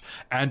deserved.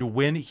 And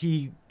when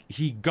he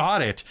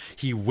got it,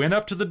 he went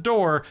up to the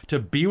door to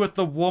be with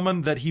the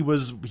woman that he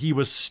was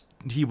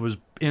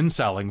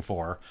incelling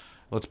for.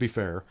 Let's be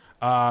fair.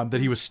 That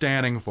he was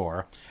standing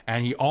for,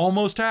 and he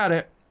almost had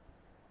it.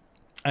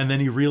 And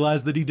then he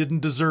realized that he didn't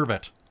deserve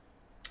it.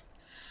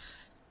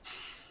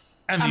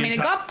 And It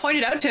got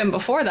pointed out to him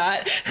before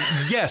that.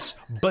 Yes,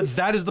 but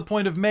that is the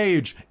point of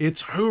Mage.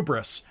 It's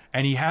hubris,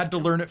 and he had to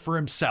learn it for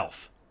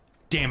himself.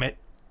 Damn it.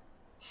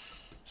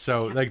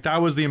 So, like,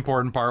 that was the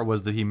important part,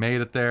 was that he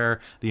made it there.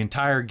 The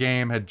entire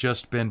game had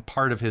just been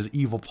part of his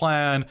evil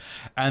plan.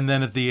 And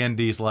then at the end,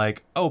 he's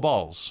like, oh,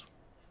 balls.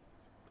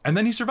 And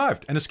then he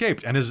survived and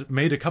escaped and has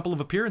made a couple of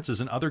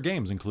appearances in other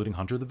games, including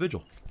Hunter the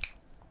Vigil.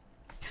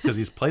 Because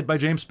he's played by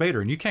James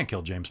Spader, and you can't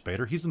kill James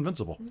Spader. He's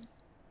invincible.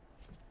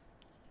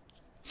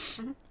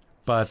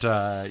 But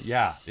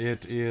yeah,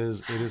 it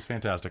is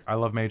fantastic. I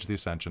love Mage the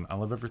Ascension. I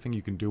love everything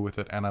you can do with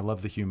it, and I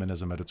love the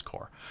humanism at its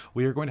core.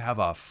 We are going to have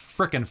a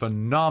frickin'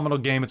 phenomenal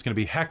game. It's going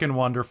to be heckin'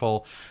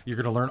 wonderful. You're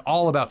going to learn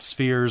all about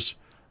spheres,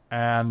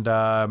 and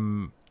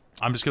I'm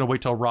just going to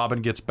wait till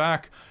Robin gets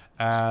back,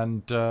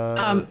 and...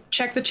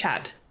 check the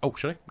chat. Oh,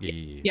 should I?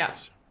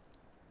 Yes.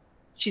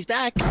 She's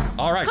back.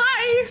 All right.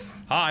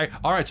 Hi.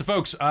 All right. So,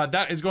 folks,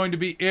 that is going to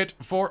be it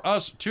for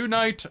us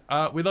tonight.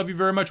 We love you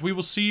very much. We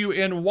will see you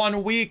in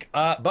 1 week.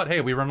 But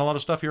hey, we run a lot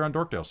of stuff here on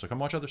Dorkdale, so come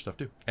watch other stuff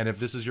too. And if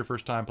this is your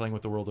first time playing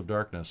with the World of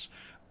Darkness,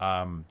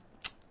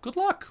 good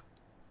luck.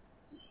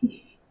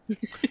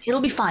 It'll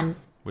be fun.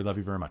 We love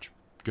you very much.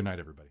 Good night,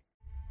 everybody.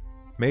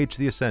 Mage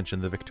the Ascension,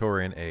 the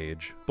Victorian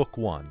Age, Book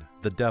 1,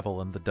 The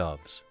Devil and the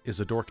Doves, is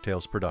a Dork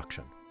Tales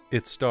production.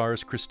 It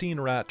stars Christine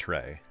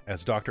Rattray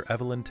as Dr.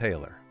 Evelyn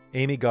Taylor,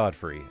 Amy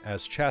Godfrey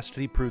as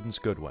Chastity Prudence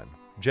Goodwin,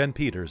 Jen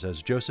Peters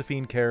as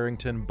Josephine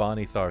Carrington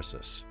Bonnie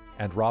Tharsis,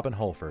 and Robin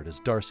Holford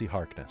as Darcy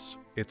Harkness.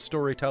 Its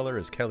storyteller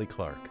is Kelly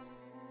Clark.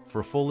 For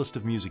a full list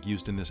of music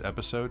used in this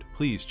episode,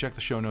 please check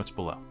the show notes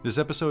below. This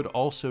episode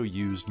also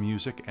used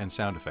music and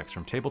sound effects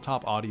from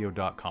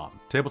tabletopaudio.com.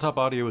 Tabletop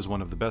Audio is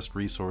one of the best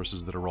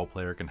resources that a role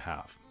player can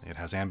have. It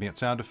has ambient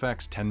sound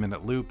effects,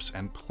 10-minute loops,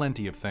 and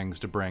plenty of things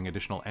to bring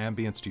additional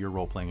ambience to your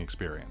role-playing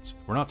experience.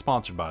 We're not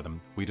sponsored by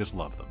them, we just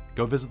love them.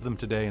 Go visit them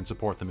today and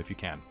support them if you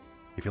can.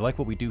 If you like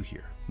what we do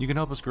here, you can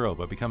help us grow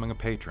by becoming a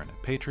patron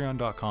at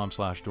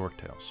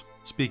patreon.com/dorktales.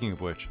 Speaking of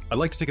which, I'd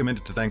like to take a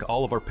minute to thank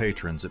all of our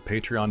patrons at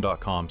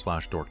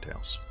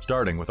patreon.com/dorktales,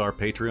 starting with our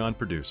Patreon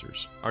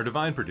producers. Our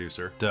divine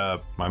producer,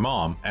 my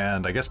mom,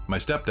 and I guess my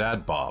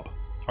stepdad, Bob.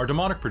 Our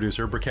demonic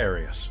producer,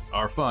 Precarious.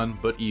 Our fun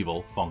but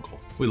evil, Funkle.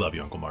 We love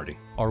you, Uncle Marty.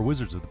 Our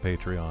wizards of the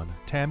Patreon,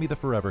 Tammy the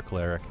Forever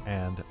Cleric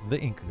and the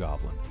Ink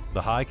Goblin.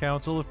 The High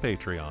Council of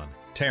Patreon,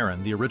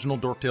 Taryn, the original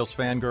Dorktales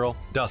fangirl,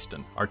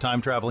 Dustin, our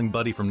time-traveling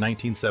buddy from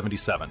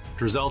 1977,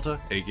 Drizelta,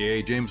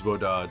 aka James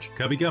Bododge,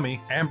 Cubby Gummy,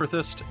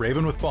 Amberthist,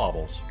 Raven with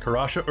Baubles,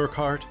 Karasha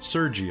Urquhart,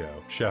 Sergio,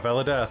 Chef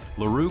Eladeth,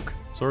 Larouk,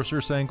 Sorcerer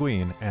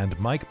Sanguine, and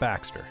Mike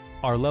Baxter.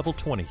 Our level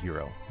 20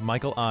 hero,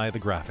 Michael I, the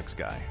graphics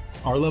guy.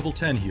 Our level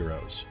 10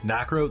 heroes,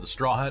 Nacro, the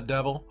Straw Hat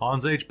Devil,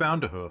 Hans H.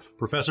 Boundahoof,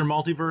 Professor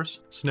Multiverse,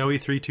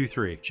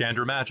 Snowy323,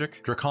 Chandra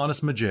Magic,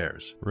 Draconis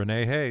Majers,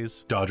 Renee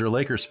Hayes, Dodger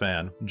Lakers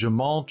fan,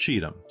 Jamal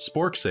Cheatham,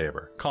 Spork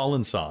Saber,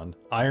 Colin Son,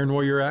 Iron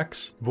Warrior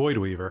X,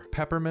 Voidweaver,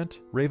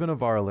 Peppermint, Raven of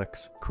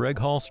Arlix, Craig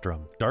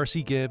Hallstrom,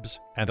 Darcy Gibbs,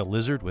 and a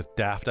lizard with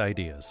daft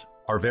ideas.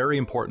 our very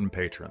important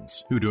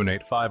patrons who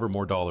donate $5 or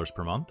more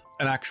per month,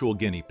 an actual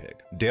guinea pig,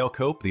 Dale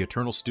Cope, the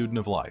eternal student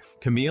of life,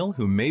 Camille,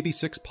 who may be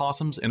 6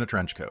 possums in a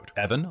trench coat,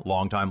 Evan,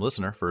 longtime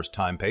listener,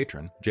 first-time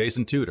patron,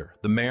 Jason Tudor,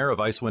 the mayor of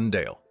Icewind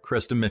Dale,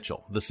 Krista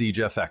Mitchell, the Siege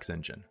FX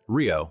engine,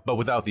 Rio, but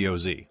without the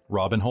OZ,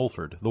 Robin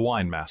Holford, the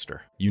wine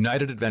master,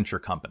 United Adventure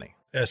Company,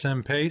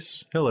 SM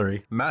Pace,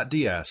 Hillary, Matt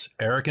Diaz,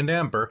 Eric and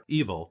Amber,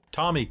 Evil,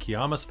 Tommy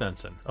Kiyama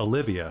Svensson,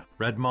 Olivia,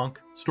 Red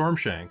Monk,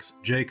 Stormshanks,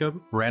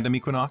 Jacob, Random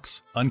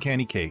Equinox,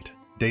 Uncanny Kate,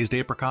 Dazed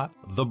Apricot,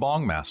 The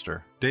Bong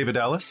Master, David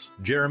Ellis,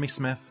 Jeremy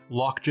Smith,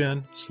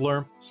 Lockgen,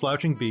 Slurm,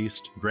 Slouching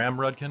Beast, Graham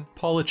Rudkin,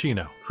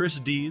 Paulachino, Chris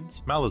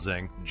Deeds,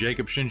 Malazing,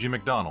 Jacob Shinji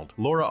McDonald,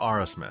 Laura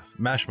Arasmith,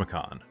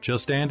 Mashmakan,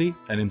 Chilstandy,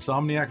 an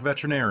Insomniac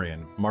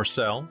Veterinarian,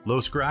 Marcel,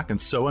 Losgrak and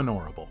So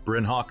Honorable,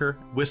 Bryn Hawker,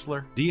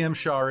 Whistler, DM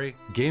Shari,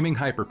 Gaming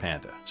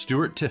Hyperpanda,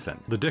 Stuart Tiffin,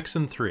 The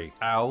Dixon 3,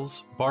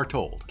 Owls,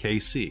 Bartold,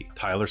 KC,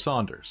 Tyler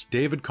Saunders,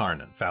 David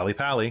Carnan, Fally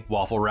Pally,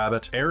 Waffle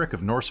Rabbit, Eric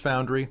of Norse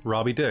Foundry,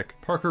 Robbie Dick,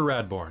 Parker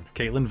Radborn,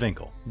 Caitlin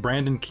Vinkel,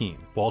 Brandon Keene,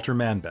 Walter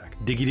Manbeck,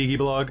 Diggy Diggy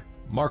Blog,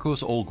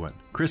 Marcos Olguin,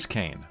 Chris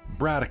Kane,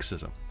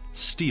 Braddockism,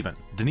 Stephen,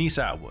 Denise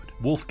Atwood,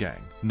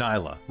 Wolfgang,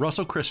 Nyla,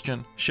 Russell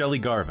Christian, Shelley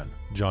Garvin,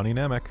 Johnny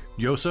Nemec,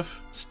 Yosef,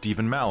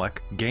 Stephen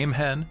Malik, Game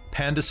Hen,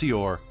 Panda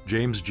Sior,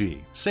 James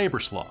G,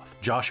 Sabersloth,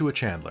 Joshua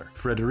Chandler,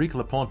 Frederic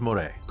Laponte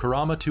Moret,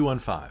 Karama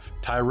 215,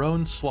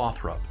 Tyrone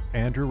Slothrup,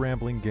 Andrew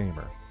Rambling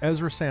Gamer,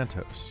 Ezra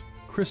Santos,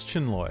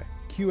 Christian Loy,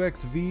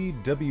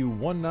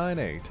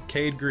 QXVW198,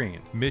 Cade Green,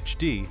 Mitch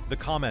D, The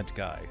Comment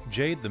Guy,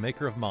 Jade the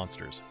Maker of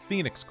Monsters,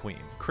 Phoenix Queen,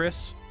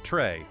 Chris,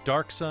 Trey,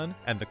 Dark Sun,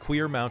 and the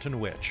Queer Mountain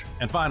Witch.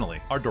 And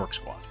finally, our Dork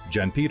Squad.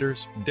 Jen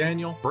Peters,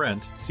 Daniel,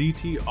 Brent,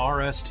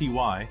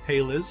 CTRSTY,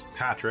 Hayliz,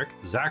 Patrick,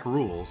 Zach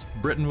Rules,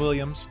 Britton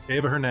Williams,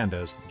 Ava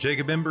Hernandez,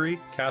 Jacob Embry,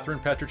 Catherine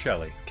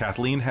Petrocelli,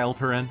 Kathleen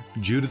Halperin,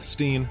 Judith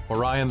Steen,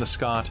 Orion the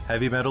Scott,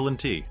 Heavy Metal and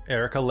Tea,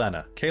 Erica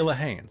Lena, Kayla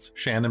Haynes,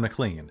 Shannon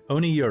McLean,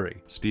 Oni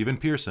Yuri, Stephen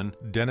Pearson,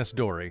 Dennis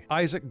Dory,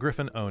 Isaac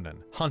Griffin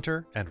Onan,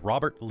 Hunter, and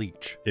Robert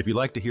Leach. If you'd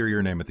like to hear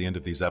your name at the end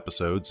of these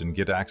episodes and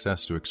get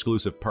access to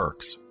exclusive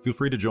perks, feel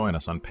free to join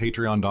us on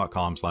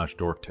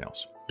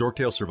patreon.com/dorktales.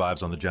 Dorktales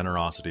survives on the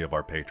generosity of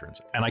our patrons,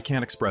 and I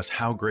can't express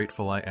how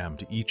grateful I am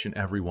to each and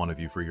every one of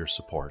you for your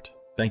support.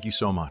 Thank you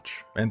so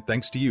much, and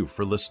thanks to you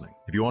for listening.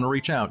 If you want to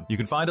reach out, you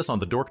can find us on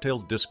the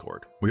Dorktales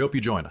Discord. We hope you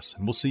join us,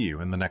 and we'll see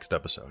you in the next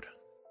episode.